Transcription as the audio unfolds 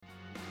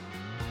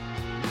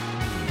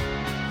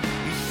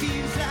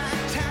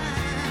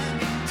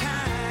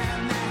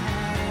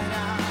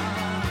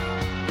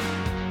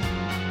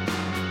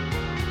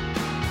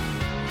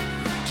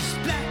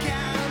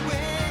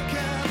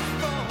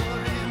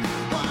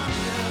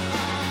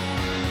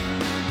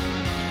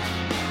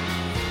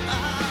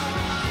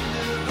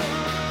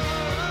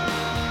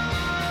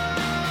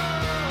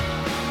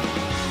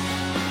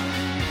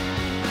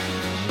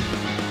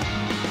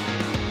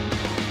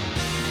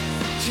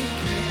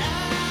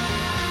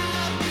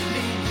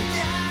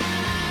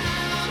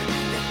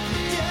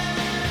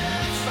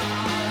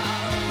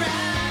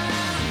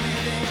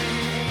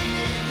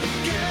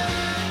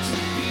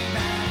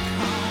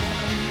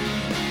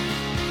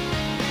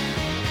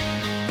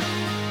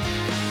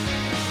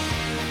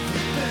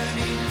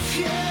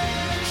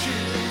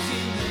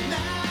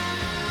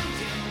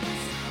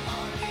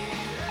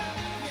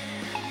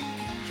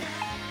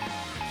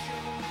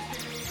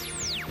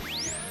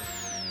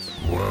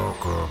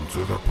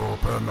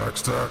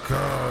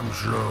PulpMX.com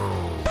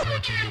show.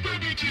 Brought to you by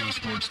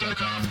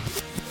BTOsports.com.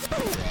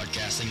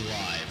 Broadcasting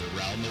live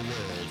around the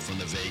world from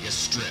the Vegas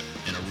Strip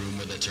in a room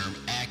where the term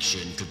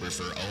action could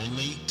refer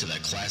only to the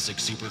classic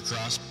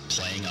Supercross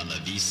playing on the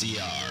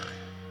VCR.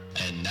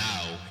 And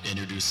now,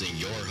 introducing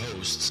your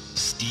hosts,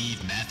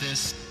 Steve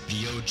Mathis,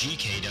 VOG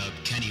K-Dub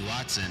Kenny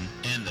Watson,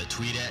 and the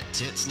Tweet at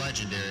Tits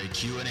Legendary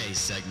Q&A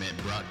segment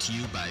brought to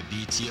you by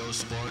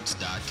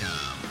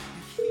BTOsports.com.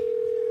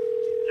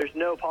 There's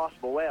no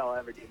possible way I'll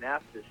ever do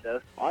Mathis,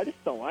 though. I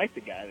just don't like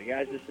the guy. The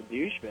guy's just a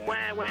douchebag.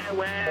 Wah, wah,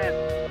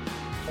 wah.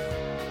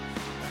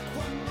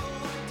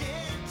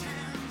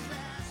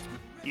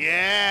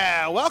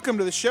 Yeah, welcome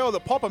to the show, the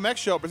PulpMX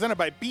Show, presented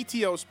by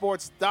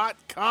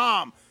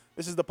BTOsports.com.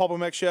 This is the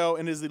PulpMX Show,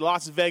 and it is the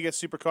Las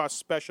Vegas Supercross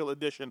Special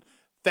Edition.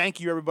 Thank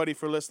you, everybody,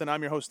 for listening.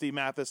 I'm your host, Steve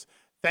Mathis.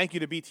 Thank you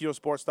to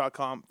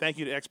BTOsports.com. Thank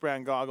you to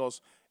X-Brand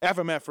Goggles,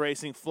 FMF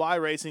Racing, Fly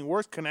Racing,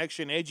 Worst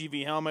Connection,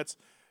 AGV Helmets,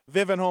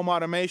 Vivint Home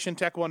Automation,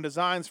 Tech One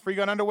Designs, Free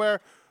Gun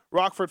Underwear,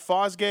 Rockford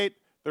Fosgate.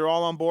 They're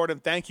all on board,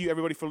 and thank you,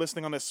 everybody, for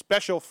listening on this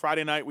special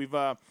Friday night.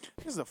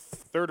 This is the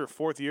third or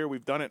fourth year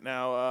we've done it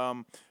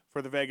now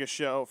for the Vegas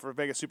show, for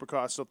Vegas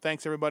Supercross. So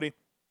thanks, everybody.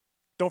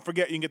 Don't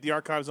forget, you can get the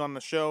archives on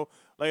the show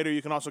later.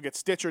 You can also get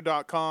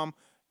Stitcher.com.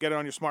 Get it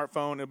on your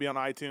smartphone. It'll be on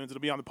iTunes. It'll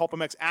be on the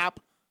PulpMX app.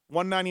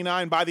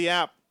 $1.99. Buy the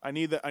app. I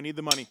need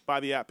the money. Buy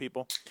the app,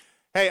 people.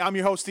 Hey, I'm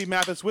your host, Steve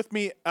Mathis. With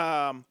me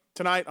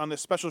tonight on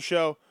this special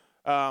show,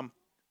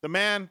 the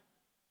man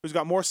who's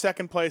got more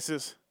second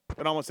places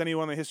than almost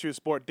anyone in the history of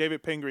sport,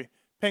 David Pingree.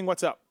 Ping,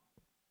 what's up?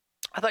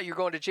 I thought you were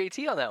going to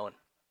JT on that one.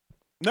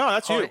 No,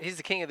 that's you. He's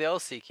the king of the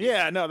LC.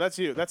 Yeah, no, that's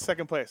you. That's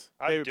second place.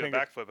 I'd do a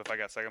backflip if I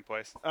got second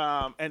place.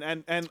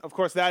 And of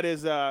course, that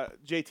is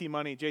JT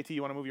money. JT,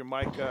 you want to move your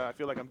mic? I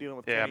feel like I'm dealing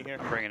with Kenny here.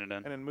 I'm bringing it in.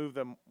 And then move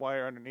the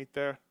wire underneath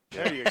there.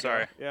 There you go.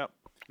 Sorry. Yeah.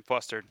 I'm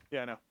flustered.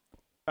 Yeah,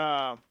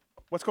 no.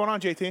 What's going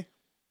on, JT?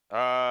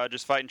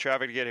 Just fighting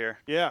traffic to get here.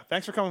 Yeah,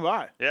 thanks for coming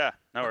by. Yeah,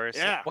 no worries.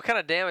 Yeah. What kind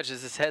of damage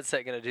is this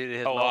headset going to do to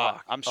his A lot.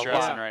 mohawk? I'm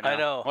stressing right now. I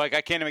know. Like, I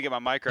can't even get my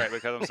mic right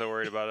because I'm so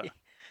worried about it.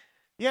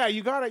 Yeah,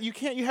 you got it. You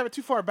can't. You have it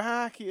too far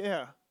back.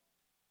 Yeah.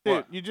 Dude,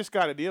 What? you just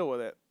got to deal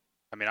with it.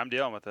 I mean, I'm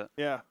dealing with it.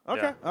 Yeah.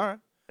 Okay. Yeah. All right.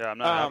 Yeah, I'm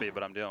not happy,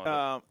 but I'm dealing with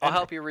it. I'll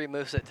help you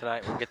remove it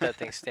tonight. We'll get that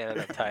thing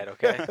standing up tight,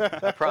 okay?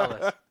 I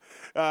promise.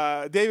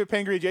 David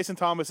Pingree, Jason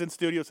Thomas in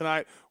studio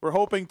tonight. We're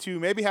hoping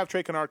to maybe have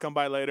Trey Kennard come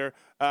by later.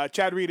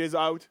 Chad Reed is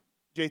out.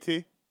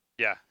 JT?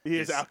 Yeah. He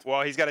is out.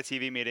 Well, he's got a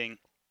TV meeting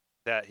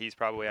that he's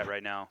probably at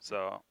right now,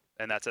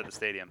 and that's at the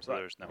stadium, so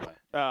there's no way.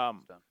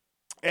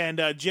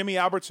 And Jimmy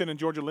Albertson and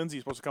Georgia Lindsay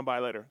are supposed to come by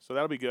later, so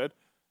that'll be good.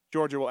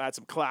 Georgia will add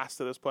some class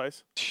to this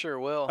place. Sure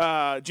will.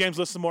 James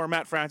Lissamore,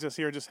 Matt Francis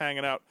here just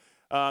hanging out.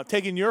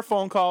 Taking your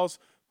phone calls,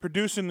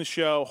 producing the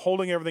show,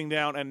 holding everything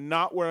down, and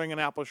not wearing an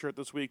Apple shirt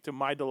this week to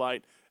my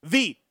delight.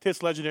 The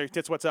Tits Legendary.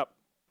 Tits, what's up?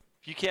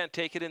 If you can't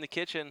take it in the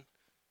kitchen,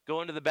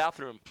 go into the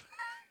bathroom.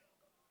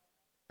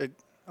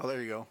 Oh,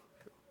 there you go.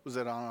 Was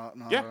it on?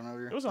 No, Yeah, on over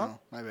here? it was on. Oh,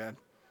 my bad.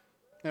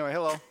 Anyway,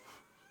 hello.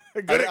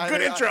 Good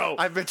intro.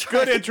 I've been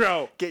trying good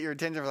intro. to get your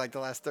attention for like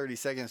the last 30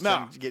 seconds. No,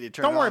 trying to get you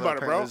turned don't worry on, about it,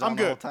 bro. apparently I'm it was on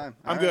the good. whole time.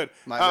 I'm All good. right.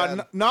 My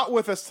bad. Not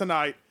with us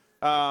tonight,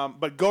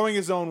 but going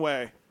his own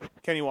way,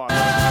 Kenny Watson.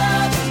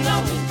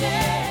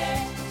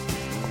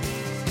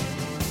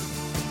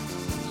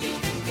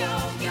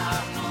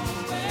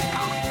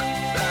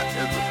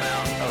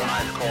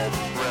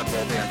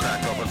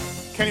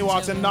 Kenny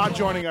Watson not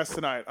joining us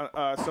tonight,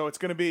 so it's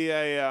going to be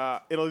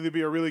it'll either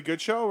be a really good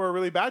show or a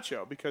really bad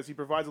show because he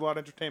provides a lot of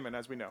entertainment,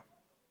 as we know.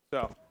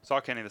 So Saw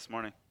Kenny this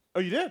morning. Oh,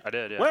 you did? I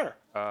did, yeah. Where?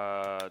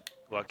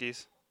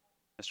 Lucky's.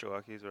 Mr.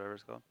 Lucky's, whatever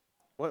it's called.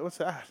 What's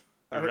that?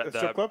 A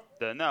strip club?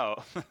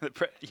 No.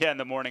 Yeah, in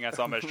the morning I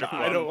saw him at a strip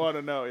club. I don't want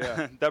to know,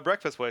 yeah. That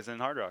breakfast place in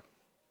Hard Rock.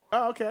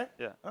 Oh, okay.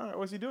 Yeah. All right,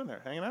 what's he doing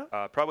there? Hanging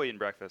out? Probably eating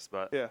breakfast,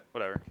 but Yeah.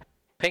 whatever.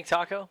 Pink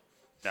taco?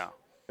 No.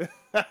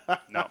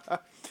 No.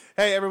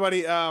 Hey,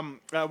 everybody,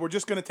 we're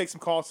just going to take some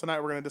calls tonight.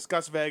 We're going to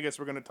discuss Vegas.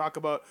 We're going to talk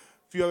about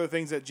a few other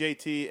things that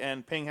JT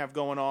and Ping have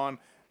going on.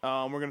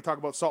 We're going to talk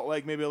about Salt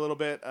Lake maybe a little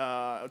bit.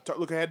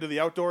 Look ahead to the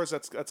outdoors.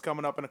 That's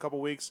coming up in a couple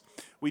weeks.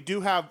 We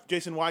do have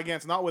Jason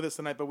Wygant's not with us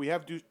tonight, but we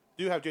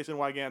do have Jason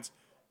Wygant's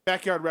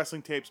backyard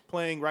wrestling tapes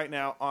playing right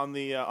now on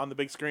the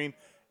big screen,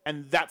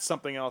 and that's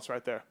something else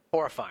right there.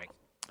 Horrifying,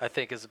 I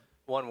think is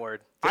one word.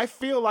 I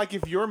feel like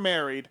if you're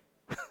married,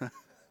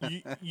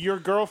 your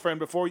girlfriend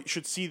before you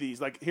should see these.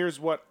 Like, here's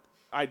what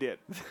I did.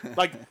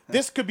 Like,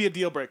 this could be a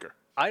deal breaker.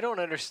 I don't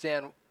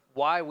understand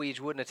why Weege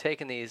wouldn't have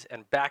taken these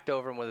and backed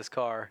over him with his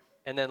car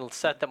and then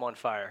set them on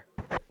fire.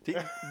 These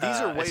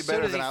are way as soon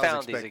better as he than I was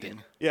found these expecting.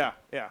 again. Yeah.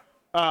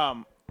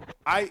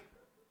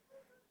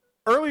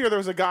 Earlier there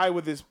was a guy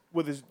with his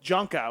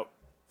junk out,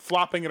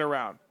 flopping it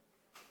around,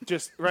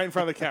 just right in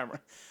front of the camera.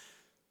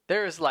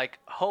 There's like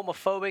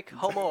homophobic,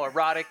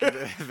 homoerotic,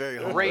 Very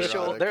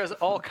racial. homoerotic. There's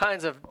all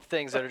kinds of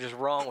things that are just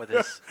wrong with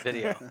this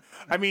video.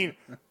 I mean,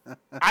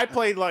 I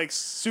played like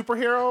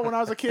superhero when I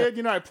was a kid.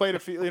 You know, I played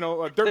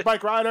a dirt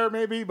bike rider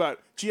maybe,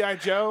 but G.I.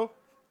 Joe.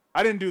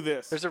 I didn't do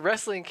this. There's a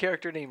wrestling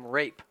character named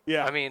Rape.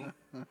 Yeah. I mean,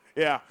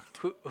 Yeah.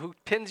 who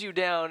pins you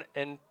down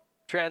and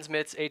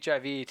transmits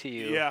HIV to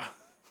you. Yeah.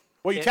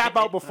 Well, you tap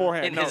out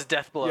beforehand. In his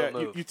death blow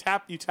move. You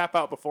tap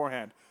out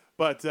beforehand.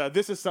 But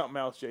this is something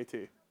else,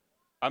 JT.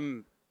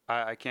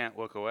 I can't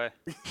look away.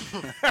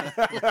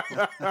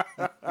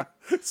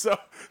 So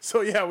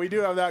yeah, we do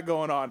have that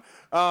going on.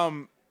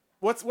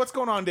 What's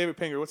going on, David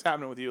Pingree? What's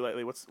happening with you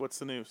lately? What's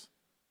the news?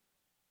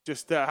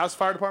 Just how's the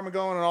fire department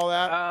going and all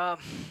that?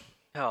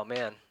 Oh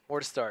man, where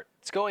to start?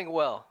 It's going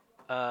well.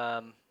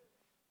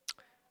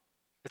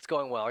 It's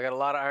going well. I got a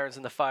lot of irons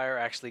in the fire.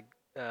 Actually,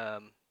 yeah,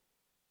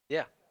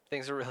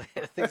 things are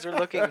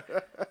looking.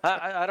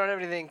 I don't have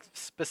anything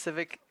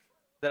specific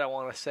that I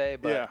want to say,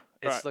 but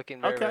it's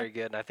looking very, very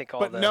good. And I think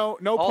all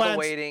the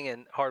waiting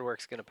and hard work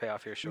is going to pay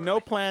off here shortly. No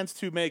plans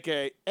to make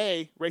a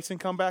racing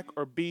comeback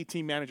or B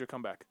team manager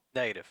comeback.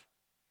 Negative.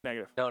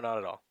 No, not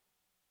at all.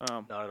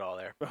 Not at all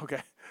there.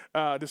 Okay.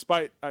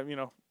 Despite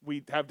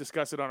we have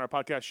discussed it on our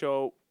podcast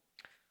show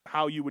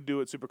how you would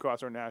do it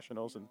Supercross or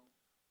Nationals, and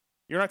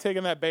you're not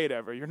taking that bait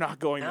ever. You're not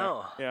going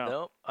there. Yeah.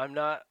 No, I'm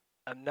not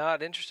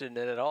interested in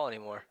it at all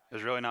anymore.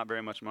 There's really not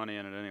very much money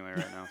in it anyway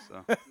right now.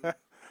 So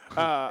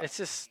it's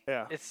just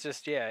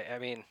I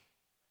mean,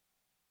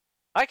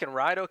 I can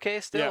ride okay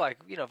still. Yeah. Like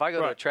if I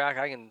go to a track,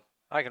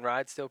 I can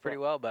ride still pretty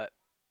well. But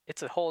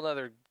it's a whole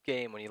other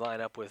game when you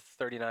line up with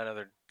 39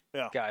 other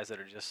guys that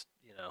are just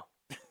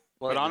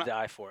willing to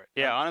die for it.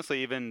 Yeah,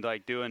 honestly, even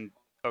like doing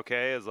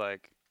okay is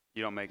like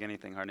you don't make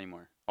anything hard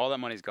anymore. All that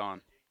money's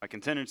gone. Like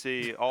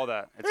contingency, all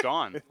that, it's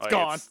gone. It's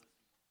gone.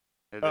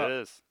 It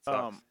is. It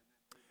sucks.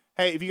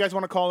 Hey, if you guys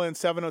want to call in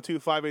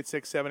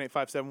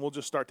 702-586-7857, we'll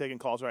just start taking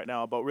calls right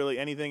now about really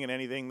everything and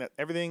anything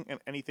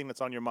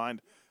that's on your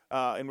mind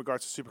in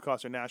regards to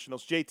Supercross or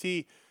Nationals.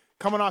 JT,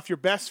 coming off your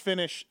best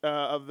finish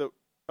of the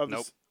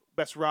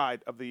best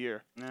ride of the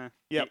year.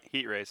 Yep.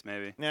 Heat race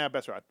maybe. Yeah,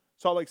 best ride.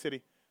 Salt Lake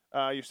City.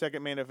 Your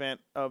second main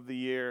event of the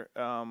year,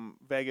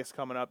 Vegas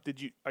coming up.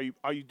 Are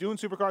you doing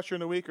Supercross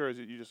during the week, or is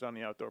it you just on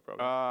the outdoor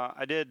program?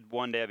 I did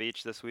one day of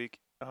each this week.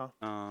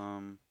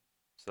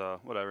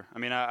 So whatever. I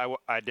mean,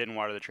 I didn't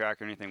water the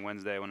track or anything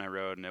Wednesday when I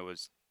rode, and it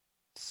was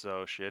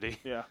so shitty.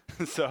 Yeah.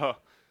 So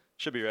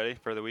should be ready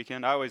for the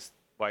weekend. I always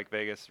like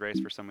Vegas race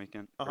for some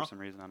weekend for some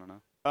reason. I don't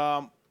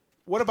know.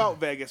 What about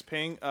Vegas,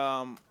 Ping?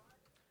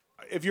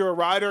 If you're a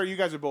rider, you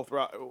guys are both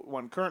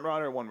one current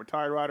rider, one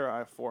retired rider. I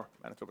have 4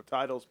 Manitoba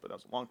titles, but that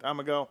was a long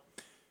time ago.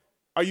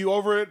 Are you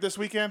over it this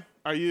weekend?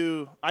 Are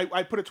you?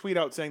 I put a tweet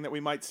out saying that we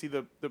might see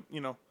the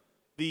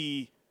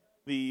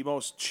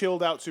most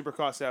chilled out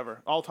Supercross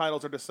ever. All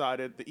titles are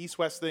decided. The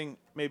East-West thing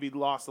maybe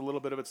lost a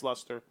little bit of its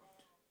luster.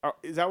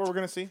 Is that what we're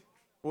going to see?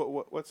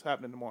 What's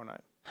happening tomorrow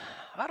night?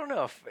 I don't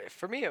know.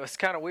 For me, it was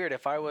kind of weird.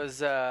 If I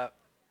was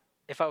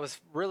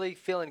really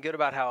feeling good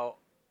about how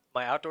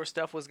my outdoor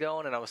stuff was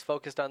going and I was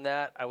focused on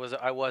that,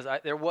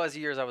 there was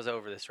years I was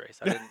over this race.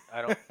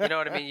 I don't, you know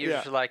what I mean? You're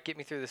just like, get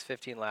me through this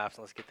 15 laps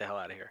and let's get the hell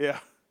out of here. Yeah.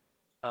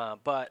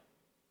 But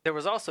there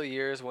was also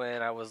years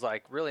when I was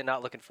like really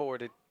not looking forward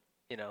to,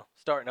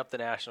 starting up the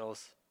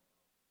Nationals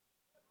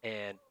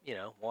and,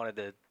 wanted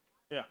to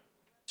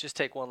just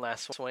take one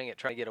last swing at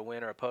trying to get a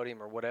win or a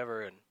podium or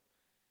whatever. And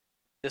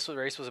this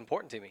race was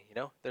important to me.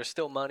 There's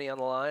still money on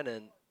the line,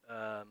 and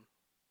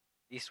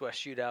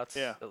East-West shootouts,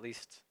 at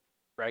least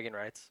bragging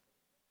rights.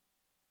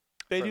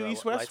 They do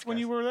East-West when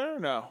you were there or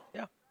no?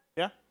 Yeah.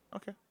 Yeah?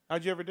 Okay.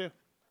 How'd you ever do?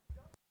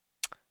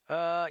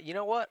 You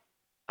know what?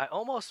 I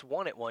almost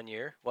won it one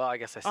year. Well, I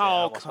guess I said I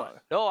almost won.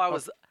 No, I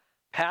was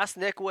past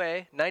Nick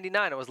Way,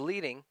 99. I was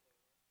leading,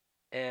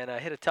 and I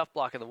hit a tough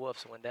block in the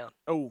whoops and went down.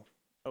 Oh.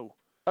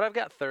 But I've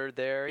got third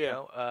there,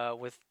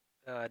 with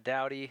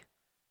Dowdy,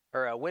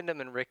 or Wyndham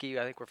and Ricky.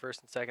 I think we're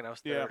first and second. I was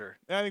third.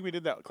 Yeah, I think we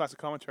did that classic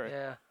commentary.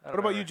 Yeah. What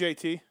about you,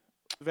 JT?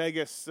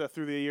 Vegas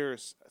through the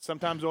years,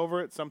 sometimes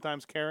over it,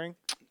 sometimes caring.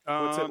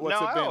 What's it been?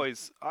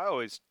 I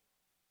always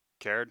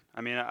cared.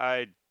 I mean,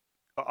 I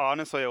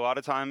honestly, a lot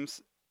of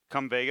times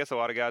come Vegas, a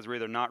lot of guys were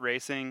either not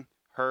racing,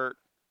 hurt,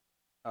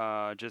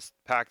 just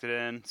packed it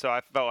in. So I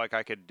felt like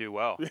I could do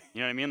well. You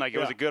know what I mean? Like it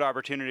was a good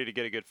opportunity to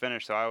get a good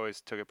finish. So I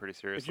always took it pretty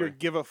seriously. If your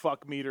give a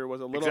fuck meter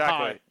was a little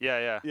high.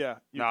 Yeah.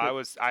 No, I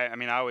always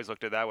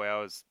looked at it that way.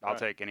 I'll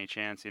take any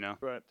chance, to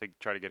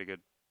try to get a good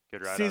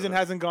ride. Season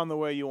hasn't gone the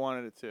way you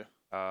wanted it to.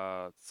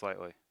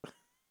 Slightly.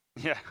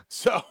 Yeah.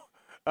 So,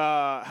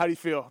 how do you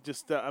feel?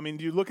 Just, do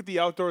you look at the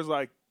outdoors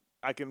like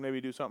I can maybe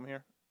do something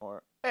here,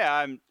 or?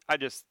 Yeah, I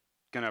just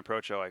gonna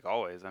approach it like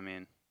always. I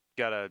mean,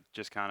 gotta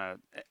just kind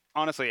of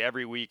honestly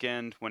every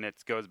weekend when it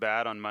goes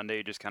bad on Monday,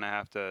 you just kind of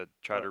have to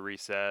try to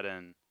reset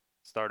and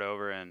start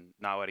over and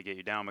not let it get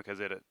you down,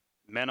 because it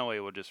mentally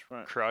will just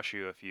crush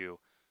you if you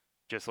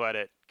just let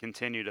it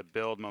continue to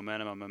build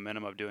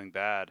momentum of doing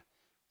bad.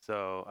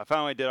 So I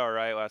finally did all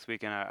right last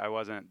weekend. I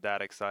wasn't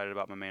that excited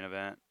about my main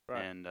event,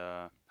 and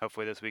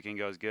hopefully this weekend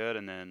goes good.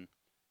 And then,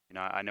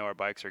 I know our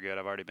bikes are good.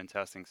 I've already been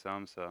testing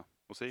some, so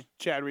we'll see.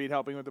 Chad Reed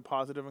helping with the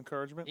positive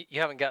encouragement. You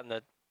haven't gotten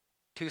the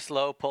too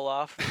slow pull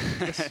off.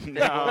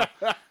 No,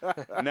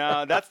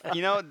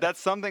 that's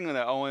something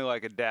that only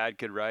like a dad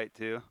could write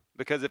too.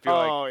 Because if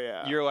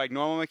you're you're like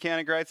normal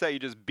mechanic right side, you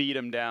just beat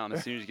him down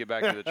as soon as you get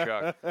back to the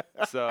truck.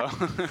 So,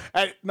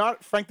 hey,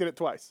 Frank did it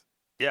twice.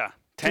 Yeah,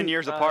 10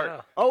 years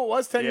apart. Oh, it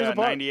was 10 years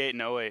apart. 98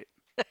 and 08.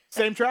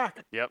 Same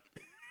track. Yep.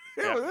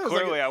 Yeah,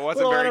 clearly, I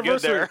wasn't very good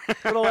there.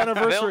 Little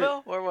anniversary.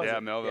 Millville? Where was it? Yeah,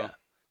 Millville. Yeah.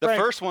 The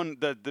Frank. first one,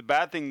 the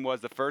bad thing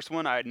was the first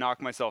one, I had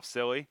knocked myself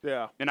silly.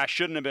 Yeah. And I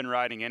shouldn't have been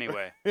riding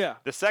anyway. Yeah.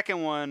 The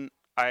second one,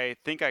 I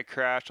think I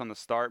crashed on the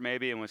start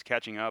maybe and was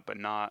catching up, but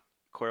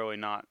clearly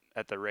not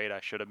at the rate I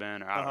should have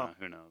been, or I don't know,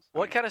 who knows.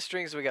 What kind of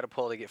strings do we got to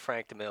pull to get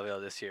Frank to Millville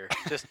this year?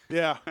 Just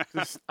yeah.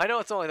 I know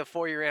it's only the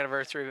 4-year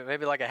anniversary, but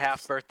maybe like a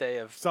half birthday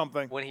of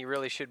something when he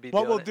really should be.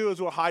 What doing we'll it. do is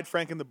we'll hide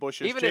Frank in the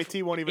bushes. Even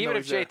JT won't even know if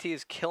he's there. JT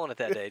is killing it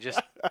that day,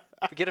 just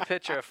get a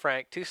picture of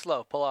Frank. Too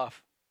slow, pull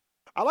off.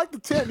 I like the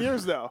 10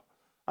 years though.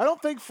 I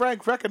don't think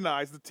Frank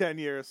recognized the 10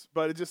 years,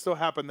 but it just so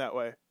happened that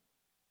way.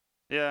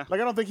 Yeah.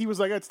 Like I don't think he was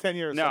like, it's 10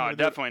 years. No,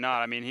 definitely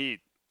not. I mean,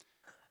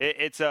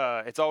 it's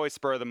always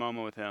spur of the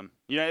moment with him.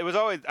 You know, it was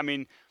always. I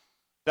mean,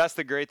 that's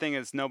the great thing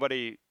is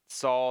nobody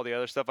saw all the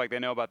other stuff like they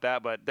know about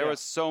that, but there was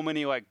so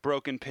many like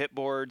broken pit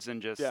boards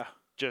and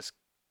just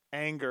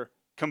anger,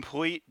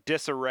 complete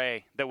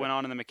disarray that went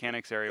on in the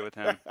mechanics area with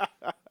him.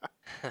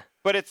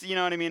 But it's, you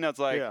know what I mean? It's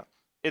like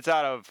it's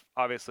out of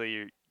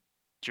obviously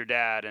your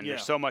dad, and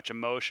there's so much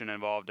emotion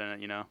involved in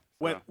it, you know.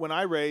 So. When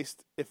I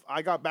raced, if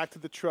I got back to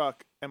the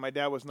truck and my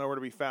dad was nowhere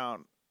to be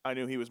found, I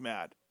knew he was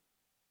mad.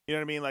 You know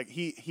what I mean? Like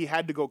he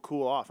had to go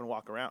cool off and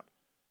walk around.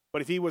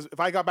 But if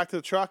I got back to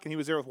the truck and he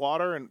was there with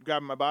water and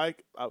grabbing my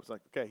bike, I was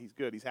like, okay, he's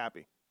good, he's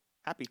happy.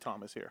 Happy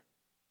Tom is here.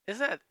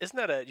 Isn't that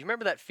do you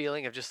remember that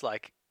feeling of just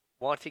like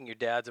wanting your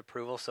dad's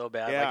approval so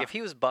bad? Yeah. Like if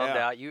he was bummed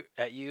out you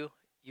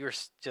were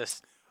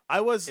just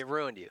it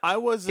ruined you. I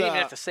was he didn't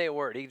have to say a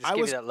word. He just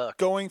gave you that look.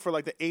 Going for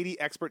like the 80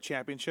 Expert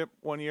Championship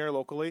one year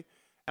locally,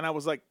 and I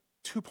was like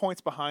 2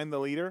 points behind the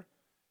leader.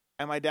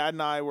 And my dad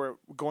and I were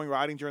going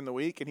riding during the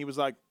week, and he was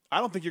like, I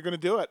don't think you're going to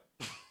do it.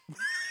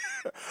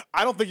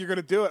 I don't think you're going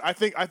to do it. I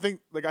think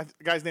the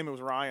guy's name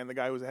was Ryan, the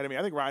guy who was ahead of me.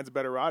 I think Ryan's a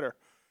better rider.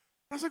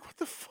 I was like, what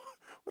the fuck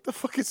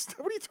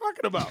what are you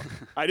talking about?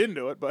 I didn't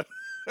do it, but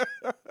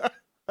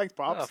thanks,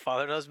 Pops. Oh,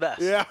 father knows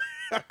best. Yeah,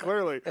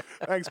 clearly.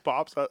 Thanks,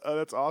 Pops.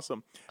 That's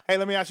awesome. Hey,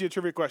 let me ask you a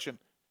trivia question.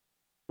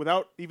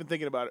 Without even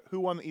thinking about it,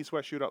 who won the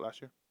East-West shootout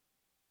last year?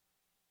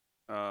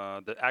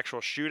 The actual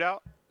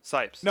shootout?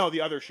 Sipes. No,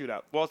 the other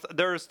shootout. Well,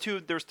 there's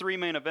 3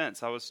 main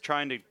events. I was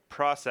trying to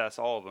process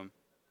all of them.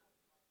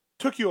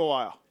 Took you a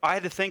while. I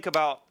had to think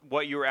about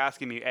what you were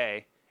asking me,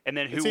 and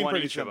then who won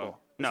each of them.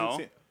 No.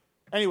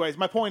 Anyways,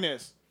 my point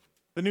is,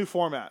 the new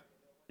format.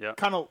 Yeah.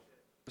 Kind of.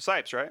 The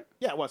Sipes, right?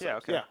 Yeah, it was. Yeah,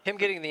 okay. Yeah. Him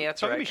getting the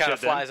answer right kind of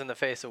flies in the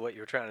face of what you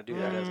were trying to do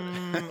there,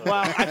 doesn't it?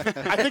 Well,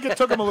 I think it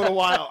took him a little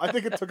while.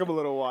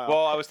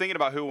 Well, I was thinking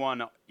about who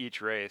won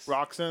each race.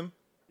 Roxon.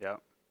 Yeah.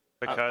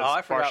 Because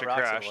I forgot Barsha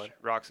crashed.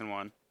 Roxon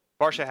won.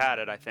 Barsha had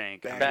it, I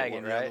think.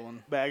 Baggett,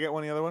 right? Baggett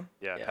won the other one?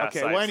 Yeah.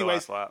 Okay, well,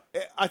 anyways,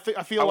 I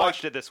feel I like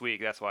watched it this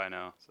week. That's why I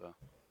know. So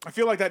I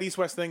feel like that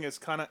East-West thing is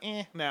kind of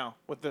now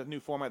with the new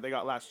format they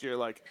got last year.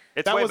 Like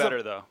it's way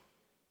better, though.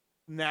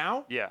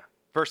 Now? Yeah.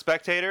 For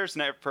spectators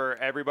and for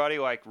everybody,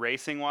 like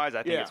racing-wise,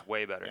 I think it's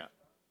way better.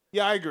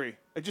 Yeah, I agree.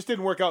 It just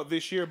didn't work out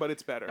this year, but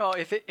it's better. Oh,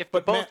 if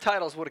both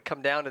titles would have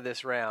come down to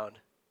this round,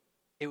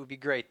 it would be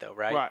great, though,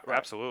 right? Right.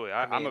 Absolutely.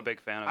 I'm a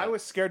big fan of it. I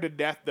was scared to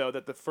death, though,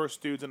 that the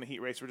first dudes in the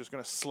heat race were just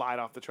going to slide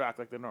off the track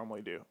like they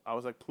normally do. I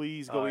was like,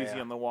 please go easy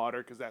on the water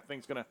because that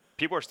thing's going to...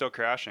 People are still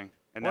crashing.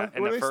 In the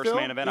first still?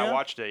 main event, I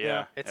watched it,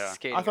 yeah. It's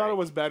skating. I thought it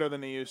was better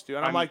than they used to.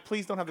 And I'm like,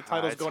 please don't have the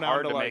titles go down to It's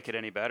hard to make it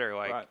any better.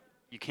 Like,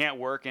 you can't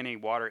work any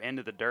water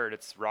into the dirt.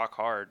 It's rock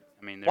hard.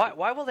 I mean,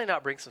 why will they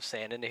not bring some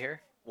sand into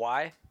here?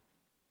 Why?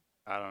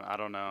 I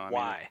don't know.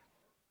 Why?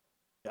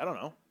 I don't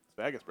know. It's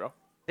Vegas, bro.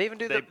 They even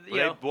do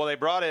they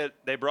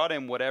brought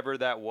in whatever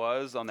that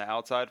was on the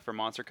outside for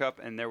Monster Cup,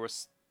 and there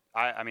was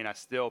I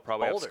still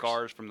probably have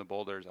scars from the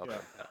boulders out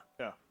there.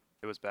 Yeah.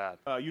 It was bad.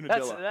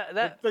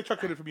 Unadilla. They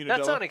chucked it in from Unadilla.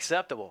 That's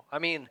unacceptable. I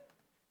mean,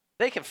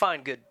 they can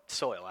find good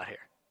soil out here.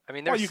 I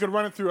mean, you could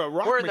run it through a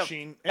rock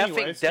machine. We're in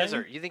the effing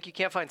desert. You think you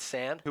can't find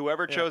sand?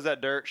 Whoever chose that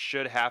dirt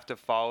should have to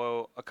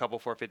follow a couple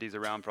 450s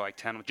around for like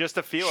 10, just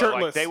to feel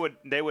Shirtless. it. Like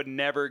they would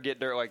never get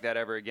dirt like that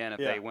ever again if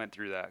they went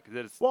through that. Cause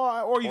it's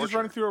or you just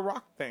run it through a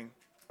rock thing,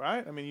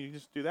 right? I mean, you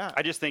just do that.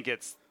 I just think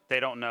they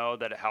don't know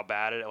that how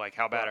bad it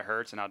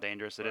hurts and how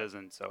dangerous it is,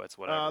 and so it's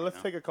whatever. Let's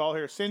take a call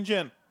here.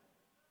 Sinjin.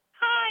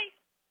 Hi.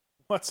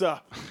 What's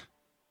up?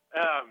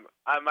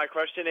 My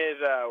question is,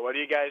 what do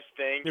you guys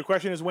think? Your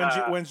question is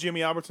when's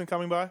Jimmy Albertson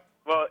coming by?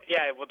 Well,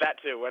 that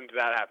too. When's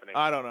that happening?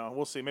 I don't know.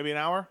 We'll see. Maybe an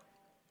hour.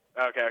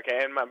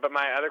 Okay. But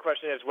my other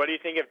question is, what do you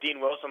think of Dean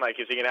Wilson? Like,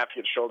 is he gonna have to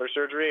get shoulder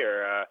surgery,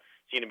 or is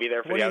he gonna be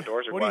there for the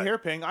outdoors, or what? What do you hear,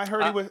 Ping? I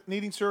heard he was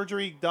needing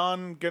surgery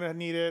done, gonna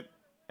need it,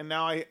 and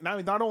now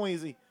not only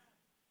is he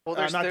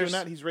not doing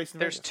that, he's racing.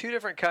 There's 2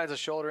 different kinds of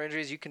shoulder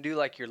injuries. You can do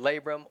like your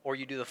labrum, or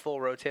you do the full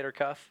rotator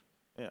cuff.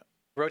 Yeah.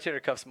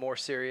 Rotator cuff's more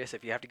serious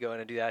if you have to go in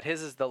and do that.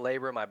 His is the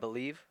labrum, I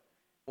believe,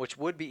 which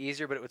would be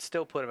easier, but it would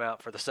still put him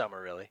out for the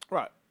summer, really.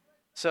 Right.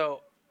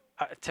 So,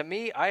 to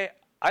me, I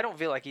don't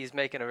feel like he's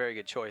making a very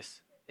good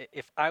choice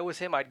if I was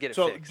him, I'd get it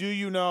so fixed. Do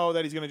you know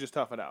that he's going to just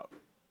tough it out?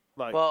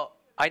 Well,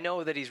 I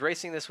know that he's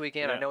racing this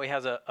weekend. Yeah. I know he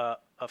has a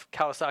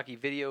Kawasaki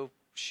video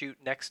shoot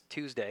next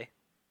Tuesday.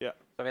 Yeah.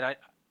 I mean,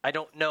 I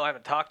don't know. I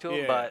haven't talked to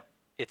him, Yeah. but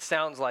it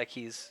sounds like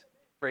he's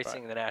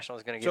racing the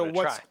Nationals. Going to give it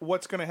a try. So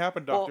what's going to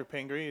happen, Dr.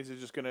 Pingree? Is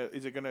it going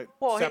to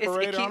well,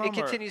 separate on him? It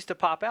continues to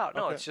pop out.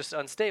 No, Okay. it's just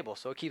unstable,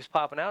 so it keeps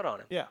popping out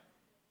on him. Yeah.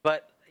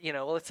 But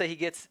let's say he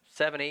gets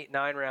 7, 8,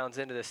 9 rounds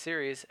into the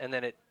series, and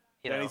then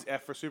then he's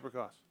F for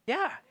Supercross.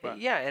 Yeah, Right.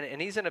 yeah,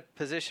 and he's in a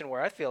position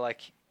where I feel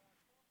like,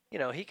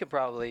 he could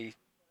probably,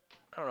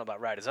 I don't know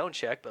about write his own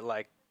check, but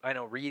like I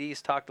know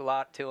Reedy's talked a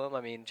lot to him. I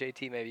mean,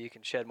 JT, maybe you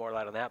can shed more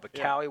light on that, but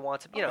Cowie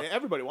wants him.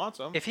 Everybody wants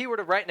him. If he were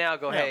to right now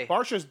go, hey,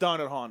 Barsha's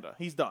done at Honda.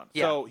 He's done.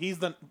 Yeah. So he's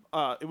the.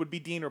 It would be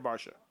Dean or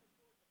Barsha.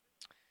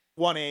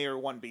 1A or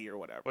 1B or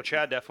whatever. Well,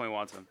 Chad definitely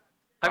wants him.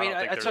 I mean, don't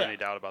think there's right. any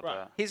doubt about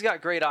that. He's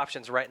got great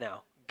options right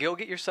now. Go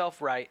get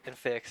yourself right and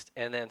fixed,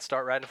 and then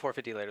start riding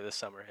 450 later this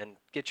summer and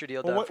get your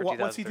deal done for 2013.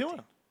 What's he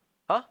doing?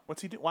 Huh?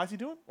 What's he do? Why is he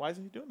doing? Why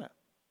isn't he doing that?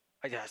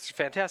 Yeah, it's a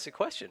fantastic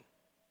question.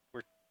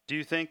 Do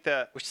you think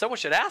that Which someone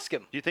should ask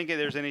him? Do you think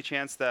there's any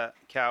chance that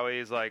Cowie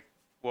is like,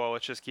 well,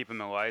 let's just keep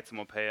him in lights and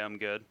we'll pay him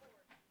good?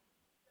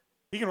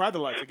 He can ride the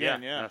lights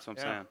again. Yeah, that's what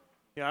I'm saying.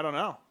 Yeah, I don't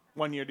know.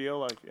 1 year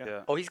deal,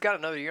 Yeah. Oh, he's got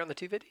another year on the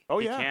 250? Oh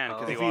He yeah, can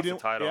because If he lost the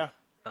didn't- title. Yeah,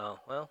 Oh,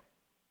 well.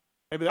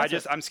 maybe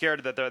that's I'm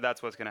scared that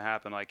that's what's going to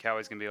happen. Like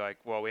Cowie's going to be like,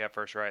 well, we have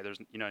first right. There's,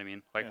 you know what I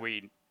mean? Like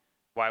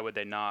why would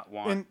they not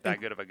want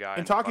that good of a guy?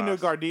 And talking to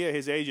Gardia,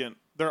 his agent,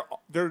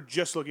 they're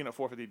just looking at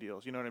 450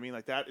 deals. You know what I mean?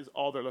 Like that is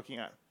all they're looking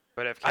at.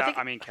 But if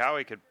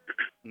Cowie could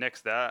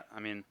nix that, I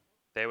mean,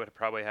 they would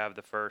probably have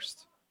the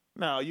first.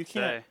 No, you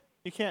can't. say.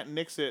 You can't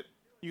nix it.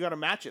 You got to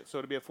match it so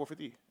it'd be a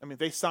 450. I mean, if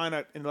they sign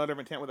a letter of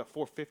intent with a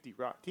 450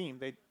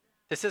 team,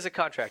 This is a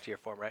contract year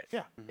for him, right?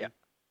 Yeah. Yeah.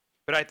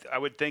 But I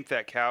would think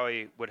that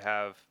Cowie would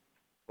have,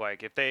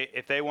 like, if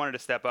they wanted to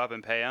step up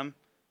and pay him,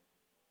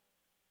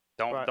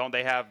 don't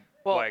they have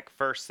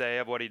first say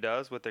of what he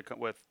does with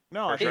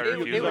No, first right of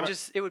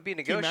refusal? it would be team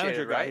negotiated,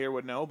 manager guy right? here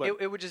would know, but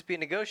It would just be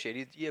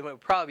negotiated. It would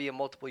probably be a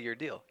multiple year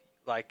deal.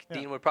 Like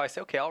Dean would probably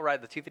say, okay, I'll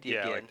ride the 250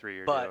 again, like 3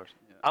 year but deals.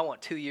 Yeah. I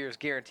want 2 years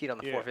guaranteed on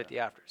the 450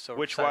 after. So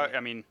I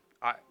mean,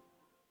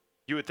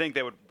 you would think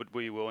they would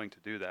be willing to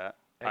do that.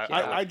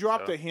 I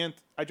dropped a hint.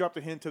 I dropped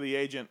a hint to the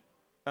agent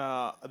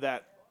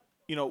that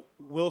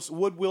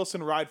would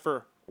Wilson ride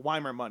for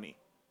Weimer money,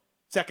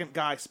 second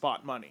guy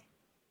spot money,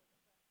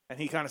 and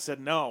he kind of said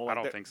no. I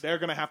don't think so. They're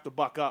going to have to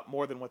buck up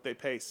more than what they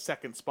pay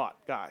second spot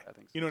guy. I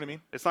think so. You know what I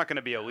mean? It's not going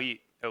to be elite.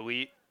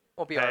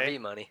 won't be pay,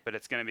 RV money. but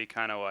it's going to be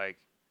kind of like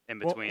in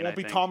between. Won't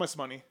be Thomas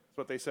money. Is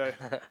what they say.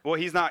 Well,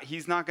 he's not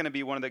going to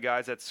be one of the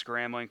guys that's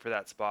scrambling for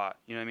that spot.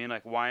 You know what I mean?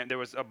 Like there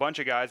was a bunch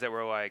of guys that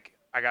were like,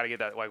 I got to get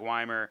that, like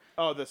Weimer.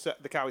 Oh, the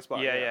Cowie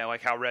spot. Yeah,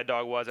 like how Red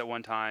Dog was at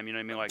one time. You know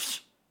what I mean? Like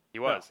he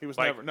was. No, he was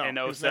like, never. No, in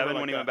he was never 07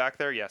 like when he that. went back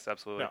there. Yes,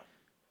 absolutely. No.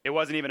 It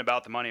wasn't even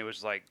about the money. It was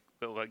just like,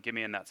 get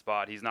me in that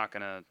spot. He's not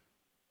gonna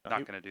do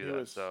that. He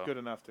was so good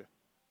enough to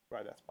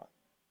ride that spot.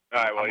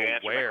 All right, well, I'm you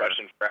answered aware. my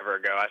question forever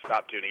ago. I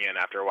stopped tuning in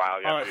after a while.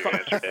 All You right,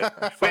 answered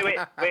it.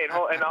 Wait,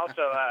 hold, and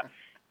also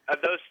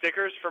those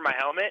stickers for my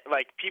helmet,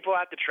 like people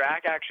at the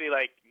track actually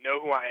like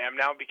know who I am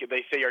now because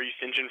they say, "Are you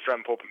St. John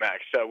from Pulp and Max?"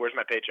 So where's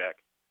my paycheck?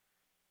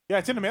 Yeah,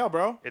 it's in the mail,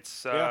 bro.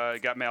 it's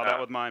got mailed out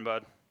with mine,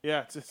 bud.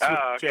 Yeah, it's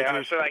Oh, okay.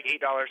 JT. So like $8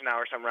 an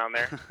hour, something around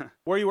there.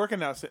 Where are you working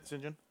now, St.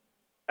 John?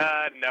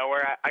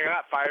 Nowhere. I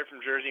got fired from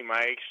Jersey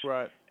Mike's.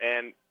 Right.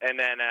 And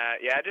then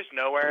just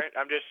nowhere.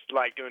 I'm just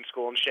like doing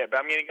school and shit. But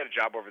I'm gonna get a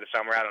job over the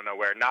summer. I don't know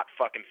where. Not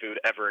fucking food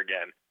ever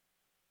again.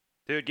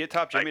 Dude, get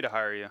Top Jimmy to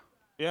hire you.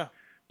 Yeah.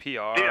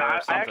 PR Dude, or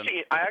I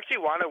something. actually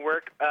want to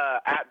work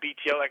at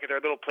BTO, like at their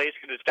little place,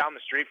 because it's down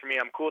the street from me.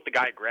 I'm cool with the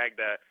guy Greg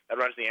that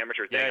runs the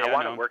amateur thing. Yeah, I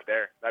want I to know work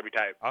there. That'd be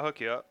tight. I'll hook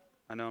you up.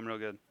 I know him real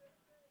good.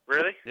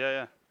 Really?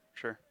 Yeah,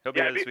 sure. He'll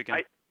be here this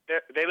weekend.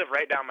 They live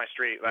right down my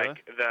street,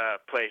 like the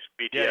place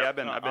BTO. Yeah, I've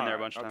been there a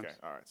bunch of times. Okay,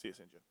 all right. See you,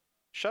 St. John.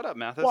 Shut up,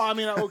 Mathis. Well, I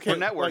mean, okay. We're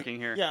networking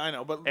here. Yeah, I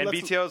know, but And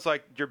BTO's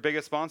like your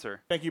biggest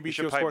sponsor. Thank you,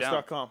 should pipe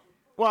down. BTOsports.com.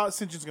 Well,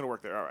 St. John's going to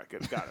work there. All right,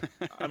 good. Got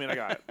it. I mean, I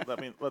got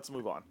it. Let's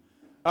move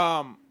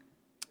on.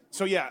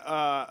 So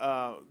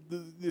yeah,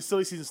 the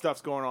silly season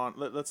stuff's going on.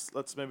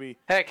 Let's maybe.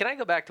 Hey, can I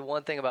go back to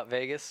one thing about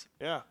Vegas?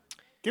 Yeah,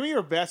 give me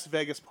your best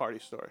Vegas party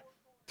story.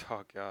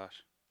 Oh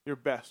gosh, your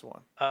best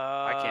one.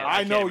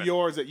 I know even.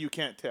 yours that you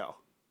can't tell.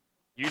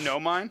 You know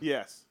mine?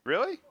 Yes.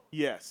 Really?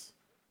 Yes.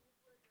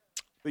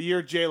 The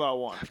year J-Law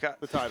won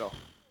the title.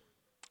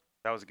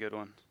 That was a good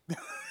one.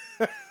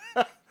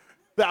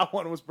 That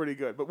one was pretty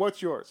good. But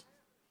what's yours?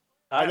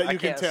 I you can't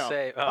can tell.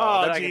 say.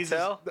 Oh, that Jesus.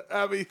 I can tell?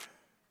 I mean,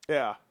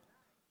 yeah.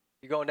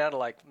 You're going down to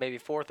like maybe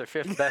fourth or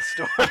fifth best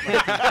story.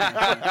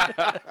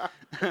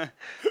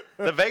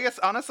 The Vegas,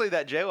 honestly,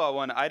 that J-Law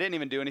one, I didn't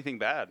even do anything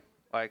bad.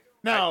 Like,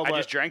 No, I but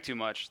just drank too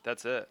much.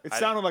 That's it. it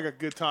sounded like a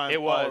good time. It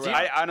was. all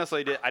around. I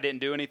honestly didn't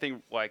do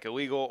anything like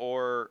illegal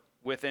or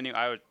with any.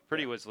 I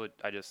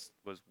just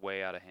was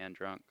way out of hand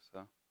drunk.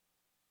 So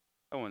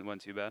that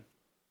wasn't too bad.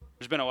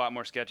 There's been a lot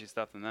more sketchy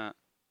stuff than that.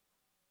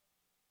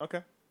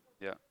 Okay.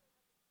 Yeah.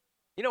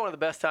 You know, one of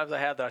the best times I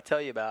had that I'll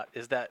tell you about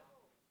is that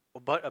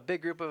a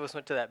big group of us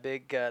went to that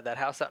big that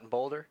house out in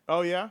Boulder.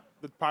 Oh yeah,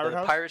 the pirate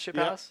house. Pirate ship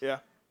house. Yeah.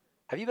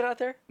 Have you been out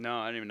there? No,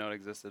 I didn't even know it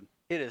existed.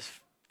 It is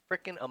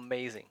freaking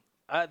amazing.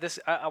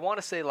 I want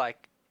to say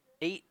like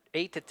 8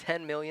 to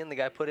 10 million the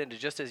guy put into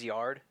just his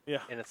yard. Yeah.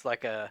 And it's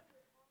like a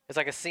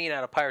scene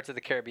out of Pirates of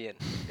the Caribbean.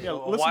 Yeah, a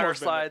water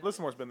slide.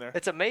 Lismore's been there.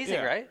 It's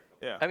amazing, right?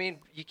 Yeah. I mean,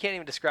 you can't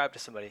even describe to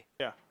somebody.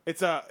 Yeah.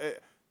 It's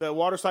the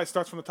water slide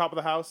starts from the top of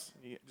the house.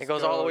 It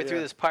goes all the way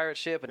through this pirate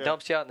ship and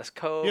dumps you out in this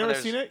cove. You never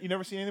seen it? You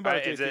never seen anything about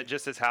it? Is it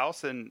just his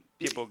house and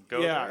people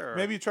go there? Or?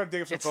 Maybe you try to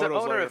dig up some it's photos the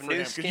owner later of for New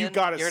him, 'cause Skin. you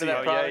got to see heard of that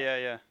it.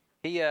 product?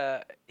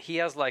 Yeah. He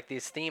has like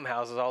these theme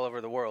houses all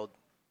over the world,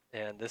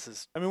 and this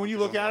is. I mean, when you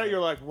look at it,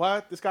 you're like,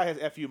 "What? This guy has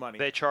FU money."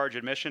 They charge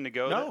admission to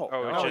go there? No,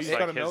 Oh, no, it's you just just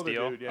gotta like know his the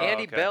deal? dude, yeah.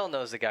 Andy okay. Bell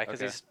knows the guy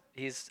because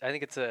he's. I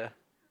think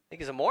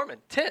he's a Mormon.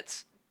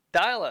 Tits,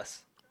 dial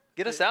us,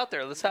 get us out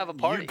there. Let's have a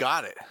party. You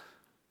got it.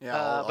 Yeah,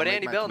 I'll but make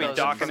Andy my Bell plan. knows.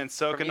 docking him and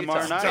soaking from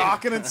tomorrow Utah. night.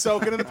 Docking and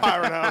soaking in the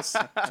pirate house.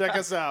 Check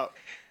us out.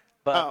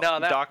 But no,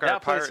 dock our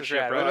that place pirate was ship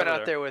rad. right We went over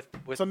out there. there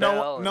with So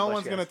Bell and no a bunch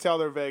one's of gonna guys. tell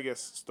their Vegas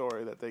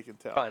story that they can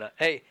tell. Probably not.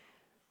 Hey,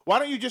 Why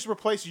don't you just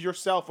replace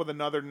yourself with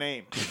another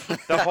name?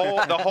 The whole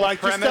Like,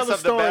 just premise tell the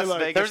of the story best like-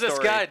 Vegas there's this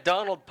story. guy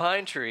Donald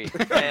Pinetree,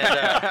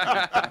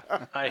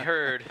 and I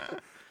heard.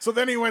 So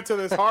then he went to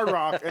this Hard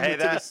Rock. And Hey,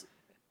 went to this,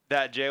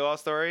 that J-Law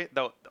story,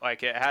 though,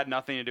 like it had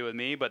nothing to do with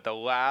me, but the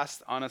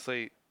last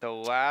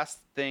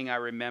thing I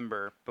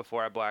remember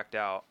before I blacked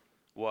out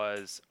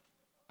was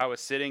I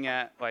was sitting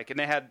at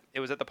it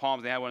was at the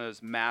Palms. They had one of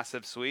those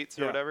massive suites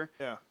or whatever.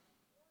 Yeah.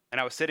 And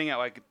I was sitting at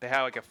they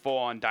had like a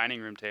full-on dining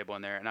room table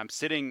in there, and I'm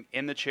sitting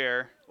in the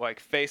chair like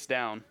face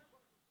down,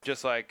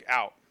 just like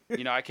out.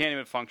 You know, I can't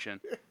even function.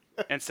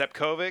 And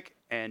Sepkovic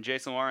and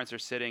Jason Lawrence are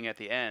sitting at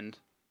the end,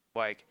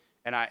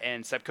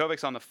 and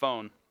Sepkovic's on the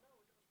phone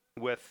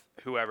with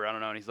whoever, I don't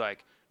know, and he's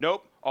like,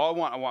 "Nope, I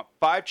want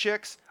 5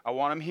 chicks. I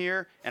want them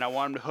here, and I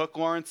want them to hook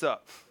Lawrence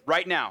up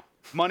right now.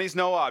 Money's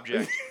no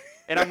object."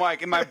 And I'm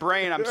like, in my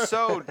brain, I'm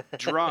so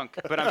drunk,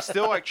 but I'm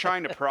still like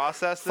trying to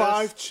process this.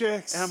 5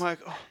 chicks. And I'm like,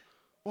 oh,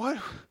 what?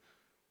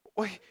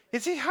 Wait,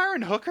 is he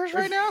hiring hookers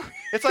right now?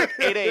 It's like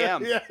 8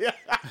 a.m. Yeah.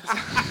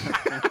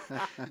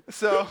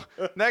 So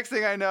next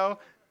thing I know,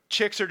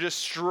 chicks are just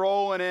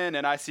strolling in,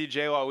 and I see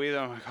J-Law with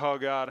them. I'm like, oh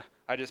God.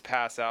 I just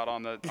pass out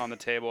on the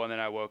table, and then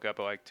I woke up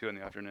at like 2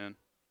 p.m.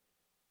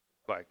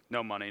 Like,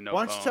 no money, no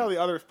Why don't phone. you tell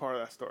the other part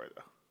of that story,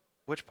 though?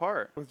 Which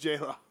part? With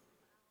J-Lo.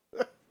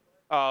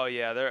 Oh,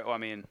 yeah. There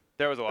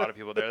was a lot of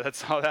people there that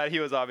saw that. He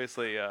was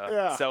obviously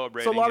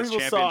celebrating so a lot his of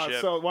people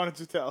championship. saw it, so why don't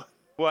you tell?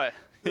 What?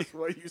 Just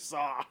what you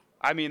saw.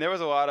 I mean, there was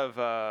a lot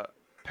of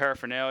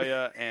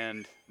paraphernalia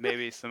and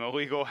maybe some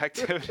illegal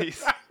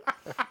activities.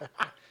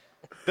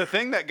 The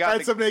thing that got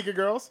Had some naked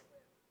girls?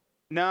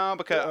 No,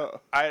 because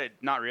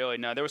not really.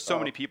 No, there was so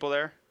many people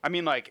there. I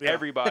mean, like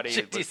everybody.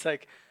 He's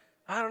like,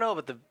 I don't know,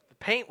 but the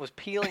paint was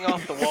peeling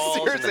off the walls.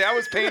 Seriously, I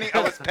was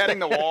petting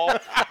the wall.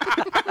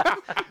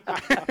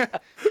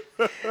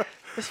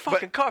 This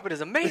fucking carpet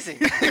is amazing.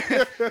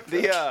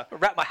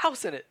 Wrap my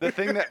house in it. The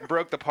thing that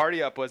broke the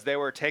party up was they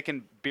were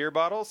taking beer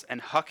bottles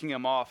and hucking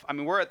them off. I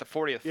mean, we're at the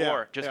 40th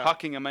floor, just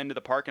hucking them into the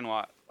parking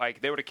lot.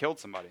 Like, they would have killed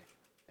somebody.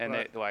 And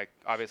they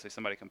obviously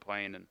somebody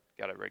complained and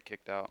got it right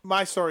kicked out.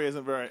 My story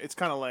isn't it's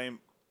kind of lame.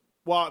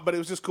 Well, but it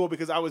was just cool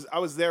because I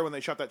was there when they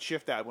shot that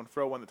shift ad when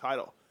Fro won the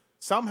title.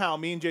 Somehow,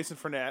 me and Jason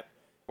Fournette.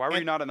 Why were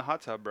you not in the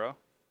hot tub, bro?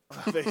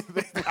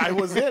 I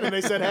was in, and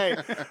they said, "Hey,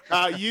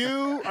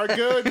 you are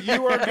good.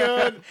 You are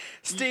good."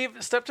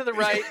 Steve, step to the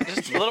right,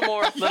 just a little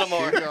more,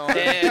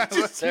 And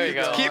there you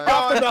go. Keep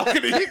off the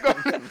balcony. Keep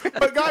going.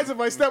 But guys, if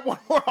I step one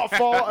more, I'll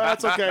fall.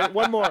 That's okay.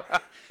 One more.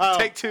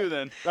 Take 2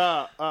 then.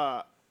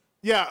 I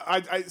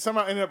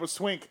somehow ended up with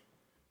Swink.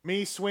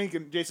 Me, Swink,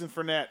 and Jason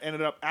Fournette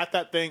ended up at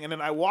that thing, and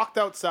then I walked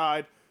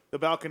outside the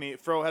balcony.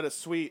 Fro had a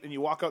suite, and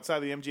you walk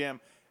outside the MGM,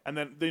 and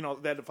then they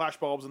had the flash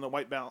bulbs and the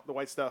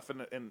white stuff,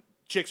 and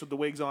chicks with the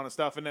wigs on and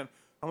stuff, and then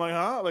I'm like,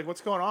 huh? Like,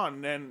 what's going on?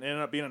 And then it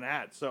ended up being an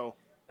ad. So,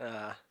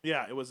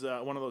 it was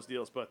one of those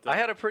deals. But I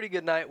had a pretty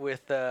good night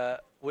with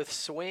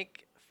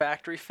Swink,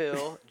 Factory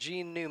Phil,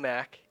 Gene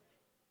Newmack.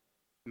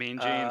 Mean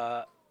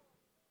Gene.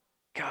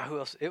 God, who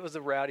else? It was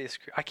the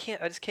rowdiest crew. I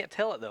just can't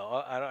tell it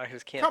though. I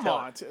just can't. Come tell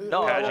on. It.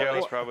 No, Paggio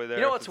was probably there.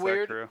 You know what's if it's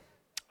weird?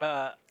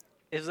 that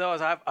crew. Is though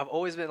I've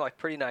always been like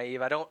pretty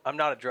naive. I'm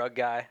not a drug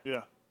guy.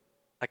 Yeah.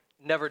 Like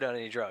never done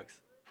any drugs,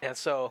 and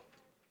so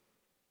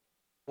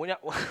when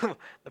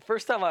the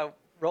first time I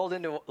rolled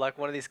into like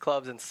one of these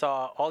clubs and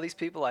saw all these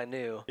people I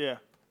knew. Yeah.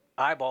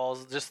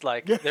 Eyeballs, just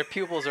like their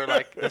pupils are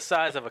like the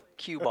size of a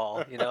cue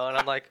ball, and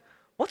I'm like,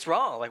 what's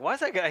wrong? Like, why is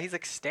that guy? He's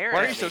like staring.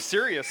 Why are at you me. so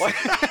serious?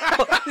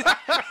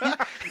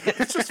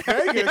 It's just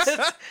Vegas.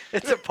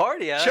 It's a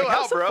party. Chill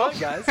have out, some bro. fun,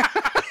 guys.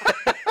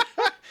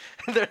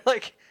 They're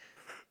like,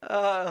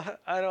 I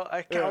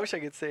wish I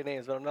could say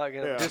names, but I'm not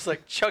gonna. Yeah. Just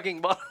like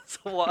chugging bottles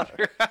of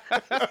water.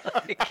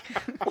 Like,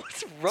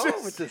 what's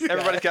wrong with this guy?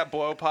 Everybody's got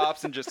blow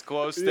pops and just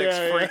glow sticks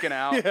freaking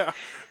out. Yeah.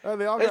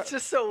 They all got, It's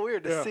just so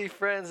weird to see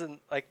friends and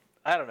like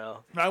I don't know.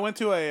 I went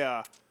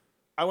to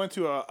I went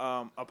to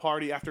a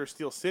party after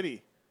Steel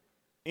City.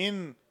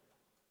 It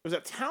was a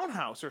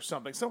townhouse or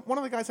something. One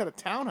of the guys had a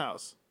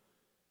townhouse,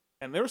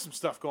 and there was some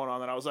stuff going on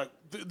that I was like,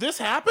 "This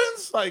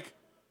happens? Like,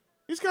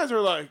 these guys are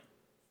like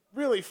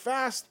really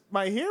fast,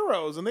 my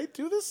heroes, and they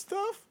do this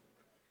stuff."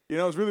 You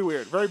know, it was really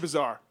weird, very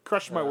bizarre.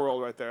 Crushed my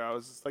world right there. I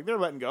was just like, they're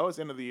letting go. It's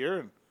the end of the year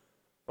and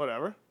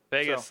whatever.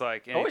 Vegas, So,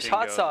 like, I wish anything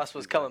Hot goes. Sauce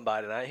was coming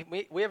by tonight.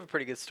 We have a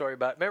pretty good story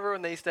about it. Remember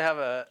when they used to have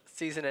a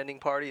season-ending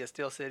party at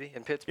Steel City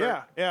in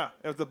Pittsburgh? Yeah.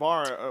 It was the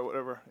bar or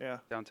whatever. Yeah.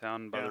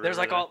 Downtown. By the There's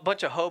like river a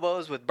bunch of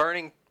hobos with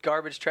burning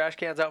garbage trash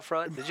cans out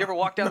front. Did you ever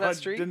walk down No, that I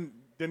street?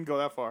 Didn't go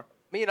that far.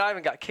 Me and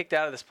Ivan got kicked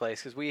out of this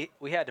place because we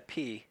had to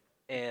pee,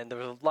 and there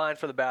was a line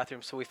for the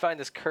bathroom. So we find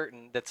this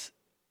curtain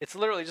it's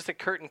literally just a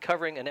curtain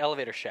covering an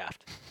elevator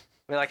shaft.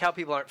 I mean, like how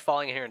people aren't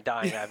falling in here and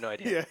dying, I have no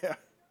idea. Yeah.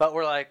 But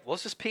we're like, well,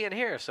 let's just pee in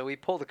here. So we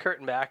pull the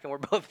curtain back, and we're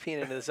both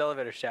peeing into this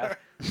elevator shaft.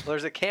 Well,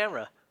 there's a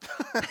camera.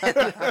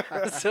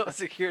 So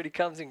security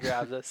comes and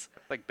grabs us.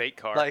 like bait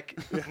car. Like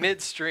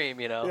midstream,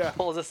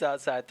 pulls us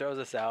outside, throws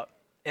us out.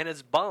 And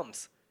it's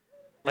bums.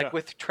 Like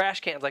with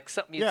trash cans, like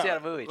something you'd see out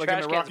of a movie. Like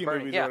trash in the cans Rocky burning.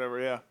 movies Yeah. or whatever,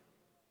 yeah.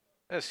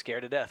 I was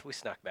scared to death. We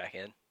snuck back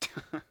in.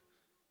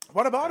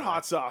 What about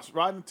Hot Sauce?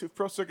 Riding to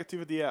Pro Circuit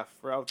 250F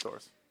for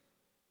outdoors.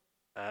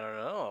 I don't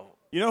know.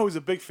 You know who's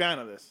a big fan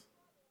of this?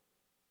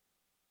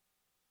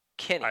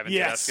 Kenny. Ivan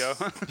Yes.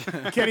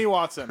 Tedesco. Kenny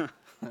Watson.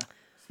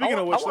 Speaking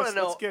of which, I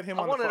wanna let's get him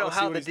on I the want to phone. know Let's see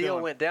how what the he's deal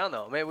doing. went down,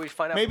 though. Maybe we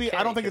find out. Maybe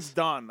I don't think it's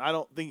done. I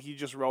don't think he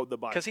just rode the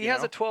bike. Because he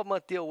has a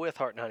 12-month deal with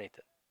Hart and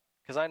Huntington.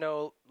 Because I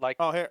know, like,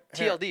 here.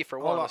 TLD for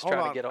one was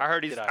trying to get. I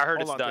heard get out. I heard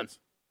Hold it's on, done. kids.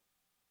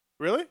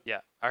 Really? Yeah,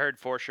 I heard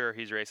for sure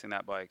he's racing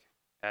that bike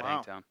at Wow.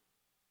 Hangtown.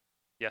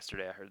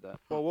 Yesterday, I heard that.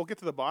 Well, we'll get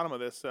to the bottom of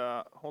this.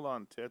 Hold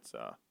on, Tits.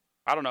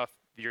 I don't know if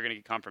you're gonna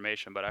get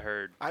confirmation, but I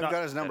heard. I've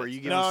got his number. You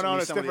give No, me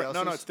it's somebody different. No,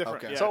 else's? it's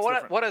different. Okay. Yeah, So it's what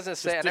different. what does it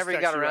say? I Just never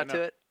text got you around right to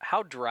now. it.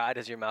 How dry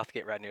does your mouth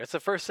get right near? It's the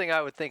first thing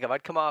I would think of.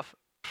 I'd come off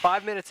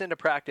 5 minutes into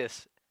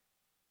practice,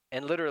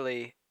 and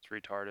literally It's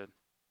retarded.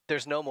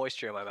 there's no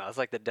moisture in my mouth. It's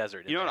like the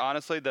desert. You know what?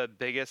 Honestly, the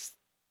biggest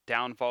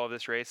downfall of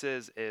this race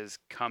is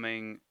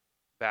coming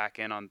back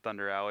in on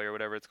Thunder Alley or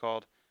whatever it's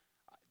called.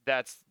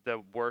 That's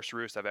the worst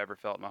roost I've ever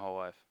felt in my whole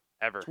life.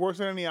 Ever. It's worse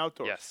than any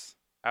outdoors. Yes,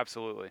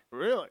 absolutely.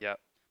 Really? Yep.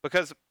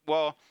 Because,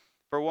 well,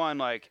 for one,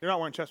 like, You're not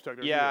wearing chest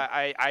protectors. yeah,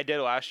 I did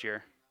last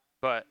year,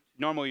 but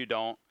normally you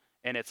don't.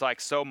 And it's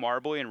like so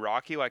marbly and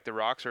rocky, like the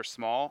rocks are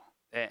small.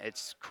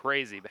 It's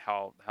crazy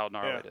how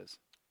gnarly it is.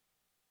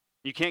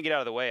 You can't get out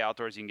of the way.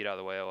 Outdoors, you can get out of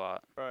the way a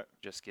lot. Right.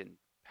 Just getting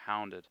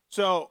pounded.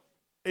 So,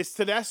 is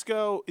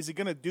Tedesco? Is he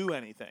gonna do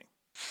anything?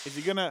 Is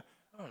he gonna?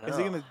 I don't Is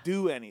he know. gonna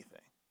do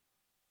anything?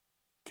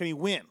 Can he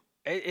win?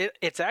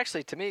 It's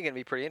actually, to me, going to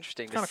be pretty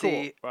interesting It's to kind of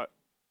see cool. Right.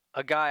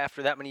 a guy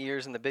after that many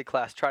years in the big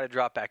class try to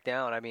drop back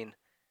down. I mean,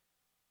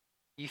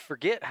 you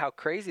forget how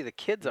crazy the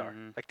kids are.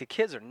 Mhm. Like, the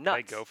kids are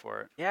nuts. They go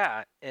for it.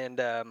 Yeah, and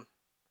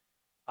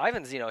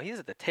Ivan's, he's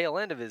at the tail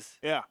end of his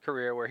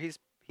career where he's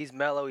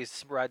mellow. He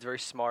rides very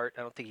smart.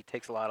 I don't think he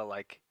takes a lot of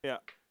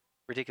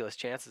ridiculous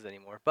chances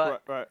anymore.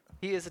 But right.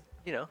 he is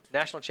a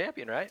national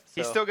champion, right?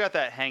 He's So- still got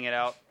that hang it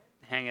out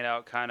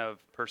kind of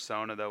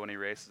persona though when he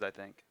races. I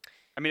think.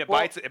 I mean, it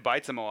Well-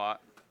 bites him a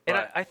lot. And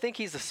but I think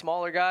he's a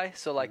smaller guy,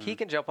 so he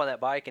can jump on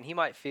that bike and he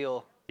might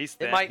feel he's it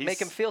thin. might make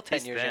him feel 10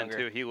 he's years thin younger.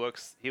 too. He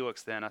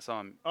looks thin. I saw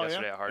him Oh, yeah?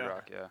 yesterday at Hard Yeah.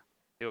 Rock. Yeah,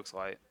 he looks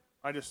light.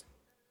 I just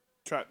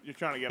you're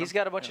trying to get him. He's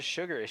got a bunch of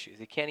sugar issues.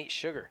 He can't eat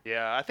sugar.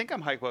 Yeah, I think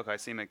I'm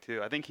hypoglycemic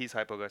too. I think he's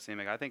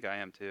hypoglycemic. I think I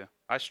am too.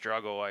 I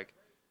struggle. Like,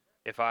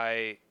 if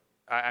I'm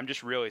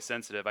just really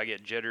sensitive. I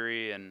get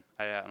jittery and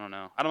I don't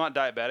know. I'm not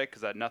diabetic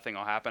because nothing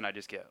will happen. I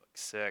just get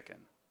sick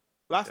and.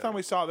 Last time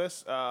we saw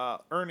this,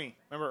 Ernie.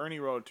 Remember Ernie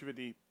rode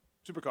 250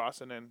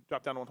 Supercross and then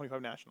dropped down to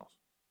 125 Nationals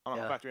on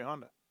a factory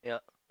Honda. Yeah.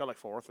 Got like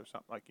fourth or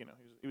something. Like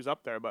he was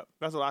up there, but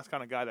that's the last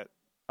kind of guy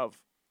of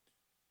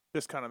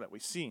this kind of that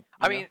we've seen.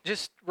 I mean,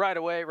 just right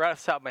away, right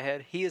off the top of my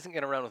head, he isn't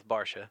going to run with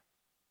Barsha,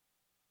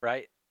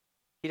 right?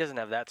 He doesn't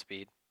have that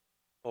speed,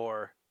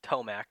 or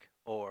Tomac,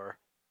 or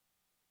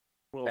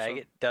Wilson.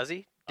 Baggett. Does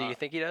he? Do you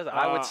think he does?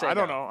 I would say I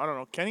don't no. know. I don't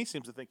know. Kenny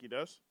seems to think he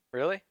does.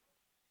 Really?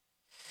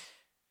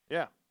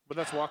 Yeah, but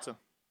that's Watson.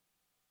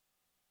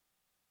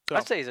 So,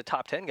 I'd say he's a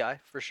top 10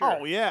 guy for sure.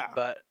 Oh yeah,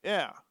 But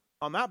yeah,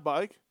 on that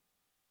bike.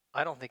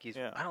 I don't think he's.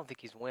 Yeah. I don't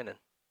think he's winning.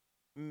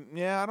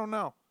 Yeah, I don't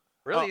know.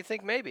 Really? You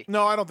think maybe?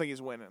 No, I don't think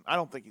he's winning. I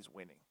don't think he's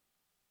winning.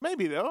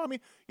 Maybe though. I mean,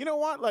 you know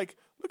what? Like,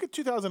 look at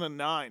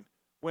 2009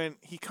 when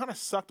he kind of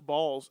sucked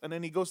balls, and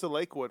then he goes to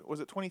Lakewood. Was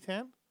it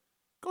 2010?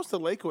 Goes to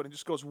Lakewood and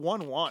just goes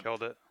 1-1.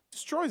 Killed it.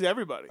 Destroys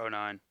everybody.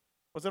 09.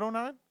 Was it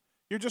 09?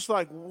 You're just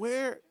like,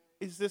 where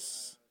is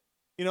this?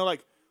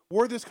 Like,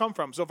 where'd this come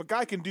from? So if a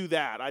guy can do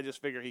that, I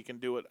just figure he can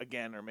do it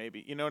again, or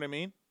maybe. You know what I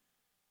mean?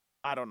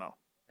 I don't know.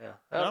 Yeah.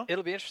 No?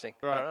 It'll be interesting.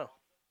 Right. I don't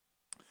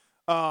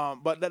know.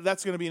 But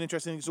that's going to be an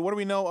interesting thing. So what do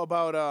we know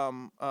about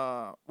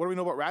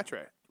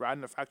Rattray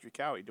riding the factory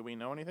Cowie? Do we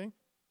know anything?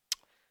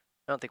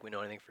 I don't think we know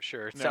anything for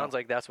sure. It No. sounds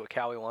like that's what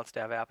Cowie wants to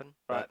have happen.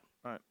 Right.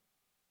 But Right.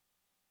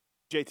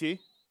 JT?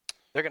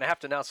 they're going to have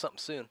to announce something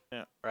soon.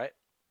 Yeah. Right?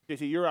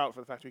 JT, you're out for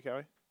the factory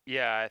Cowie?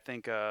 Yeah, I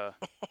think. I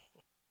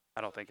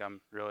don't think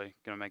I'm really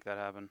gonna make that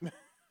happen.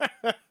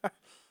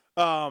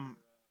 I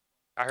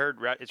heard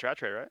it's Rat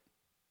Trade, right?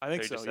 I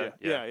think so.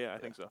 Yeah, I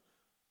think so.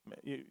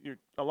 You're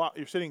a lot.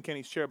 You're sitting in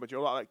Kenny's chair, but you're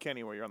a lot like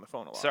Kenny, where you're on the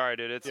phone a lot. Sorry,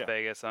 dude. It's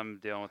Vegas. I'm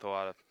dealing with a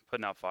lot of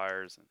putting out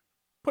fires.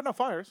 Putting out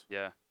fires?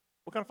 Yeah.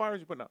 What kind of fires are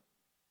you putting out?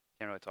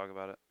 Can't really talk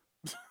about it.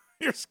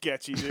 You're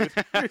sketchy, dude.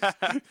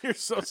 You're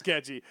so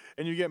sketchy,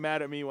 and you get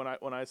mad at me when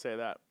I say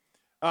that.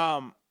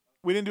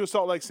 We didn't do a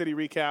Salt Lake City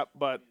recap,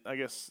 but I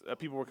guess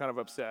people were kind of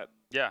upset.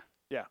 Yeah.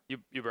 Yeah.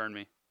 You burned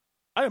me.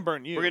 I didn't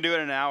burn you. We're gonna do it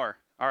in an hour.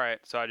 All right.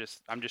 So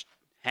I'm just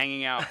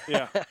hanging out.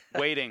 Yeah.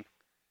 Waiting.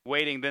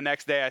 The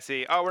next day I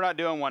see, we're not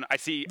doing one. I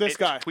see this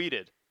guy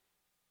tweeted.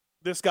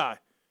 This guy.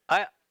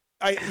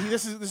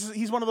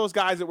 He's one of those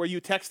guys that where you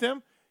text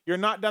him, you're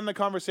not done the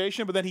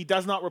conversation, but then he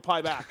does not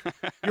reply back.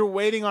 You're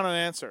waiting on an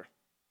answer.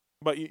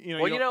 But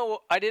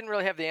I didn't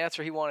really have the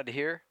answer he wanted to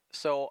hear,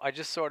 so I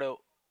just sort of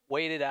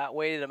waited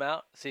him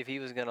out, see if he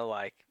was gonna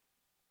like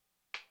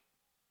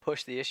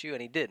push the issue,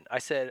 and he didn't. I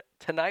said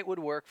tonight would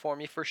work for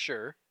me for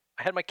sure.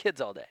 I had my kids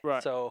all day,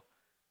 right? So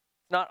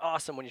it's not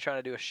awesome when you're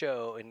trying to do a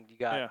show and you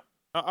got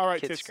all right.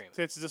 kids screaming.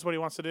 Is this what he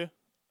wants to do?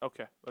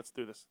 Okay, let's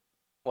do this.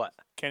 What?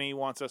 Kenny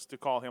wants us to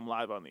call him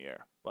live on the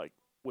air, like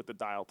with the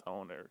dial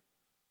tone or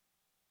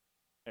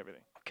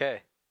everything.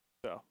 Okay.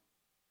 So.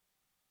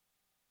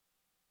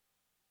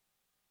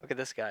 Look at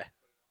this guy.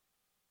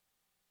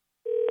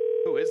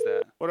 Who is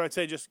that? What do I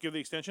say? Just give the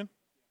extension?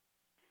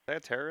 Is that a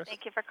terrorist?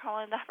 Thank you for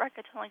calling the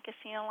Racketeering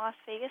Casino, Las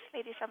Vegas.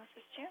 Ladies, I'm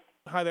assist you.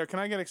 Hi there. Can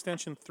I get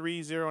extension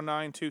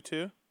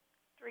 30922?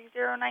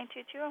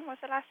 30922. And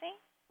what's the last name?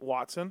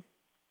 Watson.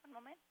 One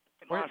moment.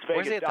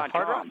 Where's he at the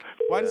Hard Rock?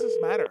 Why does this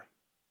matter?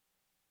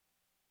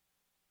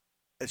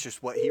 It's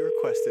just what he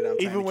requested. I'm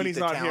even when he's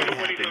not here.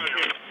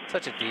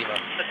 Such a diva.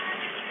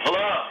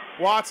 Hello.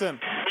 Watson.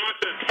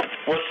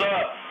 What's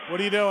up? What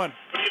are you doing?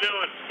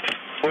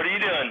 What are you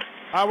doing?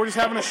 We're just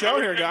having a show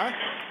here, guy.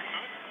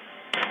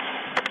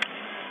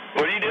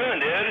 What are you doing,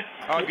 dude?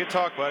 Oh, good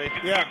talk, buddy.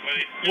 Yeah.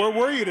 Where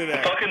were you today?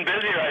 I'm fucking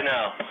busy right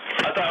now.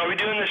 I thought, are we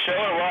doing the show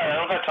or what? I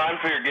don't have time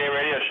for your gay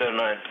radio show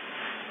tonight.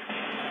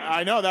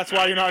 I know. That's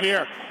why you're not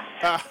here.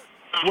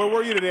 Where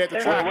were you today at the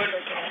track?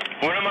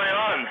 What am I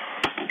on?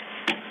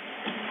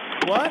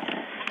 What?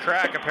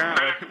 Crack,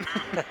 apparently.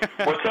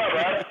 What's up,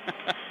 Rod?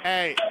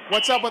 Hey,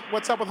 what's up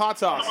with Hot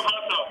Sauce?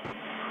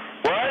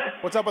 What?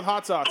 What's up with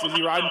Hot Sauce? Is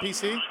he riding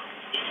PC?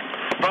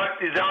 Fuck,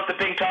 he's down at the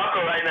Pink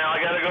Taco right now. I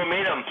gotta go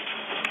meet him.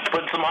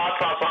 Putting some hot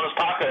sauce on his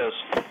tacos.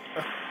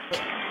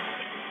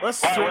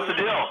 What's the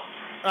deal?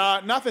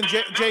 Nothing.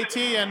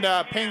 JT and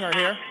Ping are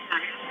here.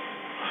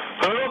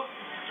 Who?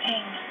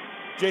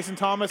 Jason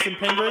Thomas and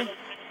Pingree.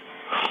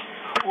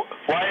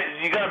 Why?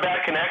 You got a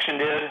bad connection,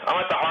 dude.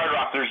 I'm at the Hard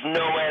Rock. There's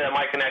no way that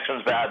my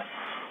connection's bad.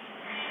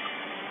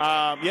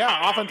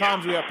 Yeah,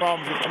 oftentimes we have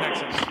problems with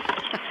connections.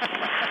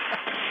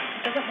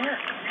 Doesn't work.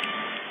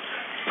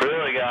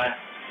 Really, guy?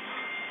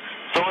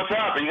 So what's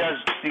up? Are you guys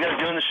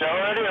doing the show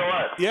already or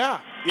what? Yeah,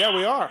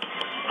 we are.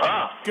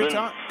 Oh, good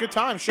time. You don't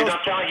sound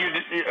like you're.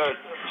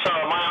 So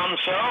am I on the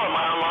show? Am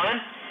I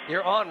online?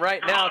 You're on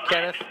right now,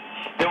 Kenneth.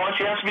 Then why don't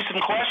you ask me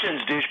some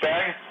questions,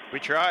 douchebag? We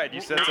tried.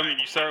 You said something.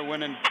 You started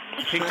winning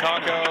Pink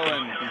Taco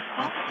and.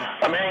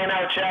 I'm hanging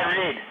out with Chad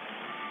Reed.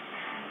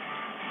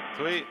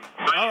 Sweet.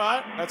 All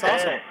right, that's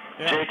awesome. Hey,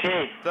 yeah.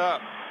 JT. What's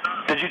up?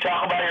 Did you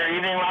talk about your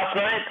evening last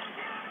night?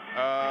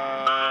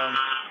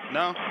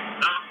 No.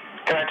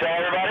 Can I tell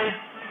everybody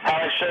how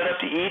I showed up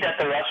to eat at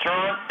the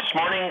restaurant this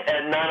morning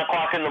at 9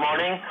 o'clock in the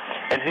morning,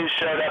 and who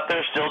showed up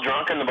there still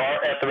drunk in the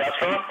bar at the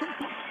restaurant?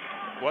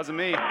 Wasn't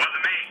me.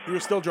 You were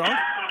still drunk?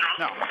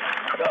 No.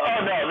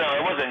 Oh, no,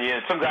 it wasn't you.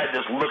 Some guy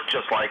just looked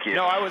just like you.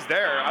 No, I was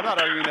there. I'm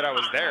not arguing that I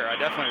was there. I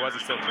definitely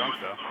wasn't still drunk,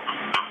 though.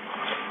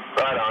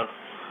 Right on.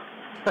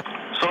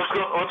 So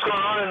what's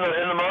going on in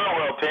the motor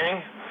world,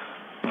 Ping?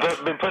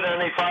 Been putting out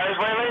any fires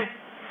lately?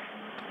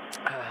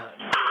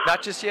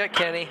 Not just yet,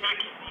 Kenny.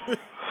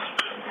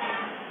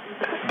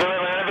 Billy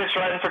Lanovich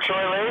riding for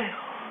Troy Lee?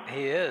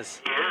 He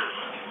is.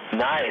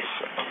 Nice.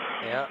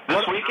 Yeah.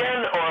 This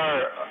weekend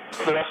or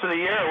the rest of the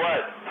year or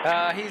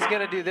what? He's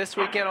going to do this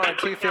weekend on a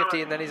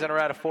 250, and then he's going to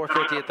ride a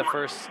 450 at the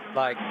first,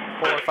 4,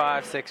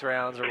 5, 6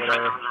 rounds or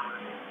whatever.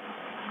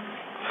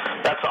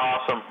 That's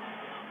awesome.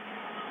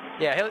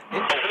 Yeah,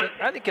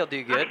 I think he'll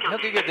do good. He'll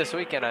do good this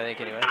weekend, I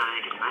think, anyway.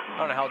 I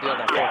don't know how he'll do on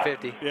that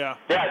 450. Yeah.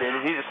 Yeah,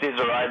 dude. He just needs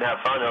to ride and have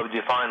fun. He'll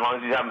do fine. As long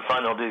as he's having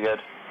fun, he'll do good.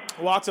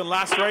 Watson,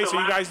 last race.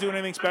 Are you guys doing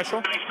anything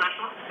special?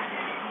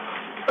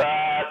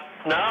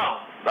 No.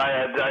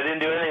 I didn't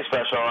do anything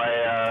special.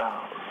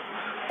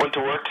 I went to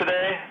work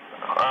today.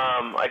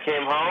 I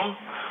came home,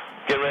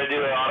 getting ready to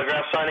do an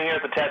autograph signing here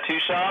at the tattoo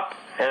shop,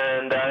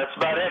 and that's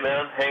about it,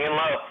 man. Hanging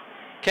low.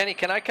 Kenny,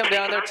 can I come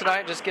down there tonight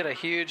and just get a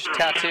huge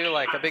tattoo,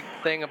 like a big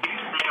thing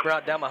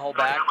brought down my whole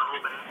back?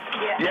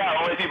 Yeah,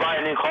 only if you buy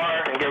a new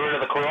car and get rid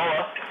of the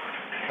Corolla.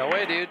 No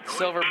way, dude.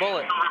 Silver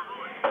bullet.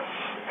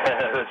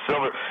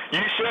 Silver.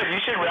 You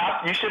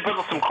should put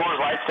some Coors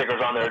Light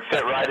stickers on there. It'd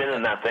fit right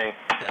in that thing.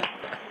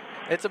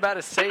 It's about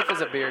as safe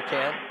as a beer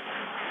can.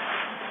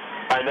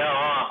 I know,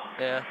 huh?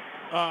 Yeah.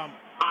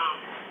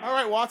 All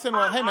right, Watson.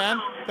 Well, hey,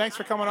 man, thanks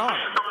for coming on.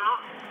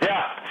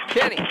 Yeah.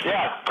 Kenny.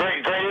 Yeah,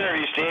 great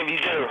interview, Steve. You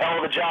did a hell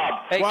of a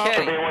job. Hey, Well,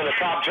 Kenny. For being one of the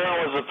top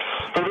journalists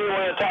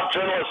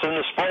in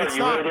the sport,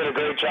 you really did a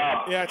great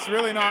job. Yeah, it's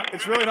really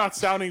not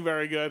sounding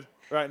very good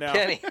right now.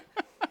 Kenny.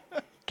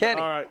 All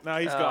right, now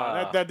he's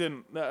gone. That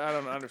didn't. I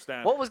don't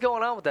understand. What was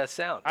going on with that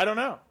sound? I don't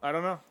know.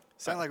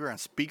 Sound like we're on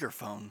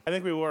speakerphone. I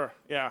think we were.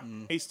 Yeah.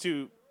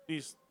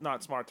 He's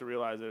not smart to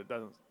realize that it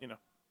doesn't.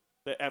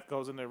 The F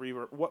goes in the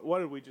reverb. What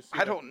did we just see?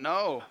 I don't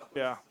know.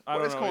 Yeah. I What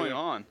don't is know going either.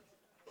 on?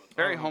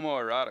 Very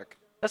homoerotic.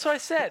 That's what I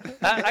said.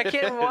 I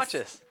can't even watch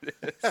this.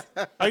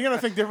 Are you gonna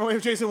think differently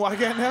of Jason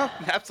Wygant now?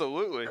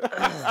 Absolutely.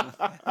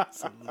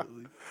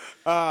 Absolutely.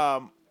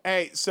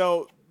 Hey,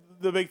 so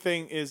the big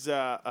thing is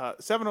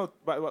 70.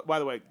 By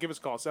the way, give us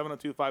a call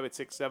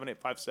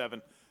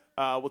 702-586-7857.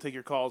 We'll take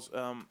your calls.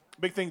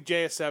 Big thing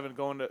JS7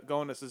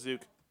 going to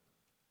Suzuki.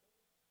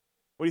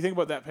 What do you think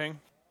about that,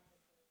 Ping?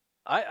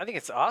 I think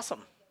it's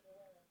awesome.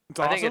 It's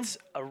awesome. I think it's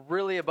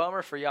really a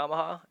bummer for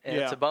Yamaha, and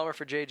it's Yeah. a bummer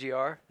for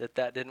JGR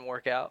that didn't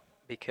work out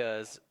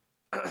because,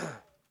 well,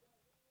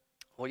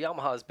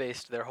 Yamaha has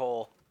based their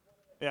whole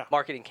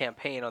marketing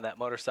campaign on that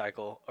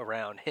motorcycle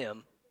around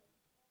him,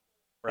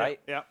 right?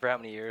 Yeah. For how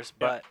many years?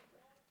 But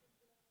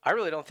I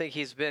really don't think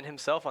he's been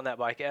himself on that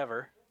bike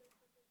ever.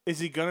 Is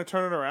he gonna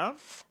turn it around?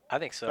 I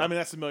think so. I mean,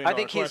 that's $1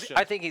 million question.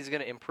 I think he's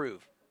going to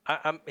improve.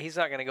 He's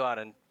not going to go out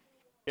and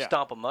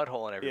stomp a mud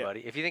hole on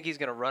everybody. If you think he's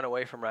going to run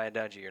away from Ryan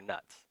Dungey, you're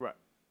nuts. Right.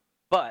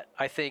 But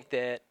I think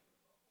that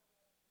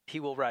he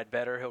will ride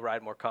better. He'll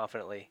ride more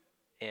confidently.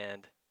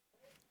 And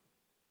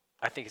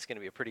I think it's going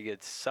to be a pretty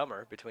good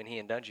summer between he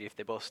and Dungey if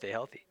they both stay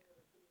healthy.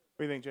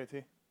 What do you think,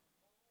 JT?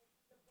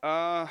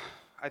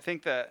 I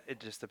think that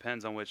it just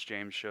depends on which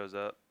James shows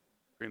up.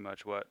 Pretty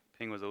much what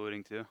Ping was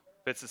alluding to.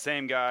 If it's the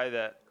same guy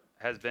that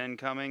has been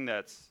coming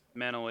that's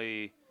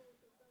mentally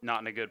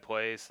not in a good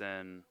place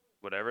and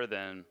whatever,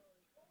 then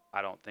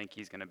I don't think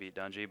he's going to beat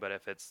Dungey. But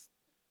if it's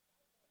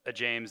a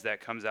James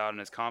that comes out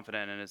and is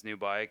confident in his new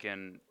bike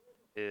and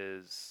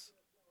is,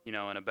 in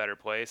a better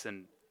place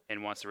and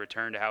wants to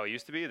return to how he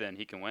used to be, then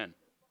he can win.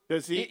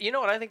 Does he? You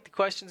know what I think the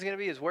question is going to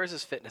be is where's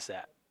his fitness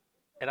at?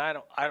 And I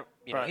don't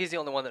he's the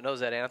only one that knows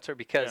that answer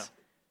because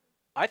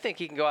I think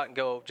he can go out and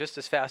go just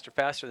as faster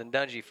than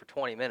Dungey for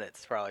 20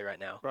 minutes probably right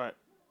now. Right.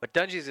 But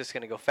Dungey's just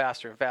going to go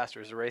faster and faster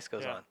as the race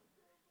goes on.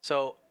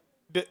 So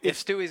if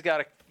Stewie's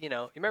got you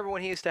remember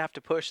when he used to have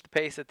to push the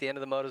pace at the end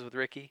of the motos with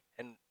Ricky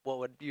and what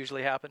would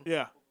usually happen?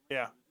 Yeah.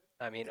 Yeah.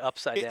 I mean,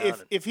 upside down.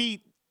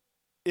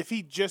 If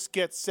he just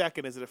gets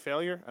second, is it a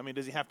failure? I mean,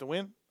 does he have to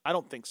win? I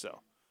don't think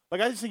so.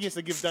 Like, I just think he has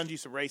to give Dungey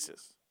some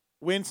races.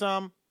 Win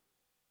some,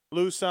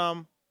 lose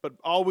some, but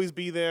always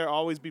be there,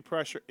 always be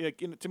pressure.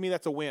 To me,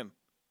 that's a win.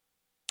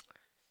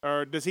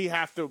 Or does he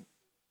have to?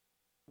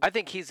 I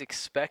think he's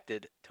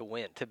expected to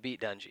win, to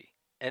beat Dungey.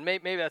 And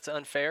maybe that's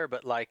unfair,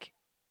 but, like,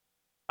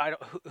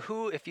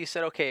 who if you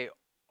said, okay,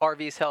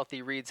 RV's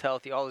healthy, Reed's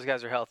healthy, all those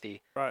guys are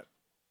healthy. Right.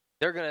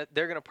 They're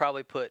gonna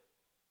probably put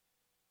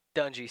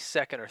Dungey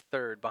second or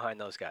third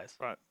behind those guys.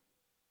 Right.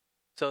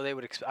 So they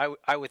would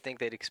I would think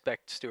they'd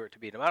expect Stewart to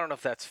beat him. I don't know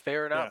if that's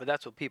fair or not, but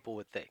that's what people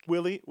would think.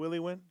 Will he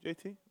win,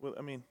 JT?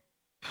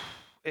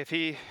 If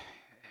he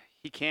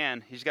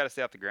can, he's got to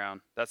stay off the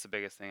ground. That's the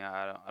biggest thing.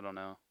 I don't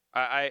know.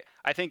 I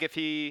think if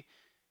he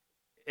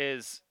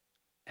is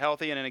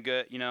healthy and in a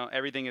good,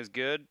 everything is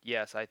good,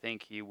 yes, I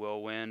think he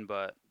will win,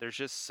 but there's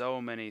just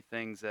so many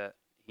things that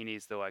he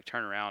needs to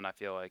turn around, I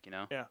feel like,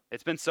 Yeah.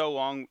 It's been so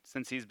long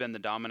since he's been the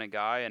dominant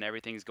guy and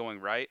everything's going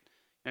right.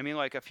 I mean,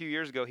 a few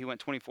years ago, he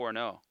went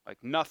 24-0.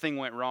 Nothing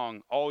went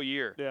wrong all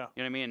year. Yeah. You know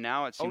what I mean? And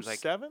now it seems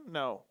 07?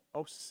 No.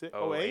 06?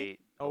 08?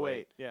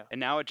 08. Yeah. And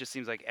now it just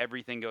seems like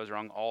everything goes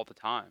wrong all the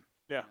time.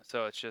 Yeah.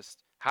 So it's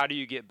just, how do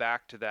you get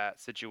back to that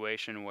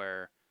situation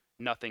where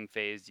nothing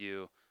fazed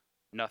you,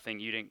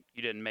 you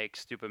didn't make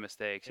stupid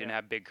mistakes, you didn't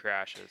have big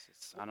crashes?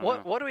 I don't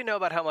know. What do we know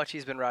about how much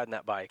he's been riding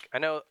that bike? I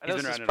know he's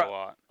been riding it a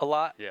lot. A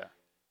lot? Yeah.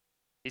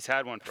 He's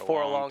had one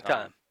for a long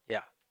time.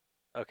 Yeah.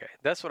 Okay.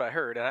 That's what I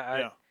heard.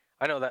 And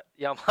I know that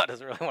Yamaha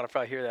doesn't really want to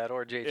probably hear that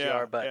or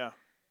JGR, but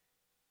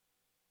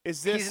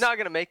he's not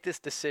going to make this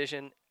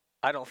decision,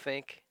 I don't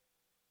think,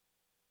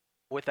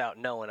 without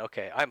knowing,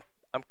 okay, I'm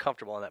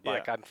comfortable on that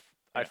bike.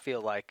 I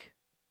feel like,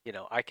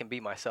 I can be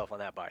myself on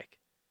that bike.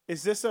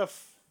 Is this a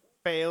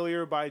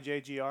failure by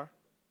JGR?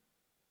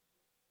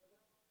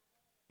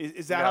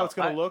 Is that how it's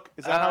going to look?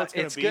 Is that how it's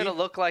going to be? It's going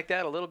to look like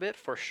that a little bit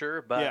for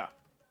sure, but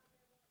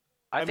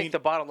I think the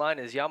bottom line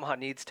is Yamaha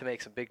needs to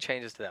make some big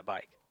changes to that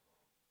bike.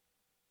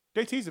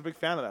 JT's a big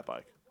fan of that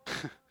bike.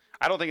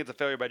 I don't think it's a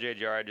failure by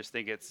JGR. I just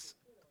think it's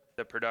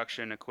the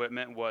production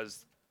equipment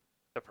was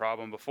the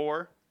problem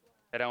before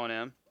at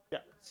L&M. Yeah.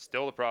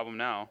 Still the problem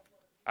now.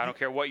 I don't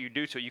care what you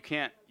do to it.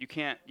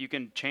 You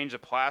can change the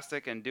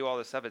plastic and do all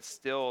this stuff. It's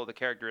still the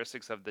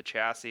characteristics of the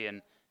chassis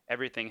and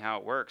everything, how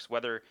it works.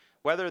 Whether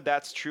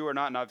that's true or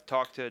not, and I've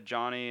talked to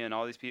Johnny and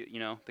all these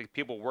people, the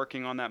people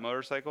working on that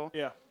motorcycle.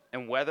 Yeah.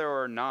 And whether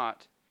or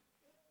not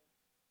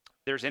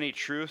there's any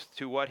truth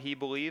to what he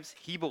believes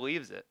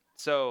it.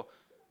 So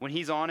when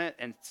he's on it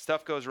and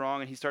stuff goes wrong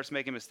and he starts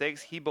making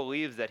mistakes, he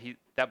believes that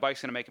that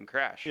bike's going to make him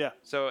crash. Yeah.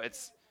 So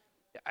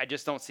I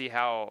just don't see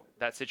how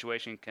that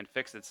situation can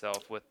fix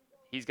itself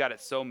he's got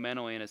it so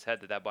mentally in his head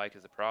that bike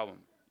is a problem.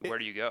 Where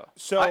do you go?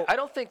 So I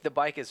don't think the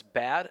bike is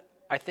bad.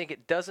 I think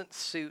it doesn't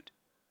suit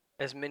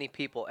as many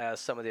people as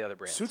some of the other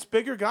brands. Suits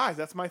bigger guys.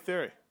 That's my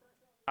theory.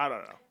 I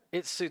don't know.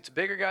 It suits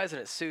bigger guys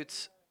and it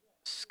suits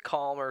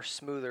calmer,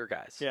 smoother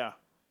guys. Yeah.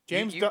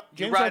 James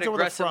James ride rides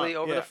aggressively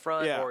over yeah. the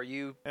front, yeah. or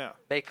you yeah.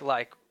 make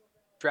like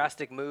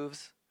drastic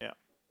moves. Yeah.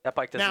 That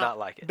bike does now, not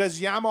like it.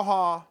 Does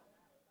Yamaha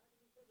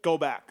go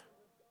back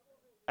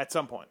at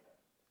some point?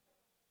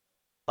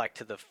 Like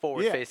to the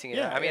forward-facing.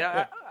 Yeah, I mean,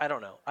 yeah. I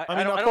don't know. I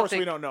mean, of course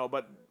we don't know,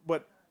 but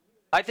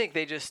I think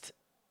they just,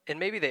 and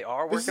maybe they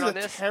are working on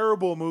this. This is a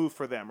terrible move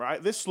for them,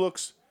 right? This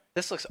looks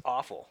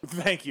awful.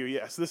 Thank you.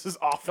 Yes, this is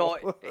awful.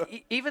 No,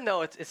 even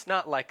though it's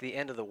not like the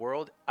end of the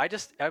world,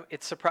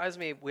 it surprised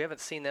me we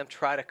haven't seen them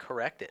try to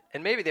correct it,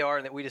 and maybe they are,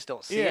 and that we just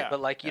don't see it. But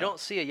like you don't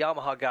see a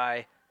Yamaha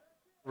guy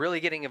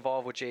really getting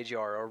involved with JGR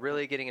or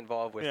really getting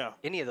involved with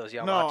any of those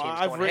Yamaha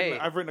teams.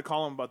 I've written a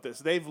column about this.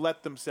 They've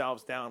let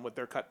themselves down with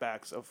their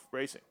cutbacks of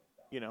racing.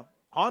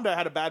 Honda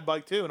had a bad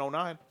bike too in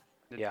 2009.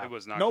 It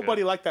was not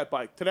Nobody good. liked that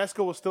bike.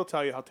 Tedesco will still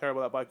tell you how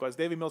terrible that bike was.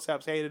 Davey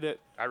Millsaps hated it.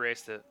 I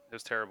raced it. It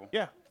was terrible.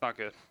 Yeah. It's not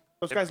good.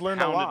 Those guys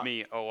learned a lot. It pounded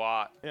me a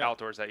lot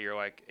outdoors that year.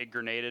 Like, it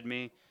grenaded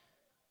me.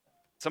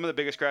 Some of the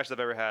biggest crashes I've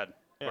ever had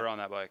were on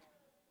that bike.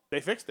 They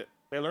fixed it.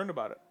 They learned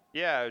about it.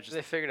 Yeah. It was just,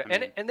 they figured it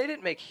out. And they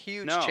didn't make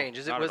huge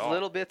changes. It was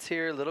little bits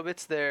here, little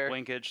bits there.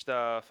 Linkage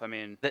stuff. I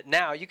mean. That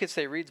now you could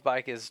say Reed's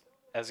bike is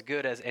as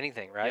good as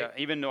anything, right?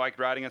 Yeah. Even like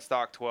riding a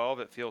stock 12,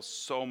 it feels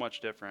so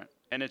much different.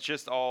 And it's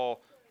just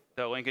all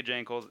the linkage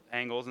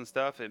angles and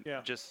stuff.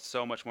 Just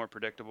so much more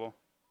predictable.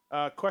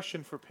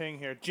 Question for Ping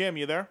here. Jim,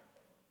 you there?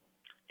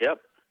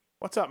 Yep.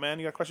 What's up, man?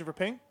 You got a question for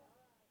Ping?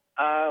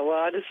 Well,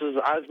 I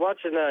was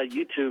watching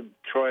YouTube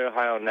Troy,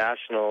 Ohio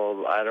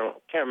National.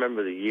 Can't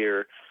remember the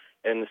year.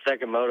 In the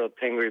second moto,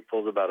 Pingree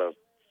pulled about a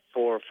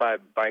 4 or 5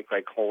 bike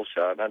like hole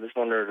shot. And I just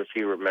wondered if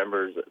he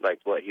remembers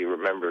what he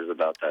remembers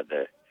about that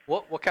day.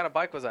 What kind of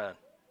bike was that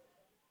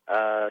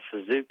on?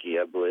 Suzuki,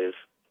 I believe.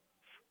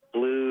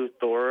 Blue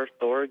Thor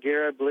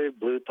gear, I believe.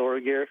 Blue Thor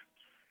gear.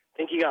 I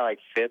think he got like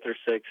 5th or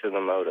 6th in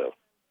the moto.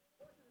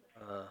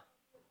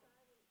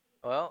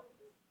 Well,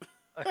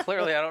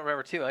 clearly I don't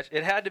remember too much.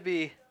 It had to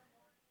be.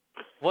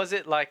 Was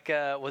it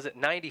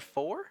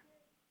 94?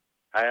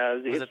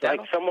 It's like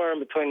somewhere in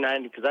between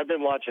 90 because I've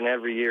been watching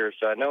every year,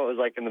 so I know it was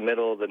like in the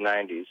middle of the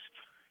 90s.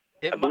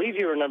 I believe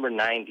you were number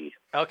 90.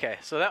 Okay,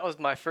 so that was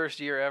my first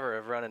year ever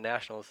of running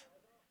nationals.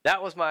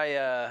 That was my.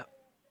 That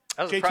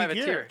was a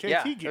privateer.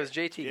 JT gear. It was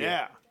JT gear.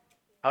 Yeah.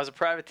 I was a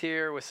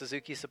privateer with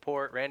Suzuki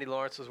support. Randy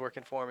Lawrence was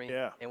working for me.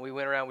 Yeah. And we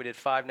went around. We did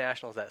 5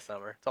 nationals that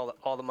summer. It's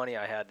all the money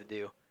I had to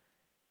do.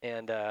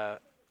 And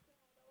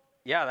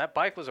that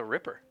bike was a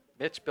ripper.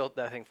 Mitch built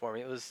that thing for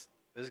me. It was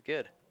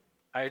good.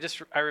 I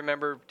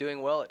remember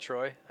doing well at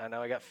Troy. I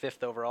know I got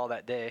 5th overall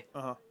that day.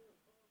 Uh-huh.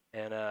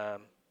 And I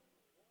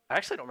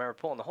actually don't remember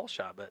pulling the whole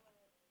shot, but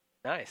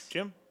nice.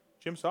 Jim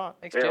saw it.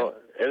 Thanks, Jim.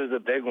 It was a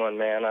big one,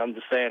 man. I'm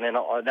just saying, and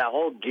that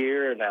whole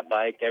gear and that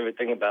bike,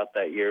 everything about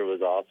that year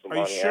was awesome.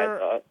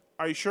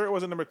 Are you sure it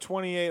wasn't number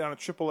 28 on a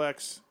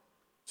XXX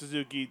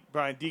Suzuki,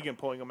 Brian Deegan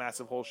pulling a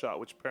massive hole shot,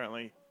 which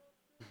apparently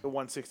the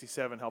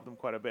 167 helped him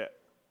quite a bit?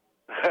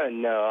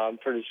 No, I'm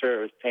pretty sure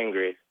it was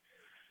Pingree.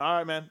 All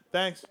right, man.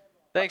 Thanks.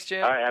 Thanks,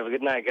 Jim. All right, have a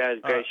good night, guys.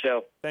 Great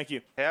show. Thank you.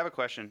 Hey, I have a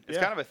question. It's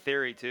kind of a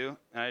theory, too,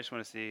 and I just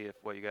want to see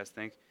what you guys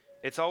think.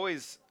 It's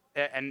always,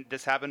 and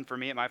this happened for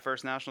me at my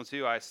first national,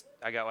 too. I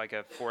got like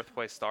a 4th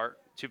place start,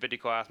 250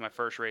 class, my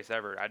first race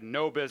ever. I had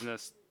no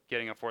business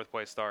getting a 4th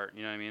place start.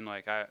 You know what I mean?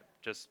 Like, I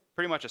just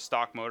pretty much a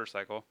stock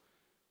motorcycle.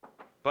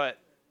 But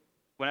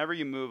whenever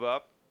you move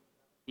up,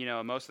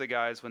 most of the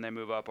guys, when they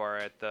move up, are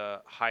at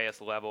the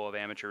highest level of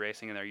amateur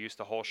racing, and they're used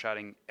to hole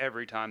shotting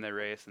every time they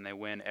race, and they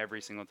win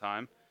every single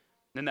time.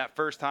 Then that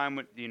first time,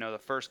 the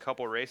first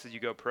couple races you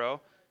go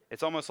pro,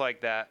 it's almost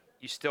like that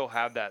you still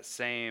have that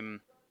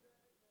same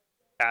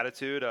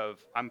attitude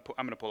of I'm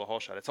going to pull a hole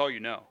shot. It's all you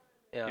know.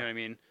 Yeah. You know what I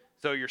mean?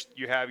 So you're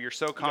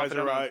so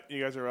confident.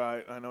 You guys are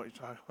right. I know what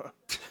you're talking about.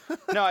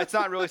 No, it's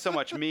not really so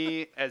much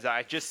me as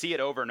I just see it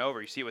over and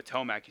over. You see it with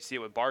Tomac. You see it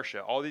with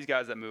Barsha. All these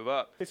guys that move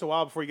up. It takes a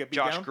while before you get beat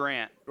Josh down.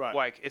 Grant. Right.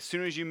 Like, as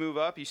soon as you move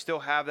up, you still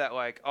have that,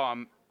 like, oh,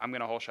 I'm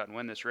going to hole shot and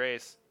win this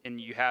race.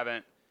 And you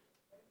haven't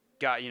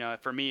got,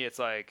 for me, it's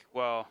like,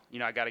 well,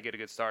 I got to get a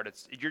good start.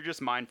 Your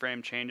just mind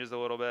frame changes a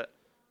little bit.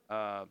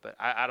 But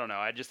I don't know.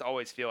 I just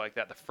always feel like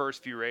that. The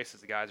first few races,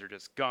 the guys are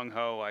just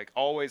gung-ho, like,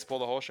 always pull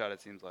the hole shot,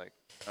 it seems like.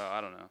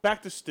 I don't know.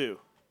 Back to Stu.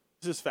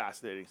 This is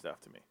fascinating stuff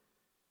to me.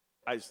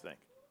 I just think.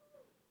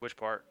 Which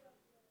part?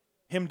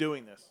 Him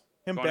doing this.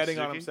 Him Going betting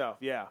on himself.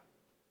 Yeah.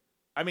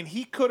 I mean,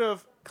 he could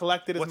have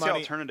collected his What's money. the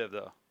alternative,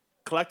 though?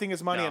 Collecting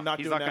his money and not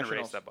doing nationals. He's not going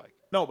to race that bike.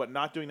 No, but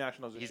not doing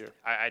nationals this year.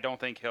 I don't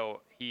think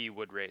he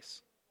would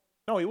race.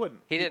 No, he wouldn't.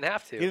 He didn't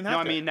have to. He didn't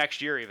have to. I mean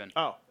next year even.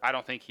 Oh. I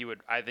don't think he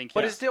would. I think.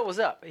 But his deal was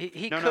up.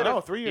 He could have.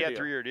 No, 3-year deal. He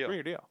had 3-year deal.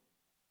 3-year deal.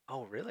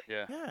 Oh, really?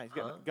 Yeah. Yeah, he's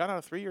got on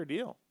a 3-year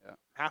deal.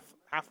 Yeah.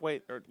 Halfway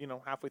through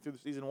the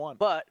season 1.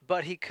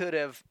 But he could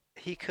have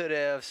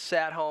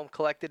sat home,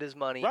 collected his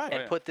money,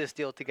 and put this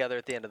deal together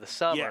at the end of the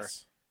summer.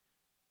 Yes.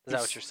 Is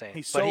that what you're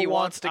saying? But he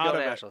wants to go to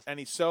Nationals, and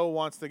he so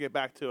wants to get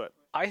back to it.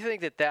 I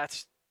think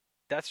that's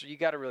you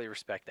got to really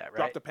respect that, right?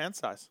 Dropped the pant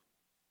size.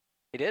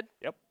 He did?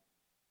 Yep.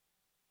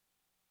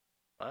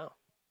 Wow.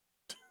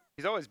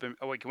 He's always been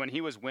like when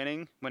he was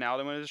winning, when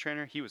Alden was his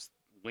trainer, he was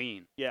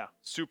lean. Yeah.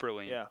 Super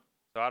lean. Yeah.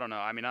 So I don't know.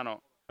 I mean,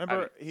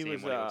 Remember, he what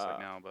he looks like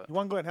now, but he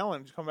won Glen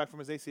Helen just coming back from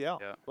his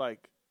ACL. Yeah.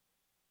 Like,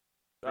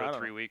 I don't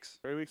 3 know, weeks.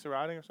 3 weeks of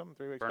riding or something.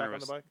 3 weeks Burner back on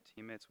the bike.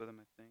 Teammates with him,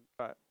 I think.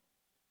 Right.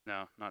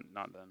 No,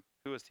 not then.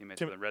 Who was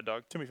teammates with him? Red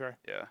Dog. Timmy Ferry.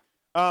 Yeah.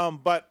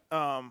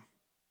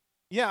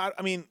 Yeah.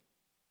 I mean,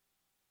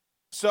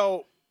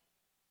 so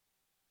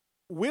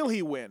will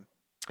he win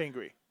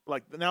Pingree?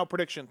 Like now,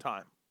 prediction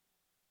time.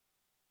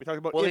 We talked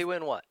about. Will he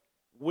win what?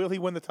 Will he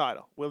win the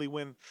title? Will he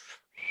win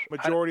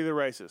majority of the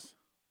races?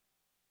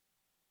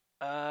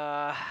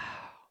 Man,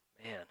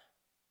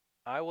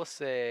 I will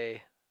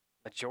say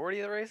majority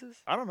of the races.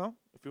 I don't know.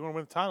 If you want to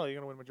win the title, you're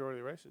going to win majority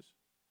of the races.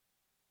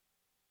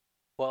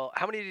 Well,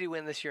 how many did he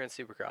win this year in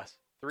Supercross?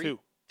 3?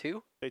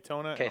 2?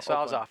 Daytona. Okay, so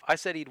I was off. I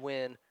said he'd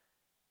win.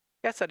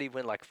 I said he'd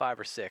win like 5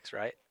 or 6,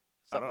 right?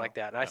 Something like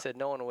that. And I said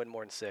no one would win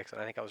more than 6, and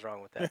I think I was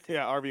wrong with that.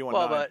 Yeah, RV won 9.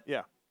 Well, but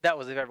yeah, that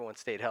was if everyone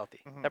stayed healthy.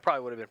 Mm-hmm. That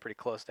probably would have been pretty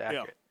close to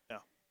accurate.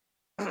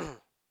 Yeah.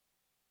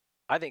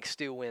 I think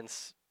Stu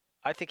wins.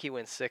 I think he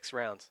wins 6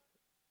 rounds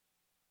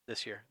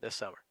this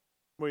summer.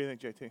 What do you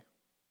think, JT? I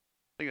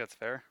think that's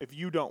fair. If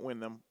you don't win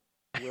them,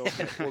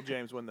 will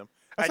James win them?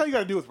 That's how you got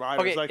to do with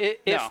riders. Okay,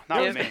 like,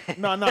 not with me.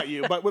 No, not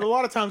you. But with a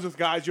lot of times with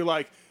guys, you're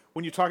like,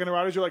 when you're talking to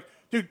riders, you're like,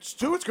 dude,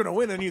 Stewart's going to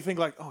win. And you think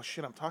like, oh,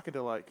 shit, I'm talking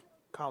to like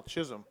Kyle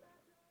Chisholm,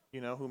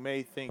 who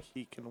may think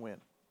he can win.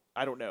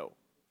 I don't know.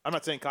 I'm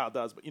not saying Kyle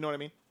does, but you know what I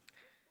mean?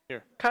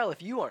 Here. Kyle,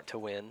 if you aren't to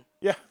win,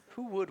 yeah,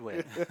 who would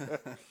win?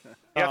 You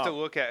have to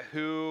look at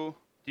who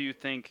do you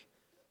think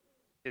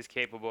is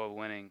capable of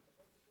winning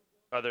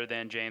other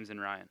than James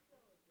and Ryan.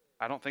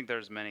 I don't think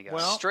there's many guys.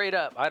 Well, straight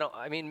up,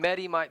 I mean,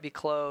 Mehdi might be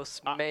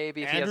close,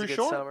 maybe if he has a good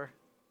Short? summer.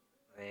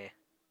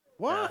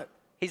 What?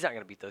 He's not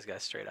going to beat those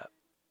guys straight up.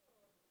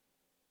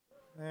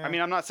 I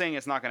mean, I'm not saying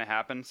it's not going to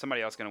happen.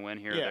 Somebody else going to win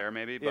here or there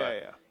maybe,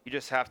 but you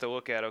just have to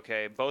look at,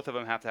 okay, both of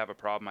them have to have a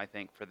problem, I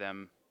think, for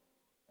them,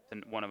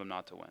 one of them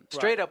not to win.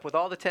 Straight up, with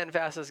all the 10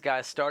 fastest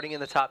guys starting in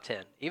the top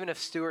 10, even if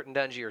Stewart and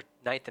Dungey are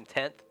 9th and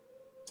 10th,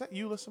 is that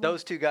you listening?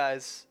 Those two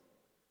guys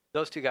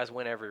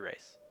win every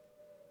race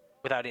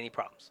without any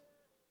problems.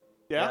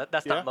 Yeah,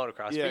 that's not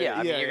motocross. Yeah, but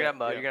I mean, you're gonna have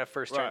mud, yeah. you're gonna have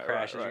first turn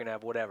crashes, right. you're gonna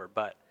have whatever.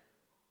 But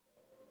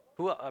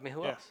who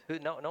else?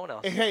 No one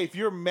else. Hey, if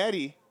you're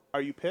Mehdi,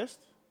 are you pissed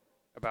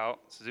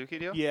about Suzuki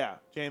deal? Yeah,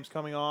 James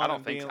coming on. I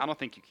don't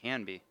think you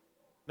can be.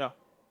 No.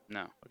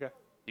 Okay.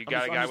 You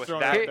got a guy with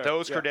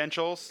those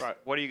credentials. Right.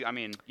 What do you? I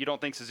mean, you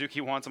don't think Suzuki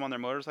wants him on their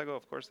motorcycle?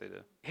 Of course they do.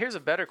 Here's a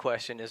better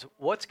question: is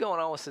what's going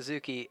on with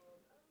Suzuki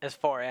as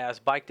far as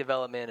bike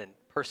development and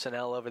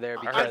personnel over there?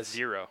 Because I heard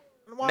 0.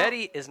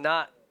 Mehdi is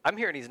not. I'm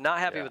hearing he's not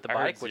happy with the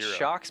bike, which 0.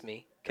 shocks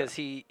me because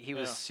he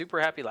was super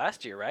happy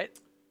last year, right?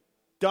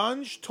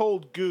 Dunge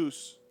told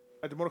Goose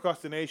at the Motocross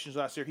of the Nations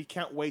last year he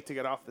can't wait to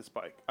get off this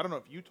bike. I don't know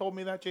if you told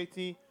me that,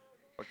 JT,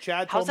 or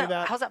Chad told me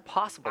that. How's that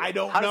possible? I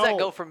don't know. How does that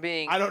go from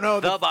being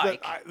the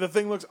bike? The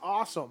thing looks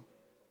awesome.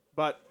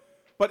 But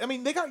I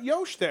mean, they got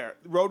Yosh there.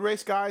 Road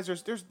race guys,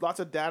 there's lots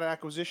of data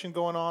acquisition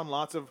going on,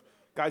 lots of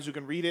guys who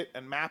can read it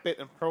and map it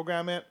and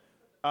program it.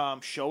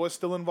 Showa's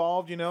still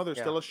involved, there's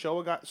still a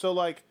Showa guy. So,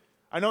 like,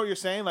 I know what you're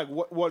saying, like,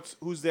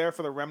 who's there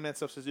for the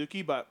remnants of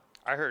Suzuki, but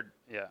I heard,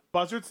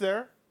 Buzzard's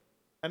there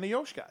and the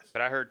Yosh guys.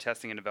 But I heard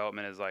testing and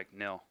development is, like,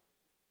 nil.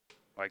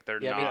 Like, they're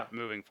not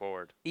moving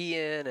forward.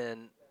 Ian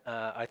and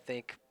I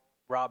think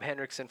Rob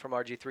Hendrickson from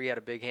RG3 had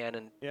a big hand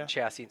in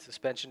chassis and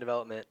suspension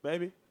development.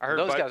 Maybe. I heard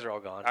those guys are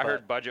all gone. I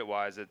heard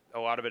budget-wise, a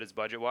lot of it is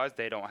budget-wise.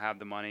 They don't have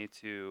the money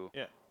to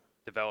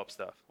develop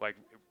stuff. Like,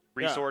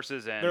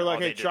 resources and they're like,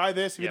 hey, try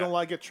this. If you don't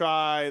like it,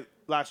 try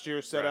last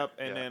year's setup,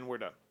 and then we're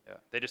done. Yeah,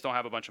 they just don't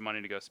have a bunch of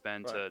money to go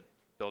spend to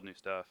build new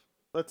stuff.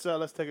 Let's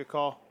take a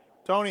call.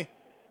 Tony.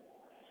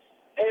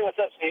 Hey, what's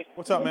up, Steve?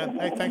 What's up, man?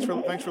 Hey, thanks for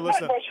listening.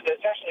 My question is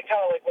actually kind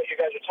of like what you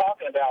guys are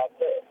talking about.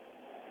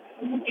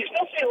 You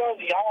still see a lot of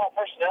the Yamaha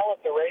personnel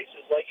at the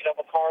races, like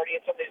McCarty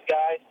and some of these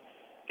guys.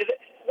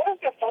 What is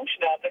their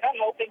function out? They're not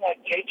helping like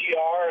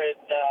JGR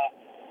and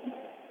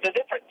the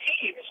different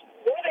teams.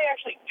 What are they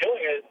actually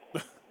doing?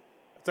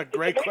 That's a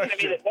great question.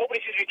 To me that nobody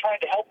seems to be trying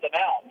to help them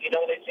out.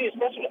 They see,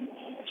 especially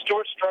with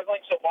Stewart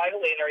struggling so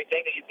mightily and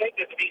everything, that you think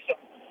there could be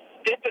some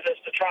impetus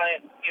to try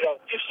and,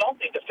 do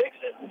something to fix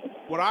it.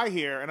 What I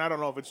hear, and I don't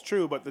know if it's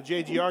true, but the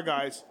JGR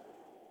guys,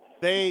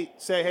 they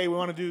say, hey, we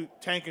want to do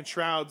tank and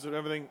shrouds and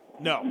everything.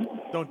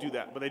 No, don't do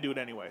that, but they do it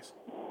anyways.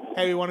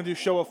 Hey, we want to do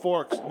Showa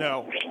forks.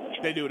 No,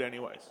 they do it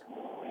anyways.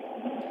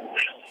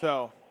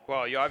 So.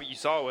 Well, you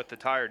saw it with the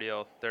tire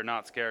deal. They're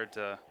not scared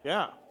to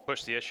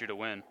push the issue to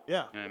win.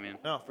 Yeah. You know what I mean?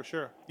 No, for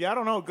sure. Yeah, I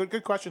don't know.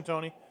 Good question,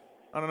 Tony.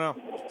 I don't know.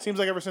 Seems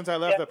like ever since I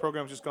left, that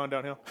program's just gone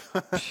downhill.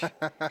 Yeah,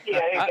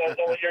 you're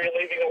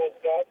leaving it with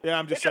God. Yeah,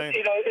 I'm just saying.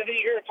 You guys are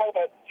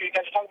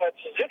talking about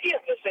Suzuki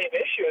having the same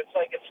issue. It's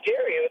like it's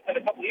scary. In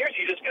a couple of years,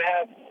 you're just going to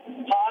have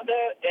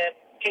Honda and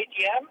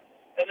KTM,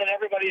 and then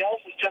everybody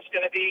else is just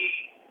going to be,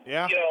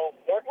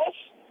 worthless.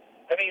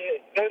 I mean,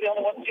 they're the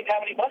only ones that seem to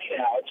have any money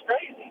now. It's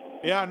crazy.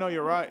 Yeah, no,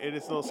 you're right. It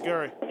is a little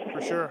scary,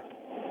 for sure.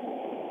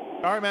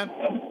 All right, man.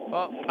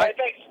 Well,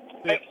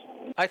 thanks.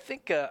 I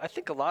think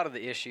a lot of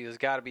the issue has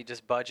got to be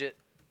just budget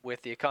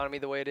with the economy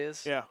the way it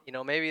is. Yeah.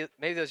 Maybe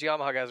those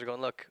Yamaha guys are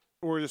going, look,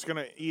 we're just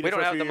gonna eat. We it don't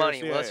for a have few the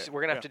money. years.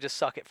 We're gonna have to just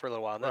suck it for a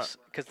little while,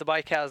 because the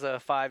bike has a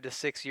 5 to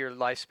 6 year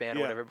lifespan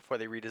or whatever before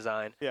they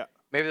redesign. Yeah.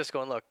 Maybe they're just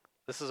going, look,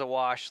 this is a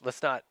wash.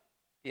 Let's not,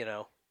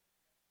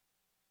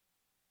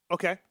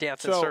 Okay.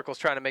 dance in circles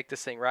trying to make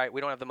this thing right. We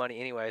don't have the money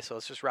anyway, so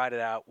let's just ride it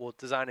out. We'll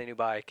design a new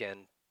bike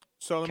and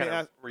let me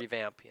ask,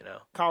 revamp.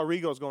 Kyle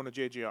Rigo's going to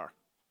JGR.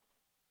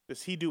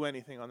 Does he do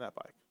anything on that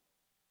bike?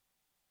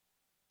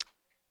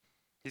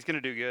 He's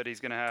gonna do good. He's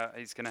gonna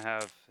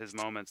have his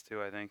moments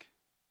too, I think.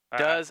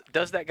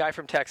 Does that guy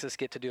from Texas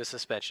get to do a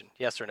suspension?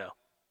 Yes or no?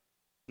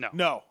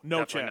 No.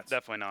 No chance.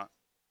 Definitely not.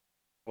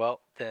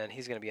 Well, then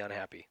he's gonna be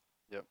unhappy.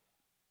 Yep.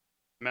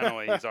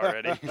 Mentally, he's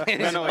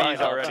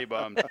already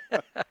bummed.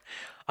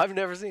 I've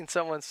never seen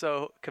someone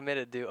so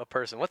committed to a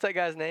person. What's that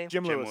guy's name?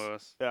 Jim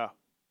Lewis. Yeah.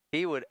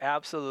 He would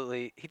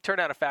he'd turn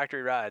out a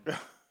factory ride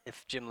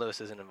if Jim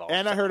Lewis isn't involved.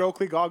 And I heard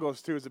Oakley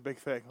goggles too is a big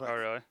thing. Oh,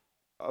 really?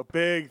 A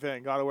big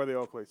thing. Got to wear the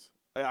Oakleys.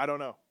 I don't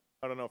know.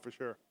 I don't know for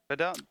sure.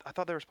 But I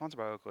thought they were sponsored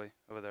by Oakley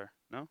over there.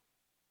 No?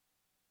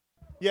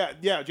 Yeah,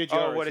 JGR.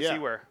 Oh, what does he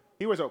wear?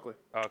 He wears Oakley.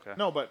 Oh, okay.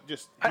 No, but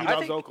just he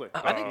loves Oakley.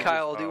 I think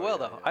Kyle will do well,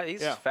 though.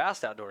 He's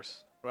fast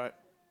outdoors. Right.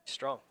 He's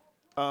strong.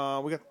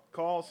 We got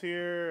calls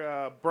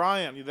here.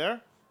 Brian, you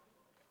there?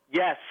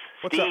 Yes,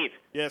 What's Steve. Up?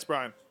 Yes,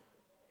 Brian.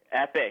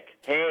 Epic.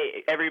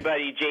 Hey,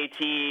 everybody,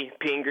 JT,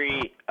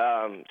 Pingree,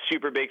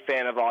 super big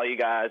fan of all you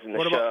guys in the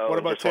show. What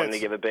about Just wanted to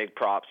give a big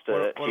props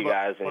to you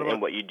guys and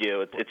what you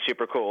do. It's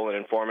super cool and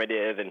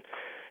informative, and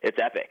it's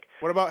epic.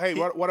 What about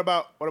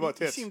Tits?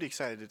 He seemed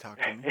excited to talk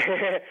to him.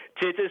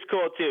 Tits is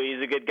cool, too.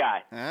 He's a good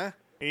guy. Huh?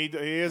 He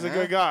is a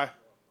good guy.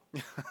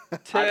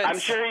 I'm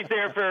sure he's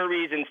there for a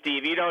reason,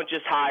 Steve. You don't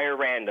just hire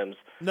randoms.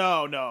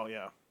 No,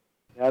 yeah.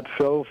 That's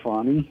so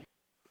funny.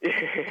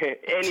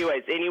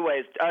 Anyways,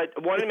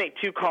 wanted to make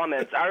 2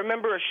 comments. I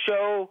remember a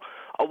show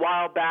a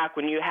while back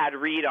when you had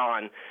Reed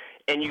on,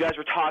 and you guys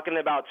were talking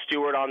about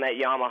Stewart on that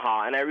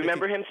Yamaha, and I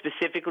remember him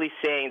specifically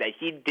saying that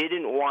he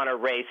didn't want to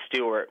race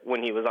Stewart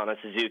when he was on a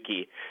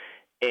Suzuki,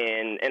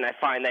 and I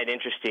find that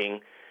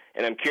interesting,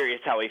 and I'm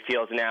curious how he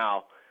feels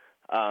now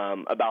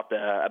about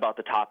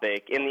the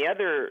topic. And the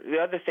other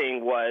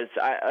thing was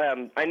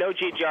I know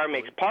JGR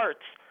makes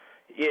parts.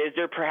 Is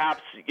there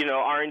perhaps,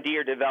 R&D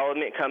or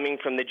development coming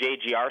from the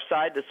JGR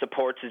side to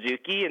support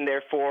Suzuki and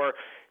therefore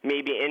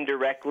maybe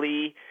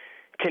indirectly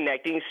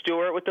connecting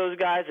Stewart with those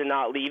guys and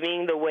not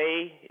leaving the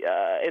way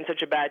in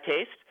such a bad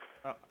taste?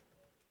 I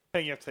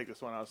think you have to take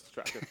this one. I was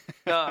distracted.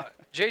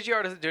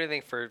 JGR doesn't do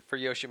anything for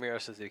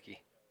Yoshimura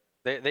Suzuki.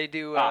 They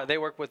do. They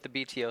work with the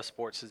BTO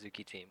Sports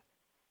Suzuki team.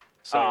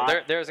 So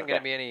there isn't going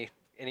to be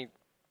any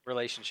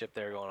relationship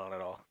there going on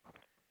at all.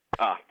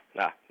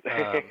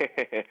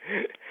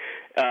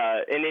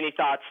 And any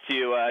thoughts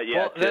to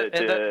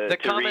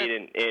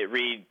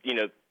Reed,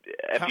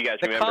 if you guys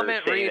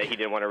remember saying that he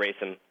didn't want to race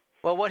him.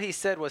 Well, what he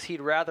said was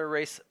he'd rather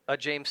race a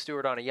James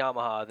Stewart on a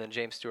Yamaha than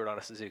James Stewart on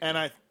a Suzuki. And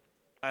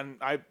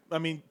I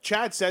mean,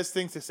 Chad says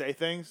things to say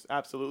things,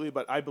 absolutely,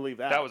 but I believe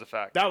that. That was a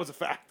fact.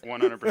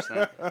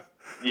 100%.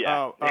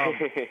 Yeah.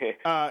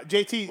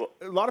 JT,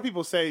 a lot of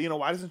people say,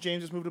 why doesn't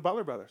James just move to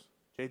Butler Brothers?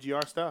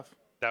 JGR stuff.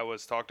 That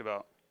was talked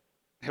about.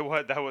 That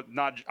was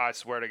not, I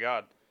swear to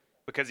God,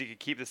 because he could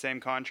keep the same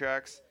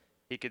contracts.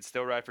 He could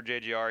still ride for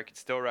JGR. He could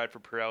still ride for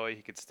Pirelli.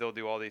 He could still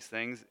do all these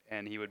things,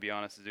 and he would be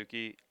on a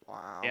Suzuki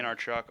in our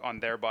truck on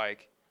their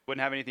bike.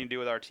 Wouldn't have anything to do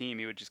with our team.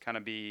 He would just kind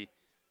of be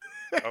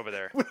over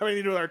there. Wouldn't have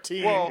anything to do with our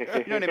team. Well, you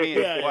know what I mean?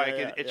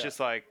 Yeah, it's just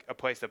like a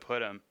place to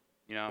put him,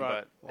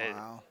 Right. But it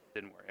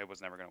didn't work. It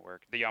was never going to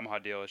work. The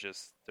Yamaha deal is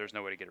just, there's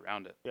no way to get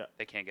around it. Yeah.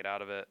 They can't get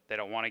out of it. They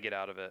don't want to get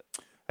out of it.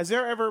 Has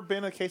there ever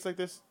been a case like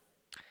this?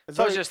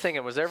 I was just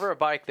thinking, was there ever a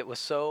bike that was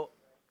so...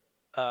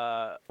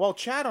 well,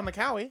 Chad on the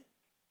Cowie.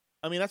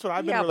 I mean, that's what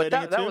I've been relating it to.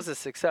 Yeah, but that was a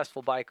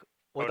successful bike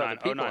with other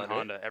people 09 in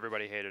Honda.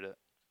 Everybody hated it.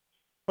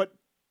 But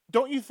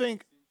don't you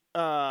think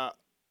that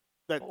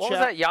what was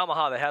that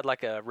Yamaha that had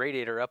like a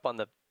radiator up on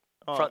the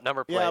front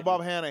number plate? Yeah,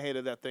 Bob Hanna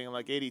hated that thing in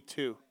like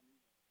 82.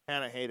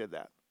 Hanna hated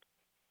that.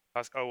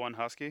 01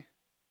 Husky?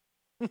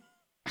 Yeah.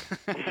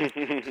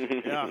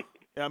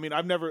 I mean,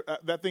 I've never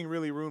that thing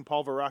really ruined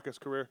Paul Varaca's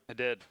career. It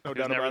did. No He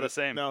doubt was never about the it.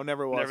 same. No,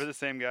 never was. Never the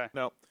same guy.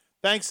 No.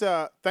 Thanks,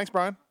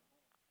 Brian.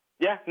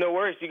 Yeah, no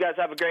worries. You guys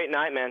have a great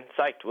night, man.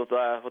 Psyched. We'll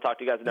talk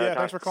to you guys another time.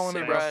 Thanks for calling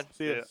in, Brian.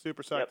 See you.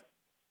 Super psyched. Yep.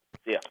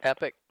 See ya.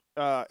 Epic.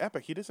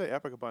 Epic. He did say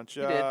epic a bunch.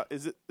 He did.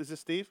 Is this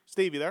Steve?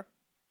 Steve, you there?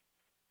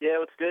 Yeah,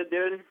 what's good,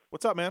 dude?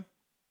 What's up, man?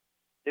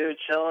 Dude,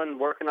 chilling,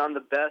 working on the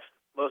best,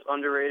 most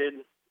underrated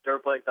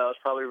dirt bike that was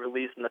probably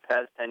released in the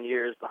past 10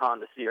 years, the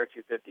Honda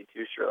CR250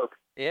 two-stroke.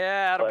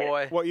 Yeah,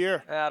 attaboy. What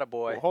year? Attaboy.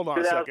 Well, hold on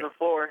a second.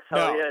 2004.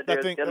 No, Yeah, that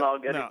dude. thing,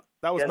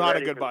 that was not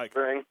a good bike.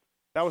 Spring.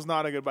 That was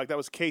not a good bike. That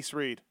was Case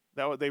Reed.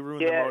 They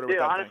ruined the motor dude, with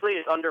that honestly,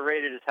 it's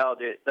underrated as hell,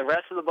 dude. The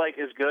rest of the bike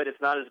is good.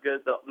 It's not as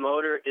good. The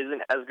motor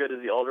isn't as good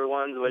as the older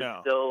ones, but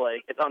it's still,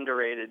 like, it's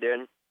underrated,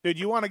 dude. Dude,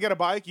 you want to get a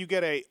bike? You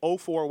get a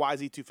 04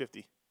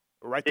 YZ250.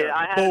 Right there. Yeah,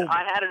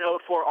 I had an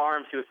 04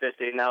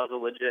 RM250, and that was a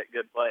legit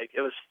good bike.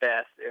 It was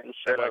fast, dude. And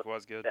that bike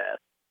was good. Fast.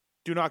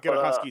 Do not get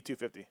a Husky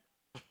 250.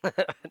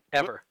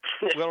 Ever.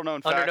 Little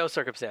known fact. Under no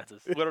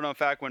circumstances. Little known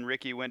fact, when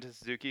Ricky went to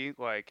Suzuki,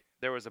 like,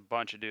 there was a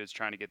bunch of dudes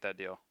trying to get that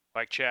deal.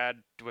 Like, Chad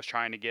was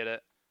trying to get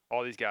it.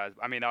 All these guys.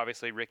 I mean,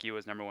 obviously, Ricky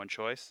was number one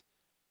choice.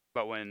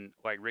 But when,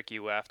 like, Ricky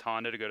left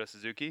Honda to go to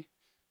Suzuki,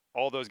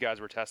 all those guys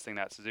were testing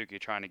that Suzuki,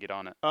 trying to get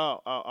on it.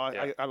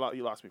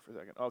 You lost me for a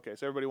second. Okay,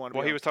 so everybody wanted to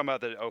Well, be he was talking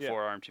about the 04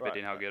 RM250 right,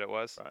 and how good it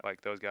was. Right.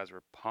 Like, those guys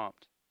were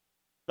pumped.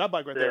 That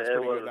bike right there is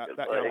pretty good.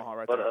 That Yamaha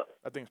right there.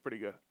 That thing's pretty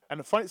good. And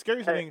the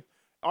scariest thing,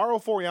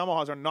 R04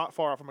 Yamahas are not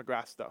far off from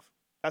McGrath stuff.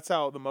 That's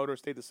how the motor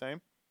stayed the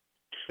same.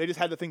 They just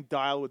had the thing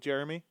dialed with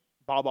Jeremy.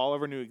 Bob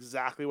Oliver knew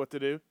exactly what to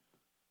do.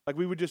 Like,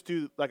 we would just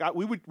do,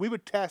 we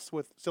would test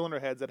with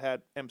cylinder heads that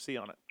had MC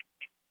on it.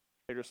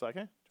 They're just like,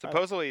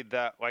 Supposedly,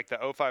 the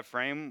 05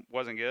 frame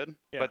wasn't good,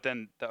 but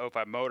then the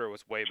 05 motor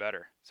was way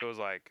better. So it was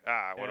like,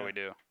 what do we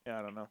do? Yeah,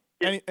 I don't know.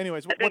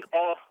 Anyways, I think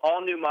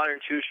all new modern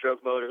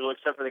two-stroke motors,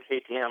 except for the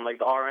KTM, like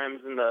the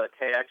RMs and the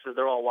KXs,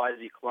 they're all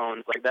YZ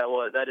clones. Like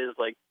that is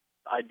like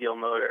ideal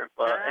motor.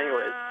 But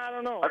anyways, I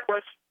don't know. Of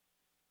course,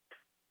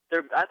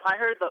 I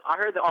heard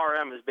the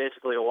RM is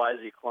basically a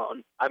YZ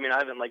clone. I mean, I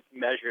haven't like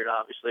measured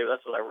obviously, but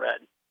that's what I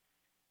read.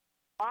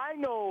 I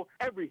know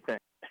everything.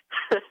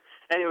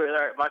 Anyways,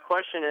 all right. My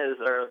question is,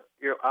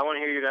 I want to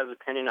hear your guys'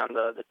 opinion on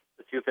the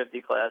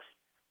 250 class.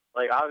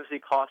 Like, obviously,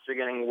 costs are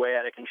getting way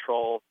out of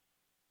control,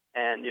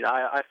 and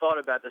I thought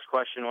about this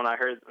question when I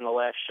heard in the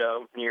last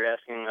show, and you're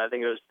asking, I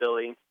think it was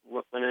Billy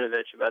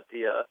Lininovich about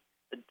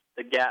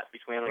the gap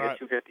between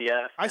like a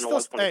 250F and a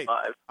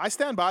 125. I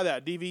stand by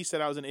that. DV said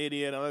I was an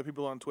idiot. Other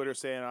people on Twitter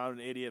saying I was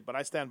an idiot, but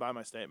I stand by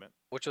my statement.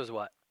 Which was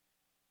what?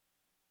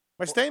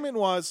 My statement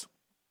was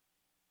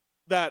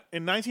that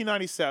in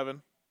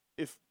 1997,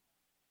 if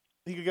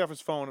he could get off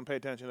his phone and pay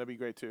attention, that'd be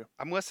great too.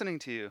 I'm listening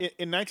to you.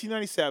 In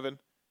 1997,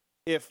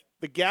 if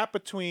the gap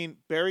between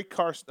Barry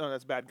Carson,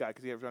 that's a bad guy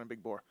because he was running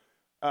Big Bore.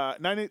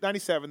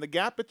 1997, the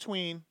gap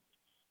between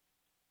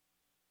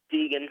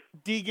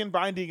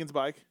Brian Deegan's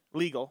bike,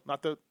 legal,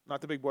 not the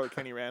Big Bore that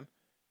Kenny ran,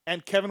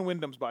 and Kevin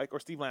Windham's bike or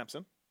Steve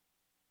Lamson,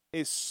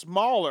 is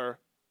smaller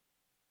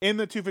in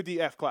the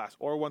 250F class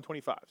or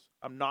 125s.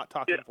 I'm not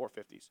talking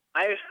 450s.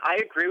 I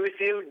agree with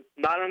you,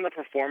 not on the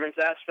performance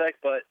aspect,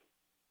 but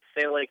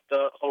say like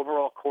the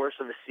overall course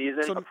of the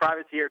season, a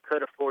privateer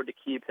could afford to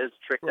keep his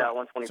tricked out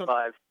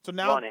 125. So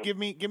now running. give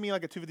me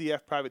like a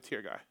 250F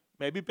privateer guy,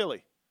 maybe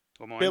Billy.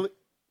 Billy,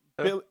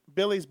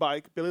 Billy's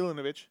bike, Billy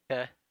Linovich,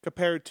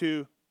 compared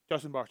to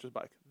Justin Barster's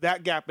bike.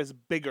 That gap is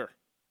bigger.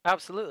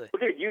 Absolutely.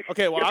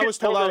 Okay, well, I was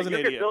told I was an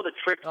idiot. You could build a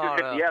trick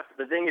 250F.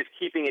 The thing is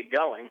keeping it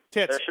going.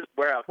 Tits. That should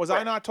wear out. Was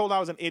I not told I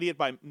was an idiot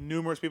by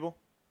numerous people?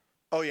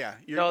 Oh yeah.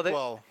 All the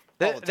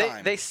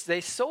time.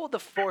 They sold the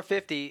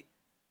 450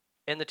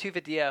 and the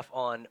 250F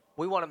on,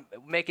 we want to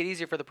make it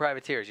easier for the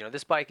privateers.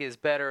 This bike is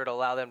better to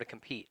allow them to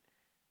compete.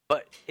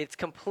 But it's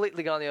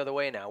completely gone the other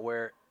way now,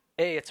 where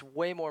it's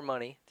way more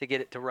money to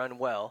get it to run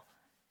well,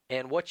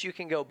 and what you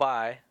can go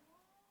buy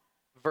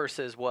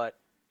versus what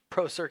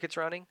Pro Circuit's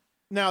running.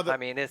 Now,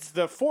 it's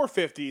the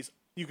 450s.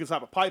 You can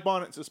slap a pipe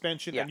on it,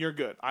 suspension, and you're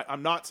good.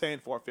 I'm not saying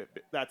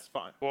 450. That's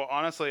fine. Well,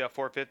 honestly, a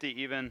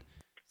 450, even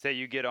say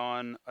you get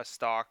on a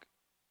stock,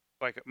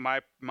 like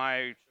my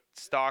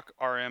stock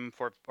RMZ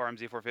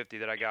 450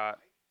 that I got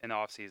in the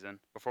off season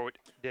before we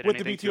did with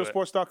anything the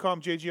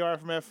BTOsports.com JGR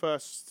FMF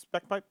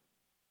spec pipe,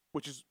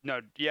 which is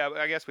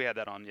I guess we had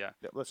that on,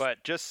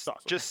 but just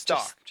stock. Just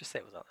say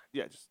it was on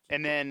there.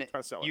 And then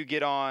you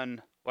get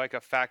on like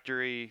a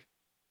factory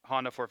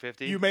Honda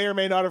 450. You may or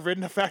may not have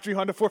ridden a factory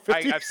Honda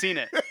 450. I've seen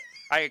it.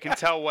 I can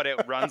tell what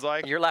it runs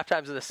like. Your lap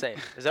times are the same.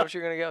 Is that what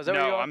you're going to go? Is that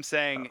where you're going? I'm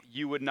saying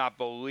you would not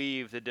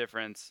believe the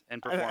difference in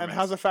performance. And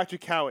how's a factory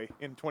Cowie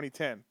in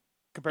 2010?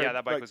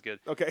 That bike was good.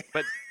 Okay.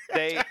 But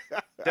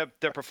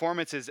the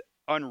performance is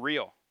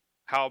unreal.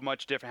 How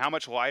much different, how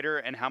much lighter,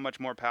 and how much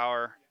more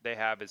power they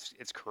have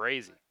it's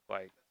crazy.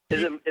 Like,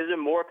 is it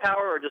more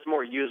power or just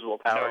more usable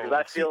power? Because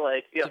I feel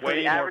like way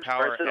the more average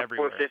power person,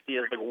 everywhere. 450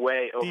 is like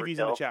way overkill. DV's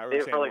in the chat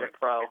room for like a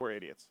pro. We're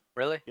idiots.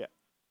 Really? Yeah.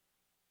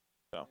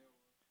 So.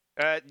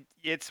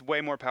 It's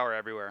way more power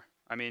everywhere.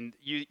 I mean,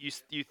 you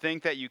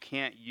think that you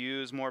can't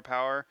use more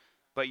power,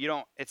 but you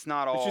don't. It's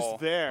not all. It's just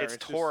there. It's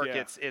torque.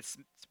 It's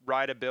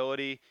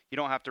rideability. You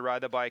don't have to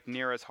ride the bike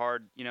near as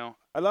hard.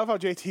 I love how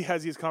JT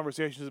has these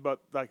conversations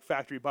about like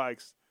factory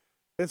bikes.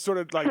 It sort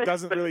of like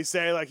doesn't really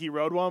say like he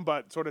rode one,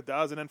 but sort of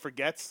does, and then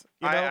forgets.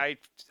 I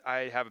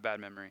have a bad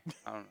memory.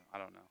 I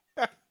don't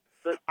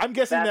know. I'm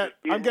guessing that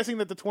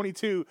the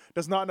 22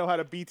 does not know how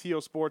to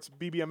BTO Sports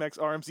BBMX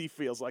RMC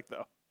feels like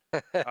though.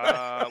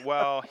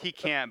 Well, he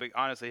can't, but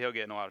honestly, he'll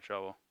get in a lot of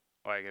trouble.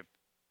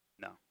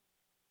 No.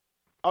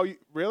 Oh,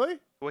 really?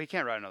 Well, he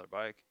can't ride another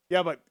bike.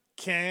 Yeah, but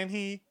can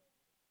he?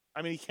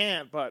 I mean, he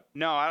can't, but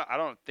no, I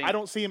don't think. I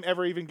don't see him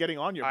ever even getting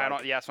on your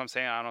bike. Yeah, that's what I'm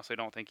saying. I honestly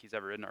don't think he's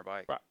ever ridden our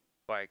bike. Right.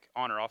 Like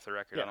on or off the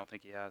record, Yeah. I don't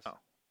think he has. Oh.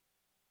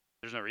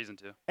 There's no reason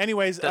to.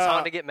 Anyways, does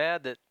Honda get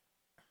mad that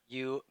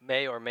you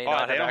may or may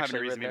not they have don't actually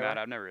have any reason to be ridden mad.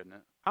 their I've never ridden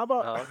it. How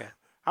about? Oh, okay.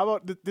 How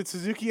about did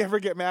Suzuki ever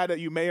get mad that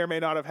you may or may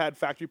not have had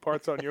factory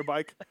parts on your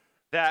bike?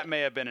 That may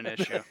have been an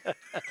issue.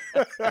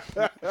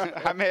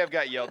 I may have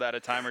got yelled at a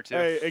time or two.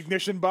 A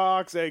ignition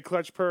box, a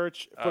clutch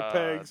perch, foot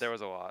pegs. There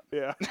was a lot.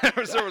 Yeah. there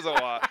was a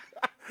lot.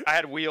 I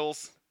had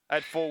wheels. I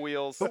had full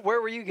wheels. But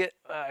where were you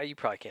you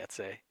probably can't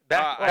say.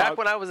 Back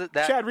when I was at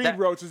that. Chad Reed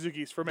rode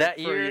Suzuki's for that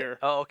a year. year.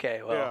 Oh,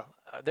 okay. Well,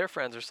 they're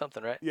friends or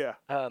something, right? Yeah.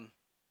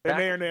 They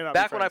may or may not be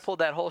Back when I friends. pulled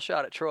that whole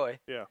shot at Troy.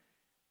 Yeah.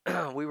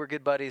 We were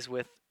good buddies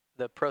with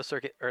the pro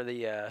circuit or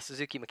the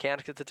Suzuki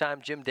mechanics at the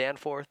time, Jim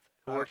Danforth,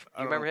 who worked.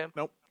 You remember him?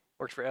 Nope.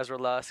 Worked for Ezra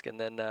Lusk, and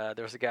then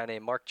there was a guy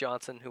named Mark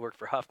Johnson who worked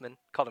for Huffman.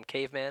 Called him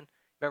Caveman.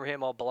 Remember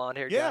him, all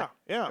blonde-haired guy?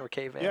 Yeah. Or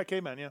Caveman. Yeah,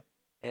 Caveman. Yeah.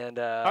 And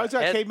I always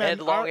got Caveman.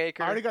 Ed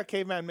Longacre. I already got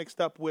Caveman mixed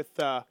up with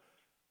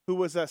who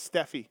was Scott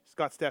Steffi.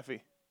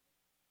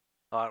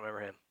 Oh, I don't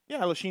remember him.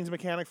 Yeah, Lachine's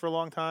mechanic for a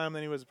long time.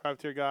 Then he was a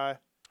privateer guy.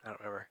 I don't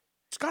remember.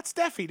 Scott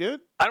Steffi,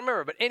 dude. I don't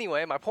remember, but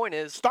anyway, my point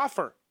is Scott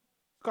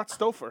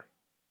Stouffer.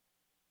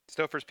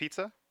 Stouffer's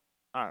Pizza?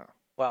 I don't know.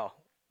 Wow,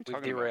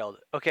 we've derailed.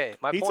 Okay,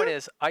 my Pizza? point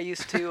is, I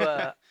used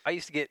to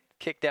get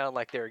kicked down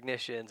like their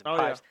ignitions and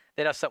pipes.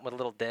 They'd have something with a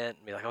little dent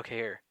and be like, "Okay,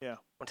 here, don't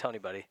tell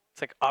anybody."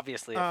 It's like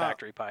obviously a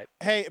factory pipe.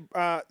 Hey,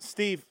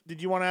 Steve,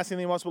 did you want to ask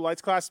anything else about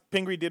lights class?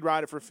 Pingree did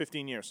ride it for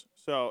 15 years.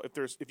 So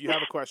if you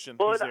have a question,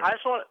 Well, he's there. I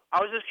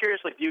was just curious.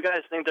 Like, do you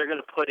guys think they're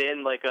going to put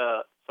in like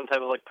some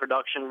type of like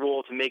production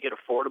rule to make it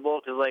affordable?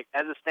 Because like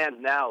as it stands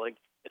now, like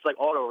it's like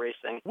auto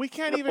racing. We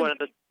can't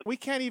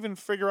even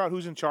figure out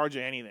who's in charge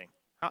of anything.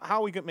 How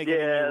are we gonna make any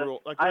new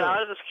rule? Like, really? I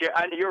was just curious.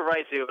 You're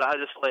right too, but I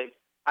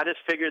just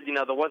figured the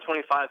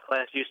 125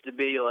 class used to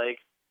be like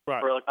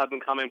for like up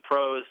and coming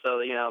pros, so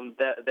them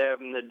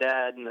and the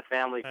dad and the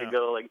family could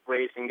go like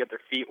race and get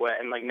their feet wet,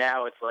 and like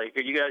now it's like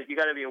you got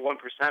to be a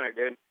 1%er,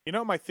 dude. You know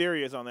what my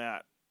theory is on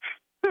that?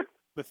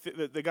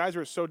 The guys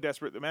were so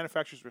desperate. The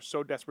manufacturers were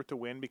so desperate to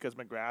win because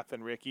McGrath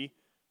and Ricky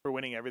were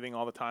winning everything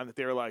all the time that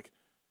they were like,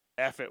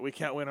 F it, we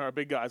can't win our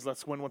big guys.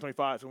 Let's win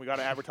 125s, and we got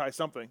to advertise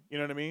something. You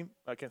know what I mean?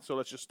 Like, so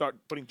let's just start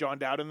putting John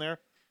Dowd in there,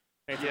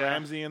 Anthony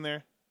Ramsey in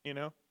there. You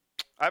know.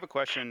 I have a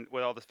question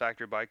with all this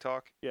factory bike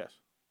talk. Yes.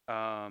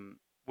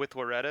 With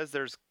Loretta's,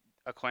 there's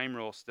a claim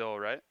rule still,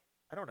 right?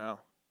 I don't know.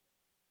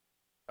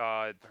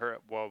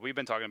 We've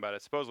been talking about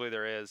it. Supposedly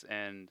there is,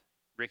 and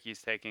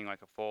Ricky's taking like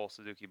a full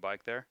Suzuki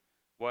bike there.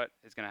 What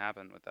is going to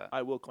happen with that?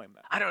 I will claim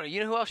that. I don't know.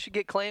 You know who else should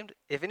get claimed?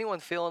 If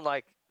anyone's feeling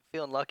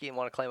lucky and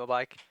want to claim a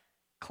bike,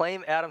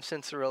 claim Adam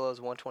Cincerillo's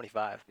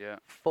 125. Yeah.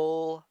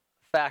 Full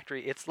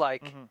factory. It's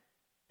like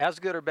as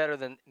good or better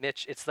than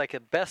Mitch. It's like the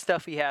best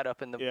stuff he had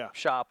up in the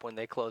shop when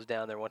they closed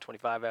down their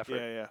 125 effort.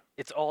 Yeah.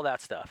 It's all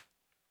that stuff.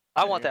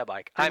 I want that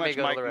bike. Pretty I may much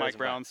go to the Mike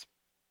Brown's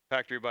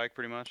factory bike,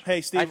 pretty much.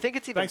 Hey, Steve. I think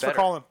it's even thanks better. for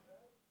calling.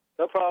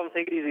 No problem.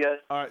 Take it easy, guys.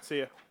 All right, see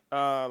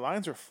ya.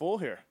 Lines are full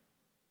here.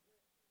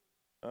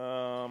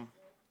 God,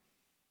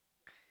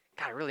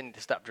 I really need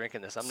to stop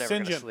drinking this. I'm never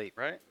going to sleep.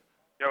 Right?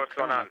 Yo, what's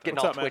going on? Getting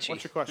What's all up, man? twitchy.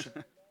 What's your question?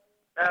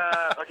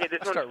 Okay, this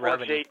one's Start for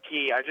revving you.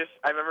 JT.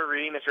 I remember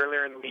reading this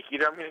earlier in the week.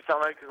 Either I'm going to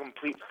sound like a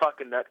complete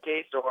fucking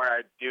nutcase, or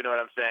I do know what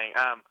I'm saying.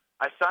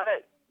 I saw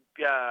that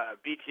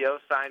BTO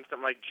signed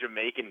something like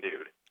Jamaican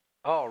dude.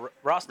 Oh,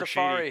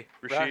 Rastafari.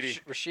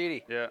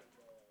 Rashidi. Yeah.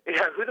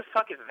 Yeah, who the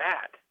fuck is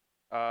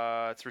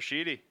that? It's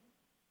Rashidi.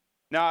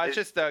 No, it's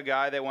just a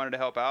guy that wanted to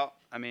help out.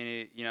 I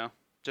mean,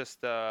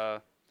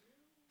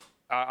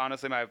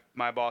 honestly,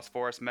 my boss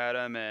Forrest met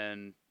him,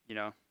 and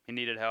he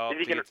needed help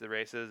to get to the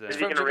races. Is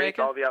he going to race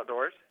all the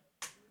outdoors?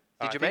 Is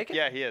he Jamaican?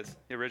 Yeah, he is.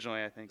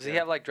 Originally, I think. Does he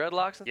have like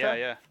dreadlocks and stuff?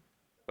 Yeah.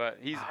 But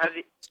he's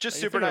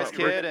just You're super thinking nice about-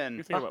 kid, You're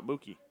and thinking about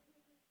Mookie.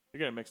 You're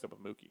getting mixed up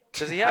with Mookie.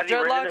 Does he have Has he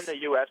ridden dreadlocks? in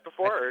the U.S.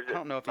 before? Or is I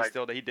don't know if he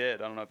still. He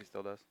did. I don't know if he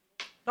still does.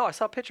 No, I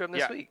saw a picture of him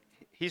this week.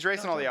 He's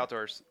racing all the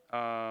outdoors.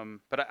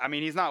 But I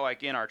mean, he's not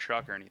like in our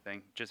truck or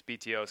anything. Just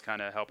BTO is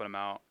kind of helping him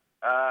out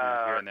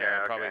here and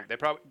there. They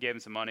probably gave him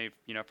some money,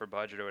 for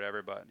budget or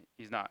whatever. But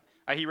he's not.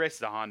 He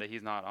races a Honda.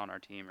 He's not on our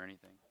team or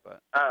anything.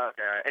 But okay. All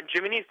right. And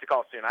Jimmy needs to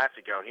call soon. I have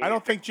to go. I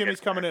don't think Jimmy's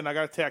coming in. I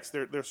got a text.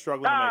 They're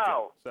struggling to make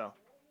it. So.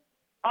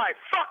 All right,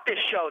 fuck this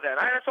show then.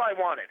 That's all I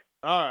wanted.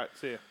 All right,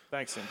 see you.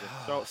 Thanks,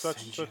 Sinjin.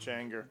 Such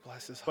anger.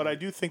 But I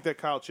do think that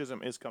Kyle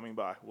Chisholm is coming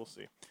by. We'll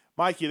see.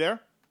 Mike, you there?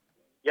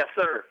 Yes,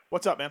 sir.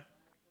 What's up, man?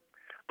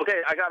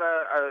 Okay, I got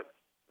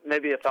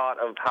maybe a thought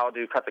of how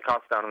to cut the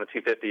cost down on the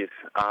 250s.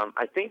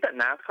 I think that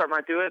NASCAR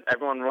might do it.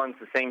 Everyone runs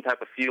the same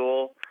type of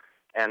fuel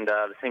and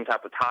the same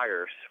type of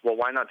tires. Well,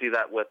 why not do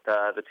that with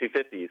the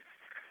 250s?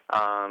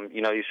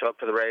 You show up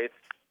to the race.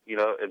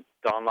 If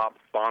Dunlop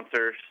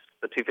sponsors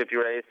the 250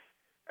 race,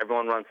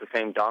 everyone runs the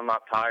same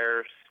Dunlop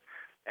tires,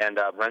 and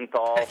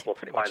Renthal will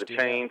supply the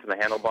chains and the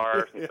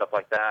handlebars and stuff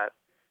like that.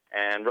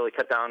 and really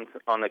cut down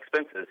on the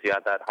expenses. You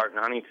had that Hart and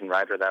Huntington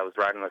rider that was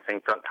riding the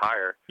same front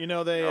tire. You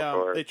know,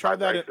 they tried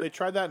that. They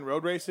tried that in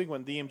road racing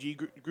when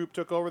DMG group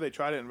took over. They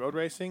tried it in road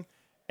racing,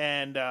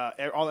 and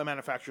all the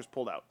manufacturers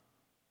pulled out.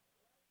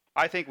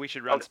 I think we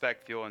should run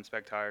spec fuel and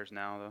spec tires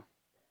now,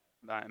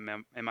 though,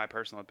 in my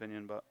personal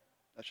opinion, but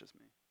that's just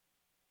me.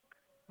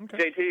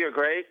 Okay. JT, you're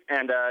great,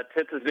 and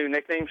Tits' new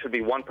nickname should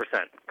be 1%,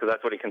 because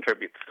that's what he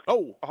contributes.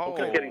 Oh.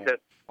 Just kidding,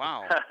 Tits.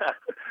 Wow.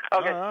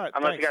 Okay, All right,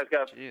 I'm going to let you guys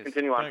go. Jeez.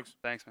 Continue on.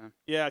 Thanks, man.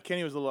 Yeah,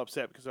 Kenny was a little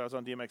upset because I was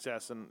on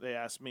DMXS, and they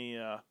asked me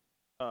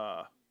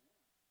how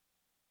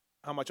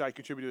much I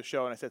contribute to the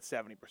show, and I said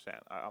 70%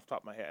 off the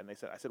top of my head. And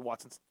I said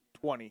Watson's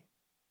 20,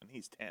 and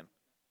he's 10.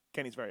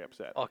 Kenny's very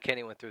upset. Oh,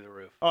 Kenny went through the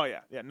roof. Oh yeah,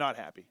 not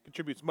happy.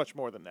 Contributes much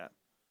more than that.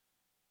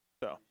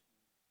 So,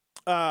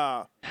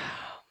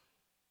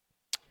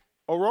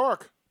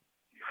 O'Rourke,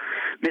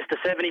 Mr.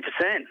 70%.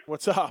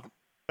 what's up?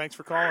 Thanks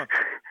for calling.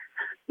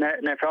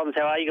 No problems.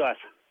 How are you guys?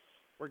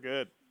 We're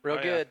good. Real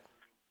good.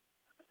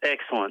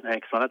 Excellent.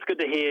 It's good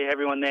to hear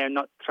everyone there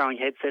not throwing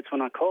headsets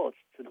when I call.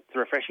 It's a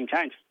refreshing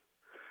change.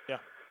 Yeah.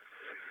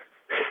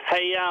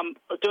 Hey, I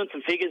was doing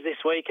some figures this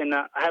week, and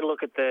I had a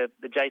look at the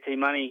JT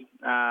Money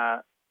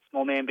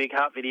Small Man Big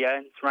Heart video.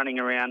 It's running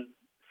around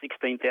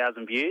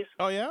 16,000 views.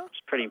 Oh yeah, which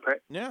is pretty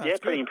impressive. Yeah,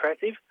 pretty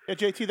impressive. Yeah,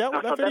 JT,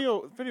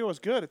 that video was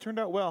good. It turned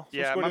out well. So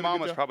Yeah, my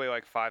mom was probably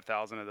like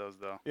 5,000 of those,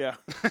 though. Yeah,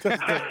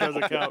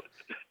 doesn't count.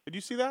 Did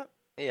you see that?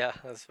 Yeah,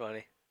 that's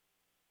funny.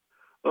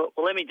 Well,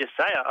 let me just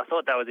say, I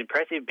thought that was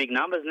impressive, big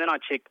numbers, and then I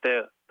checked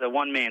the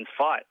one man's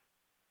fight,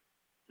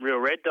 Real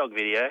Red Dog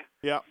video.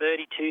 Yeah,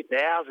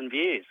 32,000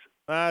 views.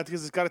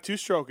 Because it's got a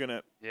two-stroke in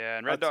it. Yeah,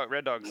 and Red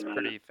Dog's a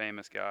pretty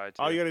famous guy,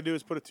 too. All you got to do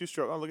is put a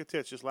two-stroke. Oh, look at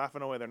Tits, just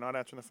laughing away. They're not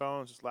answering the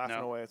phones, just laughing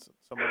away. It's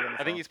somebody on the phone.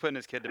 I think he's putting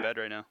his kid to bed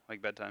right now,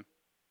 like bedtime.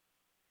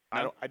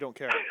 No? I don't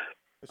care.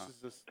 This is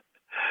this.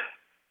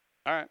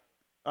 All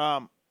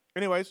right.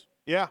 Anyways,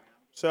 yeah.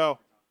 So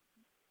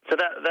that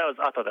was,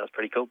 I thought that was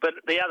pretty cool. But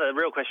the other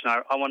real question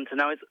I wanted to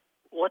know is,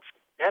 what's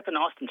happened to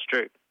Austin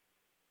Stroop?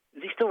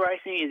 Is he still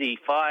racing? Is he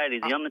fired?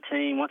 Is he on the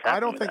team? What's happening? I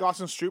don't think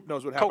Austin Stroop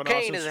knows what happened.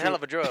 Cocaine to is Austin a hell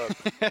of a drug.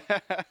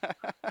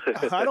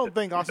 I don't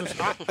think Austin.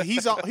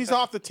 He's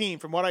off the team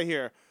from what I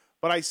hear,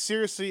 but I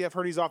seriously have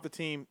heard he's off the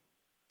team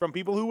from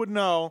people who would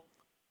know,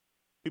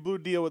 people who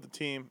deal with the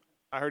team.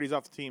 I heard he's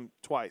off the team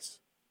twice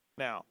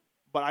now,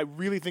 but I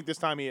really think this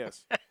time he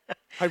is.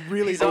 I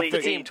really he's off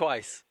the team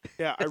twice.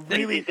 Yeah, I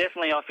really. He's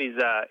definitely off his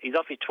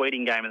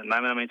tweeting game at the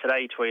moment. I mean,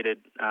 today he tweeted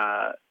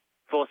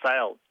for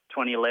sale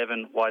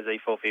 2011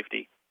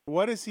 YZ450.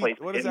 What is he?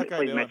 What is that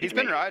guy doing? He's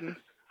been riding.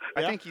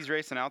 I think he's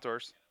racing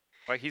outdoors.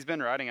 Like, he's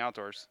been riding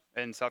outdoors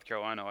in South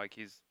Carolina. Like,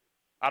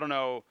 I don't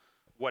know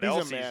what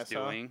else he's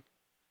doing.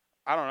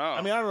 Huh? I don't know.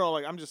 I mean, I don't know.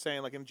 Like, I'm just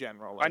saying, like, in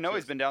general. Like, I know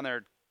he's been down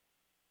there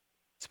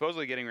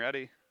supposedly getting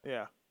ready.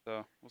 Yeah.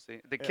 So, we'll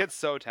see. The kid's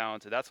so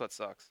talented. That's what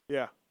sucks.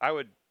 Yeah.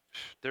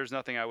 There's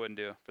nothing I wouldn't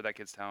do for that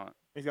kid's talent.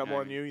 He's got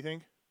more than you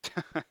think?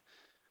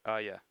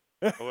 Yeah.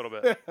 A little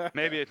bit.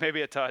 Maybe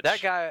a touch.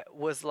 That guy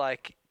was,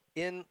 like,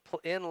 in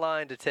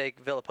line to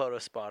take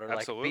Villapoto's spot, or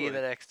like be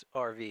the next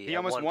RV. He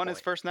almost won his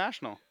first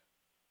national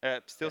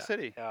at Steel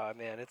City. Oh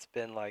man, it's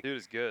been like, dude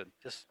is good,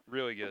 just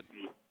really good,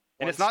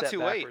 and it's not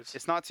too late.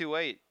 It's not too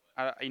late.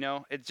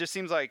 It just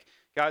seems like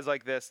guys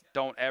like this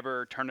don't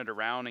ever turn it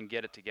around and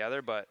get it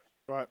together. But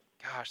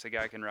gosh, the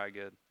guy can ride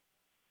good.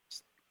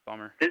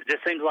 Bummer. It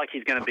just seems like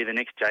he's going to be the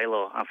next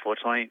J-Law,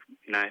 unfortunately.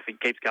 You know, if he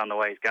keeps going the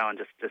way he's going,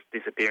 just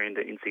disappear into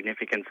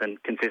insignificance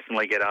and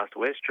consistently get asked,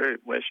 where's True?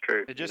 Where's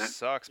True? It just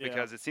sucks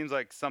because it seems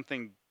like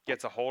something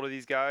gets a hold of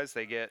these guys.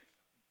 They get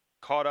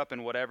caught up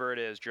in whatever it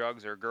is,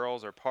 drugs or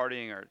girls or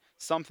partying or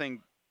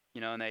something,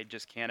 and they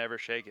just can't ever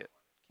shake it.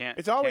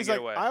 It's always can't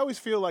like, get away. I always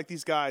feel like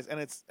these guys,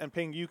 and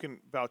Ping, you can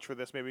vouch for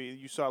this. Maybe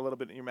you saw a little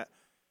bit in your match.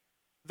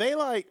 They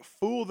like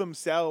fool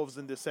themselves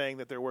into saying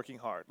that they're working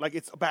hard. Like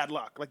it's bad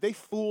luck. Like they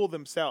fool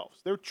themselves.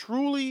 They're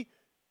truly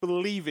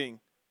believing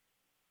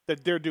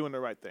that they're doing the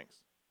right things.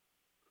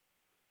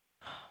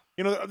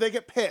 They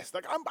get pissed.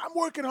 Like I'm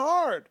working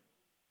hard.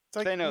 It's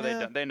like they know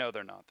they know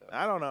they're not though.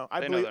 I don't know.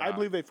 I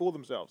believe they fool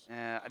themselves.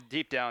 Yeah,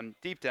 deep down,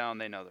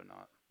 they know they're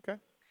not.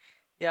 Okay.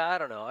 Yeah, I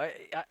don't know.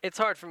 It's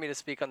hard for me to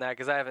speak on that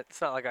because I haven't.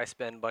 It's not like I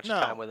spend much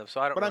time with them, so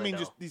I don't. But really I mean, know.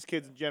 just these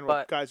kids in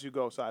general, guys who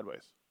go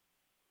sideways.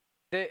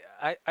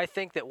 I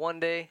think that one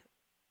day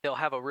they'll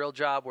have a real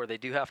job where they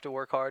do have to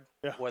work hard,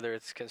 whether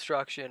it's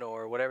construction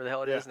or whatever the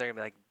hell it is, and they're going to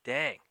be like,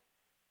 dang,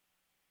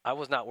 I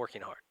was not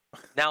working hard.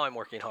 Now I'm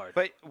working hard.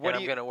 But I'm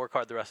going to work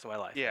hard the rest of my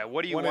life. Yeah,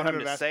 what do you want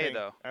them to say,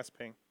 though? Ask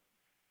Ping.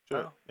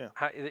 Sure.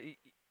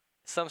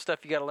 Some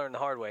stuff you got to learn the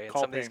hard way, and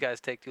some of these guys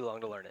take too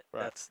long to learn it.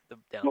 Right. That's the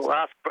downside. Well,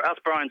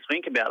 ask Brian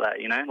Swink about that,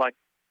 Like,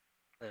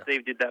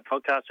 Steve did that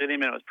podcast with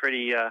him, and it was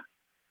pretty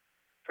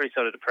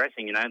sort of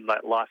depressing,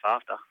 like life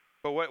after.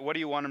 But what do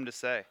you want him to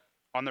say?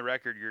 On the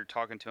record, you're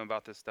talking to him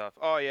about this stuff.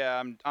 Oh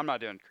yeah, I'm not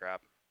doing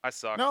crap. I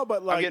suck. No,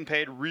 but I'm getting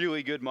paid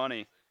really good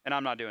money, and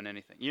I'm not doing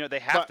anything. They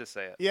have to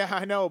say it. Yeah,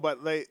 I know,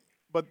 but the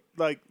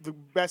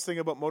best thing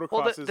about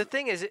motocross is the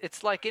thing is,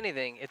 it's like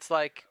anything. It's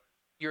like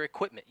your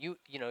equipment. You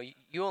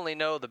only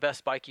know the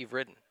best bike you've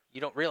ridden.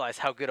 You don't realize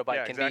how good a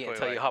bike can be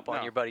until you hop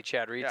on your buddy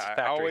Chad Reed's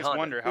factory I always Honda.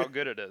 wonder how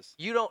good it is.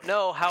 You don't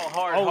know how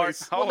hard.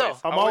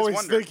 I'm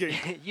always thinking,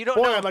 you don't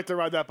boy, know. I'd like to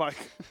ride that bike.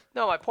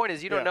 No, my point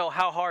is you don't know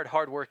how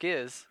hard work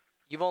is.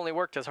 You've only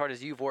worked as hard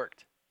as you've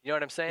worked. You know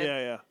what I'm saying?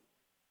 Yeah.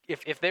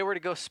 If they were to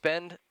go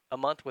spend a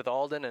month with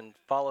Alden and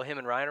follow him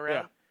and Ryan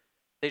around,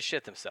 they'd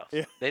shit themselves.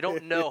 Yeah. They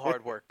don't know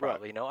hard work,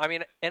 probably. You know, I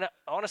mean, and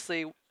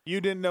honestly,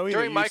 you didn't know either.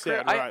 During my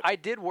career, I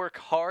did work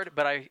hard,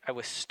 but I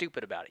was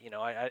stupid about it. You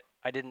know,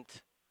 I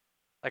didn't.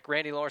 Like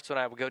Randy Lawrence and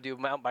I would go do a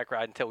mountain bike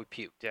ride until we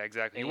puked. Yeah,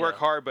 exactly. You work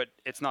hard, but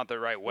it's not the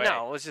right way.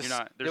 No, it was just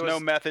there's no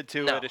method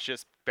to it. It's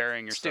just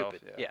burying yourself.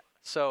 Stupid. Yeah.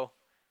 So,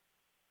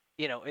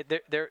 you know,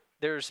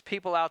 there's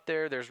people out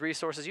there. There's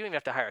resources. You don't even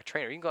have to hire a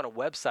trainer. You can go on a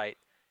website.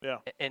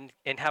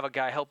 And have a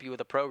guy help you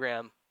with a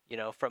program. You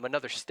know, from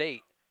another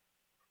state,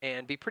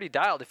 and be pretty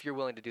dialed if you're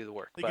willing to do the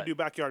work. You could do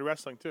backyard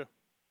wrestling too.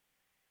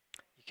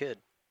 You could.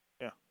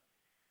 Yeah.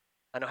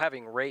 I know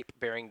having rape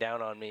bearing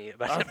down on me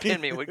about to pin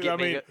me would get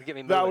me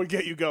moving. That would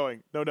get you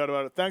going, no doubt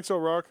about it. Thanks,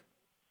 O'Rourke.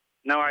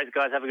 No worries,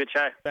 guys. Have a good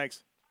show.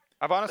 Thanks.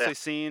 I've honestly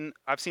seen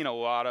a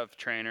lot of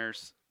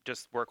trainers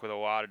just work with a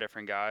lot of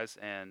different guys,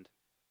 and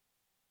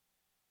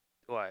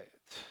like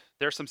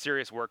there's some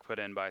serious work put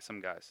in by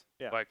some guys,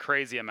 like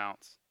crazy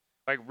amounts.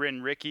 Like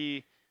when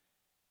Ricky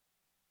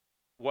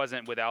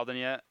wasn't with Alden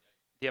yet,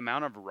 the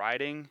amount of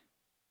riding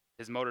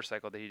his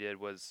motorcycle that he did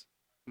was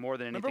more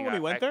than anything. Remember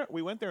when we went there?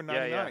 We went there in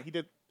 '99. Yeah. He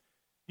did.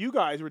 You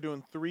guys were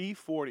doing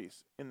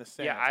 340s in the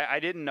sand. Yeah, I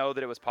didn't know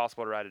that it was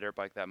possible to ride a dirt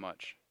bike that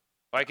much.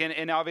 Like,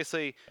 and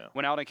obviously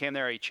when Alden came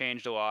there, he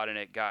changed a lot and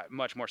it got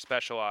much more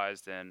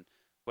specialized and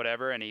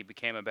whatever, and he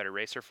became a better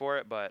racer for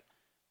it. But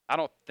I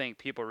don't think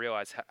people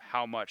realize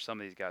how much some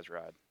of these guys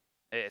ride.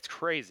 It's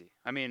crazy.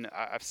 I mean,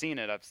 I've seen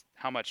it.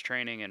 How much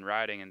training and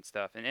riding and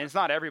stuff. And it's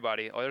not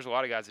everybody. There's a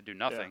lot of guys that do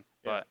nothing.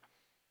 But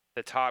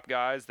the top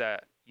guys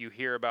that you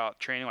hear about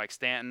training, like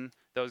Stanton,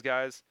 those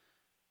guys,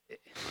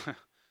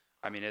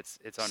 I mean, it's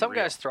unreal. Some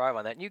guys thrive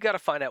on that. And you got to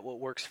find out what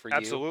works for you.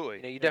 Absolutely.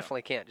 You know, you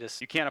definitely can't just.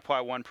 You can't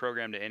apply one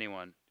program to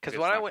anyone. Because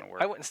when I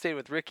went and stayed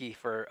with Ricky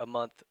for a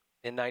month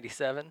in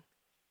 '97,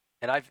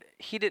 and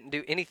he didn't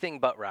do anything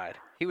but ride.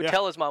 He would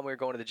tell his mom we were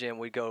going to the gym.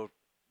 We'd go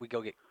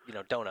get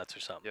donuts or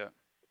something. Yeah.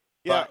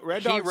 Yeah,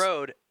 but he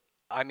rode.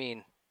 I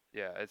mean,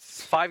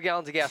 it's 5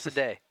 gallons of gas a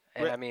day,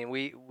 and I mean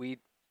we.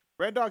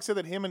 Red Dog said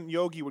that him and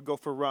Yogi would go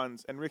for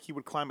runs, and Ricky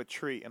would climb a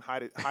tree and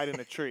hide in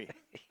a tree.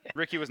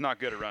 Ricky was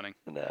not good at running.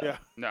 No,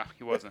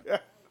 he wasn't.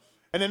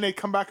 And then they'd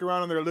come back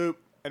around on their loop,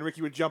 and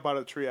Ricky would jump out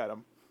of the tree at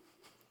him,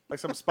 like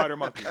some spider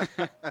monkey.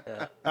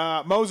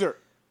 Moser.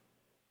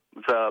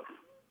 What's up?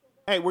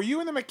 Hey, were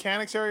you in the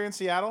mechanics area in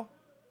Seattle?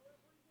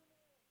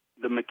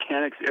 The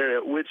mechanics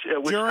area. Which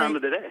time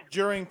of the day?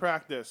 During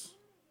practice.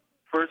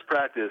 First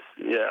practice,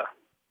 yeah.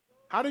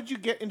 How did you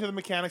get into the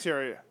mechanics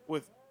area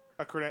with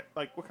a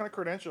what kind of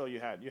credential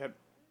you had? You had.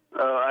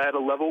 I had a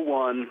level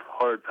 1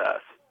 hard pass,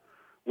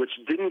 which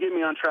didn't get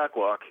me on track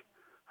walk.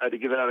 I had to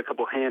give out a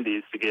couple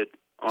handies to get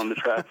on the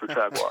track for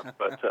track walk,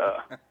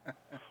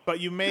 But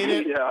you made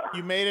it. Yeah.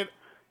 You made it.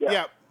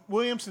 Yeah.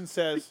 Williamson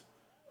says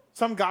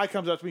some guy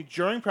comes up to me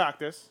during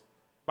practice,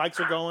 bikes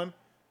are going,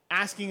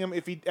 asking him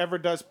if he ever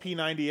does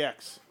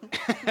P90X.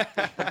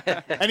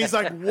 And he's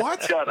like,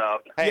 what? Shut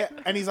up. Yeah,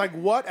 and he's like,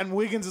 what? And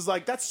Wiggins is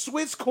like, that's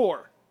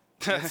Swisscore.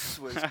 But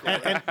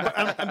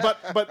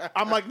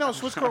I'm like, no,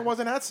 Swisscore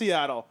wasn't at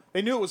Seattle.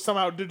 They knew it was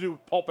somehow to do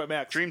with Pulp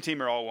MX. Dream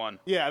Team are all one.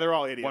 Yeah, they're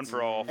all idiots. One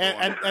for all.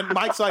 And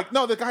Mike's like,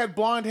 no, the guy had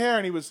blonde hair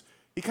and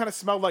he kind of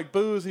smelled like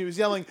booze and he was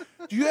yelling,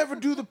 do you ever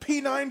do the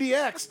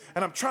P90X?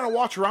 And I'm trying to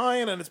watch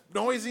Ryan and it's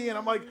noisy and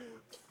I'm like,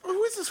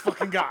 who is this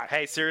fucking guy?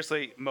 Hey,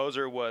 seriously,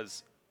 Moser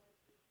was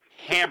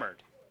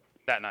hammered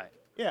that night.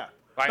 Yeah.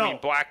 I mean,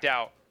 blacked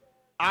out.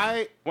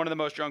 One of the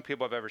most drunk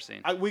people I've ever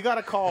seen. We got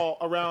a call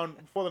around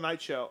before the night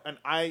show, and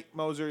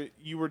Moser,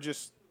 you were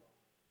just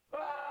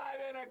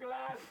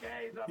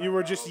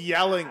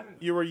yelling.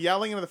 You were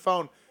yelling into the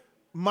phone,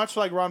 much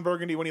like Ron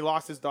Burgundy when he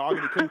lost his dog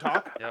and he couldn't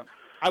talk. Yep.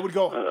 I would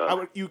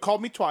go. You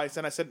called me twice,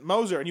 and I said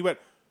Moser, and you went.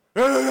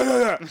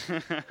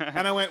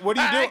 And I went, what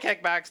are you doing?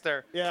 Kick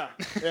Baxter. Yeah.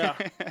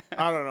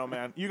 I don't know,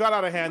 man. You got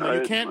out of hand.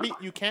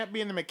 You can't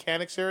be in the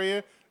mechanics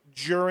area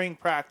during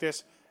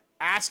practice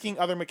asking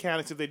other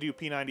mechanics if they do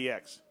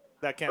P90X.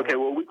 That can't Okay,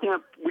 work.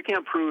 well, we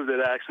can't prove that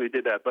I actually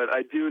did that, but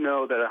I do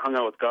know that I hung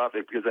out with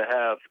Gothic because I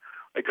have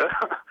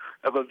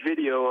a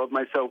video of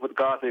myself with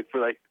Gothic for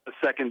like a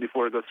second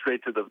before it goes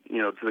straight to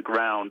the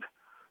ground.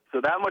 So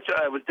that much,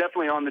 I was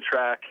definitely on the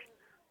track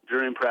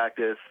during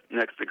practice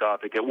next to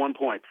Gothic at one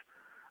point.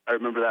 I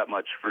remember that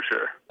much for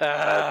sure.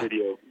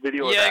 Video.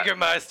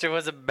 Jägermeister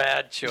was a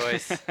bad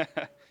choice.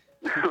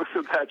 It was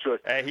a bad choice.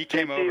 Hey, he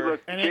came over.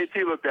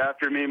 JT looked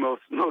after me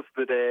most of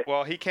the day.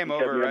 Well, he came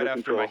over right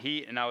after my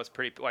heat, and I was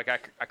pretty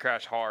I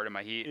crashed hard in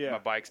my heat. Yeah. My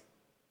bike's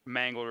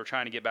mangled. We're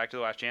trying to get back to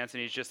the last chance,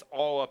 and he's just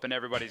all up in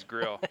everybody's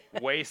grill,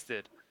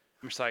 wasted.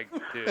 I'm just like,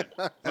 dude,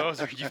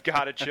 Moser, you've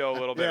got to chill a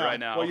little bit right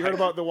now. Well, you heard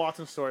about the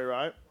Watson story,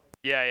 right?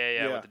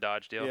 Yeah, with the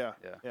Dodge deal. Yeah.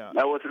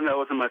 That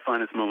wasn't my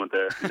finest moment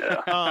there.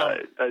 Yeah,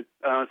 I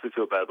honestly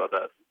feel bad about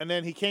that. And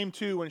then he came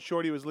to when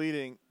Shorty was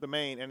leading the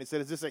main, and he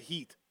said, "Is this a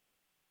heat?"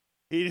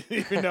 He didn't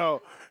even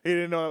know. He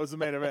didn't know it was the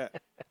main event.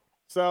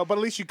 So, but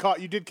at least you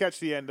did catch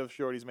the end of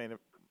Shorty's main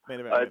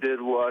event. I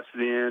did watch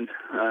the end,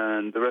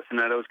 and the rest of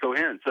the night I was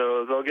coherent, so it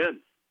was all good.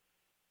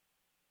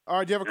 All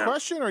right, do you have a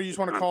question, or you just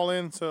want to call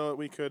in so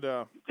we could?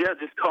 Yeah,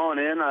 just calling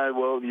in.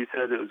 You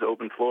said it was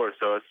open floor,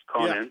 so I was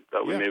calling in.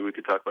 That way maybe we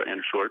could talk about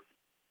Andrew Short.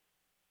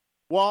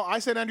 Well, I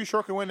said Andrew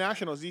Short can win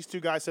nationals. These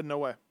two guys said no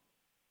way.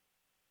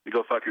 You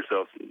go fuck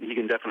yourselves. He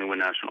can definitely win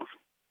nationals.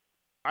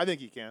 I think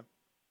he can.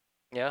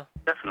 Yeah.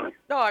 Definitely.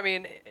 No, I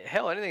mean,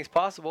 hell, anything's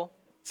possible.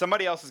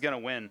 Somebody else is going to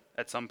win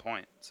at some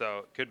point, so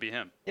it could be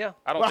him. Yeah.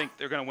 I don't think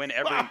they're going to win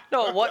every.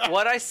 No,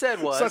 what I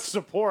said was such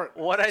support.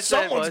 What I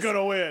said Someone's was going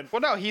to win.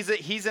 Well, no,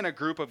 he's in a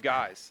group of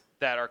guys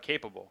that are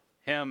capable.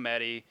 Him,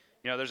 Eddie,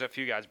 there's a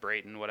few guys,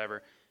 Brayton,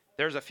 whatever.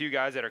 There's a few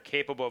guys that are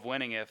capable of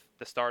winning if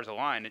the stars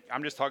align.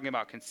 I'm just talking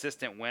about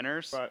consistent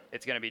winners. Right.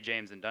 It's going to be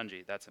James and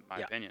Dungey. That's my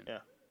opinion. Yeah.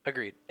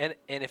 Agreed. And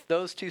if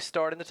those two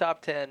start in the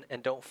top 10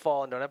 and don't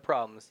fall and don't have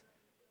problems,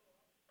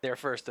 they're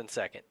first and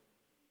second.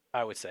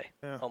 I would say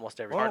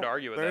almost every. Hard to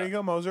argue with that. There you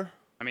go, Moser.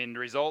 I mean,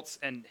 results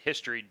and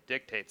history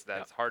dictates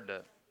that. It's hard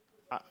to.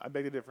 I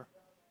beg to differ.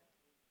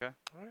 Okay.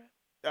 All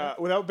right.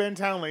 Without Ben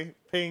Townley,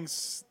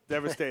 Ping's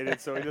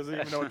devastated, so he doesn't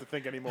even know what to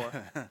think anymore.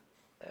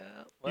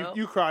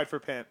 You cried for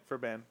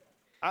Ben.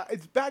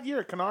 It's a bad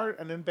year, Kennard,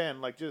 and then Ben.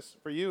 Like, just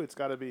for you, it's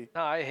got to be.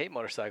 No, I hate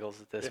motorcycles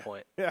at this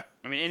point. Yeah.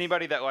 I mean,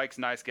 anybody that likes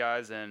nice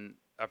guys and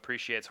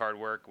appreciates hard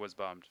work was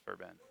bummed for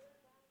Ben.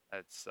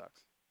 That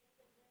sucks.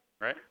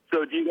 Right?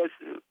 So do you guys,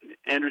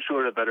 Andrew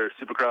Short, a better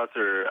Supercross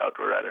or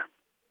outdoor rider?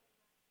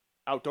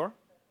 Outdoor?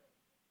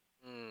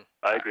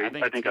 I agree.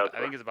 I think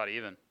outdoor. it's about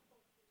even.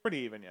 Pretty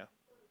even, yeah.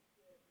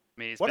 I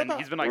mean,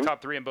 he's been like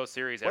top 3 in both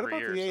series every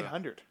year. What about the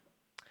 800?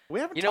 We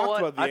haven't You know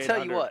talked what? about the 800. I'll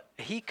tell you what.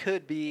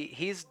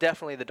 He's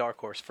definitely the dark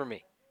horse for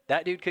me.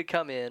 That dude could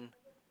come in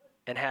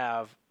and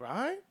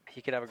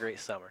he could have a great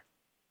summer.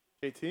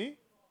 JT?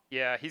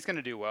 Yeah, he's going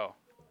to do well.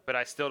 But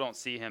I still don't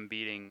see him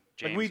beating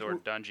James or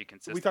Dungey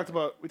consistently.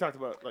 We talked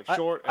about like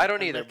Short. I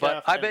don't either,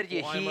 but I bet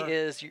you he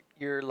is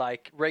your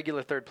like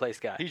regular third place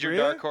guy. He's your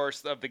dark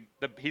horse of the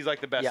he's like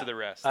the best of the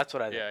rest. That's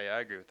what I think. Yeah, I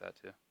agree with that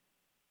too.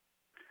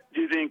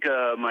 Do you think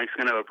Mike's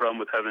going to have a problem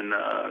with having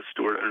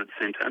Stewart under the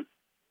same tent?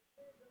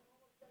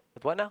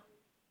 With what now?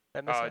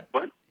 I missed that.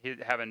 What? He's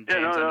having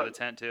James under the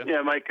tent too.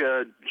 Yeah, Mike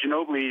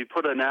Ginobili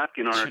put a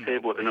napkin on our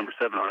table with the number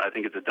 7 on it. I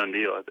think it's a done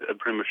deal. I'm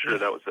pretty much sure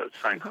that was a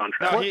signed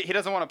contract. No, he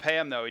doesn't want to pay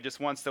him though. He just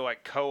wants to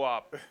like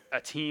co-op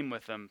a team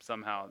with them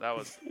somehow. That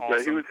was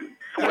awesome.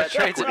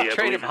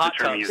 Trade him hot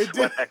tubs.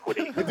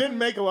 Equity. It didn't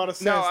make a lot of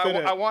sense.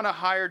 I want to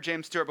hire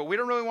James Stewart, but we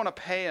don't really want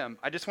to pay him.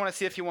 I just want to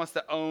see if he wants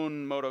to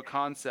own Moto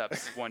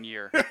Concepts 1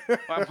 year.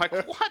 I'm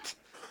like, what?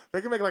 They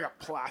could make like a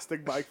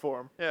plastic bike for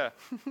him. Yeah,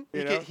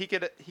 he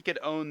could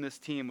own this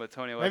team with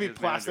Tony. Maybe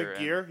plastic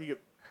gear. He could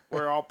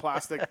wear all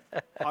plastic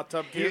hot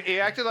tub gear. He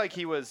acted like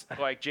he was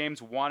like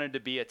James wanted to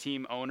be a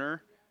team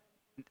owner.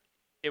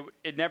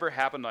 It never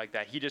happened like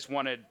that. He just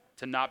wanted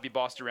to not be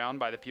bossed around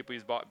by the people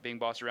he's being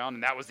bossed around,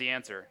 and that was the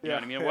answer. You know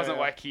what I mean? It wasn't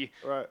like he.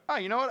 Right. Oh,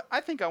 you know what?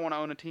 I think I want to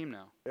own a team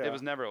now. Yeah. It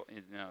was never.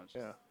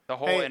 The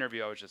whole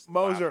interview, I was just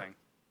Moser. laughing.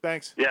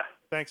 Thanks. Yeah.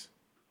 Thanks.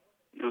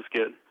 It was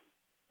good.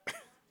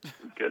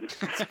 Good.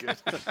 It's good.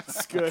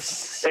 It's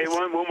good. Hey,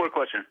 one more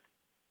question.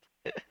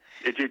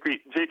 Did you agree,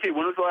 JT?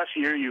 When was the last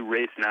year you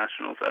raced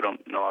nationals? I don't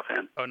know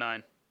offhand.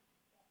 09.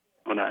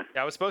 09.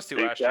 Yeah, I was supposed to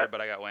last year,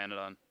 but I got landed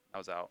on. I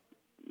was out.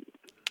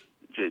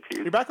 JT.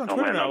 You're back on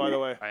Twitter now, by the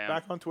way. I am.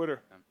 Back on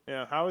Twitter.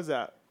 Yeah. How is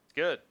that? It's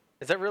good.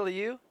 Is that really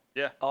you?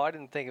 Yeah. Oh, I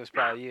didn't think it was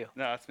probably you.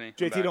 No, that's me.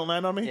 JT don't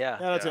land on me? Yeah.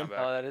 That's him.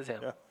 Oh, that is him.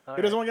 Yeah.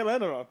 He doesn't want to get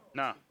landed on.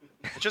 No.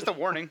 It's just a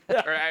warning.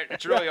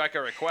 It's really like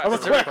a request.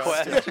 A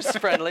request. It's just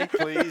friendly.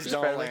 Please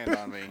don't land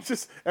on me.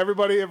 Just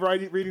everybody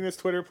reading this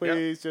Twitter,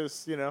 please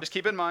just, Just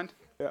keep in mind.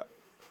 Yeah.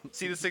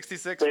 See the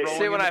 66 rolling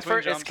See, when in I between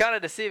first, jumps? it's kind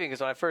of deceiving because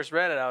when I first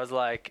read it, I was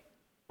like,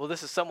 well,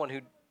 this is someone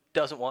who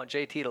doesn't want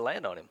JT to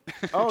land on him.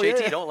 Oh,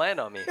 JT, don't land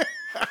on me.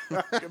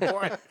 Good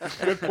point.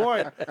 Good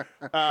point.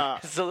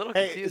 It's a little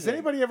confusing. Hey, has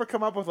anybody ever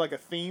come up with like a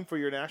theme for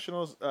your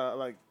nationals,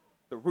 like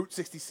the Route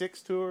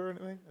 66 tour or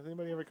anything? Has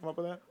anybody ever come up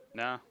with that?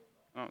 No,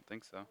 I don't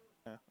think so.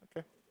 Yeah.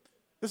 Okay.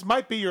 This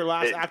might be your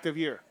last active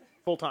year,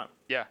 full time.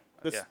 Yeah.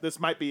 This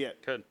might be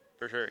it. Could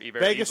for sure.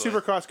 Vegas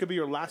Supercross could be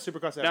your last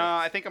Supercross ever. No,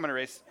 I think I'm gonna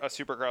race a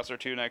Supercross or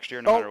two next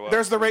year, no matter what.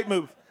 There's the rate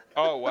move.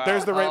 Oh wow.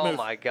 There's the rate move. Oh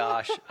my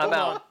gosh, I'm Hold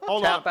out.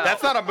 Hold Tap on. out.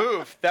 That's not a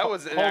move. That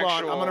was an Hold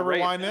actual on. I'm gonna rate.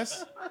 rewind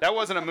this. That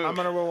wasn't a move. I'm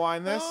gonna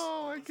rewind this.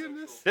 Oh my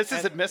goodness. This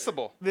is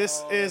admissible.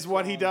 This is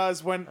what he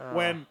does when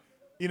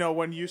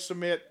you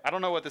submit. I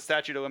don't know what the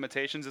statute of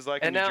limitations is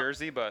like in New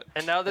Jersey, but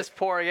And now this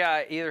poor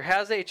guy either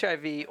has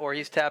HIV or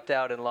he's tapped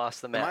out and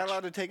lost the match. Am I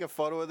allowed to take a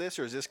photo of this,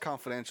 or is this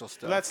confidential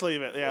stuff? Let's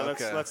leave it. Yeah,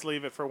 Okay. let's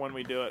leave it for when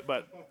we do it.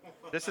 But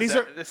this These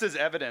is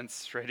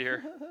evidence right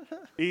here.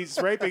 he's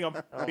raping him.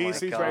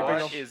 He's raping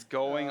him. What is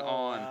going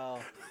on?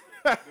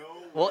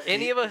 Well,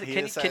 any of us,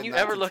 can you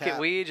ever look at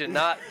Weege and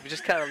not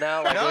just kind of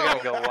now like look at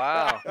him and go,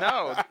 wow?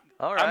 No.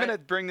 All right. I'm going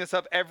to bring this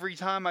up every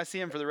time I see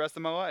him for the rest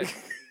of my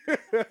life.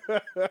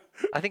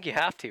 I think you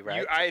have to,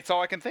 right? It's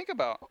all I can think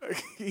about.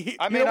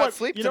 I may You know not what?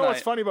 sleep You tonight. know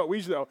what's funny about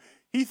Weege, though?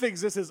 He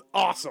thinks this is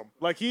awesome.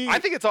 I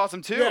think it's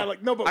awesome, too. Yeah,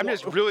 but I'm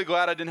just really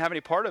glad I didn't have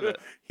any part of it.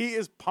 He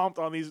is pumped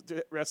on these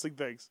wrestling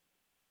things.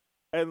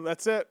 And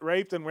that's it.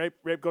 Raped, and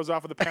rape goes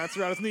off with the pants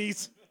around his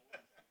knees.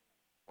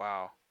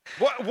 Wow.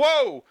 What?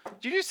 Whoa!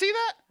 Did you see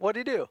that? What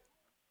did he do?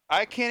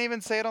 I can't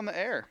even say it on the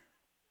air.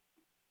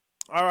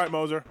 All right,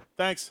 Moser.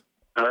 Thanks.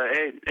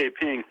 Hey,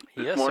 Ping.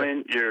 This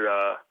morning,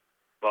 your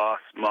boss,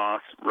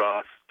 Moss,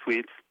 Ross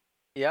tweets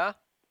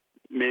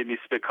made me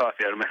spit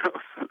coffee out of my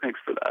nose. Thanks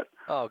for that.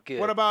 Oh, good.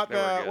 What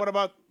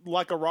about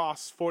like a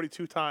Ross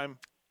 42-time?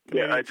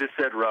 Yeah, I just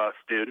said Ross,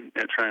 dude,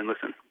 and try and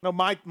listen. No,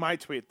 my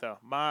tweet though.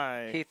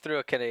 He threw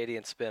a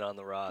Canadian spin on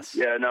the Ross.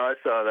 Yeah, no, I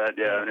saw that.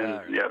 Yeah,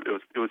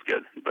 it was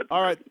good. But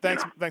all right,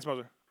 thanks,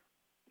 Moser.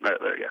 All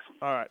right, later, guys.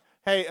 All right.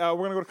 Hey,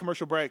 we're gonna go to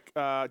commercial break.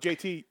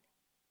 JT,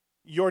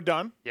 you're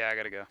done. Yeah, I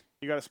gotta go.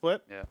 You got to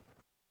split. Yeah.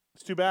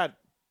 It's too bad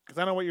because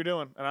I know what you're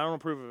doing and I don't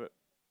approve of it.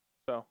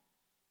 So.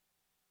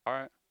 All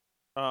right.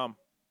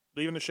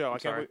 Leaving the show. I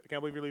sorry.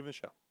 can't believe you're leaving the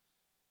show.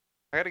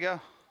 I gotta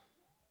go.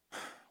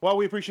 Well,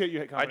 we appreciate you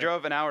coming. I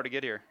drove an hour to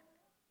get here.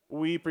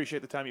 We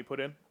appreciate the time you put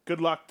in. Good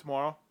luck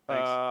tomorrow.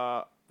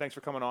 Thanks. Thanks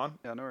for coming on.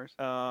 Yeah, no worries.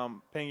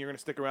 Ping, you're going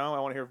to stick around.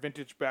 I want to hear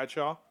vintage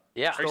Bradshaw.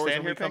 Yeah. Are you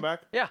staying here, come Ping?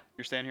 back? Yeah.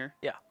 You're staying here?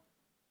 Yeah.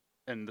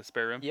 In the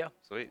spare room? Yeah.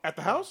 Sweet. At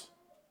the house?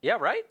 Yeah,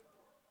 right?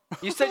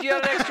 You said you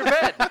had an extra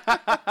bed.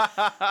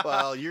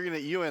 Well,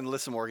 you and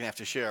Lissomore are gonna have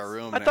to share a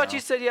room. I thought you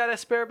said you had a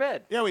spare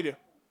bed. Yeah, we do.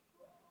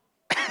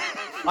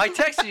 I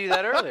texted you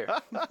that earlier.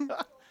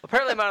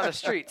 Apparently, I'm out on the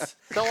streets.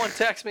 Someone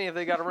text me if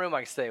they got a room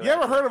I can stay with. You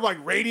ever heard of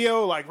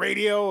radio,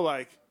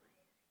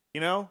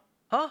 you know?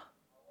 Huh?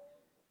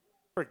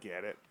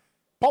 Forget it.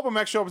 Pulp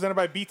MX Show presented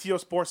by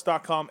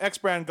BTOsports.com,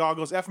 X-Brand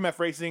Goggles, FMF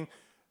Racing,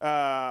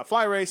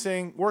 Fly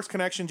Racing, Works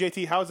Connection.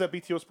 JT, how's that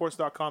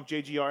BTOsports.com,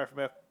 JGR,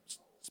 FMF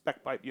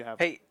spec pipe you have?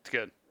 Hey, it's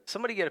good.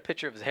 Somebody get a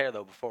picture of his hair,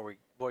 though, before we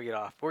get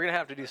off. We're going to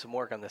have to do some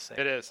work on this thing.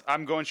 It is.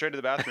 I'm going straight to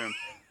the bathroom.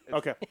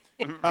 Okay.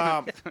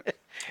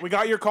 We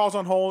got your calls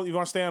on hold. You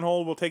want to stay on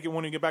hold? We'll take it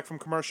when you get back from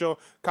commercial.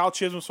 Kyle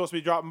Chisholm's supposed to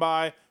be dropping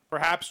by.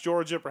 Perhaps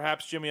Georgia,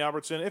 perhaps Jimmy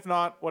Albertson. If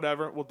not,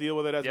 whatever. We'll deal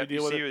with it as we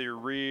deal with it. You see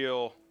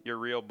who your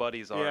real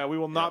buddies are. Yeah, we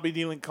will not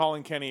be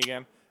calling Kenny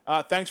again.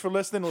 Thanks for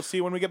listening. We'll see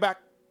you when we get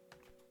back.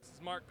 This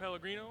is Mark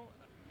Pellegrino.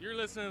 You're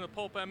listening to the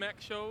Pulp MX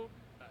Show,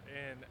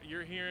 and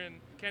you're hearing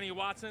Kenny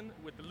Watson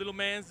with the little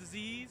man's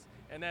disease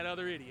and that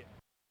other idiot.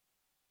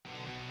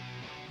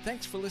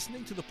 Thanks for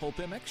listening to the Pulp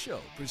MX Show,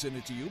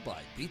 presented to you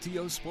by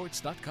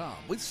BTOsports.com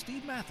with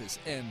Steve Mathis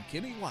and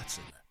Kenny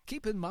Watson.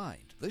 Keep in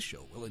mind, this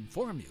show will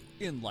inform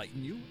you,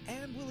 enlighten you,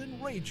 and will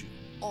enrage you,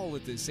 all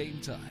at the same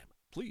time.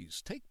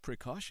 Please take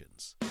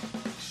precautions.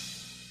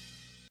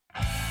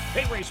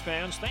 Hey, race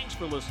fans, thanks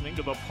for listening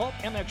to the Pulp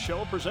MX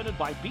Show presented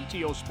by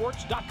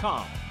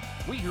BTOsports.com.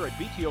 We here at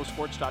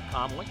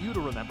BTOsports.com want you to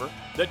remember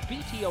that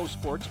BTO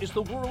Sports is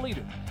the world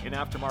leader in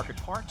aftermarket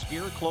parts,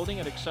 gear, clothing,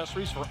 and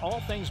accessories for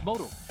all things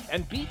moto.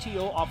 And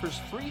BTO offers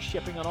free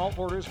shipping on all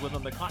orders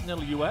within the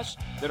continental U.S.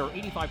 that are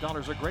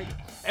 $85 or greater,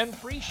 and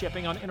free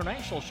shipping on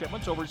international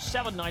shipments over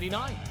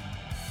 $7.99.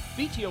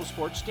 BTO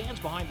Sports stands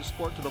behind the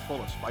sport to the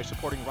fullest by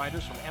supporting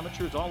riders from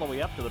amateurs all the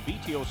way up to the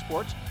BTO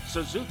Sports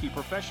Suzuki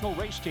Professional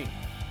Race Team.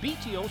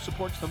 BTO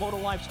supports the moto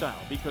lifestyle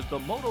because the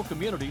moto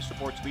community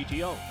supports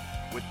BTO.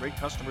 With great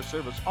customer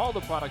service, all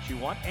the products you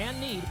want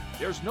and need,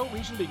 there's no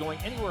reason to be going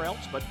anywhere else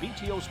but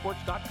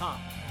BTOsports.com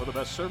for the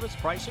best service,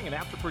 pricing, and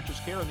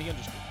after-purchase care in the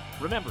industry.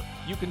 Remember,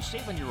 you can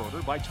save on your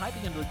order by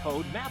typing in the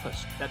code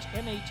MATHES, that's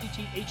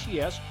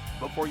MATTHES,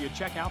 before you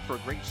check out for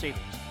great savings.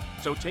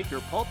 So take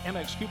your Pulp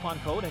MX coupon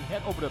code and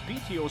head over to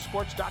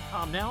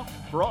BTOsports.com now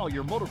for all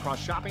your motocross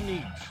shopping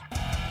needs.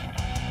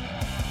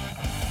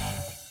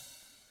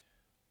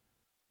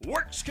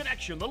 Works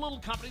Connection, the little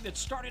company that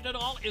started it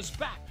all, is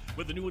back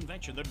with a new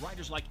invention that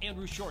riders like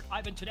Andrew Short,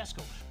 Ivan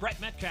Tedesco, Brett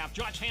Metcalf,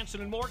 Josh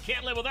Hansen, and more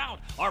can't live without.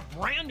 Our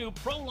brand new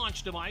Pro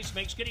Launch device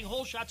makes getting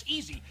hole shots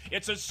easy.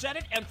 It's a set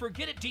it and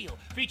forget it deal,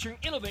 featuring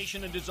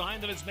innovation and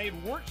design that has made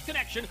Works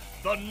Connection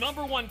the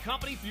 #1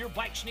 company for your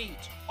bike's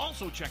needs.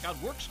 Also check out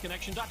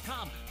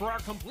WorksConnection.com for our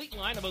complete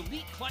line of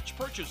elite clutch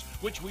purchase,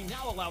 which we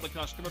now allow the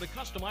customer to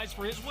customize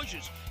for his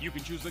wishes. You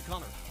can choose the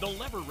color, the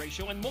lever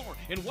ratio, and more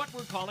in what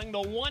we're calling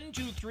the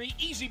 1-2-3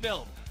 Easy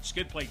Build.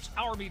 Skid plates,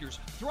 hour meters,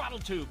 throttle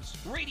tubes,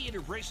 radiator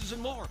braces,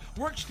 and more.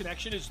 Works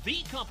Connection is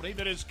the company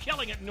that is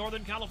killing it in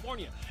Northern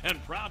California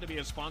and proud to be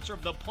a sponsor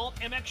of the Pulp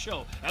MX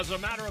Show. As a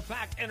matter of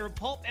fact, enter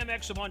Pulp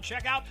MX upon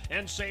checkout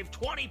and save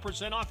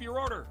 20% off your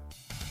order.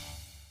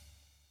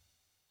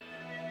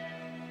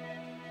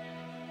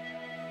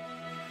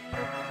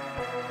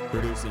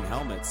 Producing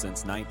helmets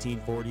since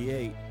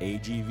 1948,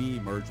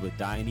 AGV merged with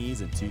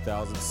Dainese in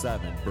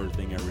 2007,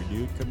 birthing a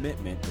renewed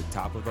commitment to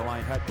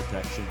top-of-the-line head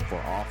protection for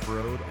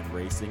off-road and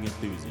racing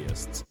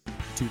enthusiasts.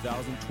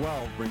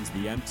 2012 brings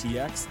the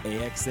MTX,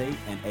 AX8,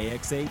 and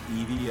AX8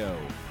 EVO.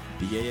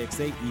 The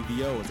AX8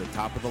 EVO is a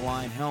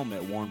top-of-the-line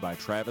helmet worn by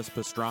Travis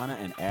Pastrana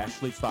and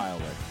Ashley Fiolek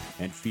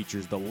and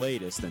features the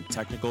latest in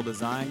technical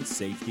design,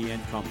 safety,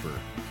 and comfort.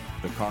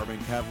 The carbon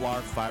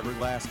Kevlar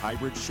fiberglass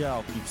hybrid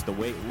shell keeps the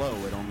weight low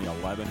at only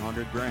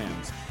 1,100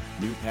 grams.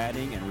 New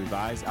padding and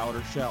revised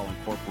outer shell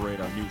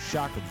incorporate our new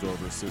shock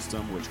absorber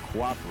system, which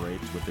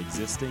cooperates with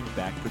existing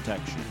back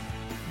protection.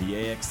 The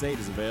AX8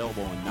 is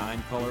available in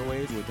 9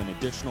 colorways with an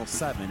additional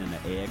 7 in the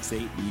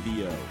AX8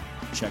 EVO.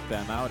 Check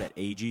them out at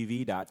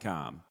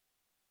agv.com.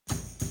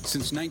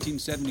 Since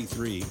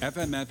 1973,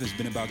 FMF has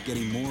been about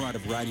getting more out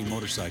of riding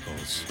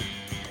motorcycles.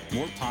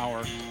 More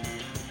power,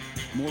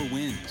 more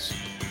wins,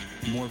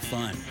 more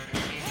fun.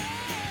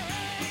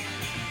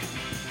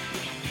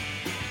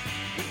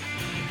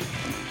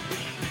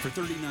 For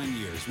 39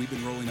 years, we've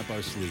been rolling up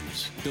our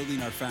sleeves,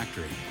 building our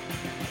factory,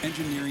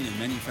 engineering and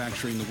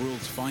manufacturing the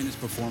world's finest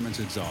performance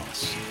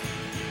exhausts.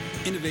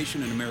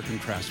 Innovation and American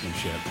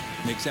craftsmanship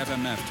makes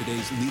FMF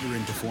today's leader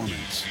in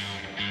performance.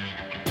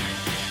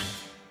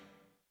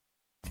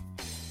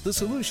 The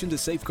solution to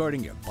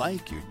safeguarding your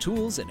bike, your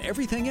tools, and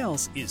everything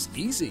else is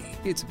easy.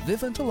 It's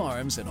Vivint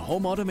Alarms and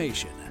Home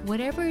Automation.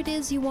 Whatever it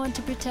is you want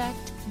to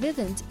protect,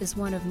 Vivint is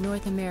one of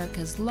North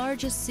America's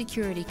largest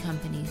security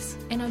companies.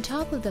 And on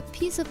top of the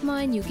peace of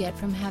mind you get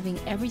from having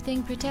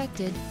everything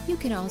protected, you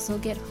can also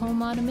get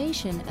home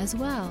automation as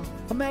well.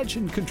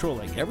 Imagine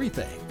controlling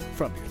everything,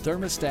 from your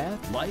thermostat,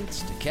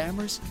 lights, to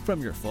cameras,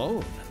 from your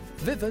phone.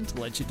 Vivint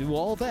lets you do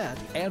all that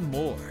and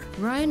more.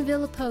 Ryan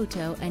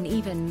Villapoto and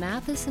even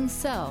Mathis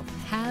himself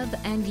have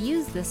and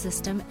use the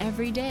system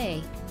every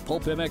day.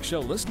 Pulp MX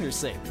Show listeners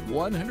save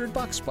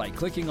 $100 by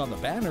clicking on the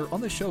banner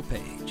on the show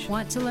page.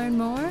 Want to learn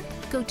more?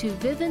 Go to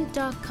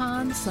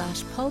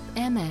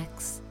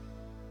vivint.com/pulpmx.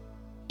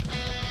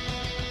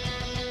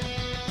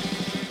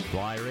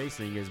 Fly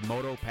Racing is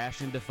moto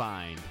passion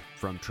defined.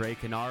 From Trey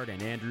Kennard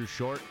and Andrew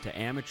Short to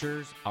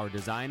amateurs, our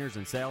designers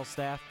and sales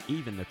staff,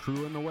 even the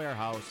crew in the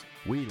warehouse,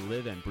 we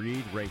live and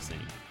breathe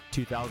racing.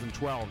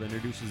 2012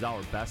 introduces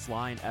our best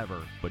line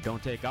ever, but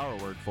don't take our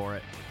word for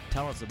it.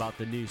 Tell us about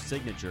the new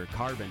signature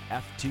carbon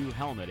F2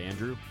 helmet,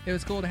 Andrew. It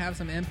was cool to have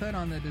some input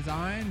on the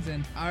designs,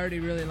 and I already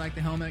really liked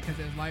the helmet because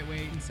it was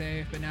lightweight and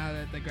safe, but now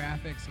that the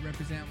graphics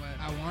represent what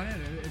I wanted,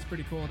 it's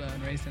pretty cool to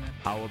race in it.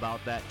 How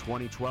about that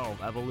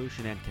 2012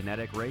 Evolution and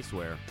Kinetic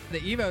racewear? The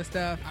Evo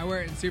stuff, I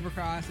wear it in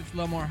Supercross. It's a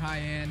little more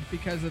high-end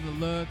because of the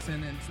looks,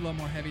 and it's a little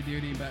more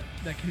heavy-duty, but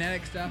the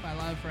Kinetic stuff I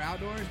love for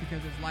outdoors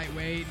because it's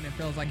lightweight and it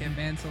feels like it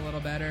vents a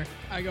little better.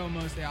 I go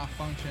mostly off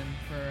function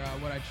for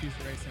what I choose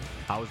to race in.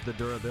 How's the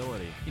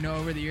durability? You know,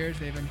 over the years,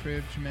 they've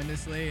improved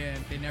tremendously,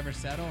 and they never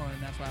settle,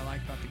 and that's what I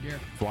like about the gear.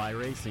 Fly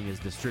Racing is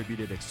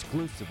distributed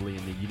exclusively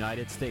in the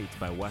United States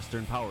by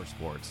Western Power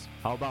Sports.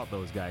 How about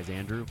those guys,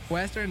 Andrew?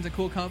 Western's a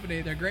cool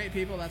company. They're great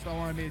people. That's what I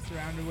want to be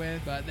surrounded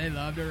with, but they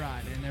love to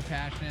ride, and they're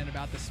passionate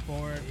about the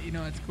sport. You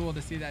know, it's cool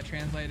to see that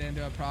translate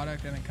into a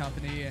product and a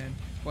company and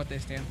what they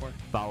stand for.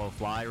 Follow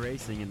Fly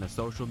Racing in the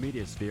social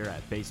media sphere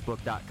at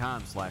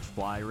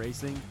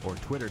facebook.com/flyracing or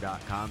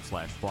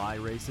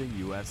twitter.com/flyracing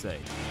USA.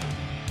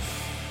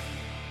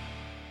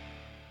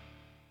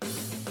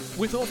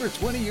 With over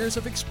 20 years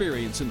of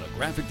experience in the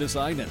graphic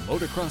design and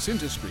motocross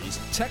industries,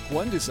 Tech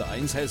One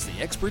Designs has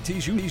the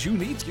expertise you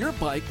need to your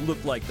bike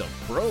look like the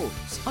pros.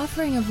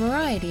 Offering a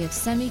variety of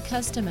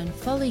semi-custom and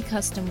fully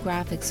custom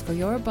graphics for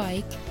your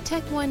bike,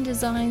 Tech One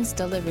Designs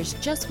delivers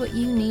just what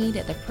you need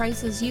at the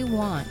prices you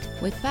want,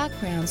 with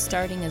backgrounds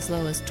starting as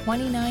low as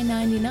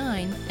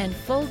 $29.99 and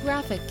full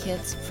graphic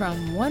kits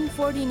from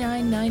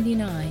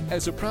 $149.99.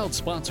 As a proud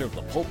sponsor of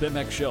the Pulp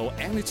MX Show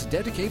and its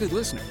dedicated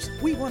listeners,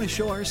 we want to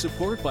show our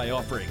support by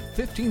offering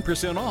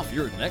 15% off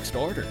your next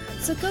order.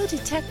 So go to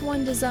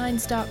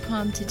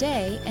tech1designs.com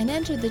today and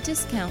enter the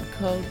discount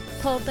code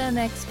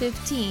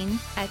PulpMX15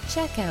 at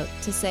checkout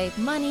to save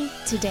money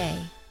today.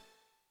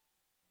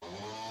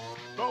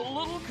 The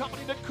little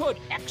company that could.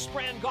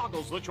 X-Brand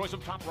Goggles, the choice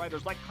of top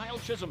riders like Kyle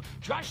Chisholm,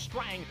 Josh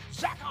Strang,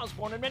 Zach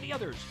Osborne, and many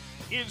others,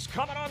 is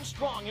coming on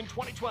strong in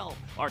 2012.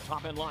 Our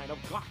top-end line of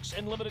Gox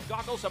and limited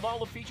goggles have all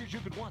the features you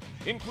could want,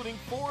 including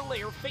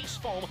 4-layer face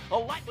foam, a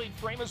lightweight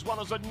frame, as well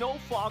as a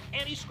no-fog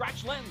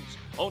anti-scratch lens.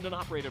 Owned and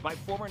operated by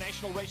former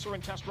national racer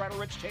and test rider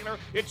Rich Taylor,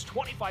 it's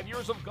 25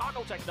 years of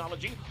goggle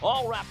technology,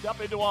 all wrapped up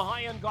into a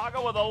high-end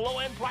goggle with a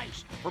low-end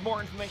price. For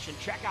more information,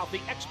 check out the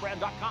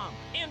xbrand.com.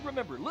 And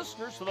remember,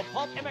 listeners to the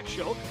Pulp MX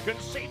Show can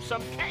save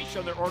some cash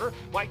on their order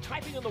by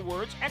typing in the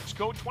words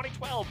Xcode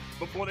 2012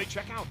 before they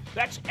check out.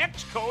 That's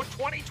Xcode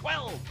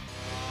 2012.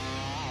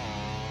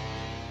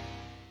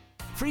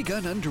 Free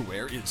Gun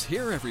Underwear is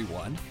here,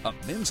 everyone. A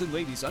men's and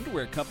ladies'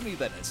 underwear company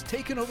that has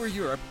taken over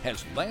Europe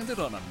has landed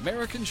on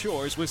American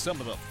shores with some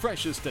of the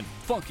freshest and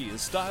funkiest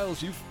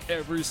styles you've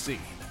ever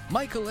seen.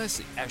 Michael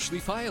Essie,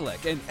 Ashley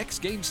Fiolek, and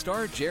X-Games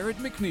star Jared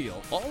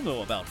McNeil all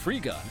know about Free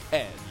Gun,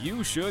 and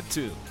you should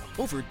too.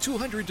 Over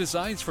 200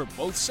 designs for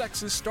both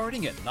sexes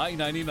starting at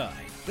 $9.99.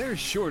 There's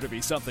sure to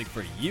be something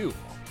for you.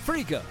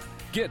 Free Gun.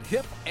 Get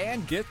hip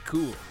and get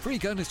cool. Free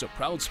Gun is a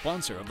proud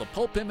sponsor of the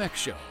Pulp MX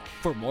Show.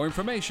 For more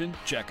information,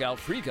 check out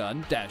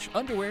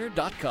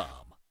freegun-underwear.com.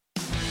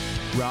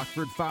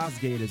 Rockford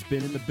Fosgate has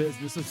been in the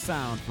business of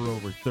sound for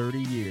over 30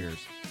 years.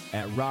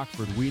 At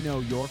Rockford, we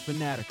know you're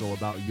fanatical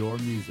about your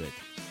music.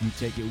 You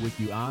take it with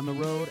you on the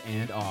road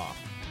and off.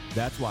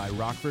 That's why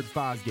Rockford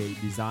Fosgate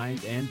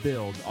designs and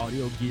builds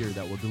audio gear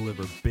that will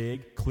deliver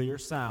big, clear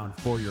sound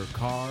for your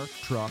car,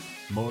 truck,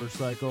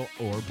 motorcycle,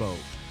 or boat.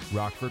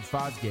 Rockford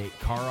Fosgate,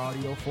 car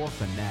audio for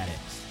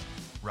fanatics.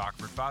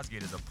 Rockford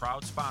Fosgate is a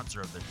proud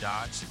sponsor of the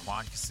Dodge,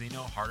 Sequan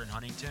Casino, Hardin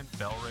Huntington,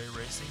 Bellray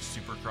Racing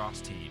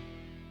Supercross team.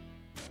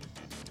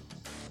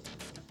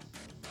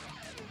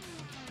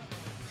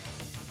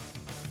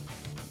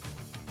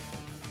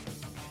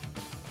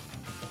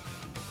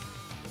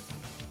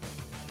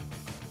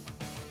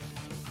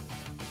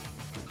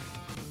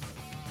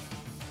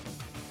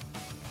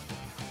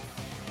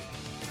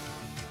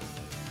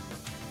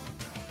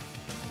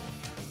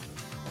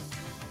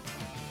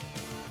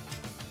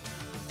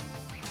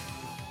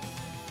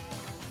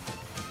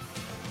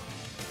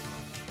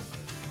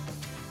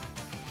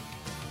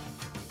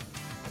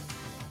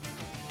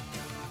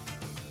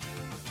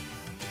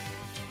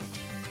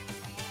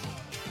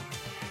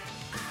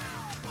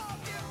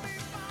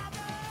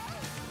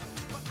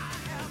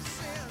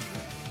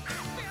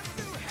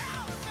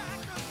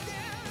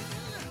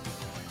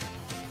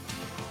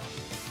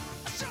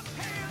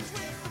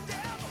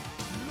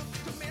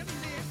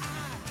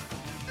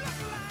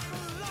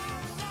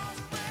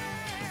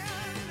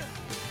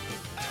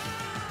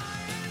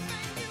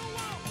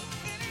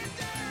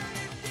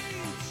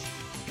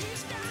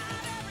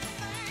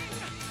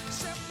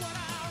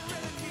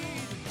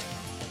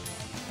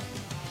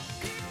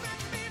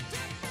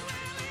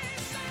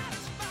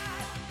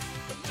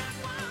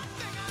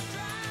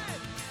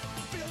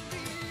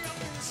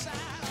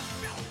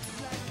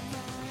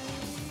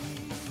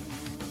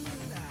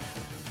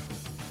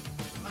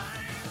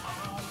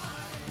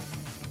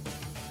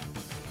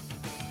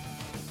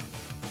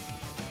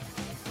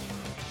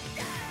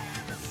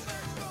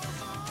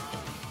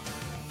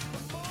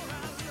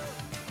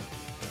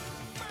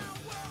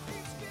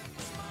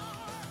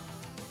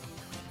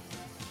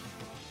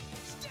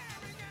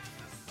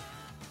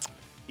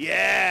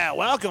 Yeah,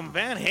 welcome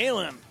Van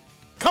Halen,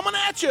 coming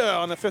at you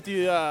on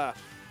the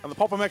on the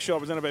Pulp MX Show,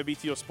 presented by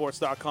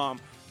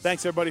BTOsports.com.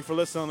 Thanks everybody for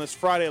listening on this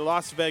Friday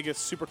Las Vegas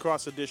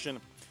Supercross edition.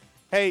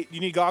 Hey, you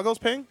need goggles,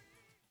 Ping?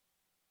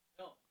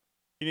 No.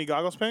 You need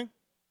goggles, Ping?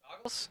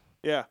 Goggles?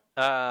 Yeah.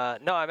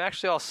 No, I'm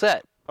actually all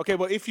set. Okay,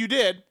 well if you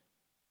did,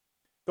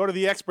 go to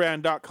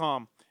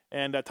thexbrand.com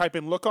and type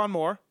in "Look on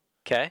More."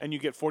 Okay. And you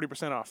get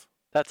 40% off.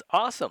 That's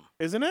awesome.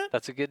 Isn't it?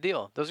 That's a good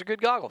deal. Those are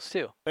good goggles,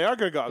 too. They are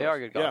good goggles. They are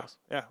good goggles.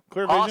 Yeah.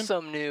 Clear vision.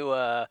 Awesome new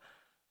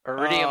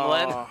iridium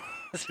lens.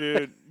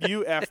 Dude,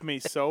 you effed me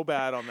so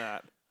bad on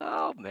that.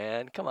 Oh,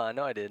 man. Come on.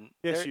 No, I didn't.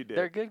 Yes, you did.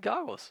 They're good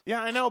goggles.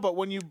 Yeah, I know, but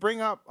when you bring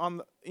up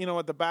on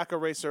at the back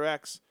of Racer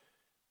X,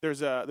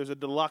 there's a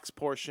deluxe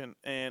portion,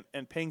 and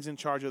Ping's in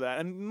charge of that.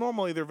 And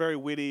normally they're very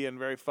witty and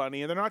very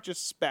funny, and they're not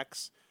just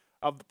specs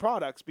of the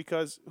products,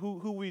 because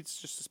who reads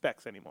just the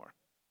specs anymore?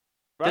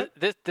 Right?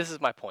 This is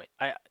my point.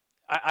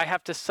 I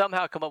have to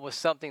somehow come up with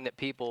something that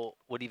people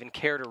would even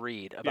care to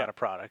read about a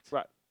product.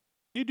 Right.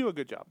 You do a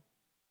good job.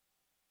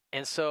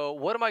 And so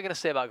what am I going to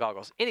say about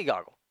goggles? Any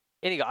goggle.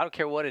 I don't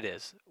care what it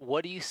is.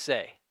 What do you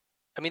say?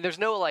 I mean, there's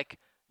no,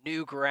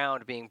 new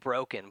ground being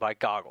broken by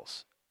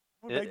goggles.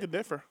 I beg to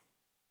differ.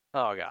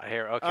 Oh, God.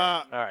 Here. Okay.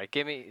 All right. Go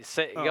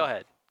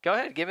ahead. Go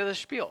ahead. Give me the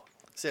spiel.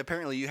 See,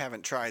 apparently you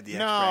haven't tried the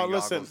X-Brand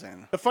goggles.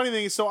 Listen, the funny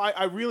thing is, so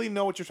I really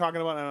know what you're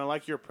talking about, and I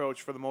like your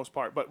approach for the most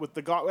part. But with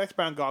the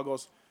X-Brand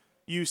goggles,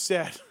 you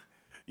said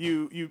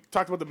you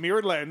talked about the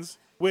mirrored lens,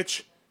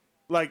 which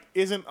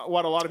isn't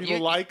what a lot of people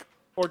like.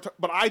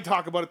 But I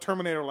talk about a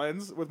Terminator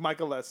lens with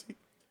Michael Lessie.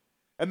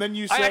 And then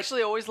you said, I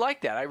actually always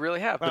liked that. I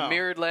really have. The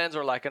mirrored lens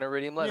or an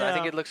iridium lens. I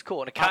think it looks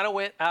cool. And it kind of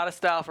went out of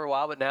style for a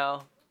while, but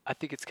now I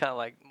think it's kind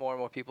of more and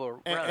more people are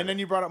around. And then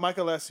you brought up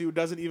Michael Lessie, who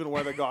doesn't even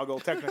wear the goggle,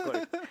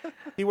 technically.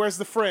 He wears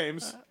the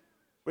frames,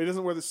 but he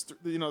doesn't wear it's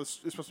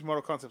supposed to be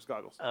Moto Concepts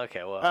goggles.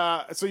 Okay,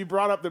 well. So you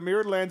brought up the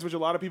mirrored lens, which a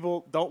lot of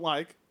people don't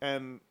like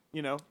and,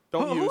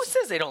 don't use. Who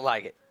says they don't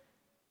like it?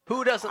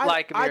 Who doesn't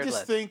like a mirrored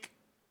lens?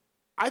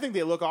 I think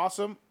they look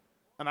awesome,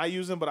 and I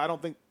use them, but I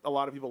don't think a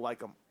lot of people like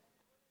them.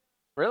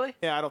 Really?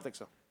 Yeah, I don't think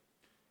so.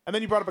 And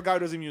then you brought up a guy who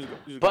doesn't even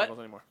use goggles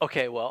anymore.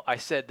 Okay, well, I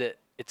said that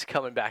it's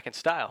coming back in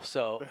style,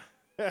 so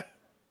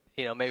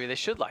maybe they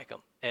should like them.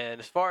 And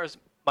as far as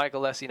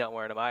Michael Lessie not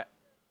wearing them,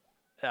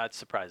 that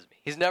surprises me.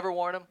 He's never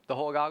worn them, the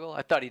whole goggle.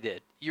 I thought he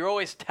did. You're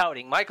always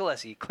touting Michael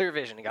Lessie, clear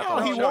vision. He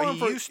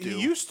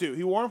used to.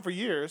 He wore them for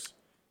years,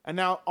 and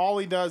now all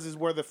he does is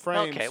wear the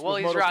frames. Okay, well,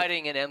 he's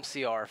riding an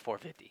MCR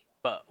 450,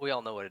 but we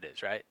all know what it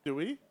is, right? Do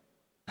we?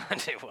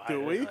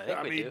 Do we?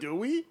 Do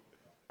we?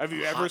 Have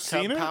you ever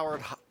seen it?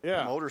 Powered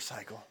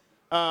motorcycle.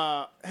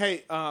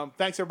 Hey,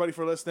 thanks everybody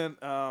for listening.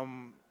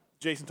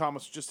 Jason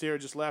Thomas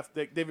just left.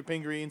 David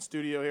Pingree in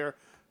studio here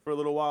for a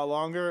little while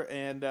longer,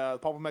 and the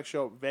Pulp MX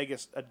Show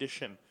Vegas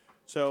edition.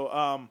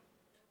 So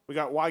we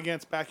got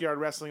Wygant's Backyard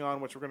Wrestling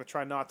on, which we're going to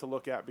try not to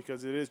look at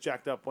because it is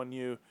jacked up when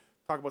you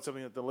talk about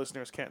something that the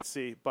listeners can't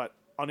see. But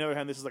on the other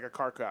hand, this is like a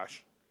car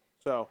crash.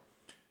 So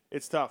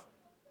it's tough.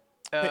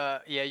 Yeah,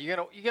 you're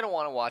gonna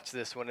want to watch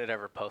this when it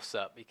ever posts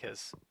up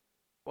because,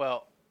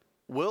 well,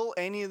 will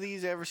any of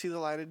these ever see the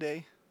light of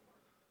day?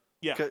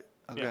 Yeah.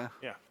 Okay.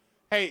 Yeah.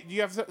 Hey, do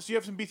you have some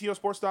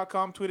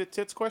BTOsports.com tweeted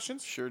tits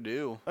questions? Sure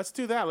do. Let's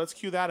do that. Let's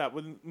cue that up.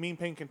 Mean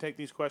Pink can take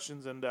these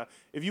questions, and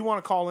if you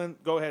want to call in,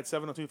 go ahead.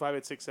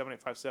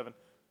 702-586-7857.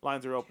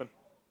 Lines are open.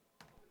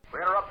 We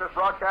interrupt this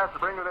broadcast to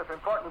bring you this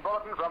important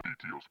bulletin from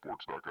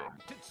BTOsports.com.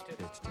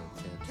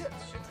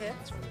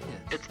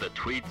 It's the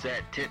Tweets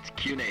at Tits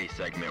Q&A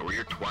segment where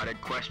your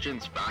twatted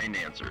questions find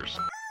answers.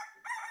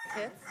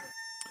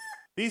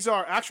 These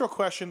are actual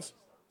questions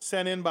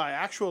sent in by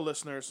actual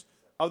listeners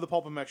of the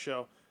Pulp MX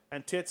Show,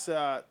 and Tits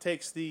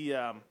takes the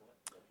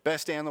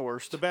best and the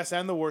worst. The best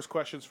and the worst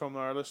questions from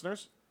our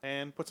listeners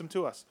and puts them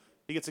to us.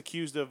 He gets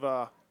accused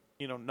of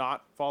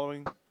not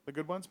following the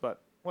good ones,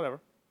 but whatever.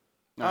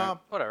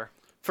 Whatever.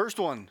 First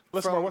one.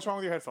 Listen, what's wrong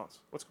with your headphones?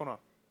 What's going on?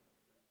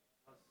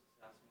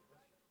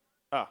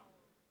 Oh.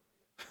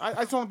 I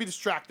just want to be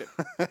distracted.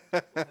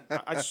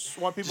 I just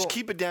want people... Just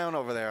keep it down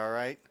over there, all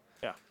right?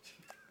 Yeah.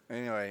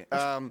 Anyway.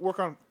 Work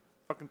on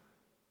fucking...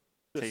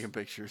 Taking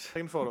pictures.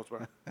 Taking photos,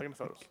 bro. Taking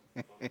photos.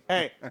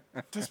 Hey,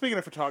 just speaking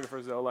of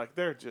photographers, though, like,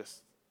 they're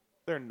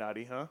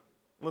nutty, huh?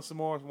 Alyssa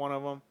Moore is one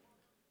of them.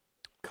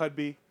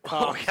 Cudby.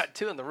 Oh, we got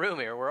two in the room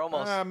here. We're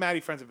almost...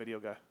 Matty Friend's a video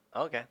guy.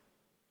 Okay.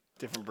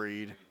 Different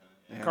breed.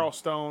 Yeah. Carl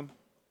Stone.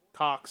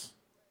 Cox.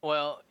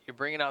 Well, you're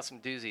bringing out some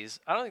doozies.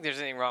 I don't think there's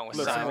anything wrong with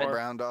Listen, Simon.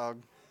 Brown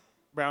dog.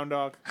 Brown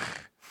dog.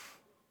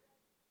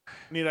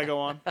 Need I go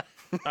on?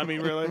 I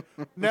mean, really?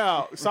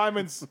 No,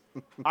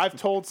 I've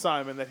told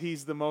Simon that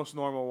he's the most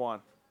normal one.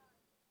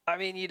 I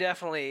mean, you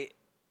definitely...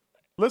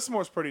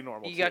 Listmore's pretty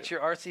normal, You got your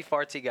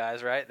artsy-fartsy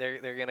guys, right? They're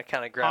going to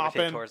kind of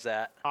gravitate Hoppin. towards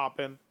that.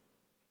 Hoppin.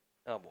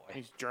 Oh, boy.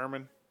 He's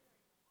German.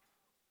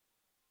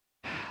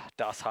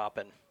 Das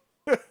Hoppin.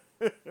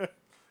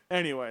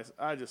 Anyways,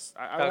 I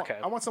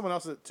want someone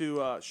else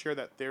to share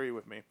that theory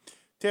with me.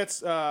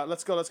 Tits,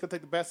 let's go. Let's go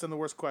take the best and the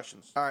worst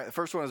questions. All right, the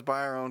first one is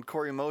by our own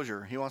Corey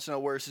Mosier. He wants to know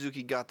where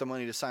Suzuki got the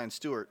money to sign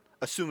Stewart,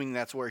 assuming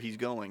that's where he's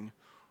going.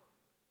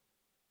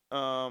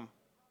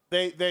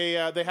 They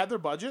had their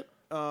budget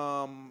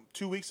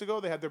 2 weeks ago.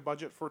 They had their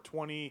budget for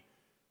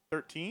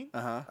 2013.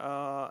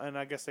 And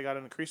I guess they got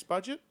an increased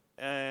budget,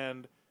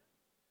 and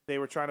they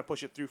were trying to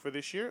push it through for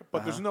this year.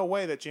 But there's no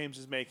way that James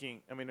is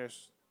making. I mean,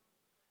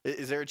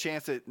 Is there a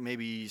chance that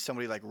maybe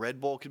somebody like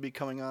Red Bull could be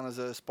coming on as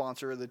a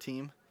sponsor of the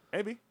team?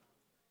 Maybe.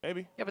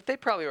 Yeah, but they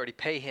probably already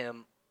pay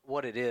him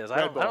what it is.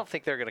 I don't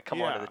think they're going to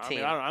come onto the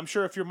team. I mean, I'm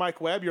sure if you're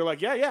Mike Webb, you're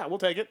like, yeah, we'll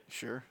take it.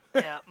 Sure.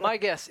 Yeah, my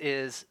guess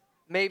is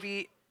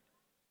maybe.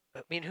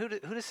 I mean, who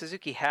does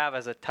Suzuki have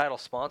as a title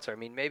sponsor? I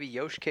mean, maybe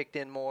Yosh kicked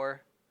in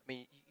more. I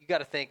mean, you got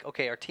to think,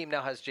 okay, our team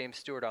now has James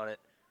Stewart on it.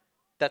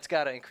 That's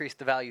got to increase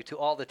the value to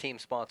all the team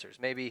sponsors.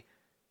 Maybe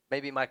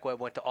Mike Webb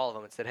went to all of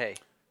them and said, hey,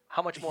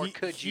 how much more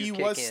could you kick in?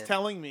 He was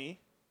telling me,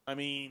 I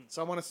mean,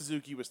 someone at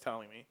Suzuki was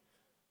telling me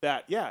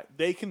that, yeah,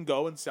 they can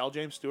go and sell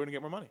James Stewart and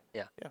get more money.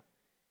 Yeah.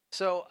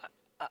 So,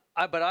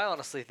 but I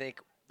honestly think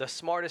the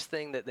smartest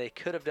thing that they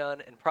could have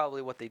done, and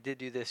probably what they did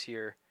do this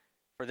year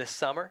for this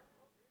summer,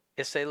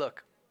 is say,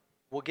 look,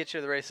 we'll get you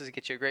to the races,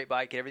 get you a great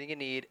bike, get everything you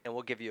need, and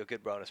we'll give you a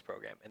good bonus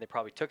program. And they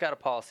probably took out a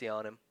policy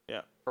on him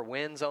for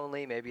wins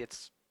only. Maybe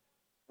it's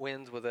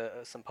wins with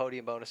some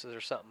podium bonuses or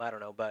something. I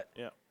don't know. But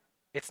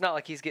it's not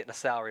like he's getting a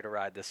salary to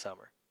ride this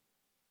summer,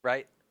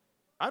 right?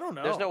 I don't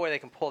know. There's no way they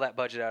can pull that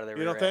budget out of their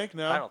You don't think?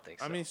 No. I don't think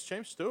so. I mean, it's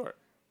James Stewart.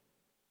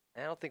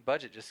 I don't think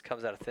budget just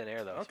comes out of thin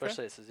air, though,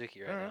 especially at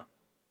Suzuki right now.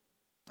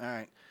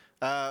 All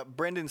right.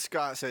 Brendan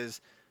Scott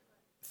says,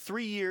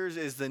 3 years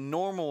is the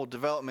normal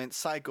development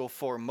cycle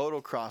for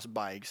motocross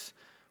bikes.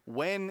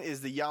 When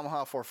is the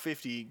Yamaha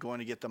 450 going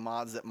to get the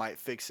mods that might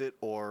fix it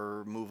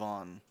or move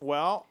on?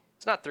 Well,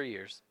 it's not 3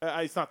 years.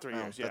 It's not 3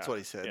 years. That's what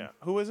he said. Yeah.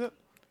 Who is it?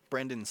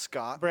 Brendan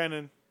Scott.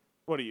 Brandon,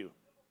 what are you?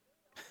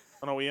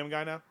 An OEM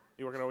guy now?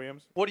 You work at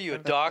OEMs? What are you, a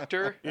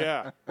doctor?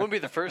 Yeah. Wouldn't be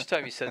the first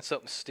time you said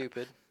something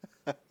stupid.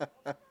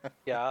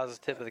 Yeah, I was a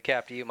tip of the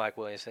cap to you, Mike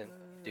Williamson,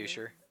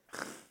 doucher.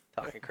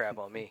 Talking crap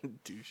on me.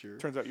 Doucher.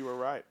 Turns out you were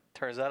right.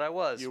 Turns out I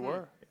was. You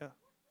were, yeah.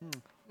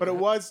 But it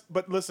was.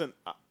 But listen,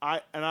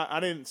 I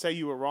didn't say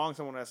you were wrong.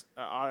 Someone asked.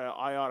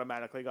 I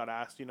automatically got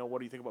asked. What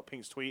do you think about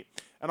Pink's tweet?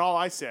 And all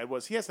I said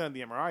was he hasn't had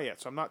the MRI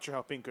yet, so I'm not sure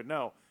how Pink could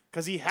know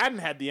because he hadn't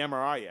had the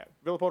MRI yet.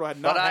 Villopoto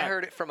had not. But I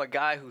heard it from a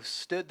guy who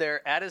stood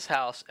there at his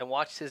house and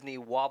watched his knee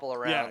wobble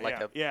around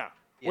like a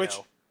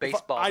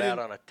baseball bat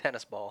on a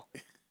tennis ball.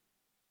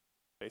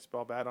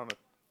 Baseball bat on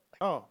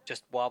a.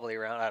 Just wobbly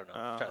around. I don't know.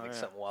 I'm trying to think of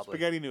something wobbly.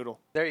 Spaghetti noodle.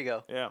 There you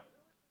go. Yeah.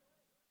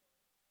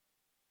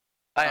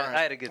 I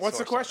had a good. What's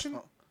the question?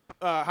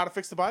 How to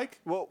fix the bike?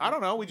 Well, I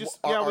don't know. We just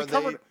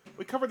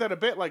we covered that a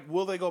bit. Like,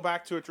 will they go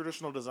back to a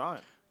traditional design,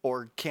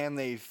 or can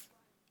they?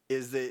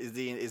 Is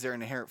there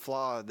an inherent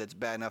flaw that's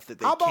bad enough that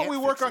they? How about can't we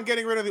work on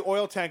getting rid of the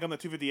oil tank on the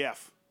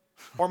 250F,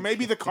 or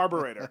maybe the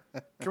carburetor?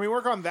 Can we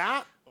work on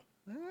that?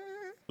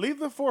 Leave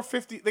the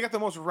 450. They got the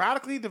most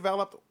radically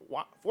developed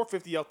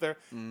 450 out there,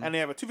 and they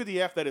have a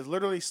 250F that is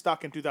literally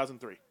stuck in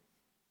 2003.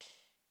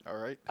 All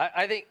right.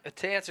 I think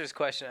to answer his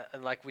question,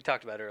 and like we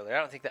talked about earlier, I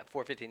don't think that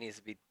 450 needs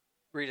to be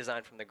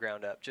redesigned from the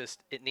ground up.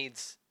 Just it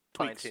needs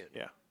Tweaks. fine-tuned.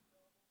 Yeah.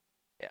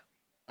 Yeah.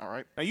 All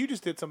right. Now, you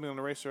just did something on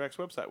the Racer X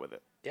website with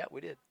it. Yeah,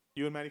 we did.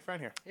 You and Matty Friend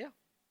here. Yeah,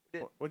 we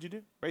did. What'd you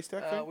do? Race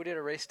Tech thing? We did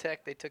a race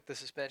tech. They took the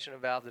suspension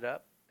and valved it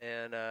up,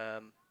 and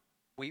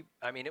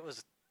it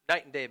was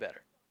night and day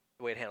better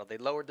the way it handled. They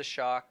lowered the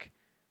shock.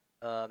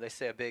 They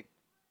say a big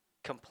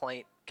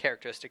complaint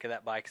characteristic of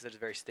that bike is that it's a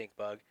very stink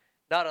bug,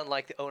 not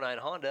unlike the 09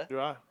 Honda.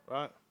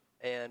 Right.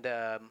 And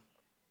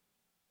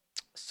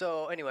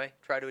so anyway,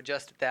 try to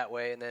adjust it that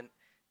way, and then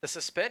the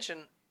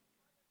suspension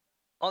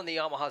on the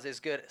Yamahas is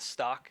good at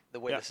stock, the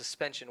way the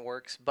suspension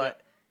works,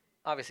 but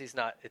obviously it's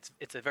not.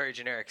 It's a very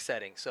generic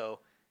setting. So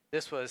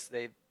this was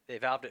they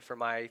valved it for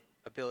my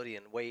ability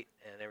and weight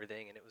and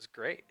everything, and it was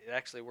great. It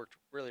actually worked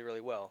really,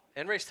 really well.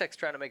 And Race Tech's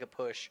trying to make a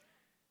push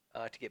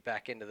to get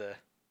back into the.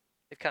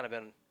 They've kind of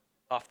been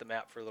off the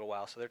map for a little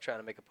while, so they're trying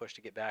to make a push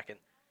to get back. And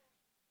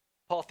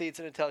Paul Theed's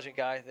an intelligent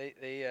guy.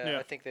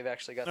 I think they've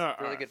actually got some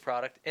really good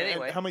product.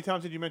 Anyway, and how many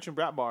times did you mention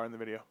Brat Bar in the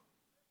video?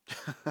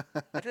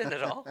 I didn't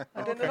at all.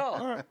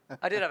 All right.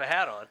 I did have a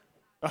hat on.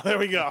 Oh, there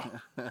we go.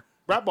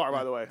 Brat Bar,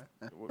 by the way.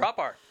 Brat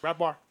Bar. Brat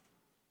Bar.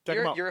 Check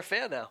them out. You're a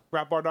fan now.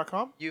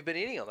 Bratbar.com. You've been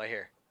eating them, I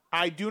hear.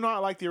 I do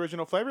not like the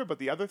original flavor, but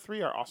the other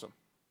three are awesome.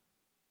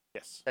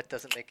 Yes. That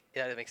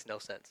makes no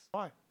sense.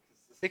 Why?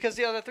 Because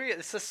the other three,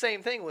 it's the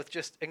same thing with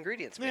just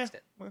ingredients mixed in.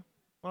 Well,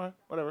 all right,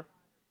 whatever.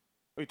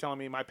 Are you telling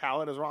me my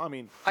palate is wrong? I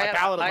mean, my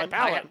palate is my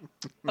palate.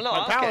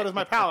 My palate is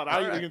my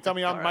palate. You can tell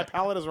me my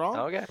palate is wrong?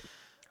 Okay.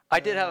 I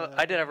did have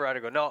a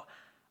rider go, no,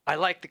 I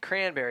like the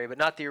cranberry, but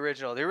not the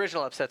original. The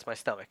original upsets my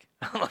stomach.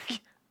 I'm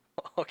like,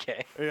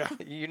 okay. Yeah.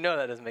 You know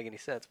that doesn't make any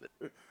sense, but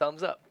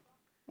thumbs up.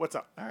 What's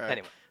up? All right.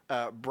 Anyway.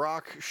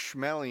 Brock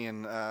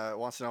Schmelian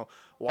wants to know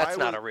why. That's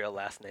not a real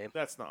last name.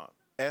 That's not.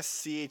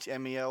 SCHMELYUN.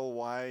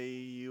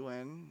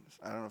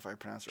 I don't know if I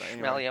pronounced it right.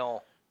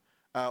 Schmelian.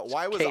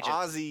 Why was Cajun.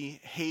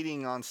 Ozzy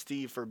hating on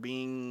Steve for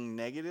being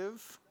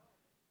negative?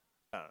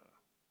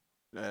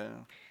 Yeah,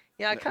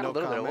 I kind of a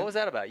little bit. What was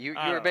that about? You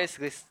were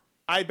basically.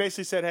 I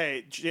basically said,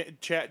 hey,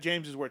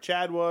 James is where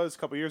Chad was a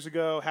couple years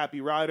ago.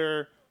 Happy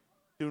rider,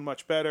 doing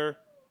much better.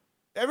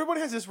 Everybody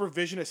has this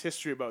revisionist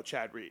history about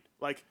Chad Reed.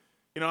 Like,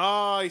 he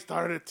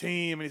started a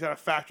team and he's got a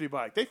factory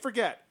bike. They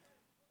forget.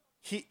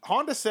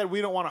 Honda said,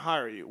 we don't want to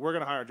hire you. We're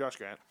going to hire Josh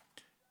Grant.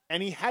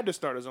 And he had to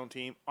start his own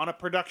team on a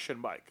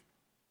production bike.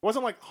 It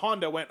wasn't like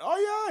Honda went,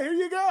 oh, yeah, here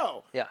you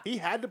go. Yeah. He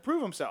had to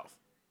prove himself.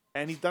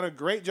 And he's done a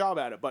great job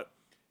at it. But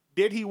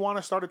did he want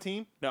to start a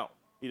team? No,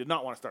 he did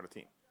not want to start a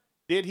team.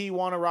 Did he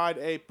want to ride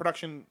a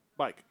production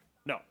bike?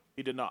 No,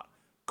 he did not.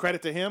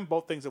 Credit to him.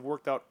 Both things have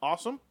worked out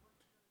awesome.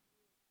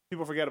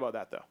 People forget about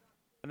that, though.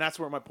 And that's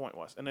where my point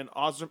was. And then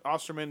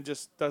Osterman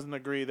just doesn't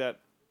agree that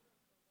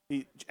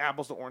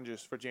apples to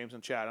oranges for James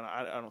and Chad. And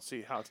I don't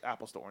see how it's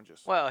apples to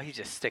oranges. Well, he's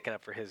just sticking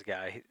up for his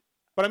guy.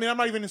 But, I mean, I'm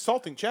not even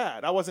insulting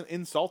Chad. I wasn't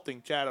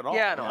insulting Chad at all.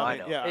 Yeah, no, I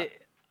know. Yeah,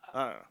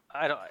 I don't know.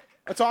 I don't.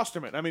 It's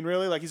Osterman. I mean,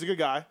 really, like, he's a good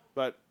guy.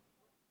 But,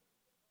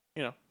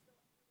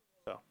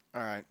 so.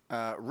 All right.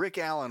 Rick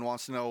Allen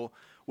wants to know.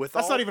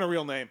 That's not even a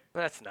real name.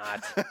 That's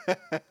not.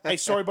 Hey,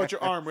 sorry about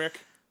your arm, Rick.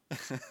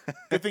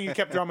 Good thing you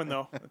kept drumming,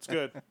 though. That's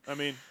good. I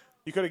mean,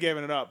 you could have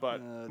given it up, but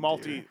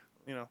dear.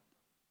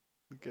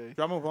 Okay.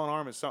 Drumming with one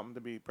arm is something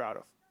to be proud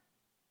of.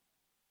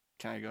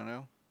 Can I go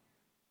now?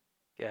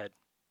 Go ahead.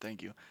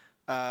 Thank you.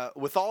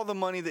 With all the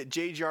money that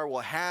JGR will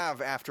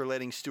have after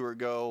letting Stewart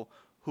go,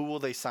 who will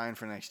they sign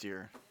for next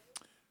year?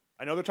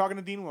 I know they're talking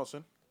to Dean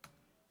Wilson.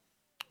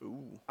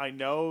 Ooh. I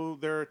know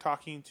they're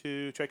talking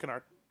to Trey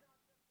Kennard.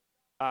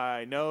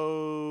 I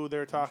know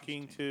they're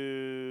talking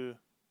to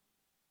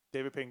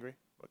David Pingree.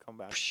 We'll come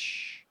back.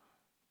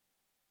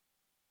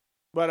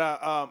 But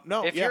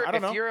no, I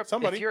don't know.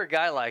 Somebody. If you're a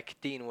guy like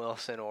Dean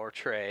Wilson or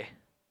Trey,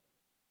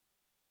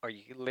 are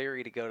you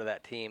leery to go to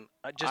that team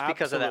just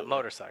because of that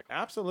motorcycle?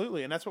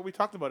 Absolutely, and that's what we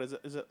talked about. Is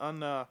it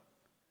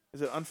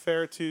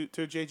unfair to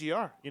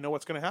JGR? You know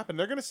what's going to happen?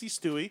 They're going to see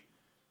Stewie.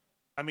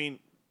 I mean,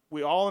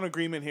 we all in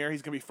agreement here.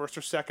 He's going to be first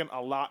or second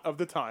a lot of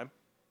the time,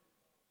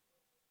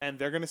 and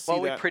they're going to see.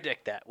 Well, we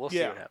predict that. We'll see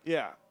what happens.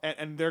 Yeah,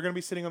 and they're going to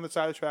be sitting on the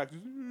side of the track.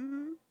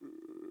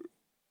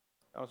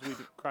 I was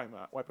crying,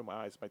 wiping my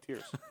eyes, my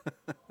tears.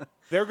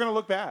 They're going to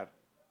look bad.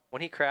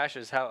 When he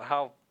crashes,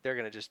 how they're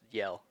going to just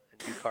yell and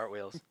do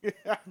cartwheels.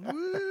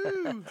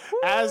 Woo!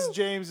 As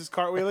James is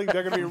cartwheeling,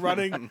 they're going to be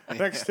running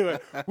next to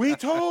it. We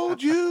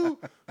told you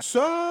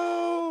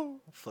so.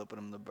 Flipping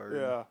him the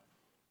bird. Yeah.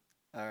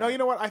 All right. No, you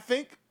know what? I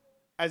think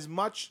as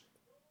much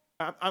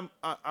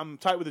I'm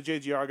tight with the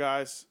JGR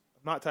guys.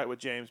 I'm not tight with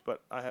James,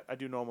 but I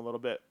do know him a little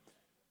bit.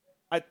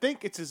 I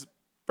think it's as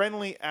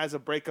friendly as a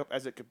breakup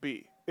as it could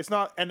be. It's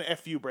not an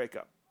FU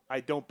breakup. I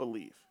don't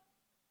believe.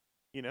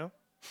 So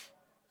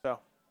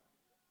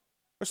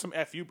there's some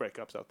FU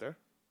breakups out there.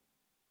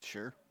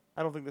 Sure.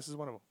 I don't think this is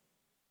one of them.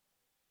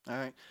 All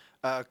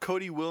right.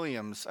 Cody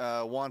Williams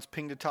wants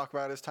Ping to talk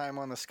about his time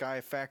on the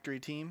Sky Factory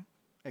team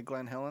at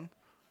Glen Helen.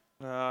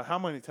 How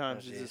many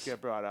times does this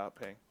get brought out,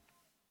 Ping?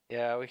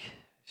 Yeah,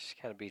 She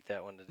kind of beat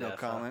that one to No death.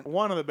 comment.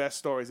 One of the best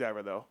stories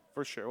ever, though,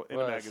 for sure, in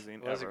a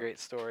magazine. It was ever. a great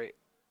story.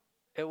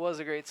 It was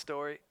a great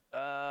story.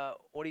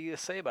 What do you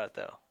say about it,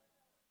 though?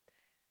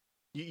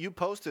 You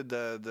posted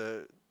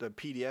the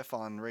PDF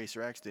on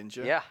Racer X, didn't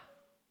you? Yeah.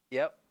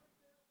 Yep.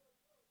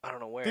 I don't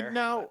know where.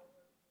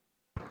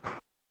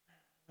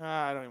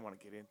 I don't even want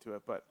to get into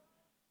it, but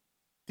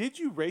did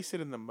you race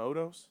it in the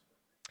motos?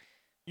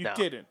 You No.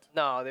 didn't.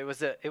 No, it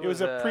was a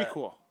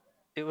prequel.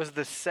 It was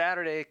the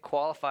Saturday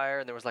qualifier,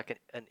 and there was like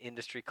an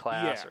industry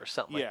class or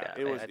something like that.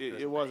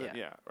 It wasn't.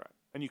 Yeah, right.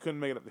 And you couldn't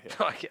make it up the hill.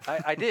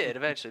 I did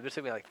eventually, but it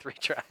took me like 3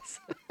 tries.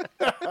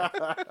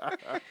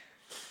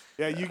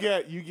 Yeah, you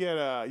get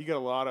a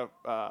lot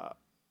of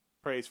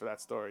praise for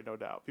that story, no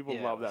doubt. People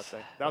Yeah, love it that was-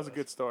 thing. That was a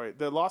good story.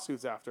 The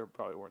lawsuits after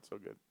probably weren't so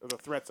good. Or the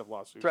threats of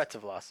lawsuits. Threats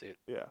of lawsuit.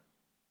 Yeah.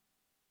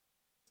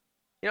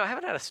 You know, I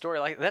haven't had a story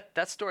like that.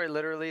 That story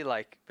literally,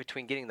 like,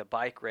 between getting the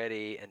bike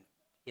ready and,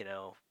 you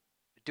know,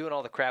 doing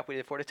all the crap we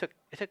did for it,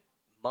 it took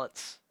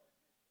months.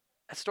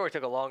 That story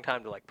took a long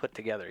time to, like, put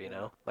together, you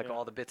know? Like,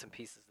 all the bits and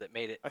pieces that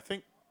made it I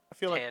feel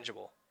like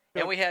tangible.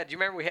 And we had, do you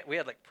remember we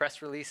had like,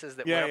 press releases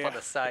that went up on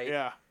the site?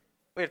 Yeah.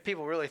 We had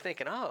people really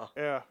thinking, wow,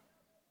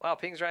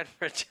 Ping's riding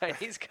for a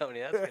Chinese company.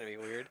 That's going to be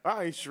weird.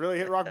 Wow, he should really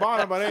hit rock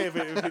bottom, but hey, if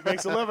it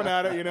makes a living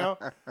at it, you know.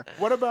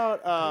 What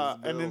about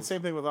and then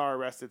same thing with our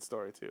arrested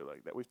story too,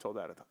 like that we've told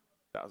that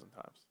 1,000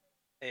 times.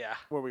 Yeah.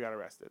 Where we got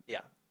arrested. Yeah.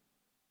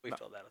 We've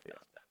told that 1,000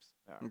 times.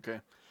 Yeah.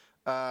 Okay.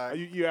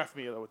 You effed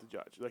me though with the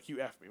judge. Like you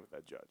effed me with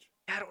that judge.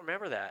 Yeah, I don't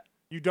remember that.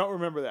 You don't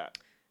remember that?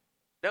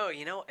 No,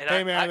 you know. And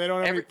hey man, they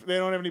don't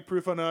have any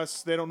proof on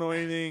us. They don't know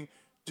anything.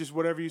 Just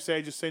whatever you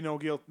say, just say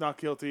not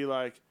guilty.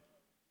 Like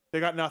they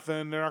got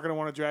nothing. They're not gonna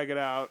want to drag it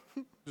out.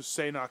 Just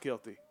say not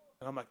guilty.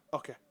 And I'm like,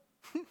 okay,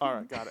 all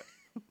right, got it.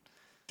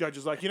 Judge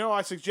is like,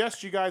 I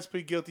suggest you guys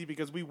plead guilty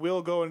because we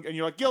will go and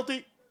you're like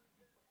guilty.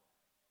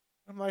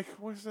 I'm like,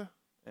 where's the?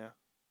 Yeah,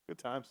 good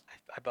times.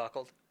 I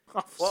buckled.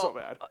 So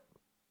bad.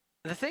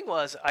 The thing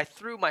was, I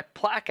threw my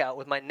plaque out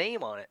with my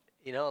name on it.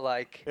 You know,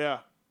 like. Yeah,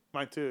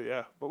 mine too.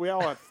 Yeah, but we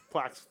all have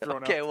plaques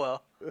thrown out. Okay,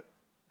 well,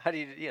 how do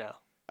you know?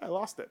 I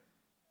lost it.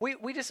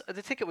 We just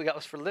the ticket we got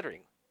was for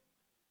littering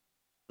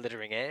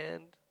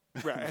and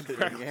reckless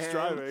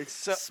driving.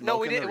 So no,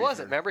 we didn't. It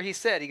wasn't. Remember, he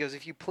said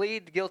if you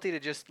plead guilty to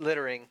just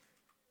littering,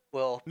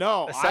 we'll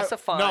assess a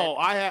fine. No,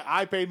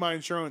 I paid my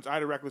insurance. I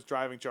had a reckless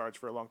driving charge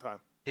for a long time.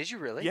 Did you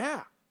really?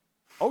 Yeah.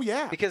 Oh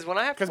yeah. Because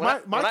my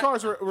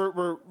cars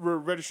were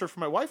registered for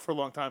my wife for a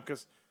long time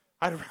because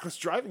I had a reckless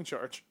driving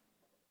charge.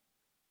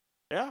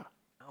 Yeah.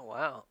 Oh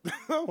wow.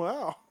 Oh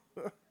wow.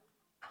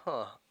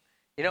 Huh.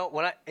 You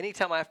know,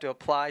 anytime I have to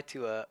apply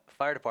to a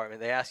fire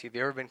department, they ask you, have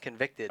you ever been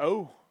convicted?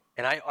 Oh.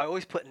 And I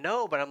always put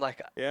no, but I'm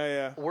like,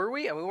 yeah. Were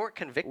we? And we weren't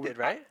convicted,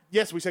 right?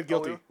 Yes, we said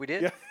guilty. We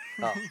did? Yeah.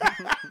 Oh.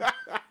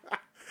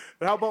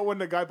 But how about when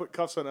the guy put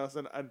cuffs on us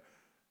and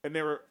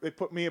they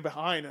put me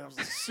behind and I was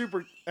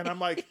super and I'm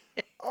like,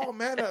 oh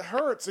man, that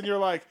hurts. And you're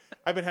like,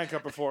 I've been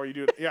handcuffed before.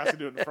 You have to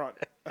do it in front.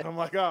 And I'm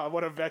like, oh,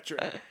 what a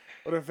veteran.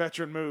 What a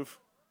veteran move.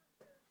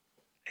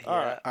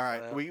 All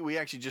right. We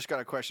actually just got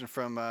a question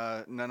from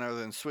none other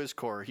than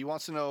Swizzcore. He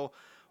wants to know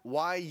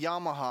why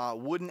Yamaha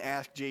wouldn't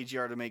ask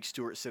JGR to make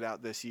Stewart sit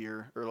out this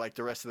year or like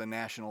the rest of the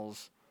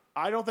Nationals.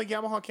 I don't think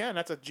Yamaha can.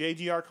 That's a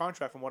JGR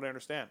contract from what I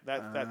understand.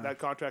 That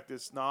contract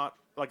is not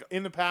like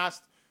in the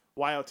past,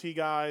 YLT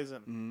guys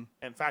and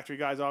factory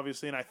guys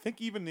obviously, and I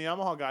think even the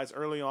Yamaha guys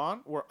early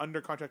on were under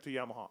contract to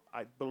Yamaha.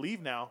 I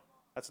believe now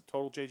that's a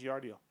total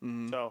JGR deal.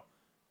 So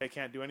they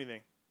can't do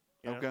anything.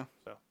 Okay.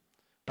 So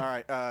all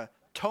right.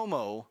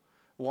 Tomo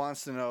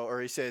wants to know,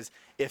 or he says,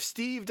 if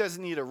Steve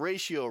doesn't need a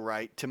ratio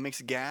right to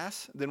mix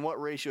gas, then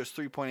what ratio is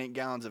 3.8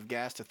 gallons of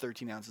gas to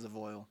 13 ounces of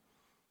oil?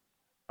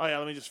 Oh, yeah,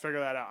 let me just figure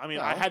that out. I mean,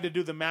 I had to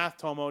do the math,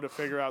 Tomo, to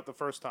figure out the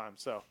first time,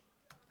 so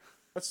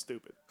that's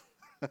stupid.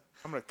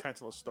 I'm going to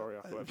cancel the story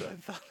off the website. I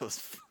thought it was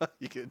fun.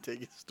 You could take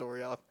his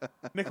story out.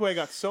 Nick Way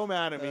got so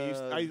mad at me.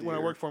 When I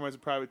worked for him as a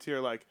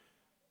privateer,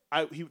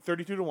 he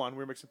 32 to 1. We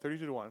were mixing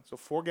 32 to 1. So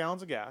 4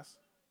 gallons of gas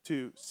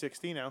to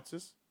 16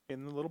 ounces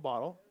in the little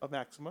bottle of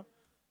Maxima.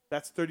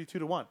 That's 32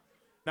 to 1.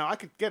 Now, I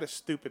could get a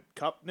stupid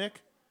cup,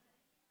 Nick,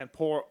 and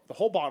pour the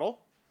whole bottle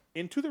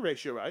into the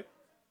ratio right,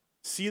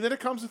 see that it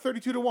comes to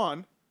 32 to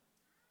 1,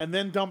 and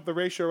then dump the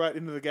ratio right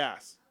into the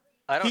gas.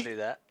 I don't do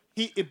that.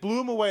 It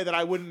blew him away that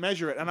I wouldn't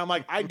measure it. And I'm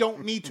like, I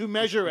don't need to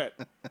measure it.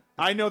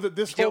 I know that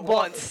this you whole do it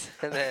once,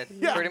 and then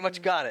you pretty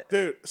much got it.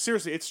 Dude,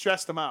 seriously, it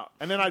stressed him out.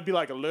 And then I'd be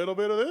like, a little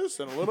bit of this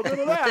and a little bit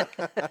of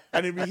that.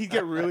 And he'd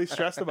get really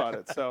stressed about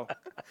it. So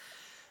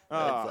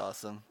that's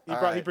awesome.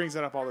 He brings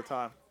that up all the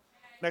time.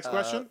 Next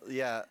question?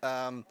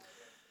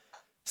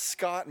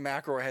 Scott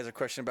McElroy has a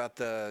question about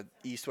the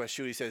East-West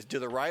shoot. He says, do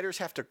the riders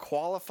have to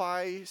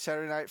qualify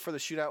Saturday night for the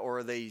shootout, or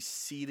are they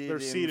seeded They're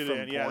seeded in.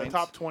 Points? Yeah, the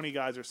top 20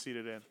 guys are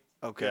seeded in.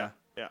 Okay.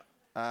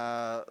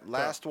 Yeah.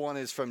 Last one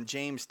is from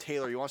James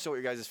Taylor. You want to know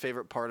what your guys'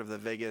 favorite part of the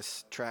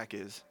Vegas track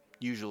is,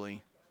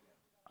 usually?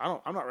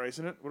 I'm not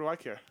racing it. What do I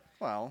care?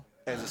 Well,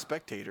 as a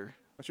spectator.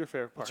 What's your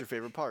favorite part? What's your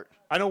favorite part?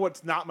 I know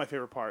what's not my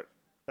favorite part.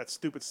 That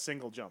stupid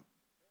single jump.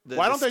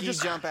 Why don't they ski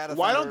just jump out of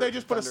Why don't Thunder- they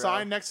just put a Thunder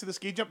sign Alley. next to the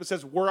ski jump that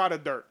says "We're out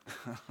of dirt"?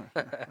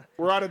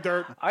 We're out of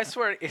dirt. I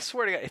swear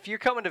to God, if you're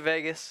coming to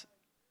Vegas,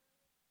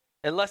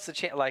 unless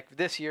like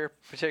this year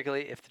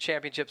particularly, if the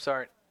championships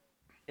aren't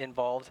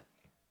involved,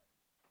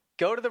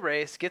 go to the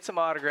race, get some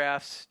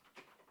autographs,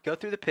 go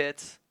through the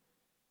pits,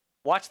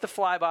 watch the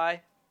flyby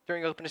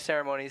during opening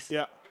ceremonies.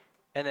 Yeah.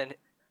 And then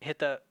hit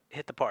the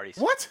parties.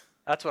 What?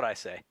 That's what I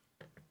say.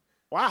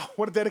 Wow,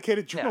 what a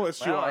dedicated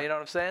journalist you well, are. You know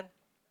what I'm saying?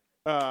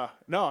 No,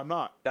 I'm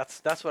not.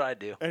 That's what I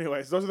do.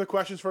 Anyways, those are the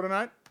questions for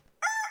tonight.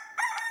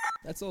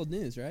 That's old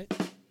news, right?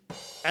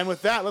 And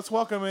with that, let's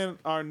welcome in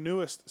our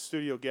newest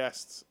studio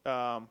guests.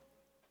 Kyle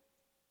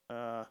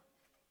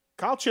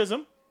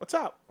Chisholm, what's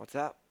up? What's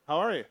up? How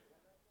are you?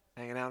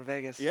 Hanging out in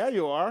Vegas. Yeah,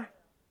 you are.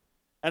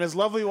 And his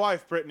lovely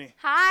wife, Britney.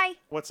 Hi.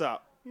 What's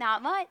up?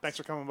 Not much. Thanks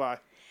for coming by.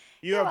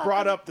 You You're have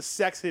brought welcome. up the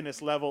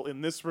sexiness level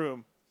in this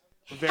room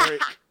very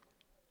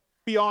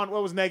beyond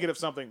what was negative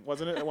something,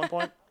 wasn't it, at one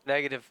point?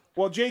 Negative.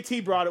 Well,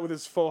 JT brought it with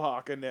his faux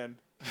hawk, and then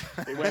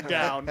it went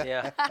down.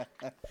 Yeah.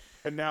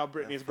 And now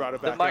Brittany's brought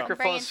it The back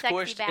microphone Bringing sexy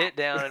squished back. it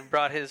down and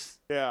brought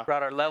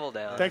our level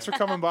down. up. Thanks for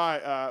coming by.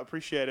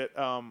 Appreciate it.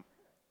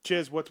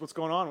 Chiz, what's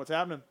going on? What's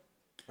happening?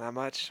 Not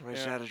much. We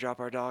just Yeah. had to drop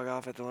our dog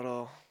off at the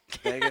little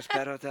Vegas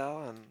pet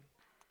hotel and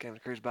came to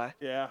cruise by.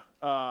 Yeah.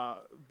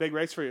 Big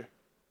race for you.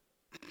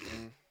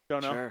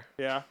 Don't know. Sure.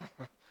 Yeah.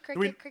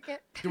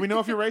 Cricket. Do we know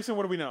if you're racing?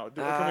 What do we know?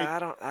 I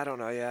don't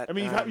know yet. I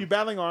mean, you're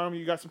battling arm.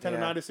 You got some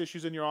tendonitis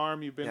issues in your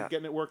arm. You've been Yeah.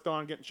 getting it worked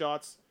on, getting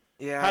shots.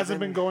 Yeah, Hasn't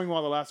been going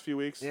well the last few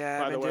weeks. Yeah,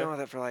 by I've the been way. dealing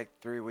with it for like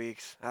 3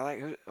 weeks.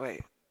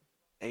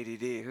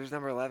 ADD. Who's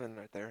number 11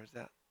 right there? Who's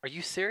that? Are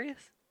you serious?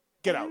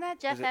 Get Isn't that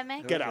Jeff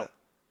Emmett? Get out.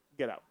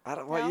 Get out. I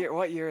don't. No.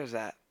 What year is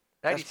that?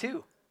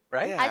 92,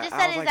 right? Yeah, I just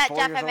said, was is like that 4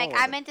 Jeff years Emmett? old.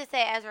 I meant to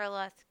say Ezra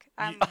Lusk.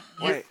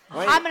 Wait.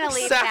 I'm going to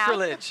leave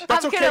Sacrilege. now.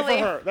 That's I'm okay gonna for leave.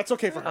 her. That's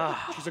okay for her.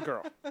 She's a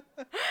girl.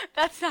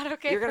 That's not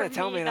okay You're for gonna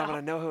tell me, and I'm though.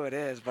 gonna know who it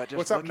is, but just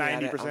What's up, looking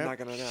at it, 90%? I'm not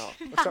gonna know.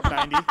 What's up,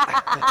 90?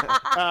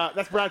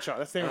 That's Bradshaw.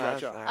 That's Damon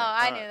That's Bradshaw. all Oh,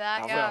 right. I knew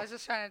that. Yeah, I was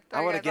just trying to throw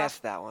I you would have guys off.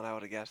 guessed that one. I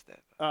would have guessed it.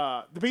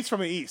 The beat's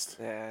from the East.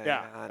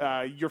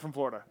 Yeah. You're from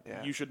Florida.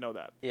 Yeah. You should know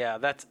that. Yeah,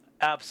 that's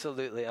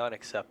absolutely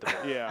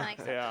unacceptable. Yeah.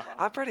 Yeah.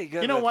 I'm pretty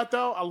good. You know with- what,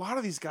 though? A lot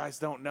of these guys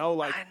don't know.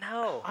 Like, I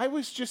know. I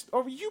was just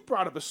you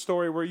brought up a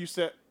story where you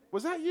said,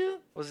 was that you?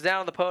 Was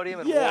down on the podium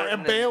and Yeah, Wharton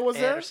and Bale was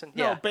Anderson.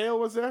 there? Yeah. No, Bale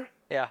was there?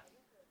 Yeah.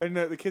 And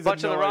the kids A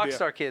bunch had of no the rock idea.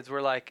 star kids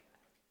were like,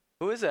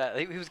 who is that?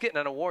 He was getting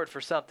an award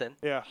for something.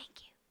 Yeah.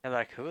 And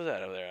like, who is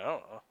that over there? I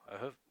don't know. I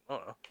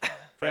don't know. Yeah.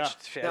 French.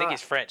 I think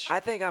he's French. I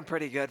think I'm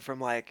pretty good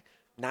from like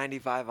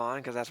 95 on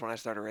because that's when I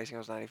started racing. I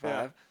was 95.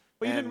 Yeah.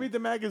 But you And- didn't read the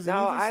magazine?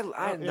 No, I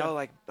Oh, know yeah.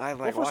 like I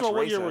Well, like first of all, watched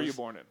what year were races. you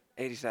born in?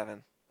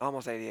 87,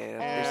 almost 88.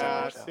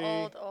 Yeah, December, so.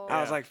 see? I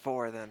was like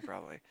 4 then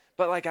probably.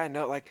 But like I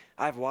know like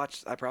I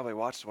probably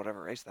watched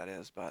whatever race that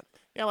is. But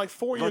Yeah, like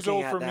 4 years looking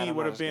old at for that, me I'm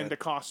would not have as been good.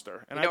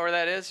 DeCoster. You know where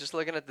that is? Just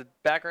looking at the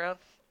background?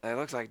 It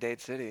looks like Dade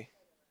City.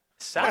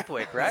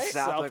 Southwick, right?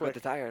 Southwick with the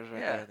tires right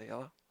Yeah. there, the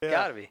yellow.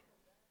 Gotta be.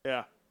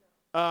 Yeah.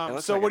 It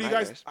looks So like what a do you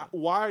night guys? race.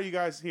 Why are you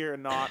guys here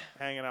and not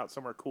hanging out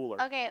somewhere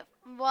cooler? Okay,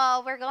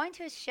 well, we're going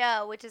to a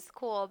show, which is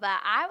cool, but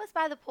I was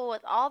by the pool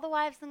with all the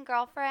wives and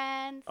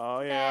girlfriends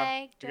Oh, yeah.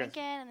 today, You guys-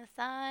 drinking in the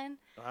sun.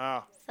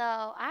 Wow. So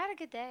I had a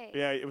good day.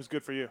 Yeah, it was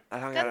good for you. I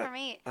hung Good out for at-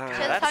 me. I hung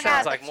Just out That hung out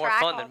sounds at like the more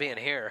track fun all than being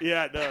here.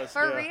 Yeah, it does.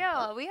 For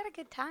yeah. real, we had a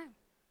good time.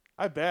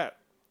 I bet.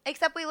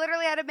 Except we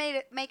literally had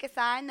to make a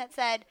sign that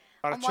said.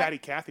 A lot on of one- chatty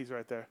Cathy's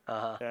right there.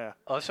 Uh-huh. Yeah.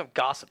 Oh, there's some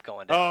gossip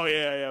going down. Oh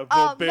yeah.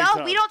 Oh Big no,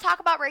 time. we don't talk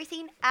about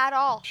racing at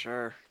all.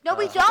 Sure. No,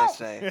 we That's what don't.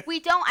 they say. We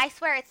don't. I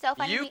swear, it's so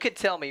funny. You could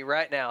tell me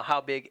right now how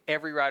big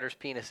every rider's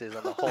penis is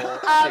on the whole series.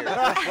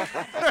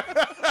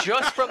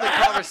 Just from the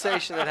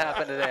conversation that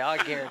happened today, I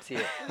guarantee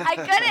it. I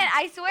couldn't.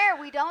 I swear,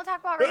 we don't talk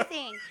about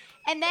racing.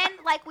 And then,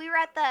 like, we were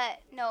at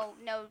the no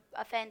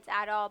offense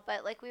at all,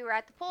 but like we were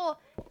at the pool,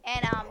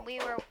 and we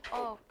were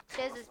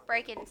Chiz is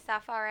breaking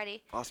stuff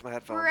already. Lost my We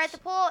headphones. were at the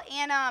pool,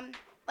 and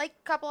like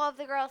a couple of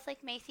the girls,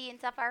 like Macy and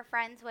stuff, are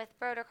friends with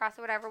Brotocross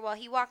or whatever. Well,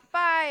 he walked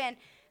by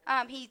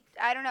and he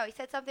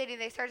said something, and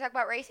they started talking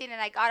about racing,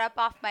 and I got up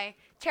off my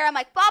chair. I'm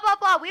like, blah blah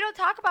blah. We don't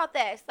talk about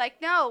this.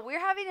 Like, no, we're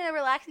having a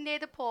relaxing day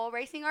at the pool.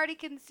 Racing already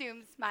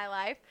consumes my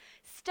life.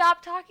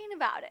 Stop talking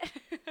about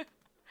it.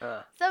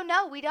 So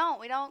no, we don't.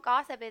 We don't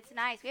gossip. It's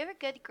nice. We have a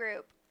good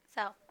group.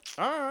 So.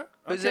 All right.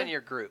 Who's okay. in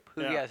your group?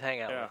 Who do Yeah. you guys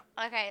hang out Yeah.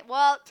 with? Okay.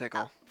 Well.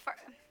 Tickle.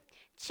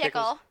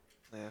 Chickle.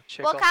 Yeah.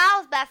 Well,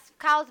 Kyle's best.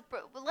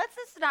 Let's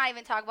just not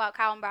even talk about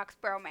Kyle and Brock's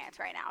bromance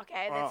right now,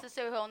 okay? Wow. That's just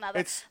a whole nother.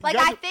 It's- Like, you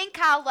guys I are- think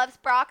Kyle loves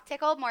Brock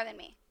Tickle more than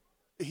me.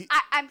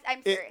 I'm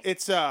serious.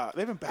 It's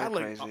they've been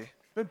battling. crazy.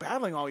 Been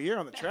battling all year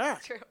on the track.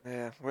 That's true.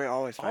 Yeah, we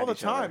always fight All the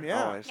each other, time,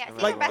 yeah. always, Yeah, no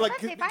see, matter best what. Like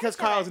friends, they fight because each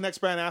other. Kyle's an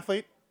ex-brand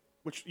athlete,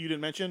 which you didn't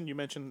mention. You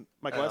mentioned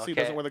Mike Oh, Leslie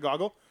okay. doesn't wear the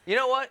goggle. You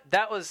know what?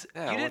 That was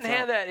Yeah, you didn't what's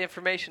hand up? that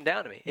information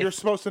down to me. You're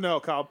supposed to know,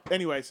 Kyle.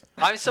 Anyways,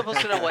 I'm supposed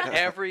to know what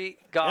every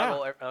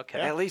goggle. Yeah. Okay.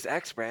 At least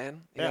X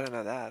brand. You Yeah. gotta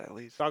know that at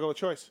least. goggle of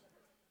choice.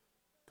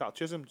 Kyle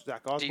Chisholm,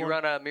 Zach Osborne. Do you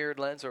run a mirrored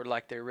lens or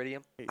like the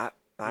Iridium?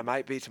 I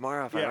might be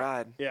tomorrow if I Yeah.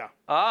 ride. Yeah.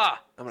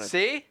 Ah, I'm gonna-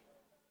 see?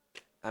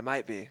 I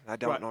might be. I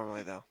don't Right.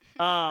 normally though.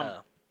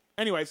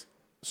 Anyways,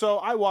 so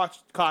I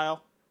watched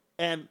Kyle,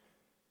 and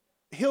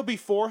he'll be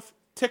 4th.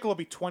 Tickle will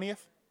be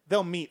 20th.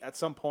 They'll meet at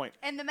some point.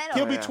 In the middle.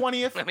 He'll be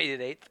 20th. I mean, at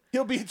 8th.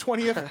 He'll be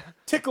 20th.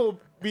 Tickle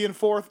be in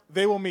 4th.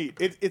 They will meet.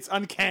 It's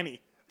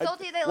uncanny. Told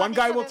you they One love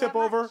guy each will other tip that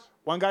over. much.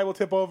 One guy will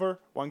tip over.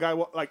 One guy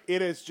will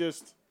it is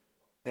just.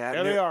 Yeah,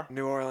 there they are.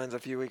 New Orleans a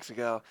few weeks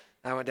ago.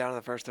 I went down in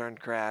the first turn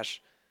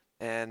crash,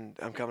 and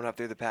I'm coming up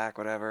through the pack,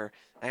 whatever.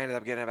 I ended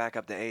up getting it back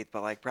up to 8th,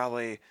 but like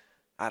probably,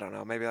 I don't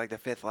know, maybe like the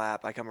 5th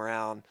lap, I come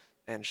around,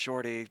 and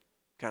Shorty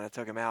kind of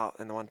took him out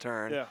in the one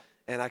turn. Yeah.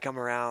 And I come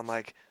around,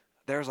 like,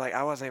 there's like,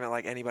 I wasn't even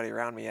like anybody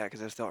around me yet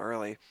because it was still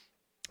early.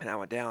 And I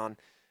went down.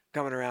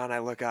 Coming around, I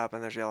look up,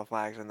 and there's yellow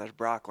flags, and there's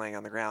Brock laying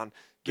on the ground,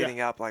 getting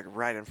up like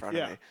right in front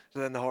of me.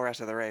 So then the whole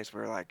rest of the race, we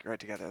were like right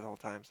together the whole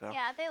time. So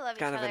Yeah, they love each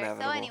kind of other.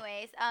 inevitable. So,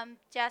 anyways,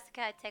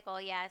 Jessica, Tickle,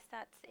 yes,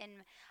 that's in.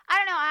 I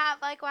don't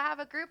know. I have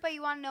a group, but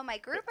you want to know my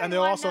group? Or And you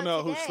they'll wanna also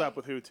know today? who slept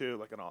with who too,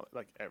 like and all,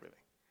 like everything.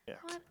 Yeah.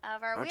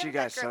 Whatever. Aren't We you have a good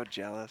guys so group.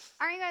 jealous?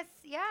 Aren't you guys?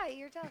 Yeah,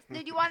 you're jealous.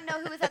 Did you want to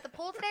know who was at the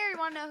pool today, or you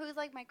want to know who's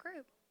like my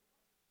group?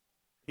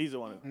 He's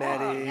the one.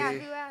 Maddie. Yeah,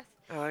 who asked?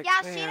 I like Yeah,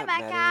 that, Sheena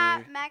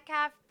Maddie.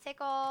 Metcalf,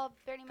 Tickle,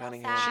 Bernie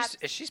Cunningham.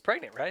 Millsap. She's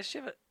pregnant, right? Does she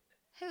have it?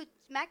 Who?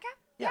 Metcalf?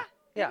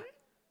 Yeah.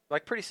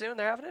 Like pretty soon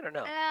they're having it or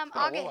no? It's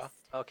been a August.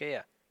 while. Okay,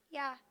 yeah.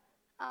 Yeah.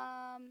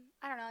 I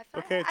don't know.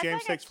 Okay, if I feel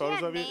James like takes I photos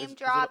can't of you, name is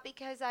drop it-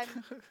 because I'm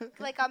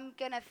I'm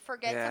gonna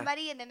forget Yeah.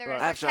 somebody and then they're Right.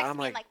 gonna Actually, text I'm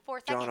me in like like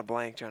 4 drawing a seconds.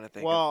 blank, trying to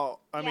think. Well,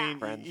 I Yeah. mean,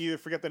 Friends. you either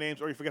forget the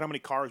names or you forget how many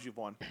cars you've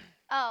won.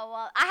 Oh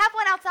well, I have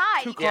one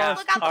outside. You cars- can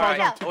look out the All cars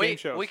window. on two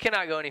game We shows.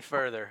 cannot go any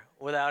further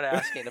without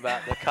asking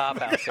about the cop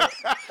house. Here.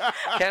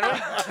 Can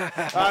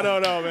we? I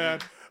don't know, man.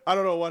 I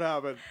don't know what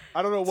happened.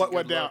 I don't know what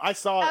went down. I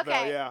saw it though.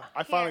 Okay. Yeah,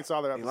 I finally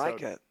saw that You episode.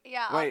 like it?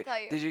 Yeah, Wait, I'll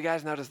tell you. did you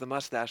guys notice the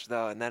mustache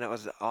though? And then it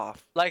was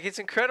off. Like, it's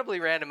incredibly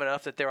random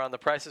enough that they're on The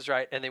Price is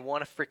Right and they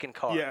want a freaking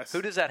car. Yes.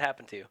 Who does that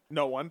happen to?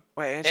 No one.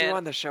 Wait, and she And-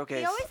 won the showcase.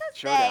 He always says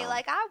showdown. they,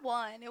 like I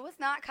won. It was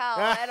not Kyle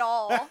at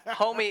all.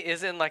 Homie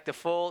is in like the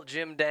full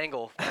Jim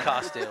Dangle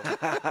costume,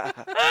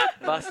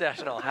 mustache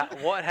and all.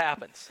 What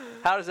happens?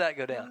 How does that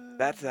go down?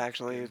 That's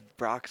actually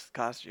Brock's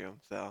costume,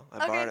 so I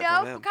Okay, borrowed it no,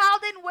 from him. Kyle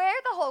didn't wear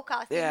the whole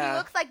costume. Yeah. He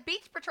looks like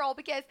Beach Patrol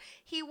because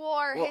he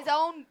wore Well- his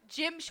own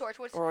gym shorts.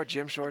 Which Or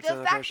gym shorts the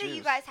and a pair fact of that you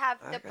shoes. guys have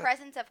the Okay.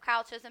 presence of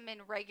Kyle Chisholm in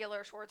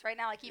regular shorts right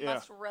now, like he Yeah.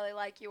 must really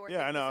like you. Or Yeah,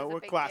 think I know. This is a We're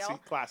big classy, deal.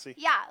 classy.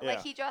 Yeah, Yeah.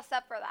 like he dressed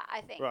up for that.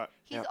 I think. Right.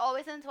 He's Yep.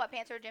 always in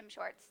sweatpants or gym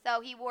shorts,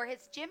 so he wore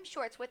his gym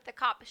shorts with the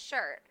cop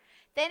shirt.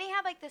 Then he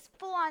had like this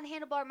full-on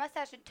handlebar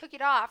mustache and took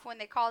it off when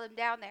they called him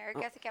down there. I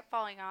guess it kept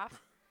falling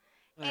off.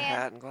 A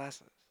hat and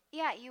glasses.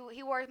 Yeah,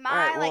 he wore my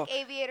right, well, like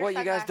aviator what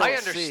you guys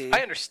sunglasses. don't see.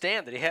 I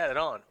understand that he had it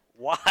on.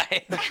 Why?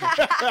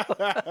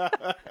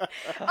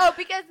 Oh,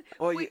 because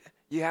Well,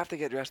 you have to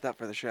get dressed up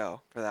for the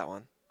show for that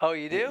one. Oh,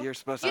 you do? You're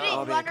supposed you to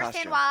all didn't be in understand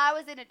costume. why I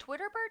was in a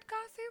Twitter bird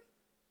costume.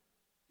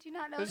 Do you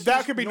not know?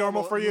 That could be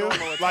normal for you.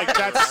 Like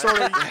that's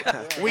sort of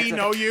we It's a-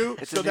 know you,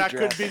 it's a so new that could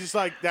dress. be just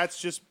like that's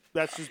just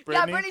Yeah,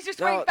 Brittany. Brittany's just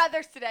wearing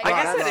feathers today. I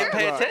guess I that's didn't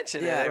pay right.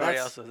 attention to Yeah, everybody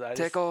that's else's. I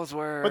just- Tickles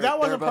were. But that they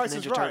wasn't were both Price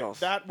is Ninja Right. Turtles.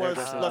 That They were was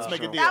both Let's Ninja Make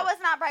a Turtles. Deal. That was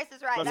not Price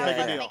is Right. Let's that Make was a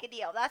Let's Deal. Make a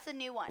Deal. That's a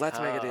new one. Let's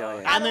make a deal.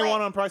 And Yeah. By they the way-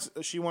 won on Price.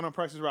 She won on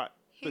Price is Right.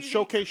 The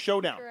showcase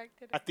showdown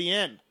corrected it. at the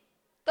end.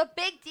 The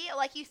big deal,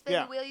 like you spin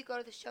Yeah. the wheel, you go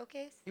to the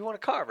showcase. You want a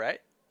car, right?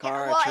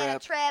 Car, well, a and a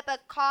trip. trip, a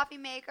coffee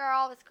maker,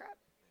 all this crap.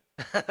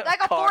 Like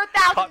a Car-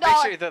 $4,000. Make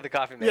sure you throw the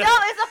coffee maker. No,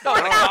 it's a No,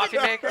 the coffee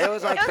 $4,000. maker. It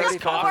was like It was a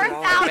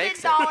 $35.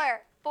 Makes it.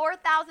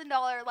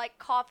 $4,000 like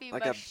coffee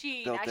Like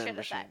machine. a I should built-in have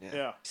machine. said. Yeah.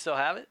 Yeah. Still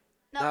have it?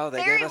 No, they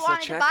Barry gave us a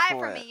wanted to check buy it for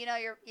from it. me. You know,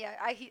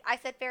 I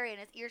said Barry, and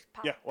his ears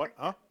popped. Yeah. What?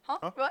 Huh?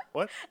 Huh? What?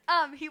 What?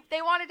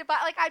 They wanted to buy.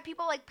 Like I had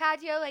people like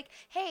Patio, like,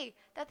 hey,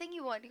 that thing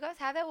you want, you guys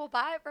have it? We'll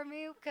buy it from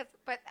you.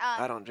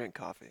 I don't drink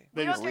coffee.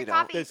 we don't drink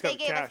coffee. They just They got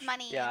gave cash. us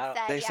money Yeah, I don't-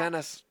 instead. They yeah. sent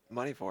us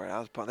money for it. I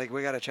was like,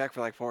 we got a check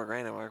for like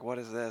 $4,000. And we're like, what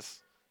is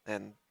this?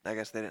 And I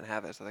guess they didn't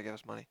have it, so they gave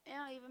us money.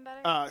 Yeah, even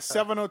better.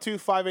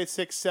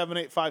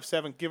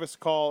 702-586-7857. Give us a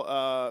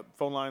call.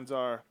 Phone lines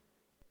are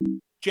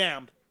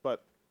jammed,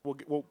 but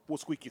we'll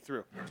squeak you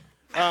through.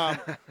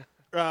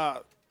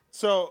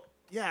 So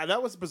yeah,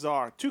 that was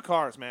bizarre. 2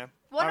 cars, man.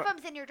 One of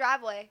them's in your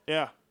driveway.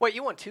 Yeah. Wait,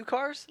 you won 2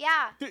 cars?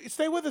 Yeah. Dude,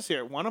 stay with us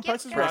here. One on Yep,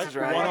 Price is Price Right. is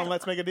Right. One on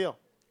Let's Make a Deal.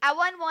 I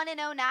won one in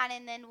 2009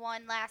 and then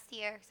one last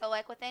year. So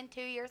like within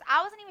 2 years,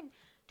 I wasn't even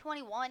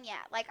 21 yet.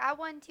 Like I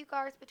won 2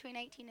 cars between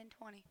 18 and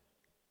 20.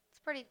 It's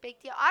a pretty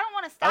big deal. I don't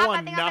want to stop. I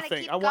won think I'm gonna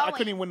nothing. keep I going.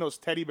 couldn't even win those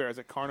teddy bears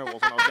at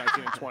carnivals when I was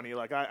 19 and 20.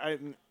 Like I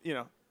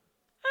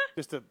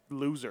just a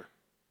loser.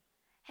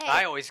 Hey.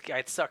 I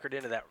suckered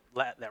into that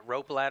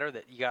rope ladder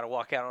that you got to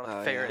walk out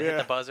on a fair and hit Yeah.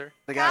 the buzzer.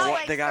 The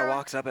guy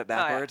walks up it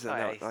backwards, Oh, and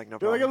yeah. they're like, no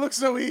They're like, problem. it looks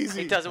so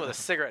easy. He does it with a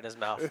cigarette in his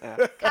mouth. Kyle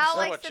That's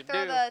likes what to you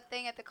throw do. the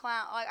thing at the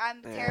clown. Like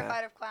I'm Yeah.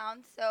 terrified of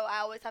clowns, so I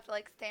always have to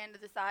like stand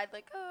to the side,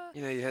 like.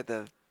 You know, you hit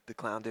the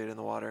clown dude in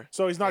the water.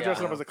 So he's not Yeah.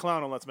 dressing up as a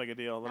clown on Let's Make a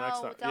Deal the No,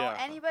 next time. don't. Yeah.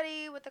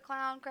 Anybody with the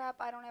clown crap,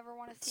 I don't ever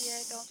want to see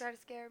it. Don't try to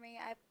scare me.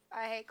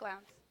 I hate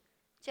clowns.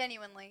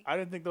 Genuinely. I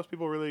didn't think those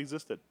people really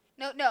existed.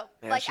 No. Yeah,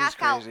 like she's ask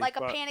Kyle, crazy. like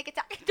a But- panic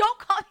attack. Don't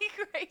call me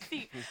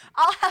crazy.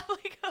 I'll have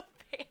like a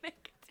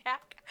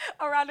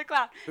around a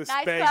clown. This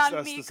Nice begs clown,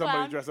 us me to somebody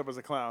clown. dress up as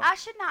a clown. I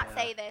should not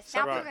say this.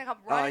 Now people are gonna come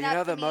running you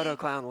know up the to Moto me.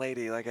 Clown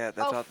lady, like that's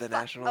Oh, at the fuck.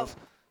 Nationals.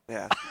 Oh.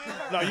 Yeah.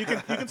 No, you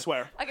can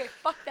swear. Okay,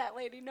 fuck that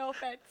lady. No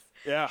offense.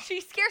 Yeah. She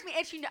scares me,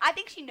 and I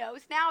think she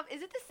knows now.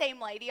 Is it the same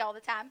lady all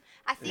the time?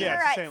 I see Yeah,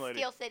 her it's the at same lady.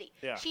 Steel City.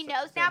 Yeah, She sa-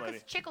 knows same now lady.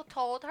 because Chickle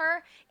told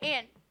her,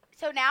 and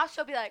so now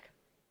she'll be like,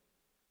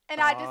 and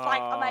I just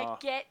I'm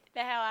like, get the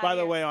hell out By of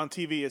the here. way, on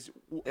TV is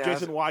Yeah,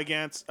 Jason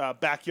Wygant's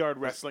backyard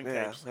wrestling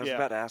Yeah, tapes. I was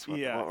about to ask what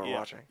we're yeah.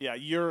 watching.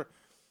 Yeah,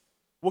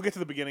 we'll get to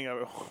the beginning of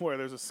it where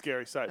there's a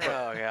scary sight. But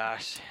Oh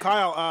gosh.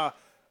 Kyle,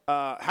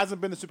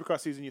 hasn't been the Supercross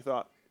season you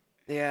thought.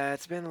 Yeah,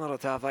 it's been a little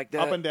tough. Like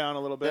Up and down a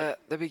little bit.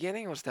 The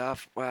beginning was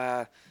tough.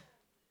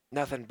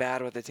 Nothing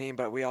bad with the team,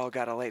 but we all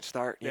got a late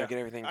start. You know, get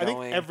everything I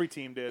going. think every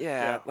team did.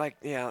 Yeah,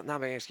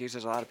 not making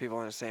excuses. A lot of people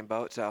in the same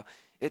boat. So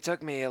it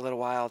took me a little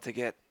while to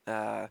get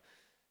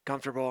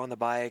comfortable on the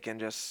bike and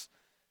just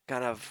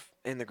kind of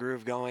in the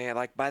groove going. And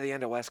like by the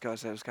end of West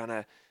Coast, it was kind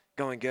of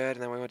going good,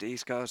 and then we went to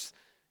East Coast.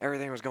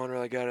 Everything was going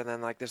really good, and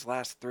then like this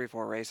last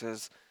 3-4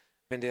 races,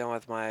 been dealing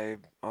with my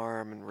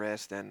arm and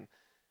wrist, and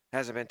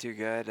hasn't been too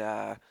good.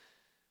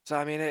 So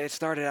I mean, it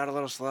started out a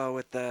little slow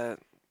with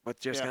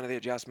just kind of the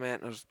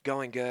adjustment. It was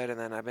going good, and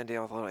then I've been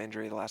dealing with a little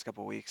injury the last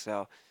couple of weeks.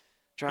 So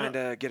trying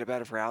to get it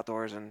better for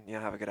outdoors and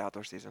have a good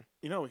outdoor season.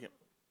 You know,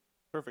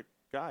 perfect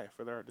guy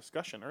for their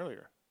discussion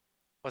earlier.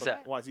 What's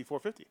that?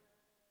 YZ450.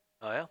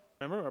 Oh yeah.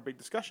 Remember our big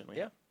discussion?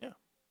 Yeah.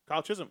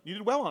 Kyle Chisholm, you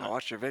did well on it. I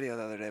watched your video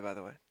the other day, by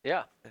the way.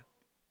 Yeah.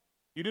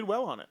 You did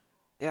well on it.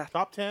 Yeah.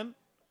 Top 10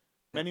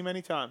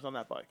 many times on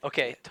that bike.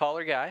 Okay,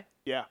 taller guy.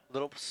 Yeah. A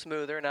little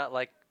smoother, not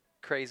like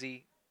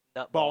crazy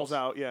nut Balls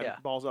out, yeah. Yeah.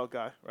 Balls out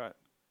guy, right.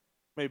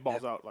 Maybe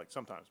balls out like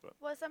sometimes, but.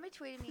 Well, somebody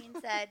tweeted me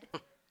and said,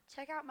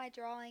 check out my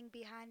drawing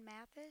behind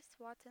Mathis.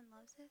 Watson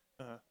loves it.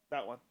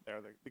 That one there,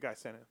 the guy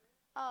sent in.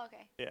 Oh,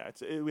 okay. Yeah,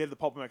 we had the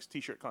Pulp MX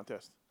T-shirt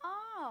contest.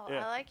 Oh,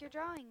 Yeah. I like your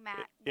drawing,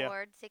 Matt Yeah.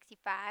 Ward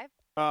 65.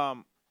 Matt,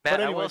 But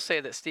I anyway, will say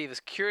that Steve is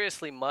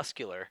curiously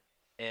muscular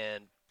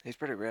and he's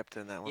pretty ripped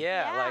in that one.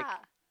 yeah, like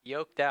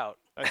yoked out.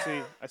 I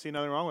see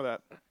nothing wrong with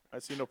that. I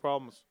see no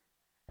problems.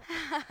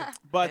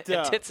 But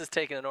and Tits is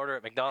taking an order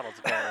at McDonald's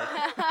apparently.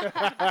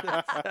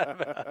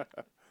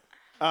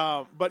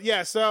 But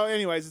yeah. So,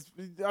 anyways,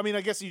 I mean,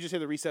 I guess you just hit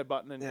the reset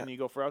button and you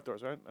go for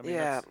outdoors, right? I mean,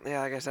 yeah.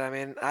 Like I said, I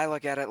mean, I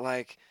look at it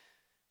like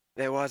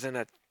it wasn't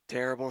a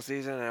terrible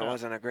season and it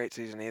wasn't a great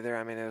season either.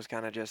 I mean, it was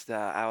kind of just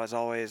I was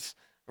always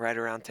right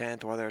around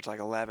 10th, whether it's like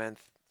 11th.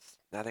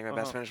 I think my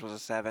best finish was a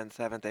 7th,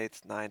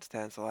 8th, 9th,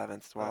 10th,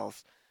 11th,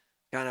 12th.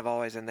 Kind of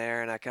always in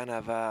there, and I kind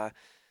of,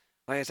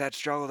 like I said,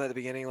 struggled at the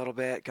beginning a little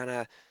bit. Kind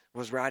of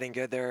was riding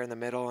good there in the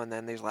middle, and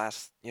then these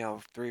last,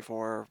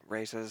 3-4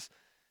 races,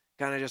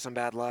 kind of just some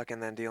bad luck,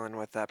 and then dealing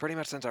with pretty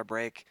much since our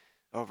break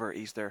over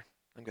Easter.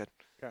 I'm good.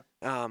 Okay.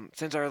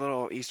 Since our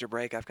little Easter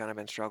break, I've kind of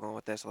been struggling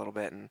with this a little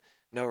bit, and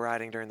no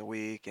riding during the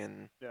week,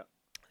 and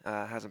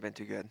hasn't been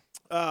too good.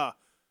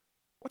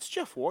 What's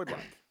Jeff Ward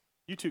like?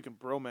 You two can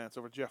bromance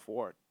over Jeff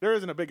Ward. There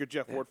isn't a bigger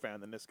Jeff Ward fan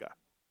than this guy.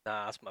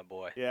 Nah, that's my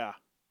boy. Yeah.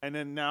 And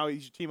then now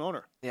he's your team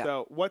owner. Yeah.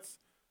 So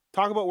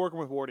talk about working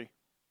with Wardy.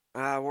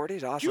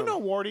 Wardy's awesome. Do you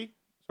know Wardy?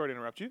 Sorry to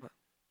interrupt you. Do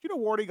you know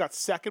Wardy got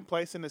second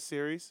place in this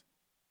series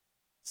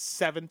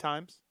 7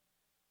 times?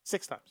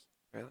 6 times.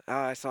 Really? Oh,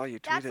 I saw you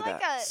tweeted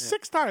that.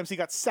 6 times he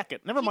got second.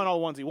 Never mind all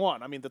the ones he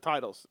won. I mean the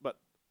titles. But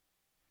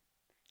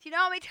Do you know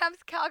how many times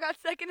Cal got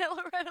second at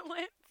Loretta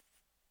Lynn's?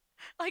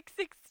 Like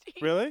 16.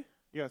 really?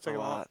 You got second A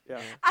one? lot. Yeah.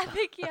 I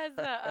think he has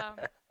the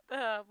She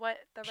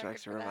record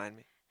likes to for that. remind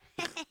me.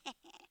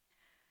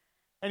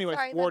 Anyway,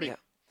 Sorry, Wardy. buddy.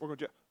 We're going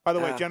to. By the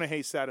way, Jenna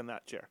Hayes sat in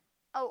that chair.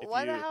 Oh, If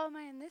why the you- hell am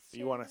I in this chair?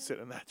 You want to sit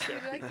in that chair?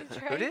 Would you like to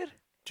try? Who did?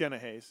 Jenna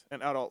Hayes,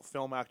 an adult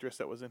film actress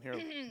that was in here.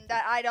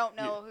 That I don't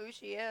know who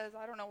she is.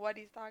 I don't know what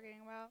he's talking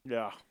about.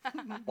 Yeah.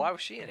 Why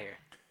was she in here?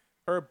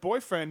 Her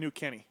boyfriend knew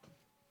Kenny.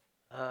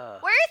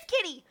 Where's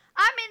Kenny?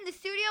 I'm in the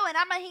studio and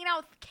I'm not hanging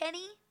out with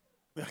Kenny.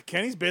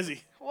 Kenny's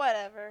busy.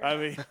 Whatever. I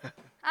mean,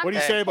 I'm what do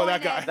you say about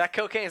that guy? That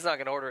cocaine's not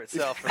going to order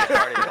itself for the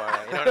party tomorrow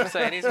night. You know what I'm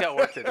saying? He's got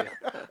work to do.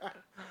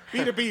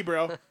 B2B,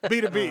 bro.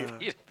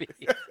 B2B.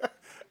 B2B.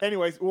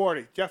 Anyways,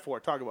 Wardy, Jeff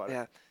Ward, talk about it.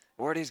 Yeah,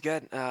 Wardy's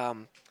good.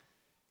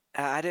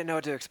 I didn't know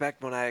what to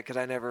expect because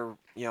I never,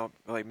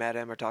 really met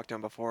him or talked to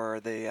him before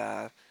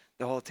the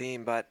whole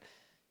team. But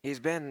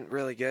he's been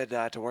really good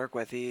to work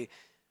with. He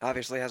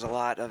obviously has a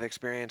lot of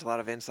experience, a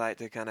lot of insight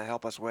to kind of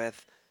help us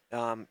with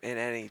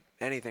in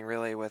anything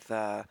really with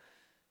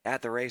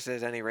at the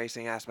races, any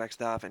racing aspect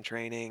stuff, and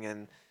training,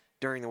 and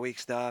during the week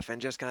stuff,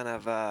 and just kind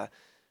of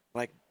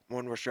like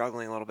when we're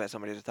struggling a little bit,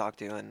 somebody to talk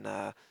to and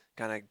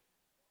kind of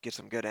get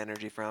some good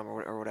energy from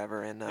or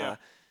whatever. And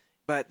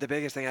but the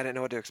biggest thing, I didn't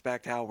know what to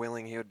expect, how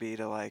willing he would be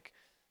to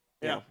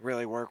you know,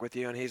 really work with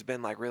you. And he's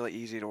been really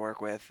easy to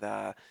work with,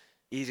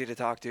 easy to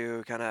talk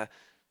to, kind of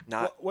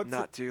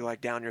not too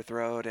down your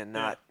throat and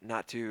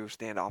not too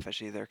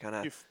standoffish either. Kind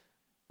of. You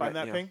find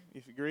that thing?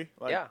 You agree?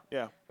 Yeah.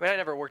 Yeah. I mean, I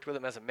never worked with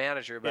him as a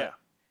manager, but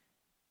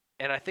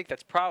and I think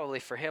that's probably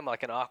for him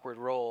like an awkward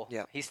role.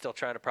 Yeah. He's still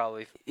trying to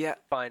probably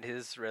find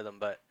his rhythm,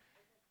 but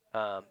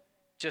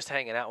just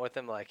hanging out with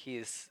him,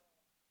 he's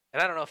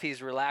And I don't know if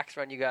he's relaxed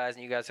around you guys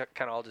and you guys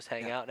kind of all just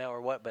hang out now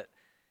or what, but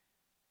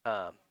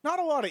not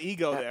a lot of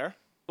ego there.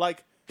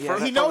 Like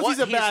Yeah, he knows he's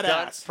a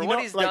badass. For what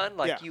he's done,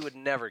 you would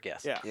never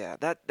guess. Yeah,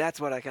 that's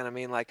what I kind of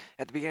mean. Like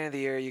at the beginning of the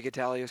year, you could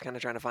tell he was kind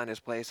of trying to find his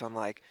place on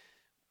like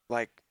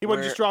he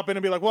wouldn't just drop in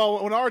and be like,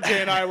 "Well, when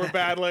RJ and I were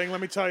battling,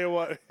 let me tell you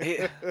what."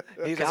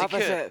 He's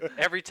opposite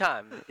every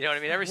time. You know what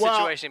I mean? Every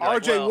situation.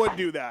 RJ would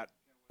do that.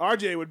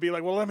 RJ would be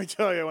like, "Well, let me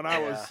tell you when I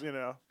was,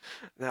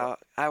 No,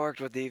 I worked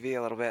with DV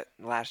a little bit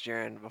last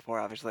year and before,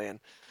 obviously, and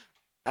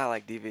I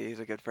like DV. He's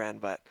a good friend,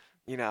 but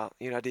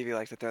DV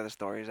likes to throw the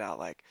stories out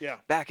like,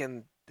 back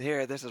in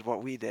here, this is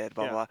what we did,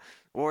 blah blah.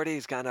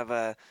 Wardy's kind of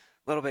a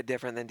little bit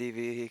different than DV.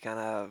 He kind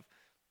of,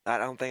 I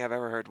don't think I've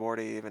ever heard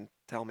Wardy even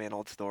tell me an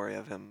old story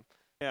of him.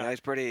 Yeah,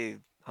 he's pretty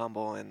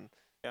humble and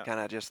kind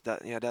of just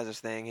does his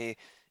thing. He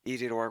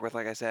easy to work with,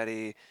 like I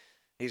said.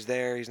 He's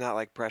there. He's not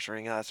like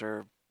pressuring us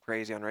or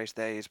crazy on race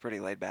day. He's pretty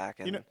laid back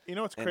and you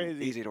know what's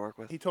crazy? Easy to work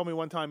with. He told me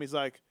one time, he's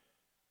like,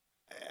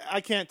 I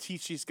can't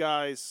teach these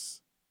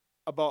guys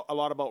a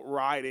lot about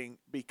riding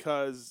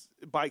because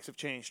bikes have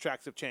changed,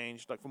 tracks have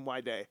changed, like from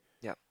my day.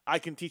 Yeah, I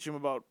can teach them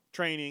about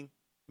training,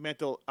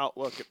 mental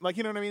outlook, like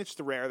you know what I mean. It's just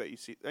rare that you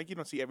see, like you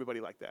don't see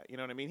everybody like that. You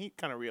know what I mean? He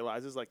kind of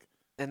realizes like.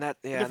 And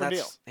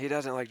he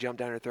doesn't like jump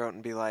down your throat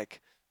and be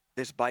like,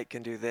 this bike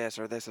can do this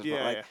or this is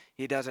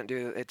he doesn't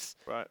do it's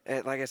right.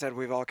 Like I said,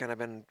 we've all kind of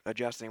been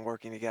adjusting,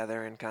 working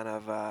together, and kind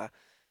of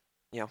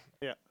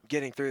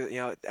getting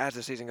through. As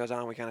the season goes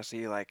on, we kind of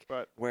see like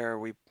where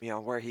we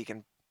where he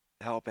can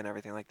help and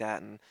everything like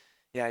that. And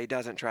he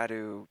doesn't try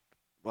to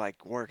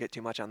like work it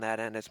too much on that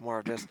end. It's more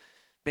of just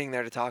being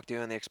there to talk to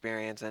and the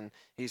experience. And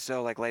he's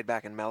so like laid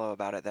back and mellow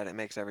about it that it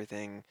makes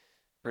everything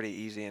pretty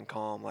easy and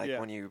calm. Like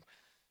when you.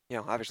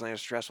 Obviously in a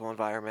stressful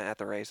environment at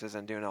the races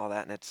and doing all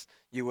that, and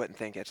you wouldn't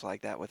think it's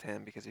like that with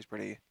him because he's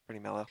pretty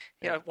mellow.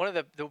 Yeah, one of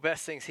the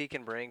best things he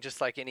can bring, just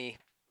like any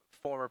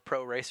former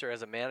pro racer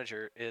as a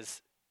manager,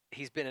 is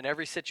he's been in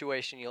every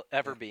situation you'll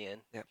ever be in.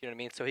 Yeah. You know what I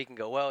mean? So he can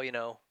go, well,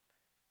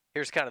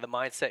 here's kind of the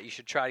mindset you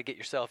should try to get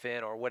yourself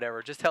in or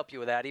whatever. Just help you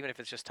with that, even if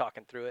it's just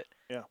talking through it.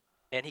 Yeah.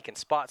 And he can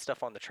spot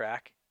stuff on the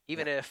track,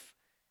 even if,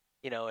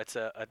 it's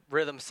a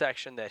rhythm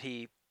section that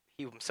he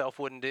himself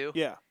wouldn't do.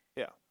 Yeah.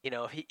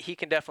 Yeah. He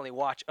can definitely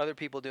watch other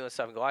people doing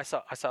stuff and go, I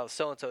saw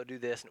so-and-so do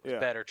this and it was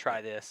better.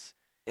 Try this.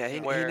 Yeah, he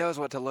knows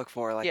what to look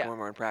for when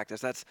we're in practice.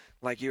 That's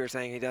like you were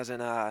saying, he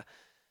doesn't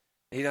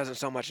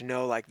so much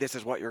know like this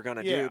is what you're going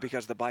to do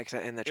because the bikes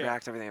and the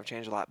tracks, everything have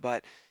changed a lot,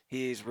 but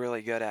he's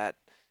really good at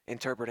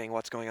interpreting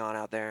what's going on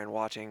out there and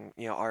watching,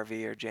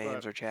 RV or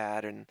James or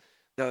Chad and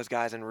those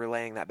guys and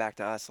relaying that back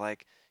to us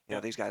like,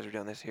 these guys are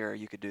doing this here,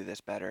 you could do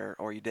this better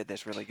or you did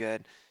this really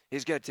good.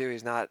 He's good too.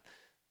 He's not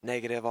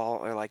negative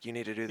or like you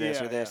need to do this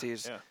or this.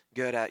 He's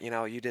good at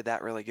you did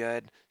that really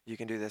good. You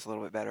can do this a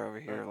little bit better over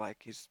here. Like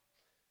he's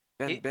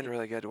been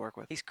really good to work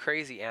with. He's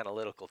crazy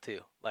analytical too.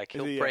 Like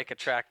he'll break a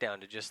track down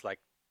to just like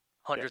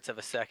hundredths of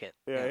a second.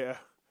 Yeah.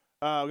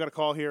 We got a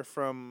call here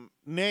from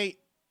Nate.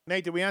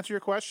 Nate, did we answer your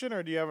question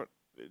or do you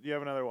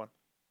have another one?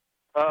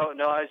 Oh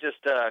no, I was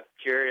just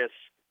curious.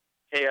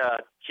 Hey,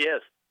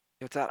 Chiz.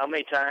 What's up? How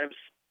many times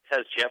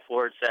has Jeff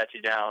Ward sat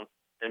you down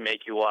and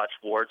make you watch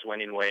Ward's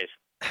winning ways?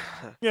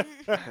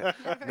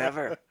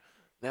 Never.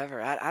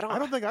 I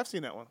don't think I've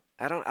seen that one.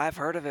 I've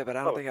heard of it, but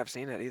I don't think I've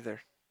seen it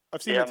either.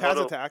 I've seen the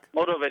Taz Attack.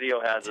 Moto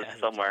Video has it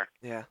somewhere.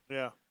 Yeah.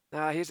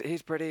 No,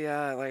 he's pretty.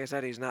 Like I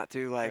said, he's not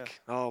too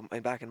like. Oh,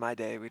 and back in my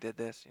day, we did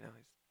this.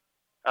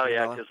 Oh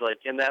yeah, because like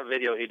in that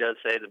video, he does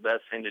say the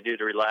best thing to do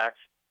to relax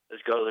is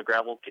go to the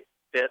gravel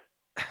pit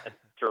and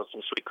throw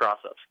some sweet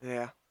cross-ups.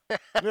 Yeah.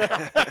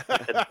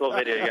 It's a cool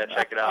video. You gotta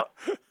check it out.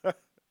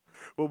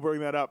 We'll bring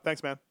that up.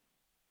 Thanks, man.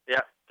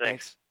 Yeah.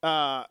 Thanks.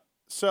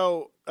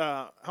 So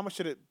how much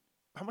did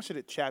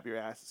it chap your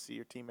ass to see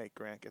your teammate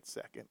Grant get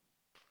second?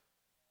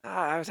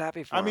 I was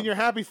happy for him. I mean, you're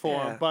happy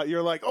for him, but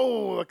you're like,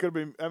 oh, that could have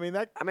been. I mean,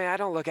 I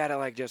don't look at it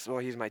like just, well,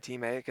 he's my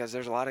teammate, because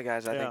there's a lot of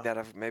guys I think that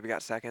have maybe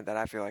got second that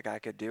I feel like I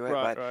could do it,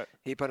 but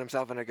he put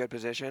himself in a good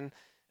position.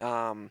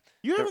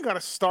 You haven't got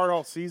a start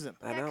all season.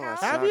 I know.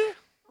 Have you?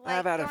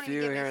 I've had a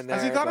few here and there.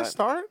 Has he got a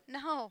start?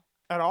 No.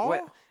 At all?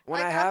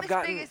 When I have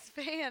gotten. I'm his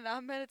biggest fan.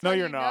 I'm gonna No, tell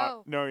you're you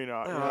not. No, you're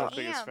not. You're not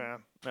the I biggest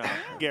am. fan. No,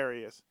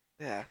 Gary is.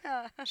 Yeah.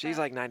 She's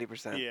like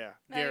 90%. Yeah.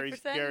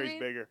 90%, Gary's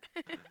bigger.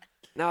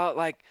 No,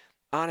 like.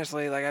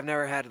 Honestly, like I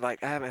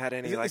haven't had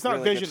any like it's not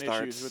really vision good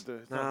starts. issues with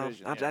the. No,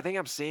 vision, I think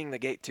I'm seeing the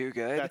gate too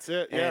good. That's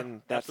it. Yeah,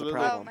 and that's absolutely.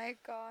 the problem. Oh my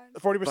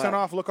god. 40%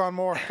 off. Look on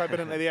more. Type it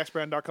in at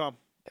thexbrand.com.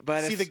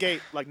 But see the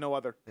gate like no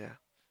other. Yeah.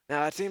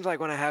 Now it seems like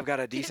when I have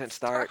got a decent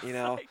start,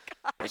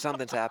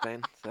 something's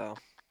happening. So.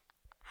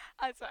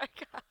 I'm sorry.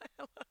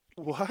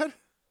 What?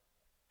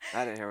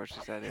 I didn't hear what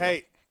she said.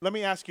 Hey, let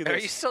me ask you this. Are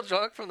you still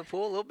drunk from the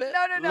pool a little bit?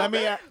 No. Let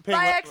me.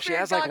 She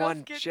has like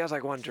one. She has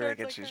like one drink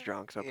and she's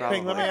drunk. So probably.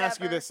 Ping, let me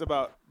ask you this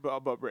about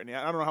Britney.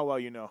 I don't know how well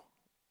you know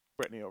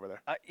Britney over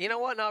there? You know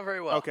what? Not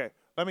very well. Okay,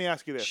 let me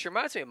ask you this. She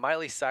reminds me of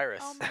Miley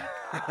Cyrus. Oh my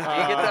God. Do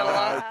you get that a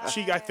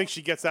lot? I think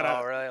she gets that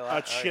really?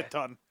 a shit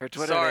ton. Her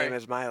Twitter name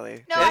is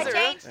Miley. No, I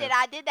changed it.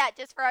 I did that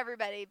just for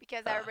everybody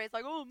because everybody's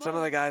like, oh, Some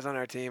of the guys on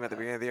our team at the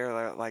beginning of the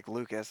year, like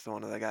Lucas,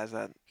 one of the guys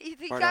that. He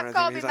part on kept our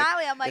calling team, me he's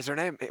Miley. I'm like, is her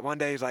name? One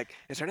day he's like,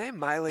 is her name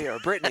Miley or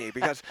Britney?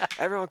 Because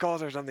everyone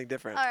calls her something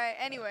different. all right,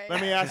 anyway.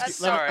 Let me ask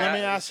you.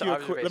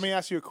 Let me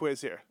ask you a quiz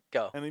here.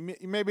 Go. And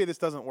maybe this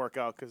doesn't work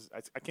out because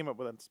I came up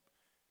with it.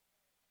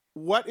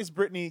 What is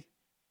Britney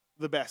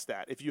the best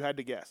at? If you had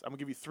to guess, I'm gonna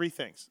give you 3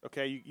 things.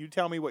 Okay, you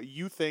tell me what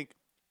you think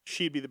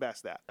she'd be the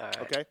best at. All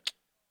right. Okay,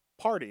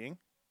 partying,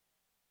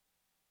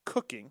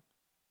 cooking,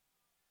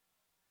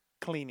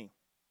 cleaning.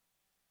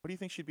 What do you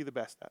think she'd be the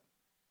best at?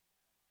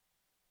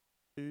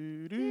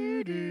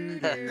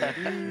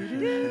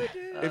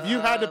 If you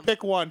had to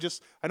pick one,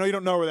 just I know you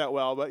don't know her that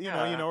well, but you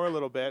know her a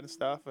little bit and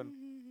stuff. And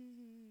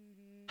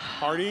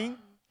partying,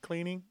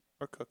 cleaning,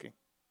 or cooking?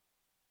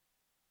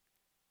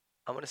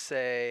 I'm gonna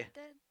say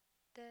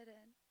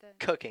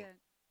cooking.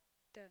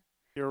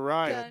 You're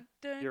right.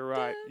 You're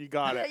right. You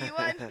got it. You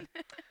won.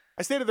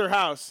 I stayed at their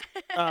house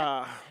when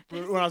I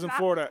was in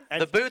Florida.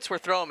 And The boots were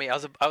throwing me. I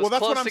was Well,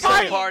 that's what close I'm to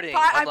going saying. partying.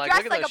 I'm like,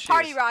 dressed look at like those a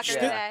party shoes. rocker Yeah.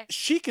 today.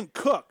 she can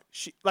cook.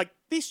 She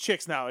these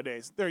chicks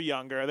nowadays. They're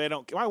younger. They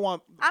don't. I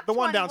want I'm the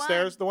one 21.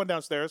 downstairs. The one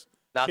downstairs.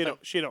 Nothing.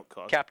 She don't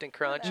cook. Captain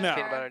Crunch, No.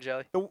 peanut butter and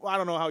jelly. I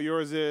don't know how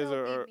yours is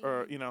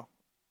or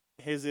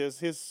his is.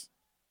 This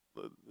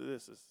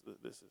is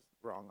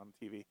wrong on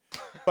TV.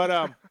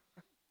 But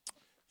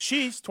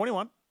she's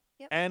 21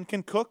 and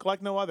can cook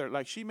like no other.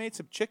 Like she made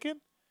some chicken,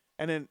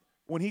 and then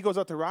when he goes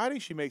out to riding,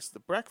 she makes the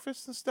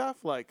breakfast and stuff.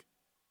 Like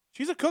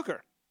she's a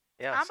cooker.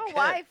 Yeah, I'm it's a good.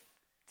 wife.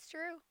 It's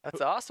true.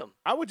 That's awesome.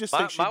 I would just my,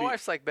 think she'd my be.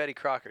 wife's like Betty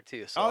Crocker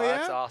too, so Oh, yeah?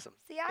 that's awesome.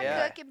 See, I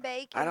Yeah. cook and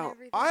bake I and don't-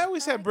 everything. I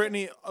always had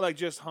Britney like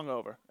just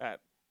hungover at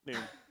noon.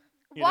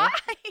 You know? Why?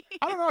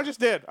 I don't know. I just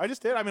did. I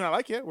mean, I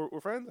like you. We're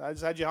friends. I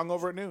just had you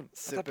hungover at noon.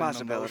 That's a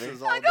possibility.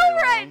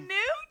 Hungover at noon?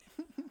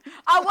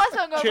 I was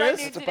hungover Cheers. at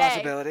noon It's a today.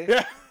 possibility.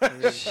 Yeah.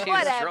 She was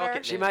Whatever. drunk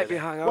at She noon might be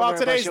today. hungover, Well, but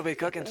today's she'll be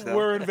cooking still.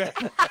 we're in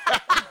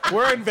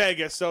we're in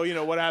Vegas, so you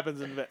know what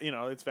happens in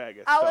it's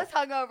Vegas. I so. was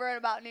hungover at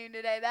about noon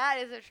today. That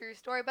is a true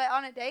story. But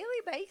on a daily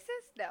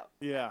basis, no.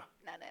 Yeah.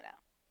 No.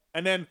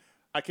 And then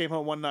I came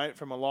home one night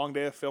from a long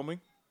day of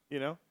filming,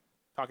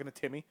 talking to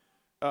Timmy,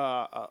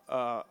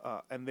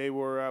 and they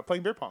were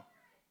playing beer pong.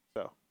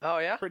 So. Oh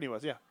yeah. Brittany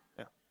was, yeah.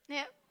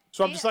 Yeah.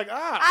 So I'm just like,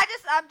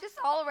 I'm just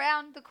all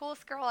around the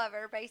coolest girl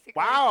ever, basically.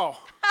 Wow.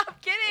 I'm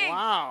kidding.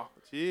 Wow.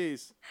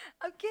 Jeez.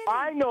 I'm kidding.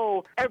 I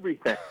know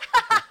everything.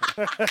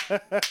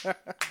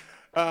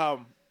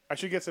 I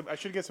should get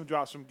some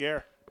drops from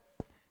Gare.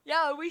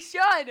 Yeah, we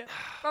should.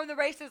 From the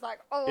races, like,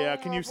 oh. Yeah,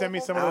 can you send me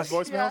some of those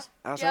voicemails?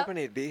 I was hoping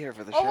he'd be here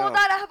for the show. Oh, hold on,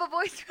 I have a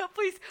voicemail.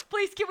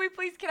 Please,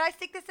 can I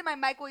stick this in my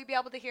mic? Will you be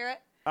able to hear it?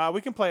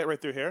 We can play it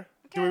right through here.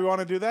 Do we want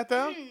to do that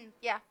though?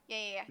 Yeah.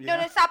 No,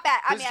 stop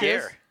that. Who's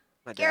Gare?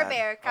 My Gare dad.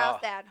 Bear, Kyle's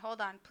dad.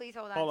 Hold on, please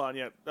hold on. Hold on,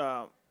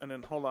 yeah. And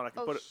then hold on, I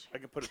can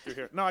put it through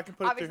here. No, I can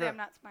put Obviously, it through here. I'm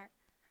not smart.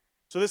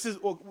 So this is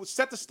we'll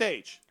set the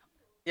stage.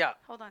 Yeah.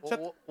 Hold on.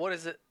 What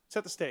is it?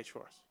 Set the stage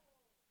for us.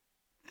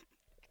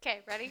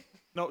 Okay, ready?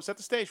 No, set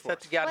the stage for us.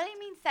 What do you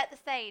mean set the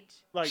stage?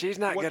 Like, She's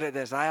not good at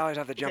this. I always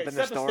have to jump in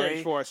the set story. the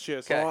stage for us,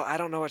 Chiz. Well, I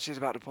don't know what she's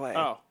about to play.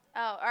 Oh. Oh,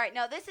 all right.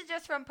 No, this is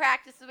just from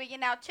practice this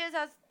weekend. Now, Chiz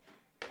has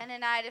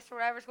tendinitis or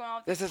whatever's going on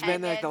with This his has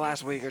been like the tendon.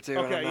 last week or two.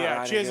 and Okay, I'm not yeah.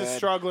 riding Chiz is good.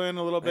 struggling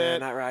a little bit.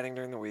 Not riding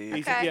during the week.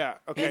 Okay. Yeah.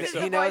 Okay. This is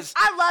So the voice.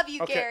 I love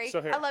you, Okay, Gary.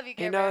 so here. I love you,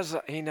 He Gary. knows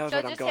So what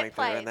I'm just going hit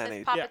through, play. and then Just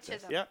he. Papa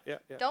Chisholm. Yeah.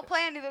 Don't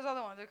play any of those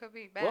other ones. It could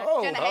be bad.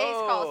 Whoa. Jenna Hayes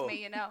Oh. calls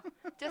me,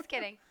 Just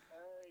kidding.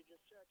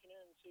 Just checking in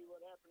and see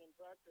what happened in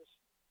practice.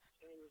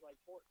 And he was like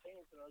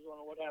 14th, and I was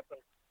wondering what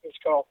happened. This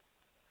call.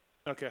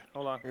 Okay,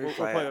 hold on. You're We'll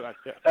fine. play it back.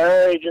 Yeah.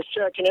 Hey, just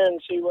checking in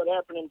and see what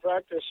happened in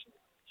practice.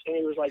 And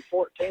he was like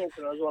 14th,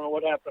 and I was wondering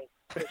what happened.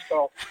 This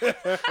call.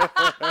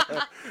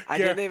 I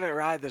didn't even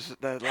ride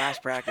the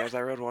last practice.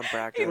 I rode one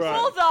practice. He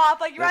pulls off.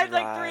 Like, he Didn't rides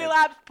like 3 ride.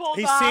 laps, pulls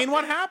He's off. seen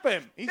what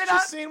happened. He's Then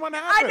just seen what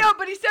happened. I know,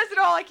 but he says it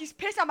all like he's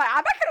pissed. I'm like, I'm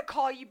not going to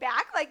call you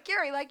back. Like,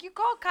 Gary, like, you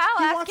called Kyle,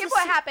 He ask wants him to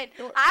what see- happened.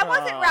 I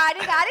wasn't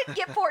riding. I didn't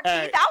get 14th.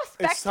 Hey, I was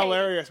it's spectating.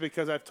 hilarious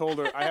because I've told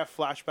her I have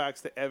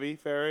flashbacks to Evie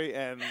Ferry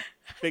and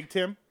Big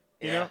Tim.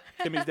 You know,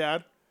 Timmy's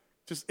dad.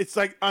 Just it's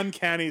like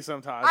uncanny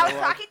sometimes. I was I'm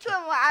like, talking to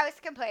him while I was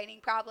complaining,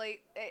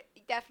 probably,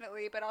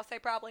 definitely, but I'll say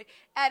probably,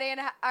 at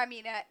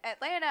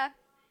Atlanta,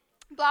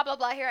 blah, blah,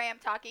 blah, here I am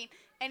talking,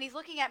 and he's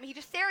looking at me, he's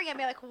just staring at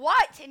me like,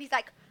 what? And he's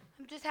like,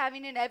 I'm just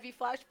having an Evie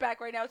flashback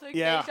right now. It's like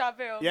deja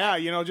vu. Yeah,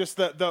 you know, just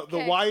the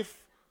Okay.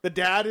 wife, the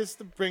dad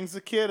brings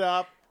the kid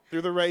up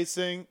through the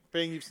racing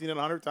thing. You've seen it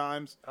 100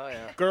 times. Oh,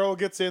 yeah. Girl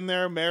gets in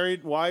there,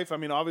 married, wife. I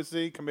mean,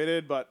 obviously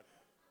committed, but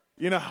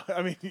you know,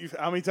 I mean,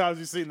 how many times have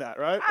you seen that,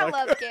 right? I Like-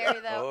 love Gary,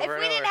 though. If Over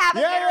we and didn't over. have a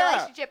Yeah, good yeah.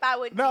 relationship, I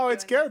wouldn't No, be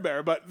it's doing Care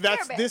Bear, but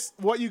that's Bear. this.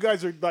 What you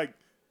guys are like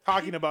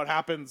talking about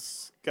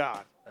happens.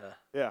 God,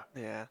 yeah.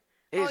 Yeah.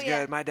 He's yeah.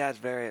 good. My dad's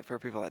for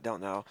people that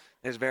don't know,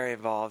 is very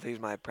involved. He's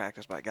my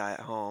practice bike guy at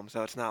home,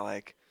 so it's not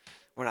like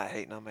we're not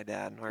hating on my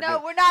dad.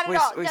 No, we're not at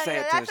all. We say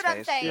it to that's his what I'm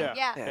face. saying.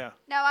 Yeah. Yeah.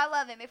 No, I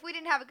love him. If we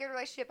didn't have a good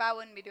relationship, I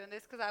wouldn't be doing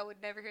this because I would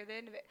never hear the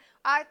end of it.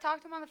 I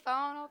talk to him on the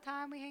phone all the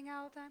time. We hang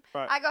out all the time.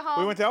 Right. I go home.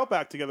 We went to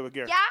Outback together with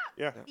Gary.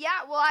 Yeah. Yeah.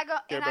 Well, I go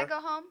Gary and I Bear.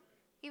 go home.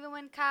 Even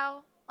when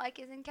Kyle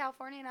is in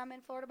California and I'm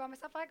in Florida by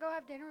myself, I go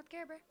have dinner with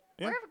Gary Bear.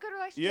 Yeah. We have a good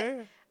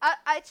relationship. Yeah.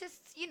 I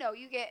just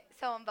you get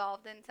so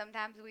involved and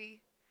sometimes we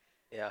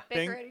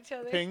bicker at each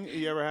other. Ping,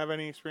 you ever have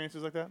any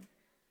experiences like that?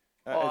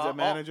 As a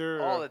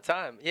manager? All the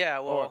time. Yeah,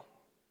 well,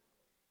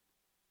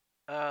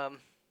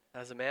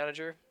 as a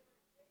manager,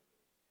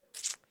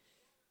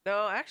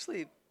 no,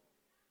 actually,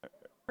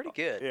 pretty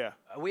good. Yeah.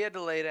 We had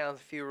to lay down a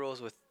few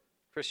rules with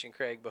Christian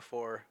Craig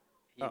before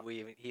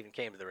he even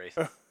came to the race.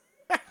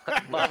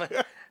 Mama,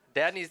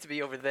 Dad needs to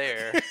be over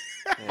there.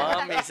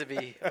 Mom needs to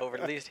be over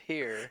at least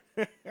here.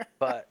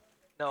 But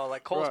no,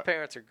 like Cole's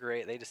parents are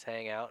great. They just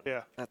hang out.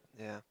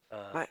 Yeah.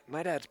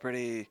 My dad's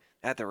pretty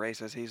at the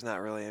races. He's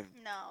not really.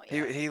 No.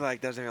 He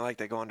doesn't even like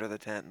to go under the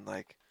tent and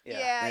like.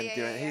 Yeah.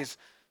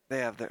 They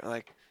have their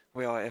like.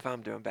 If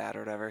I'm doing bad or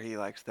whatever, he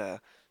likes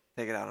to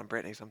take it out on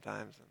Britney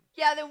sometimes.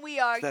 Yeah, then we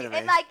argue. Instead of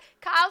And me. like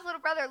Kyle's little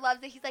brother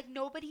loves it. He's like,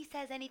 nobody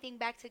says anything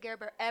back to Gary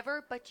Bear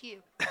ever but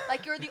you.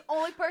 Like you're the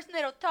only person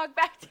that'll talk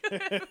back to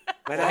him.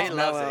 My Well, dad's he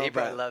loves mellow, it. He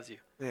probably but- loves you.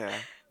 Yeah,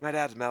 my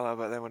dad's mellow,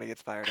 but then when he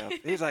gets fired up,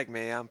 he's like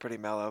me. I'm pretty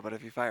mellow, but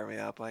if you fire me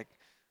up, like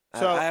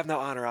So- I have no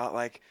on or off,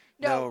 like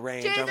no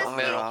range. Chiz I'm is on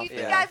or off. You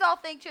guys all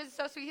think Chiz is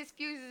so sweet. His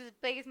fuse is as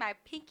big as my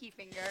pinky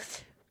finger.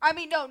 I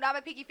mean, no, not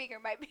my pinky finger,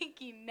 my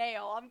pinky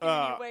nail. I'm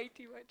giving you way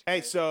too much. Hey,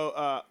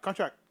 so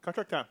contract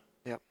time.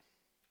 Yep.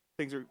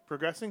 Things are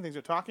progressing. Things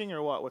are talking,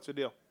 or what? What's the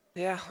deal?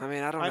 Yeah, I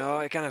mean, I don't know.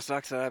 It kind of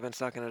sucks that I've been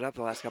sucking it up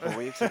the last couple of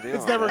weeks.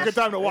 It's never a good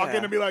time to walk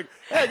in and be like,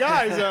 "Hey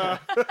guys,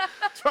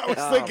 that's what I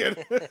was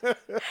thinking."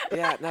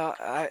 Yeah, no,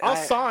 I'll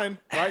sign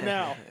right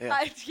now.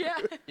 Yeah.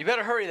 You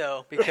better hurry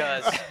though,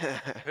 because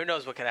who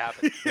knows what could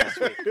happen next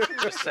week.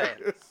 Just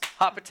saying.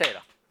 Hot potato.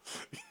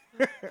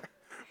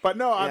 But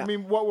no, I Yeah.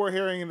 mean, what we're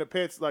hearing in the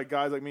pits, like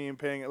guys like me and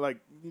Ping, like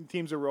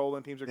teams are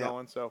rolling, teams are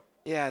going. So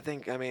Yeah, I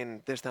think,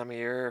 this time of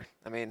year,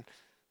 the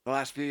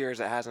last few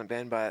years it hasn't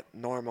been, but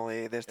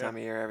normally this time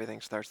of year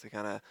everything starts to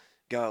kind of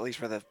go, at least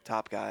for the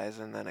top guys,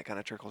 and then it kind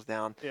of trickles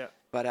down. Yeah.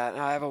 But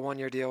I have a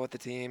 1-year deal with the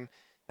team.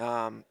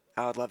 I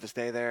would love to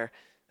stay there.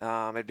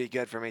 It'd be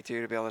good for me,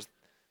 too, to be able to,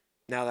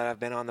 now that I've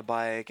been on the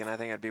bike, and I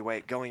think it'd be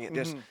going,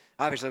 just,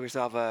 obviously we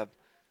still have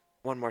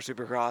one more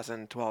Supercross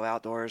and 12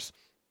 outdoors.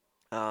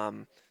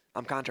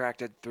 I'm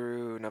contracted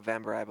through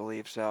November, I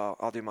believe, so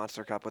I'll do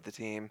Monster Cup with the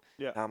team.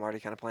 Yeah. I'm already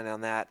kind of planning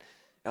on that.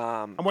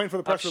 I'm waiting for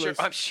the press release.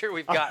 I'm sure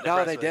we've got.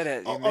 No, they did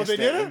it. You missed they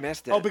did it. it? You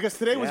missed it. Oh, because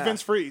today was Yeah.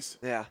 Vince Freeze.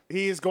 Yeah.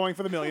 He is going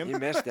for the $1 million. You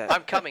missed it.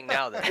 I'm coming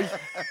now then.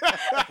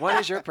 When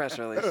is your press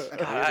release?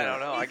 I don't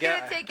know. He's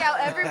going to take out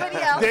everybody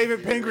else.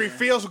 David Pingree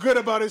feels good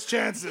about his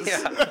chances.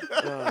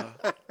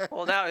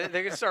 Well, now they're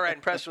going to start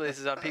writing press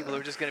releases on people who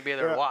are just going to be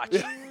there to watch.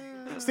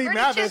 Steve Bernie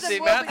Mathis. Chisholm Steve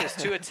will be- Mathis,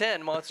 2 of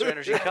 10, Monster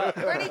Energy Cup.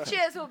 Bernie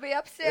Chiz will be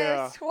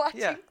upstairs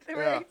watching the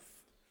race.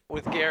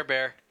 With Gare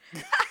Bear.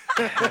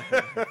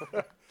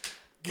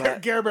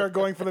 Gare Bear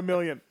going for the $1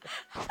 million.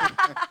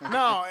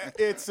 No,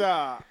 it's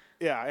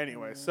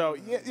anyway, so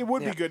it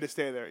would be good to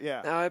stay there.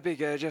 Yeah. No, it'd be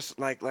good. Just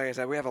like I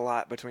said, we have a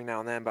lot between now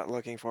and then, but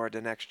looking forward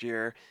to next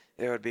year,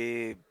 it would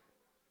be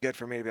good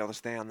for me to be able to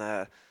stay on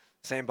the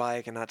same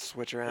bike and not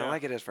switch around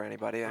like it is for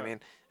anybody. I mean,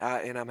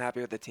 and I'm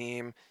happy with the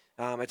team.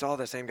 It's all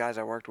the same guys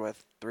I worked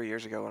with 3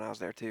 years ago when I was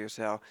there too.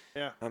 So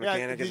my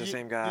mechanic is the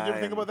same guy. Did you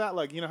ever think about that?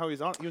 Like, how he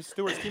was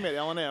Stewart's teammate at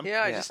L&M.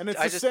 Yeah, and it's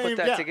I the just same, put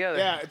that together.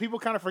 Yeah, people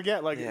kind of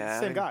forget it's the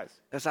same guys.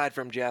 Aside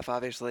from Jeff,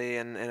 obviously,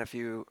 and a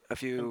few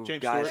James guys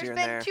Stewart. here There's and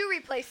there. been 2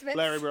 replacements.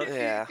 Larry Brooks.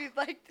 If you'd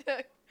like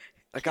to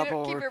A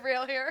couple. keep it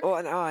real here.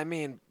 Well,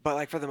 no, but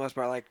like for the most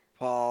part, like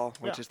Paul,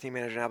 which is team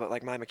manager now, but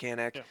like my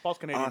mechanic, Paul's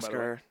Canadian,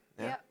 Oscar.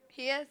 by the way. Yeah,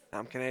 he is.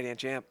 I'm Canadian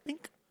champ. And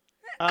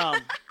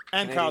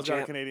Canadian Kyle's got a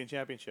champ. Canadian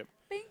championship.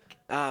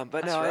 But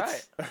That's no,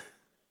 right.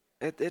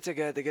 it's the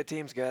good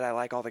team's good. I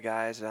like all the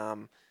guys.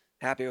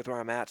 Happy with where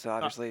I'm at. So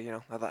obviously,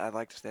 I'd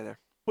like to stay there.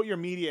 Put your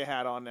media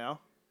hat on now.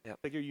 Yep.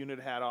 Take your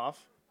unit hat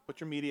off. Put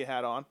your media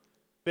hat on.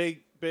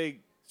 Big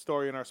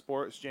story in our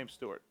sport is James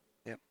Stewart.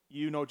 Yep.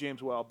 You know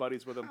James well,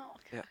 buddies with him. Oh,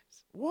 yeah.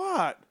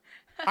 What?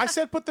 I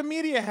said put the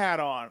media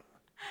hat on.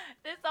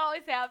 This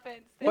always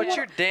happens. Put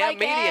your damn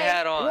media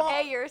hat on.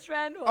 Hey, you're his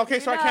friend.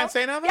 Okay, so I can't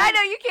say nothing? Yeah, I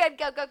know you can.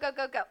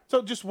 Go.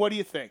 So just what do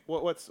you think?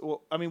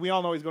 I mean, we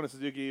all know he's going to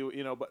Suzuki,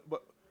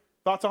 but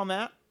thoughts on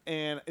that?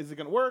 And is it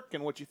going to work?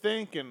 And what you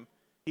think? And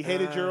he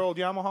hated your old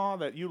Yamaha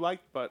that you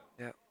liked, but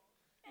yeah.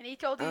 And he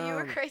told you you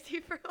were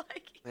crazy for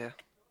liking.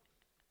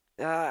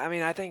 Yeah. I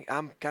mean, I think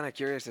I'm kind of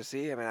curious to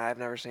see. I mean, I've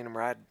never seen him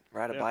ride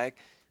a bike.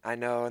 I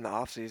know in the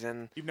off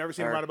season. You've never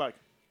seen him ride a bike.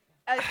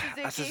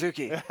 A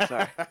Suzuki.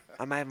 Sorry,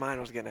 my mind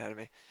was getting ahead of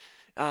me.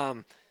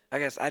 I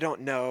guess I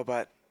don't know,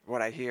 but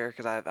what I hear,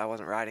 because I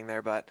wasn't riding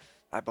there, but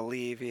I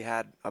believe he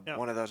had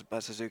one of those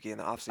Suzuki in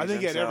the off season. I think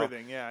he had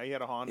everything. Yeah, he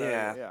had a Honda.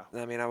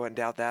 Yeah. I mean, I wouldn't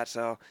doubt that.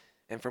 So,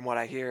 and from what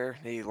I hear,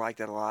 he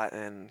liked it a lot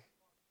and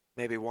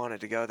maybe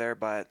wanted to go there,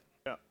 but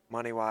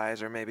money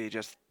wise, or maybe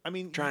just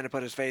trying to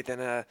put his faith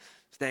in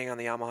staying on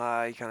the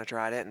Yamaha. He kind of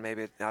tried it, and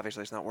maybe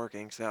obviously it's not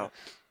working. So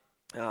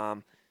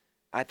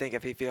I think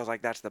if he feels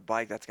like that's the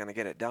bike that's going to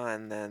get it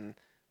done, then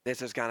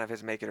this is kind of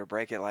his make it or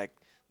break it. Like,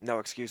 no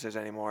excuses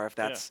anymore. If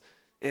that's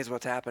is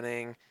what's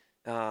happening,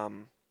 he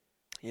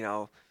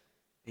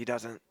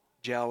doesn't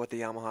gel with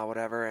the Yamaha,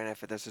 whatever. And if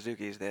the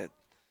Suzuki's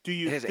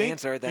his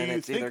answer, then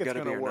it's either going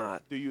to be or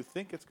not. Do you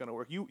think it's going to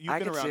work? I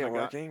can see it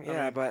working,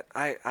 but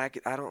I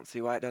don't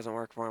see why it doesn't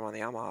work for him on the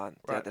Yamaha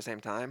at the same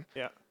time.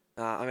 Yeah.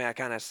 I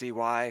kind of see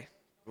why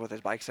with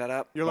his bike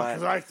setup. You're like,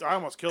 because I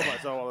almost kill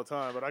myself all the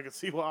time, but I can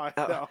see why.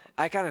 No.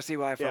 I kind of see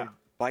why from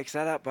bike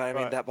setup,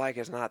 but that bike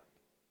is not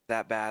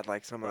that bad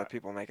like some of the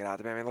people make it out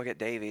to be. Look at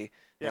Davey.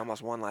 He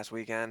almost won last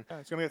weekend. Yeah,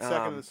 he's going to get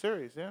second in the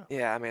series,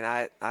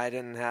 Yeah, I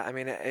didn't have –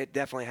 it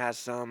definitely has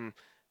some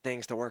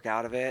things to work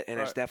out of it, and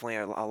it's definitely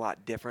a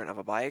lot different of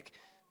a bike,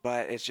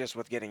 but it's just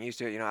with getting used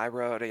to it. I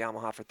rode a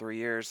Yamaha for 3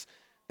 years.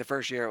 The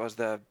first year it was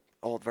the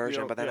old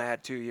version, but then I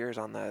had 2 years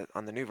on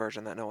the new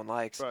version that no one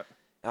likes. Right.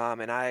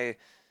 And I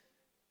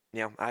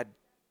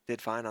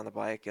did fine on the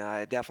bike.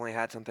 I definitely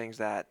had some things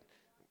that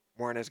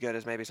weren't as good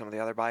as maybe some of the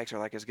other bikes or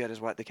like as good as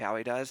what the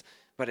Cowie does,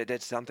 but it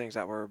did some things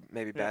that were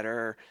maybe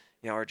better,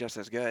 or just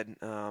as good.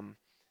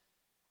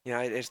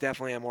 It's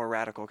definitely a more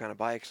radical kind of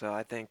bike, so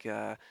I think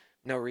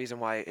no reason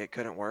why it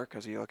couldn't work,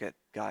 because you look at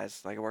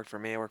guys like it worked for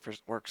me,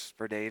 works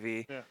for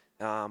Davey. Yeah.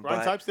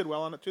 Ryan Types did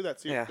well on it too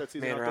that season.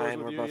 Me and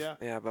Ryan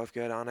were both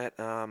good on it.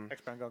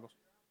 X-Band goggles.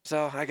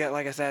 So like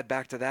I said,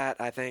 back to that,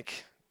 I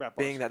think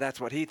being that that's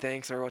what he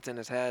thinks or what's in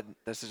his head,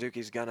 the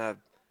Suzuki's gonna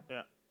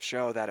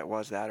show that it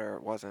was that or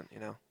it wasn't.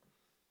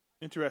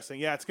 Interesting.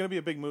 Yeah, it's gonna be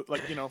a big move,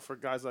 like for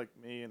guys like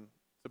me, and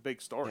it's a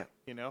big story.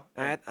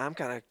 I'm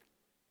kind of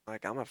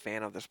like I'm a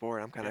fan of the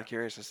sport. I'm kind of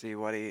curious to see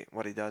what he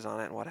does on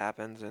it and what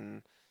happens.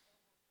 And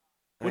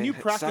when you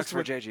practice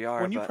with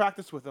JGR, you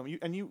practice with him,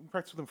 you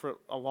practiced with him for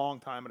a long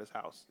time at his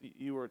house.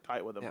 You were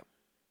tight with him. Yep.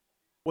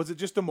 Was it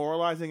just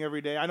demoralizing every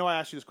day? I know I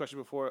asked you this question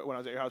before when I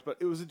was at your house,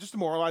 but was it just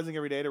demoralizing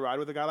every day to ride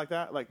with a guy like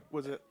that? Like,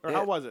 was it, or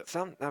how was it?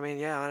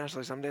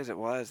 Honestly, some days it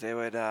was. It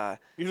would.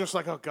 You're just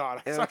like, oh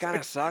God. It would kind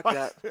of suck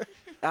that.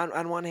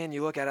 On one hand,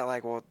 you look at it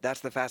like, well,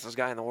 that's the fastest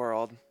guy in the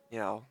world.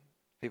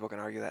 People can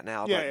argue that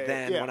now, but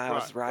then when I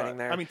was riding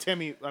there,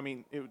 Timmy.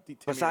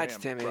 Besides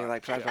Timmy,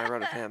 besides when I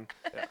rode with him.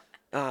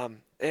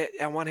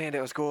 On one hand,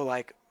 it was cool.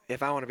 Like,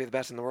 if I want to be the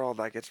best in the world,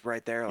 like it's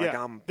right there. Like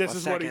I'm this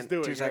is what he's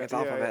doing. 2 seconds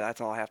off of it. That's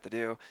all I have to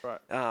do. Right.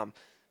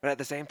 But at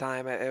the same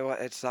time,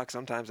 it sucks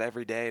sometimes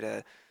every day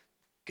to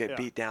get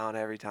beat down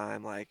every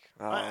time. Like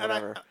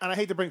whatever. And I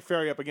hate to bring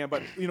Ferry up again,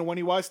 but when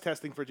he was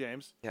testing for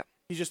James, yeah.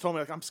 He just told me,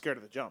 like, I'm scared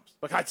of the jumps.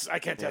 Like, I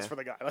can't test for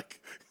the guy. Like,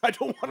 I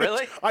don't want to.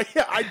 Really?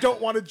 I don't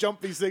want to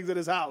jump these things at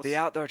his house. The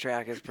outdoor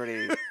track is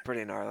pretty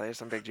gnarly. There's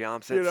some big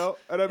jumps.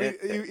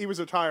 And he was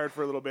retired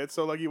for a little bit,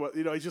 so like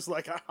he's just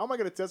like, how am I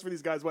going to test for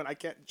these guys when I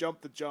can't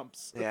jump the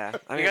jumps? Yeah.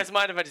 You guys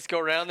mind if I just go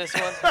around this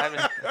one?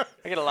 I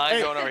get a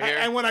line going over here.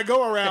 And when I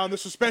go around, the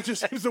suspension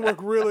seems to work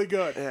really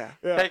good. Yeah.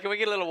 Hey, can we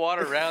get a little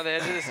water around the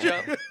edge of this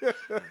jump?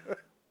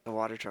 The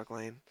water truck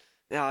lane.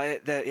 No,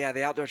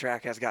 the outdoor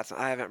track has got some.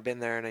 I haven't been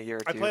there in a year or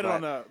two. I played it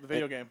on the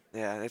video game.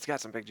 Yeah, it's got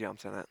some big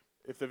jumps in it.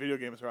 If the video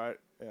game is right.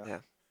 Yeah.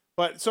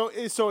 But so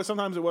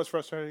sometimes it was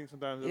frustrating.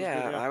 Sometimes it was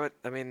good, I would.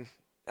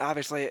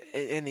 Obviously,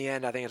 in the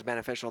end, I think it's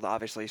beneficial to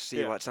obviously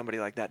see what somebody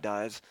like that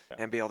does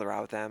and be able to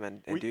ride with them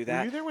and do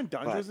that. Were you there when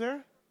Dunge was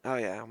there? Oh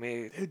yeah,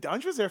 Dude,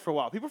 Dunge was there for a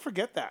while. People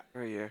forget that.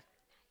 For a year.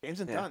 James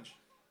and Dunge.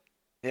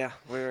 Yeah,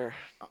 we were.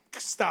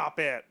 Stop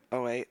it.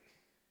 08.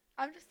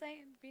 I'm just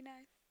saying, be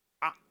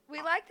nice.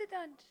 We like the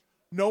Dunge.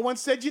 No one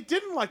said you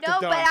didn't like the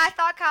Dunge. No, but I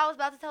thought Kyle was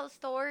about to tell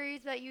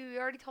stories that you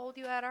already told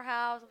you at our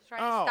house. I was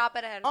trying to stop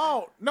it ahead of time.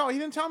 Oh, no, he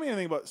didn't tell me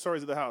anything about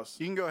stories at the house.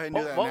 You can go ahead and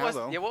do that now,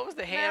 though. Yeah, what was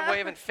the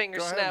hand-waving,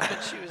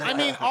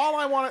 finger-snapping? All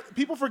I want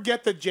people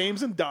forget that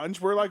James and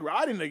Dunge were like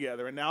riding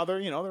together, and now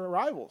they're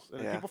rivals.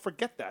 And people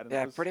forget that.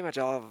 Yeah, pretty much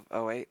all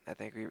of 08, I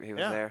think he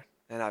was there.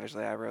 And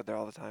obviously I rode there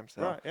all the time.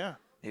 So right, yeah.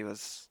 He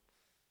was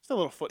just a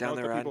little footnote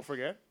that people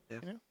forget. Yeah.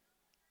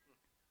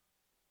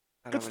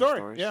 Good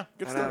story. Yeah,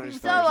 good story.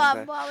 So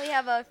while we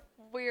have a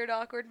weird,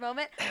 awkward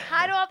moment,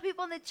 hi to all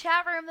people in the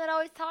chat room that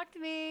always talk to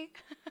me.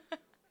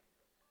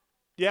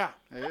 Yeah,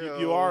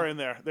 you are in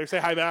there. They say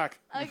hi back.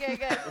 Okay,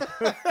 good.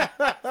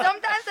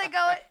 Sometimes I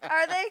go,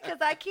 are they? Because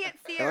I can't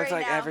see it looks right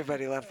like now.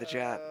 everybody left the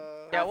chat.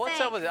 Yeah,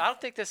 what's up with it? I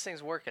don't think this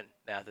thing's working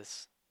now.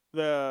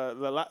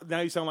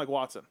 Now you sound like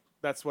Watson.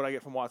 That's what I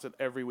get from Watson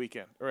every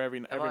weekend or every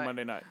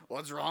Monday night.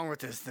 What's wrong with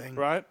this thing?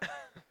 Right?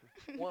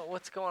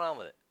 What's going on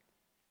with it?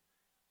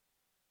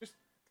 Just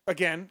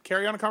again,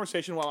 carry on a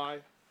conversation while I.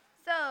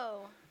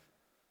 So,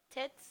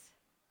 tits.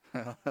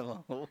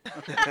 Hello.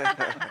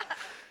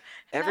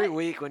 Every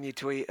week when you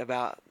tweet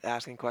about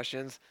asking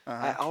questions,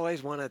 I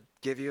always want to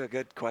give you a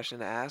good question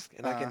to ask,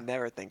 and I can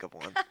never think of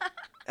one,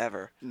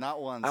 ever.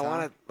 Not once.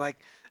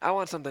 I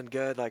want something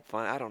good, like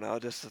fun. I don't know,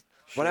 just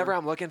whatever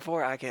I'm looking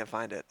for. I can't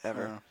find it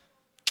ever.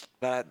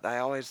 But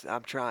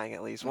I'm trying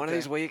at least. One of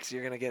these weeks,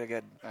 you're gonna get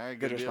a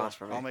good response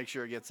from me. I'll make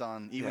sure it gets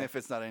on, even if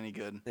it's not any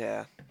good.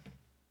 Yeah.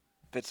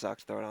 If it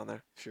sucks, throw it on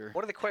there. Sure.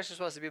 What are the questions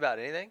supposed to be about?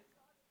 Anything?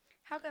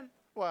 How come?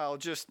 Well,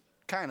 just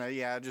kind of,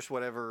 just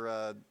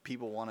whatever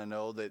people want to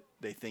know that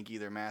they think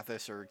either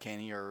Mathis or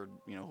Kenny or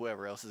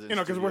whoever else is in.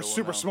 Because we're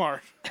super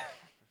smart.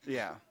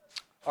 Yeah.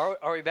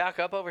 Are we back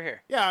up over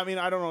here? Yeah, I mean,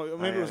 I don't know.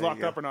 Maybe it was there you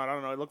locked go. up or not. I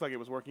don't know. It looked like it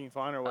was working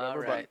fine or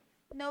whatever. All right.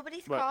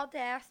 Nobody's But- called to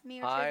ask me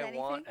or said I anything.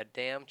 want a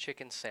damn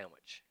chicken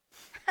sandwich.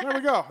 But there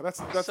we go. That's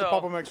the So-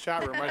 Pulp MX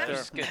chat room right there.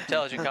 Just good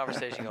intelligent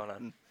conversation going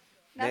on.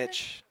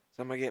 Mitch.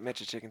 Somebody get Mitch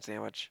a chicken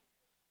sandwich.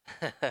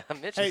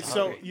 Mitch Hey, is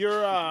so hungry.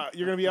 you're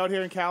gonna be out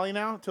here in Cali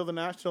now till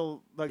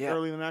Yeah.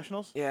 early in the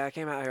Nationals? Yeah, I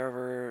came out here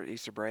over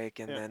Easter break,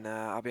 and then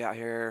I'll be out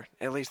here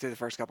at least through the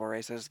first couple of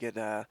races. Get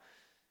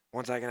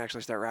once I can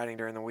actually start riding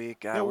during the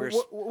week. Now, what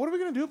are we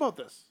gonna do about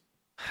this?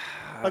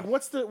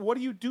 What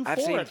do you do I've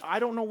for seen- it? I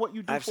don't know what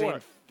you do I've for seen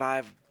it.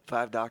 five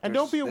doctors. And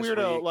don't be a this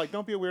weirdo. week.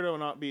 Don't be a weirdo and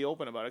not be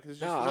open about it because it's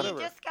just No, whatever.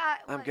 He just got,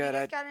 I'm what, good. He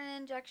just got an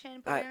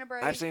injection, put in a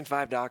brace. I've seen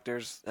 5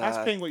 doctors.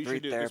 Ask Ping what you 3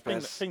 should do. Just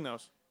therapists. Ping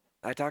knows.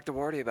 I talked to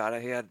Wardy about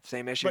it. He had the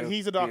same issue. But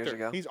he's a 2 years doctor.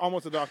 ago. He's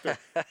almost a doctor.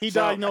 He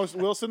So- diagnosed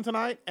Wilson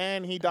tonight,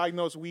 and he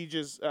diagnosed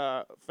Ouija's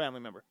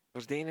family member.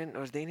 Was Dean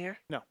here?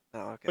 No. Oh,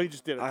 okay. But he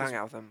just did it. I Just- hung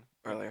out with him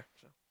earlier.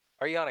 So.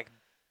 Are you on a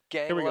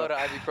gang Here we go. load of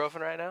ibuprofen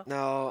right now?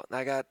 No,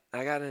 I got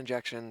an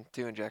injection,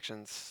 2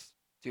 injections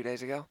 2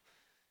 days ago.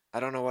 I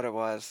don't know what it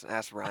was.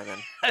 Ask Ryman.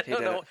 I He don't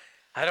did know. it.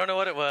 I don't know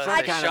what it was. Some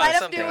They kind shot of-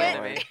 something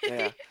into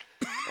me.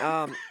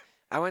 Yeah.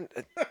 I went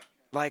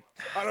like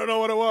I don't know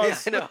what it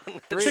was. Yeah, I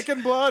know.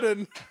 Chicken blood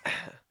and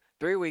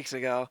 3 weeks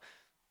ago.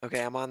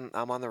 Okay, I'm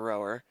on the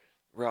rower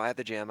at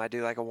the gym. I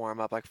do like a warm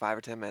up, like 5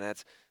 or 10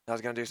 minutes. I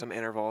was gonna do some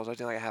intervals. I was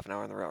doing like a half an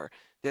hour on the rower.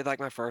 Did like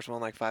my first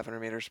one, like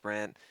 500-meter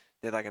sprint.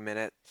 Did like a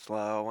minute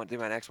slow. Went to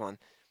do my next one.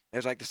 It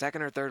was like the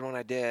second or third one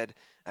I did.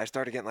 I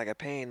started getting like a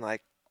pain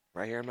like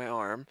right here in my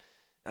arm.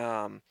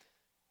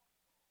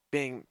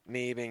 Being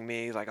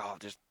me, like, oh,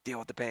 just deal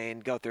with the pain,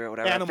 go through it,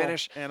 whatever.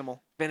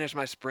 Animal. Finish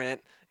my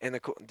sprint.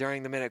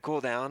 During the minute cool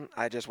down,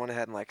 I just went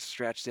ahead and like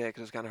stretched it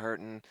because it was kind of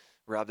hurting.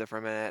 Rubbed it for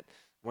a minute.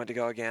 Went to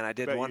go again. I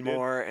did Bet one you did.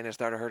 more, and it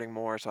started hurting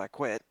more, so I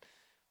quit.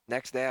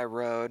 Next day I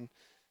rode.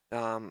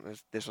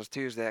 This was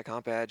Tuesday at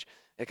Comp Edge.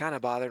 It kind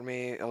of bothered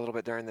me a little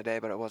bit during the day,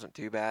 but it wasn't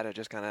too bad. It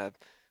just kind of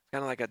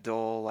like a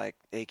dull, like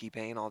achy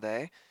pain all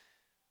day.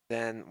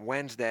 Then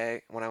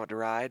Wednesday when I went to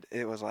ride,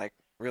 it was like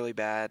really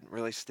bad,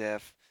 really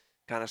stiff,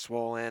 kind of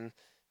swollen,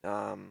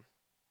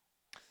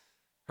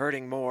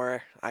 hurting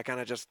more. I kind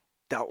of just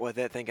dealt with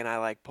it thinking I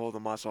like pulled a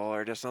muscle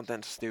or just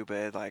something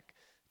stupid. Like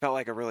felt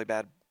like a really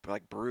bad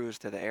like bruise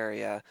to the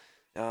area.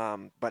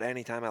 But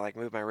anytime I like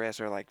moved my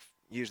wrist or like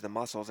used the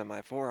muscles in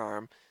my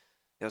forearm,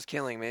 it was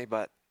killing me.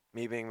 But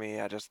me being me,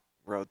 I just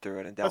rode through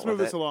it and dealt Let's with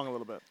move it. this along a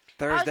little bit.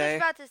 Thursday. I was just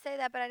about to say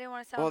that, but I didn't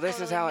want to sound Well, this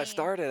is totally how mean. it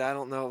started. I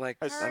don't know, like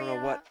I don't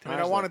know what. I mean,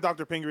 I wanted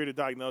Dr. Pingree to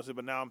diagnose it,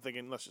 but now I'm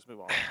thinking let's just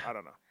move on. I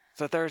don't know.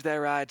 So Thursday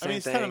ride, I same mean,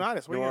 it's thing.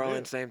 tendonitis. What are New you gonna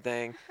Orleans, do? same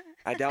thing.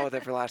 I dealt with it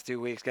for the last 2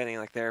 weeks, getting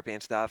like therapy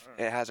and stuff.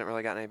 It hasn't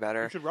really gotten any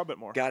better. You should rub it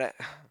more. Got it.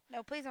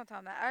 No, please don't tell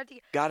him that. I have to,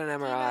 Got an do you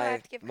know I MRI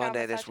have to give Kyle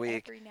Monday massage this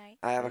week. every night?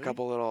 I have a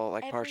couple little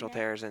like Every partial night.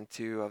 tears in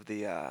 2 of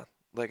the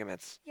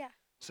ligaments. Yeah.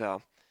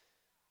 So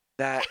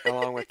that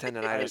along with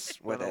tendonitis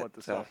I with don't know it. what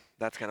to So say.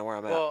 that's kind of where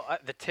I'm at. Well,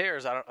 the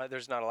tears,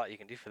 there's not a lot you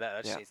can do for that.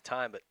 That just Yeah. needs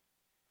time. But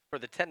for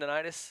the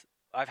tendonitis,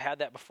 I've had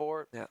that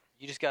before. Yeah.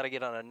 You just got to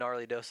get on a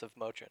gnarly dose of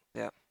Motrin.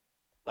 Yeah.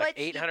 Like Which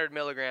you- 800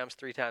 milligrams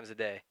 3 times a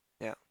day.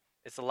 Yeah.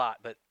 It's a lot,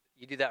 but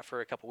you do that for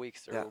a couple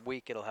weeks or Yeah. a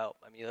week, it'll help.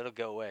 I mean, it'll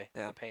go away.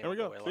 Yeah. The pain There we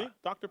will go. go away a See,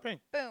 lot. Dr. Ping.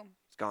 Boom.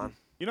 It's gone.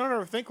 You don't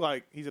ever think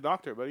like he's a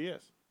doctor, but he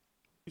is.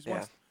 He's Yeah.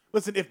 one.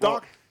 Listen, if Well,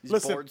 Doc, he's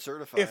listen, board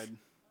certified. if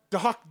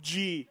Doc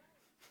G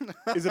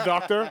is a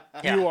doctor,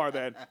 Yeah. you are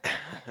then.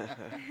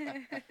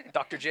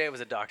 Dr. J was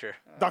a doctor.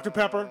 Dr.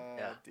 Pepper.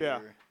 Yeah.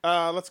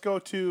 Yeah. Let's go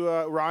to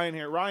Ryan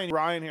here.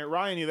 Ryan here.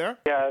 Ryan, you there?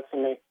 Yeah, that's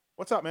me.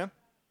 What's up, man?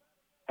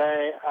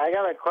 Hey, I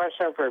got a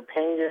question for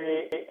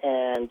Pingree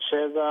and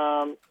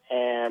Chisholm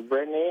and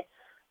Britney.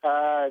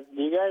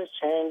 Do you guys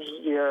change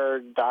your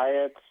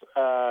diets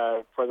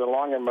for the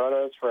longer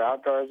motos for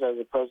outdoors as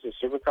opposed to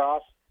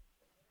Supercross?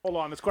 Hold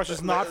on. This question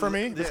is not for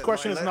me. This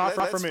question is not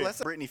for me.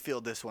 Let's Brittany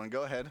field this one.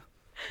 Go ahead.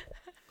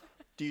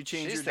 Do you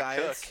change She's your the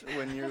diets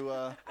when you?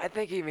 I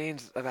think he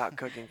means about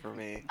cooking for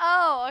me.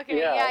 Oh, okay.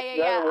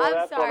 Yeah. Well, I'm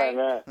that's sorry.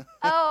 what I meant.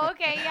 Oh,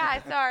 okay.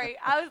 Yeah, sorry.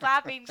 I was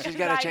laughing. She's 'cause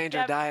got I to change her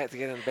never- diet to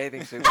get in the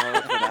bathing suit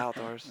mode for the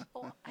outdoors.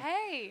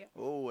 Hey.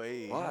 Oh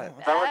wait. What?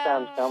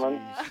 Summertime's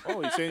coming.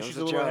 Oh, you saying It she's was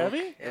a little joke.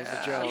 heavy? It was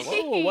a joke.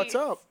 Whoa, what's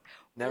up?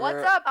 Never,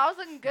 What's up? I was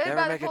looking good Never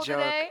by the make a pool joke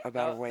today.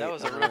 about a weight. That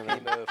was a on rookie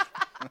women.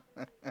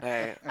 move.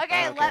 Hey, Okay,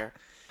 I don't care.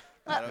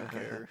 I don't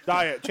care.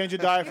 Diet. Change your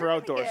diet for You're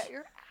gonna outdoors. get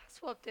your ass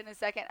whooped in a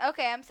second.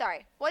 Okay, I'm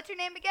sorry. What's your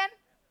name again?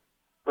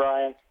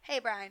 Brian. Hey,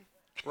 Brian.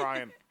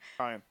 Ryan.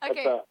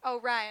 Okay. up?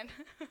 Oh, Ryan.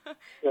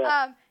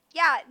 Yeah.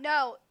 Yeah,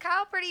 no.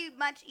 Kyle pretty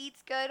much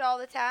eats good all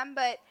the time,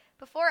 but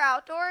before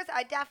outdoors,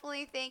 I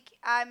definitely think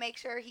I make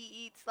sure he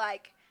eats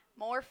like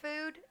more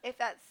food. If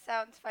that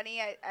sounds funny,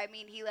 I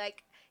mean he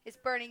like is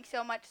burning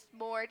so much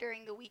more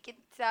during the week and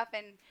stuff,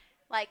 and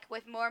like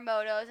with more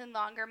motos and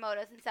longer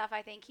motos and stuff,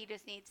 I think he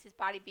just needs his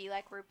body be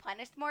like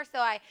replenished more. So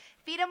I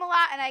feed him a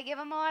lot and I give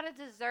him a lot of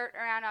dessert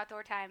around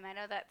outdoor time. I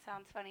know that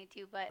sounds funny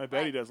too, but I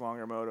bet he does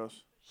longer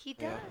motos. He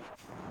does.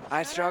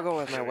 I struggle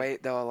with my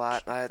weight though a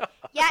lot.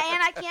 Yeah,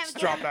 and I can't Just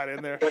drop that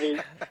in there.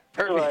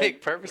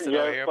 Perfect purpose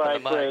over here for the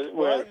mic.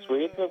 With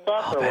sweets and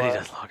stuff, I or bet he what?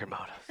 does longer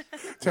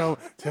motos.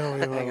 Tell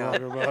me about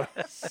longer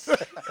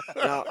motos.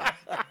 No,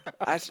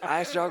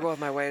 I struggle with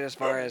my weight as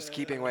far as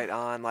keeping weight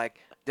on. Like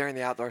during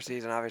the outdoor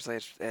season, obviously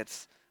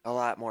it's a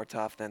lot more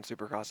tough than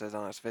Supercross is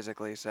on us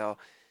physically. So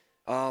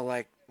I'll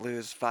like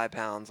lose 5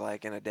 pounds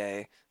like in a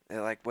day,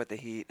 like with the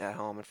heat at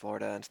home in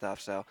Florida and stuff.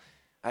 So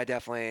I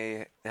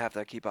definitely have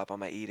to keep up on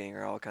my eating,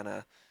 or I'll kind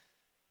of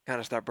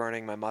start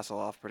burning my muscle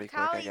off pretty quick.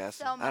 I guess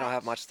so I don't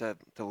have much to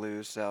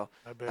lose, so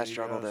I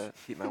struggle to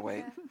keep my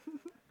weight.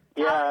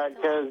 Yeah,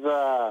 because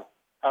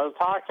I was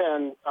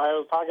talking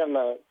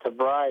to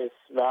Bryce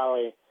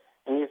Valley,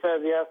 and he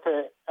says he has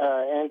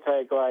to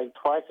intake like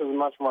twice as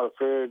much more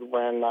food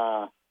when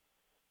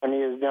he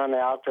was doing the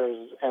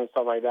outdoors and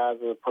stuff like that,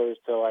 as opposed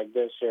to like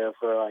this year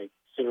for like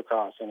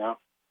Supercross, you know.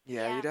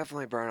 Yeah, you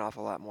definitely burn off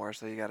a lot more,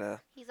 so you gotta.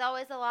 He's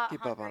always a lot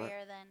keep up on it.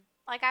 hungrier than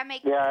like I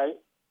make. Yeah,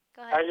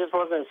 Go ahead. I just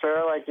wasn't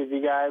sure like if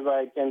you guys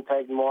like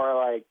intake more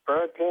like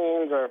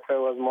proteins or if it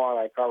was more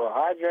like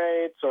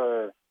carbohydrates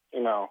or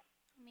you know.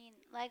 I mean,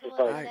 like a Just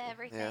little like- bit of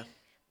everything. Yeah.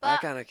 But I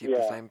kind of keep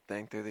the same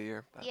thing through the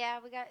year. But. yeah,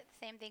 we got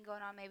the same thing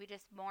going on. Maybe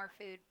just more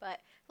food,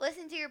 but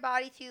listen to your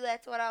body too.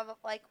 That's what I've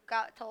like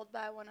got told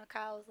by one of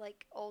Kyle's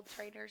like old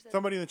trainers.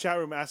 Somebody in the chat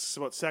room asks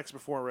about sex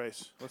before a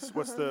race.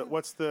 What's the?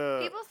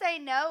 People say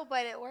no,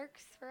 but it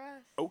works for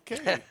us.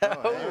 Okay.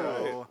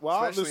 Oh, Well,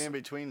 especially there's- in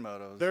between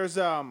motos. There's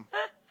Not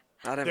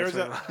in there's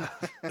between.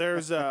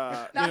 there's you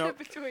Not know in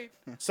between.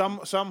 some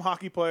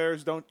hockey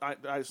players don't. I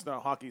just know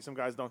hockey. Some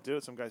guys don't do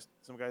it. Some guys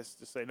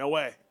just say no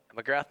way.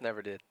 McGrath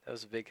never did. That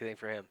was a big thing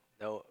for him.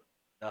 No,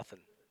 nothing.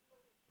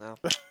 No.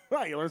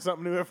 Right, you learn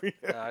something new every.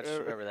 No, I just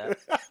remember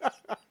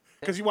that.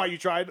 Because you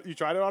tried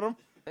it on him.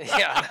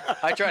 Yeah,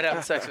 I tried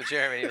having sex with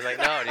Jeremy. He was like,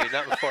 "No, dude,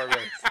 not before a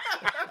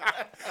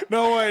race."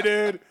 No way,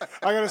 dude.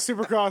 I got a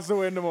Supercross to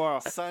win tomorrow.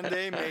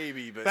 Sunday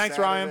maybe, but Thanks,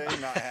 Saturday,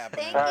 Ryan. not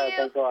happening. Thank All right, you.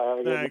 thanks a lot. Have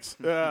a good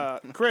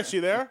Thanks, Chris.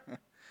 You there?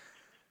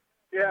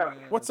 Yeah.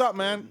 What's up,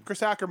 man?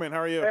 Chris Ackerman. How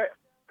are you? Hey,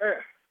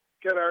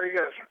 good. How are you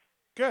guys?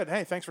 Good.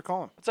 Hey, thanks for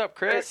calling. What's up,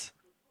 Chris?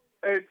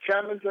 Hey,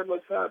 Chapman said,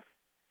 "What's up,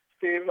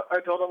 Steve?" I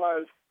told him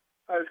I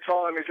was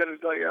calling. He said to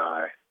tell you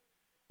hi.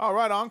 Oh,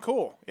 right on.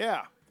 Cool.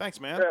 Yeah. Thanks,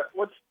 man.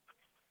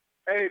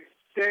 Hey,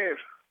 Dave?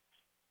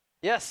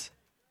 Yes.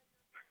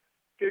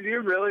 Did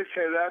you really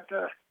say that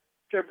to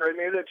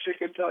Britney that she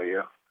could tell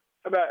you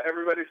about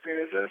everybody's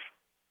penises?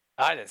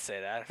 I didn't say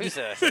that. Who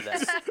said I said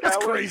that? That's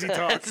crazy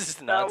talk. That's just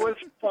That nuts. was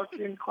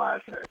fucking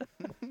classic.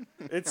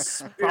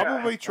 It's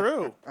probably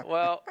true.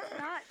 Well,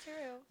 Not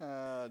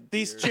true.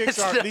 These chicks it's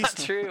are not these.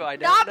 true. I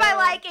don't Not know. by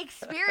like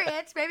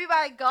experience, maybe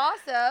by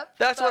gossip.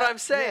 That's what but- I'm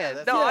saying.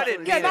 that's no, what I it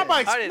didn't is. Yeah, mean not it.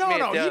 by. I didn't No, mean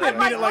no. it He the didn't other mean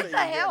way. it like. What the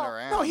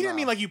hell? No, he didn't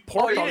mean like you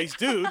porked all you these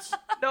dudes.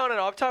 No,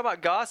 I'm talking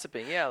about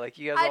gossiping. Yeah, like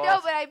you guys. I all know,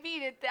 but I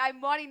mean it.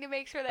 I'm wanting to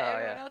make sure that Oh,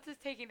 everyone yeah. else is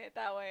taking it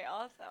that way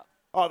also.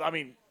 Oh, I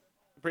mean,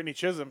 Britney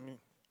Chisholm.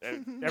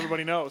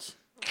 Everybody knows.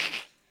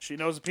 She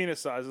knows the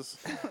penis sizes.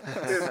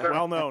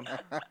 Well known.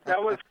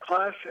 That was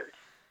classic.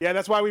 Yeah,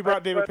 that's why we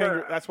brought David But,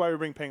 Pingree. That's why we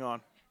bring Ping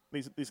on.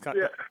 These types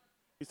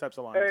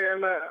of lines. Hey,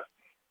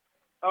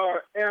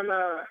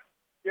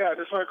 yeah, I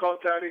just want to call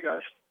it out, you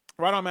guys.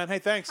 Right on, man. Hey,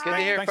 thanks. Good to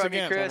hear Thanks from you,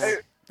 again. Chris. Hey,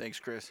 Thanks,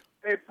 Chris.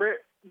 hey,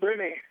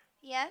 Brittany,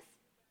 Yes.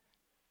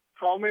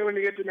 call me when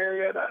you get to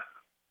Marietta.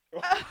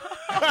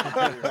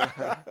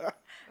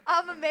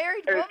 I'm a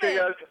married Hey, woman. see you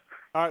guys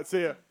All right,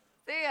 see ya.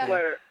 See ya.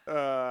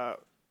 later.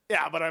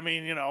 Yeah, but I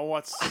mean,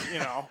 what's,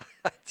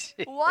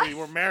 What?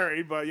 we're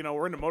married, but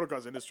we're in the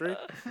motocross industry.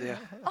 Yeah.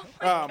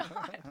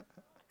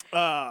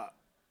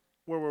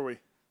 Where were we?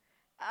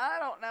 I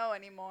don't know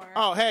anymore.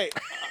 Oh, hey,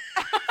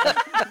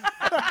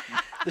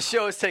 The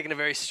show is taking a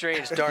very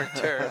strange, dark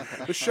turn.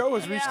 the show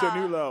has reached a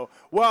new low.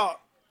 Well,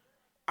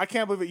 I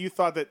can't believe that you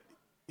thought that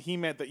he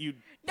meant that you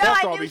No,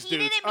 porked I all knew these he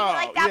dudes. didn't mean it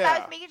like that, but I yeah.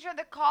 was making sure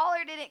the caller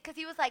didn't, because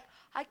he was like,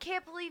 I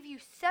can't believe you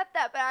said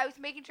that, but I was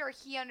making sure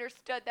he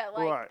understood that,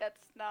 like, Right.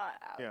 that's not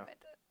how I Yeah. meant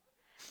it.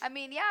 I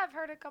mean, yeah, I've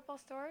heard a couple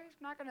stories.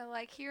 I'm not going to,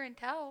 like, hear and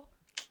tell.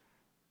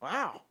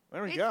 Wow,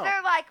 there we These go.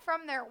 They're, like,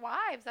 from their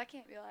wives. I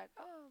can't be like,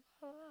 oh,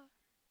 blah,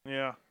 blah.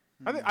 Yeah.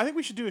 I think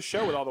we should do a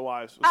show with all the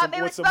wives. With It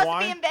with was some supposed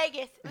wine. to be in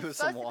Vegas. It was With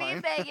some supposed to be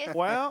in wine? Vegas.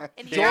 Well,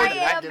 and here I am,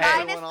 Jordan, minus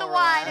everyone the all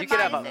wine right. You and could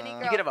have minus a any you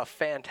girl. could have a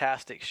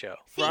fantastic show.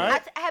 See,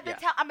 Right? I've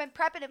been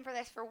prepping him for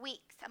this for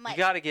weeks. I'm like, You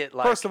got to get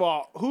like. First of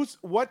all,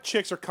 what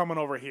chicks are coming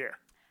over here?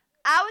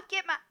 I would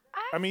get my.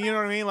 I mean, you know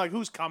what I mean? Like,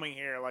 who's coming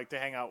here, like, to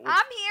hang out with? I'm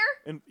here.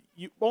 And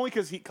you only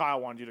because Kyle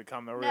wanted you to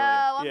come, though. Really?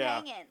 No, I'm yeah.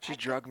 hanging. She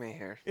drugged me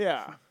here.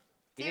 Yeah.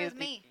 You It was need,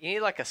 me. you need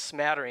like a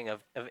smattering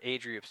of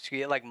age groups. You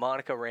get like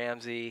Monica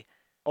Ramsey.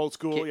 Old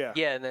school, yeah.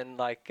 Yeah, and then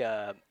like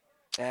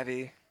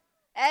Abby.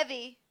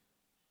 Evie.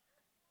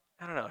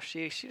 I don't know.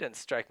 She doesn't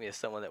strike me as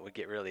someone that would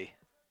get really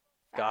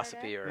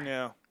gossipy or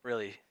Yeah.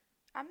 really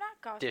I'm not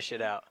gossiping. dish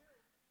it out.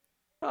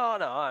 Oh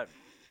no, I'm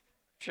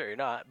sure you're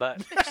not.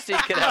 But Steve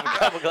could have a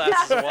couple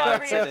glasses of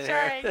wine sitting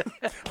here.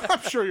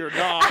 I'm sure you're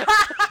not,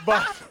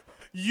 but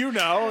you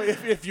know,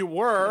 if you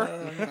were.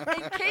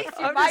 In case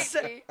you might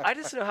be. I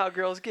just know how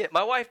girls get.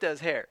 My wife does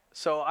hair,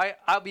 so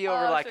I'll be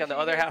over Oh, like so on the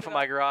she other gets half it of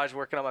my up. garage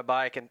working on my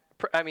bike, and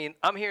I mean,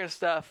 I'm hearing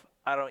stuff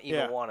I don't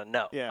even want to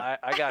know. Yeah.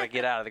 I got to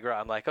get out of the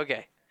garage. I'm like,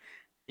 okay,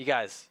 you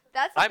guys,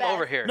 That's the I'm best.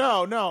 over here.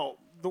 No.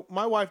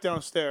 My wife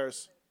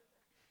downstairs,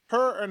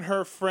 her and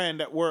her friend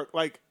at work,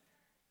 like,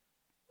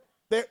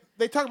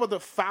 they talk about the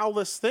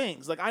foulest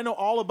things. Like, I know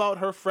all about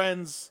her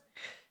friend's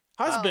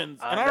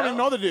husbands, and I don't even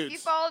know the dudes. You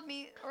followed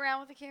me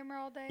around with the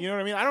camera all day. You know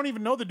what I mean? I don't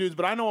even know the dudes,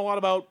 but I know a lot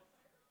about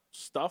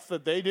stuff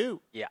that they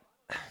do. Yeah.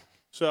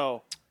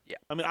 So, yeah.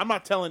 I mean, I'm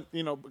not telling,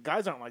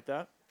 guys aren't like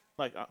that.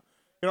 Like,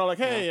 like,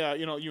 hey,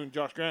 you and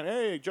Josh Grant,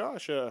 hey,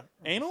 Josh,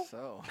 anal?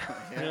 So,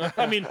 You know,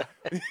 I mean,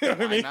 you know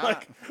what I mean?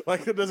 not?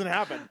 Like it doesn't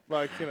happen.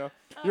 Like,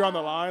 you're on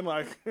the line,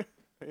 like,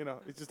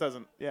 it just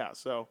doesn't. Yeah.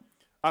 So,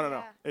 I don't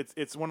know.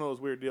 It's one of those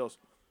weird deals.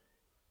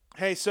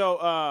 Hey,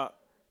 so,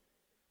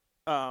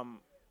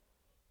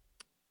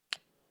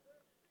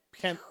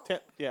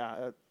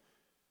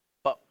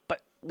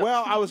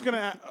 well, I was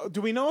gonna.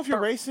 Do we know if you're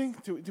racing?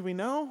 Do we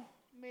know?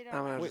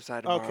 I'm gonna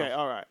decide tomorrow. Okay,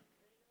 all right.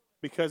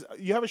 Because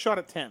you have a shot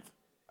at 10th,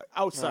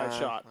 outside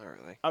shot. Not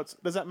really.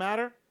 Does that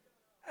matter?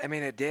 I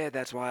mean, it did.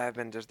 That's why I've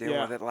been just dealing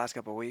Yeah. with it the last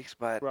couple of weeks.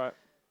 But Right.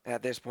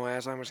 at this point,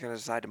 as I'm just going to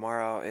decide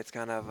tomorrow, it's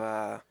kind of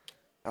a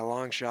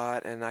long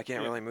shot, and I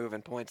can't Yeah. really move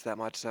in points that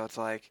much. So it's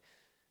like,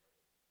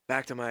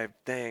 back to my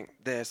thing,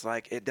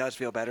 it does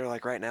feel better.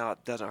 Like right now,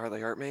 it doesn't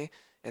hardly hurt me.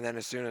 And then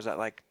as soon as how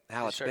You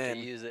it's start to been,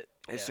 use it.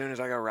 as soon as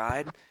I go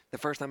ride, the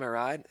first time I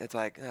ride, it's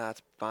like,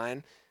 it's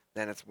fine.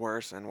 Then it's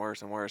worse and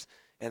worse and worse.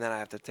 And then I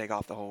have to take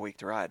off the whole week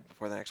to ride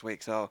before the next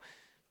week. So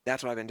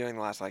that's what I've been doing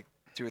the last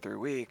 2 or 3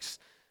 weeks.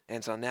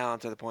 And so now I'm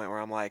to the point where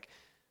I'm like,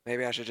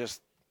 maybe I should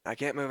I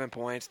can't move in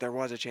points. There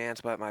was a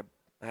chance, but I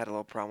had a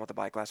little problem with the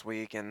bike last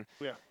week and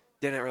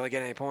didn't really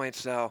get any points.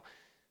 So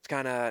it's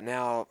kind of,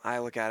 now I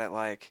look at it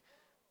like,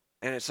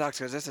 and it sucks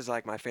because this is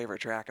my favorite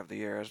track of the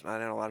year. I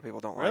know a lot of people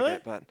don't Really? like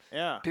it, but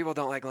Yeah. people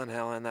don't like Glen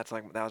Helen. That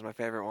was my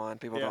favorite one.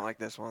 People Yeah. don't like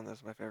this one. This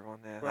is my favorite one.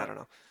 Yeah, I Right. don't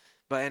know.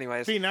 But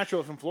anyways, Being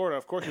natural from Florida,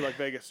 of course you like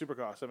Vegas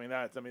Supercross. I mean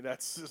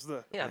that's just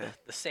the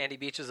the sandy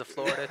beaches of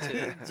Florida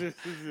too.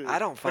 I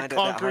don't find the it that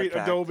hard concrete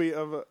packed. adobe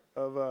of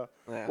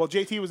well,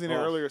 JT was in here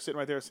Oh. earlier sitting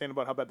right there saying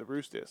about how bad the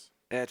roost is.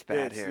 It's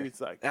bad here. It's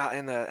like out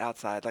in the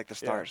outside, the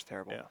start is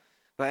terrible. Yeah.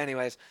 But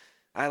anyways,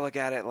 I look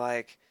at it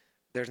like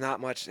there's not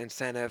much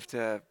incentive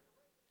to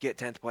get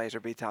 10th place or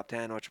be top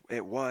 10, which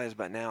it was,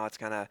 but now it's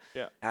kind of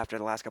after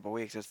the last couple of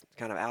weeks, it's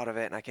kind of out of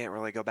it, and I can't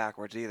really go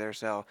backwards either.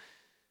 So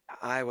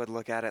I would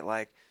look at it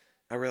like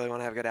I really want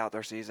to have a good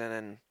outdoor season,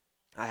 and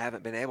I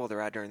haven't been able to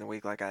ride during the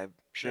week like I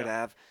should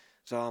have.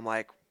 So I'm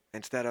like,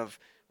 instead of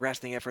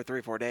resting it for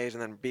 3-4 days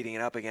and then beating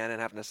it up again and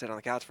having to sit on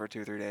the couch for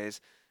 2-3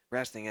 days,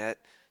 resting it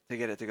to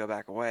get it to go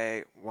back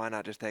away, why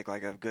not just take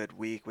a good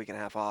week and a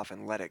half off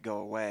and let it go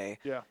away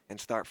and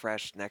start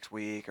fresh next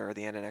week or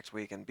the end of next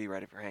week and be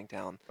ready for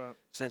Hangtown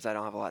since I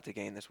don't have a lot to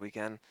gain this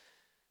weekend.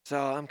 So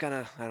I'm kind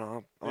of, I don't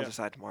know, I'll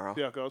decide tomorrow.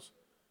 See how it goes.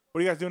 What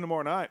are you guys doing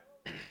tomorrow night?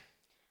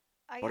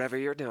 Whatever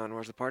you're doing,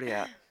 where's the party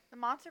at? The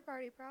monster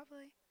party,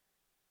 probably.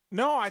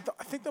 No, I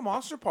think the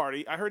Monster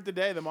Party, I heard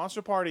today the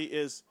Monster Party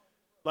is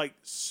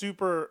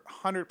super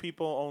 100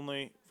 people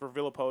only for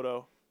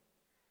Villapoto.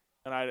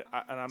 And I'm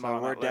So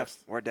not on that list.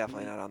 we're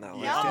definitely not on that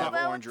list. No,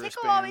 but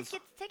Tickle always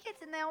gets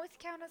tickets, and they always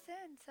count us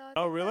in. So I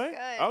Oh, think really?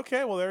 that's good.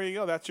 Okay, well, there you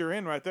go. That's your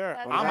in right there.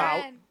 That's I'm your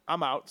out. in.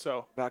 I'm out,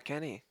 so. About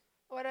Kenny.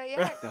 What are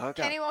The hookup.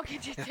 Kenny won't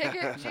get you a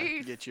ticket.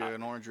 Jeez. Get you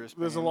an orange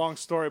wristband. There's a long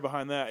story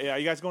behind that. Yeah,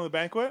 you guys going to the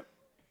banquet?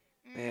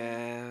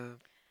 Yeah,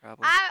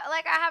 probably.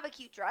 I have a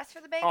cute dress for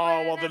the banquet.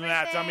 Oh, well, and then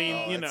that's, I mean,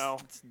 everything, you know.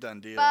 It's a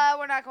done deal. But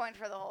we're not going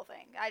for the whole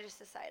thing. I just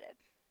decided.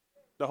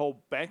 The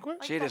whole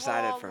banquet? She the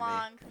decided whole for me.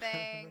 long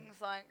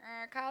things like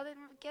Kyle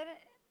didn't get it.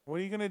 What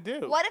are you going to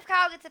do? What if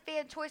Kyle gets a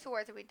Fan Choice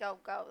Awards and we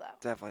don't go though?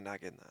 Definitely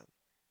not getting that.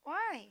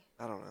 Why?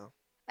 I don't know.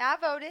 I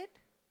voted.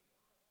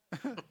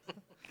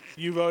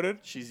 You voted?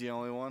 She's the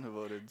only one who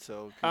voted,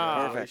 so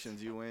Ah.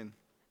 congratulations, you win.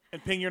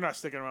 And Ping, you're not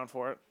sticking around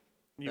for it.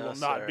 You No, will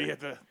not sir. be at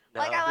the.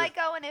 Like I like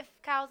going if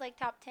Kyle's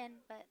top 10,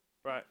 but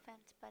Right.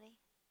 fence buddy.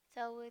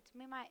 So it's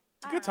me might.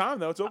 It's a good time,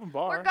 though. It's open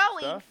bar. We're going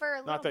stuff. for a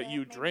little Not that bit, you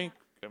maybe drink.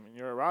 I mean,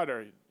 you're a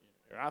rider.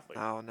 You're an athlete.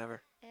 Oh,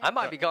 never. I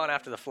might be going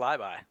after the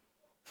flyby.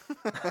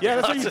 Yeah,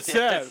 that's what you Yes.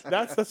 said.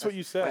 That's what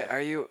you said.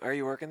 Wait, are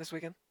you working this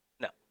weekend?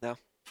 No. No.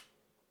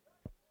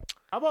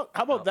 How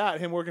about that?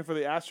 Him working for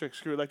the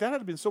Asterisk crew. Like that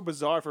had been so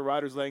bizarre for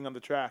riders laying on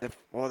the track.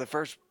 Well, the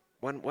first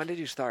when did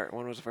you start?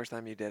 When was the first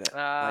time you did it?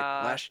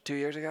 Last 2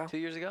 years ago. 2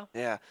 years ago.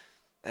 Yeah,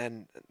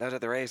 and that was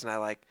at the race, and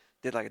I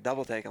did a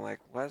double take. I'm like,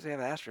 why does he have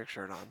an asterisk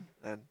shirt on?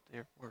 And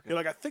you're working. You're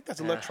like, I think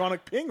that's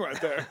electronic Ping right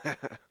there.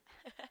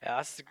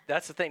 Yeah,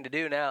 that's the thing to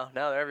do now.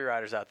 Now that every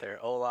rider's out there.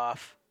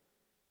 Olaf.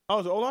 Oh,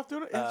 is Olaf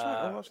doing it? That's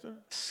right. Olaf's doing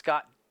it.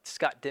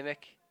 Scott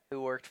Dimmick,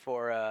 who worked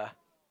for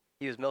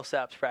he was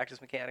Millsap's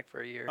practice mechanic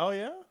for a year. Oh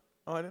yeah.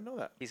 Oh, I didn't know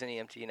that. He's an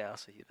EMT now,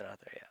 so he's been out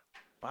there. Yeah.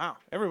 Wow.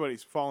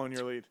 Everybody's following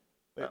your lead.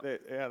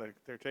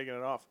 They're taking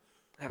it off.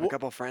 I have a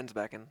couple friends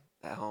back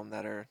at home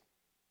that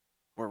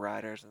were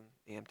riders and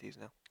EMTs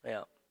now.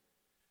 Yeah.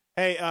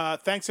 Hey,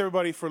 thanks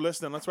everybody for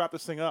listening. Let's wrap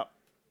this thing up.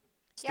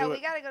 Yeah,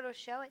 we got to go to a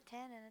show at 10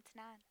 and it's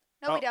 9.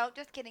 No, we don't.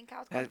 Just kidding.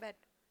 Kyle's going to bed.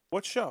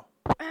 What show?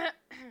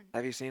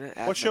 Have you seen it?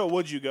 What show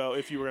would you go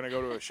if you were going to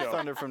go to a show?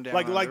 Thunder from Down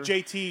like Under.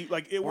 JT,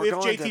 if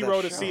JT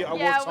rode to see a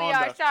yeah, Works we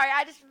Honda. are. Sorry,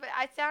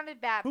 I sounded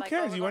bad. Who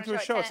cares? You went to a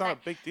show. It's not a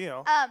big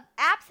deal.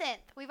 Absinthe.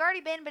 We've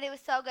already been, but it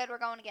was so good. We're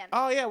going again.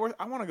 Oh yeah,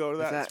 I want to go to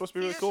that. It's supposed to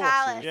be really Caesar's cool.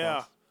 Palace.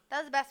 Yeah. That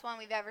was the best one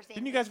we've ever seen.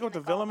 Didn't you guys go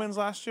to Villemans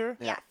last year?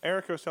 Yes.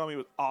 Erica was telling me it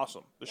was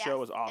awesome. The show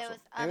was awesome.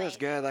 It was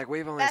good. Like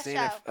we've only Best seen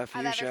show a I've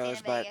few ever seen shows,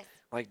 in but Vegas.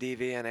 like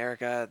DV and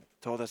Erica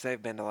told us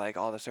they've been to like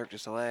all the Cirque du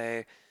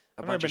Soleil,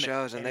 a bunch never of been to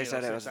shows, and any they of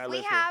said those it was. since I We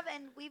lived here. have,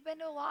 and we've been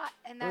to a lot.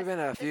 And We've been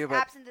to a few, but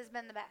Absinthe has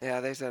been the best.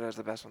 yeah, they said it was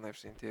the best one they've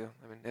seen too.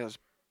 I mean,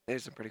 they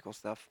did some pretty cool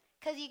stuff.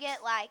 Because you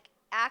get like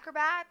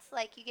acrobats,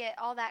 like you get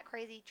all that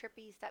crazy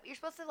trippy stuff. You're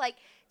supposed to it's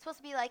supposed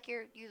to be like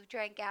you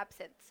drank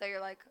absinthe, so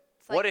you're like.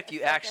 What if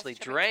you actually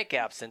drank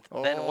absinthe,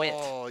 then went?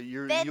 Oh,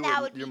 Then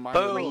that would your be mind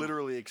would Boom.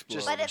 literally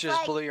explode. But it's Just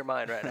like- blew your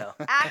mind right now.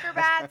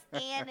 acrobats,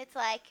 and it's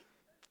like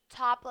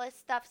topless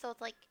stuff, so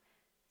it's like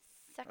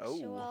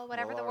sexual, Oh,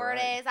 whatever the all word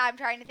right. is. I'm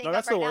trying to think No, of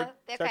that's right the now. word.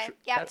 Okay, Sexual.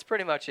 yep. That's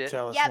pretty much it.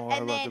 Tell us Yep, more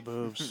and about then- the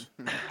boobs.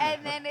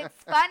 And then it's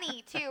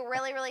funny too,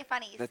 really, really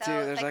funny. The so two,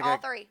 it's there's like like all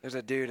a three. there's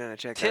a dude and a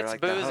chick. that are Tits,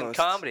 like the booze, and hosts.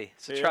 comedy.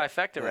 It's a Yeah.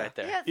 trifecta Yeah. right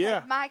there. Yeah, it's Yeah.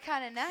 like my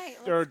kind of night.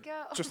 Let's Or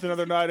go. just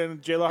another night in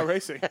J-Law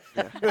Racing.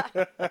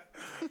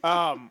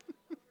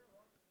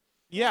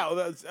 Yeah,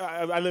 well,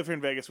 I live here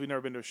in Vegas. We've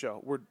never been to a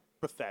show. We're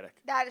pathetic.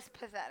 That is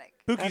pathetic.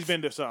 Pookie's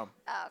been to some.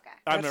 Oh, okay.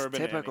 I've That's never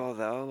been typical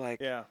to any. though. Like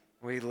Yeah.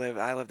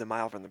 I lived a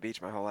mile from the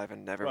beach my whole life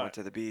and never Right. went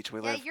to the beach. We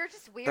Yeah, live you're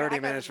just weird. 30 I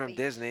go to minutes the from beach.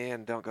 Disney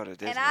and don't go to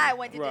Disney. And I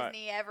went to Right.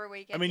 Disney every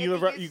weekend. I mean, Get you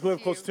the live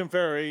uses close to Tim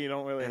Ferry. You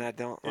don't really. And I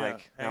don't yeah,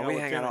 like. hang No, out we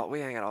with hang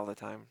Timmy. out all the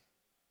time.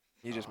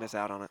 You just miss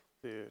out on it.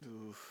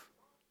 Dude.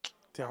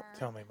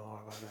 Tell me more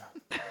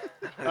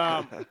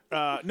about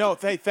that. No,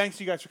 thanks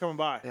you guys for coming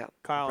by. Yeah, Kyle no and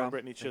problem.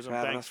 Brittany Thanks Chisholm, for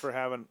having thanks us. for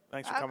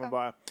thanks for coming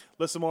Welcome. by.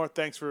 Listen more,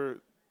 thanks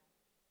for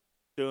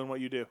doing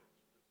what you do.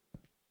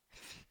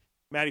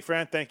 Maddie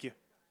Fran, thank you.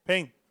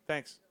 Ping,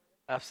 thanks.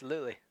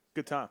 Absolutely.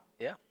 Good time.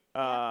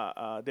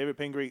 Yeah. David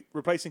Pingree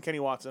replacing Kenny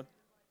Watson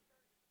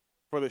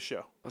for this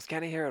show. Was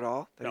Kenny here at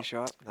all? Did No. he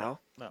show up? No.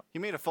 No. He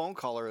made a phone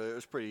call earlier. It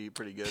was pretty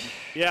good.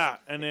 Yeah,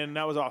 and then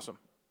that was awesome.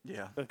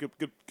 Yeah. Good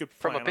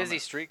From plan a on busy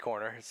that. street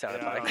corner, it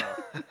sounded Yeah, I like.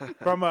 don't know.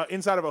 From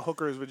inside of a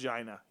hooker's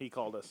vagina, he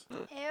called us.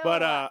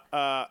 But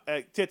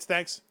Tits,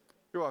 thanks.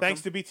 You're welcome.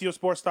 Thanks to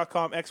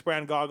BTOsports.com, X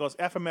Brand Goggles,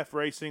 FMF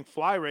Racing,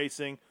 Fly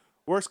Racing,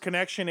 Worst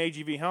Connection,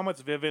 AGV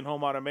Helmets, Vivint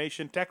Home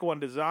Automation, Tech One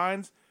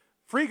Designs,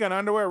 Free Gun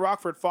Underwear,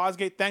 Rockford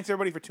Fosgate. Thanks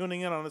everybody for tuning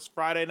in on this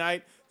Friday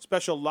night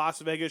special Las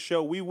Vegas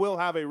show. We will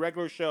have a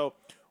regular show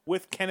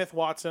with Kenneth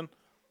Watson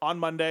on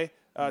Monday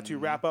to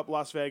wrap up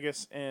Las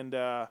Vegas and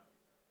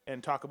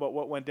talk about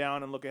what went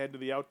down and look ahead to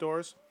the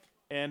outdoors.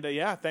 And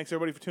thanks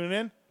everybody for tuning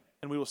in,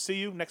 and we will see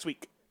you next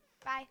week.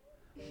 Bye.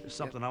 There's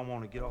something I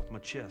want to get off my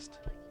chest.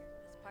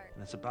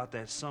 And it's about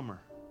that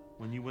summer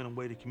when you went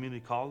away to community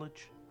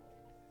college.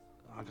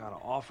 I got an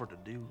offer to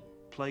do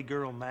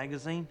Playgirl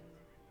magazine,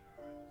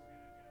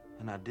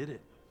 and I did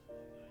it.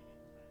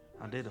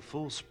 I did a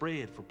full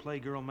spread for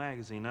Playgirl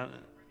magazine.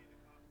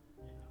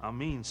 I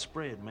mean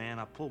spread, man.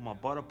 I pulled my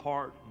butt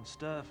apart and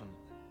stuff, and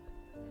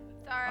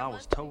Sorry, I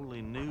was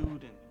totally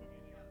nude, and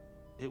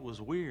it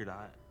was weird.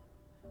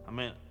 I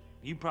mean,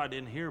 you probably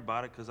didn't hear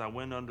about it because I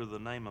went under the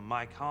name of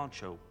Mike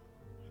Honcho,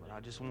 but I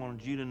just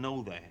wanted you to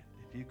know that.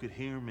 If you could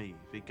hear me,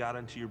 if it got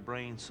into your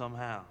brain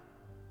somehow,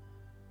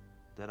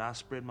 that I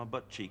spread my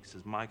butt cheeks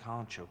as Mike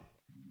Honcho.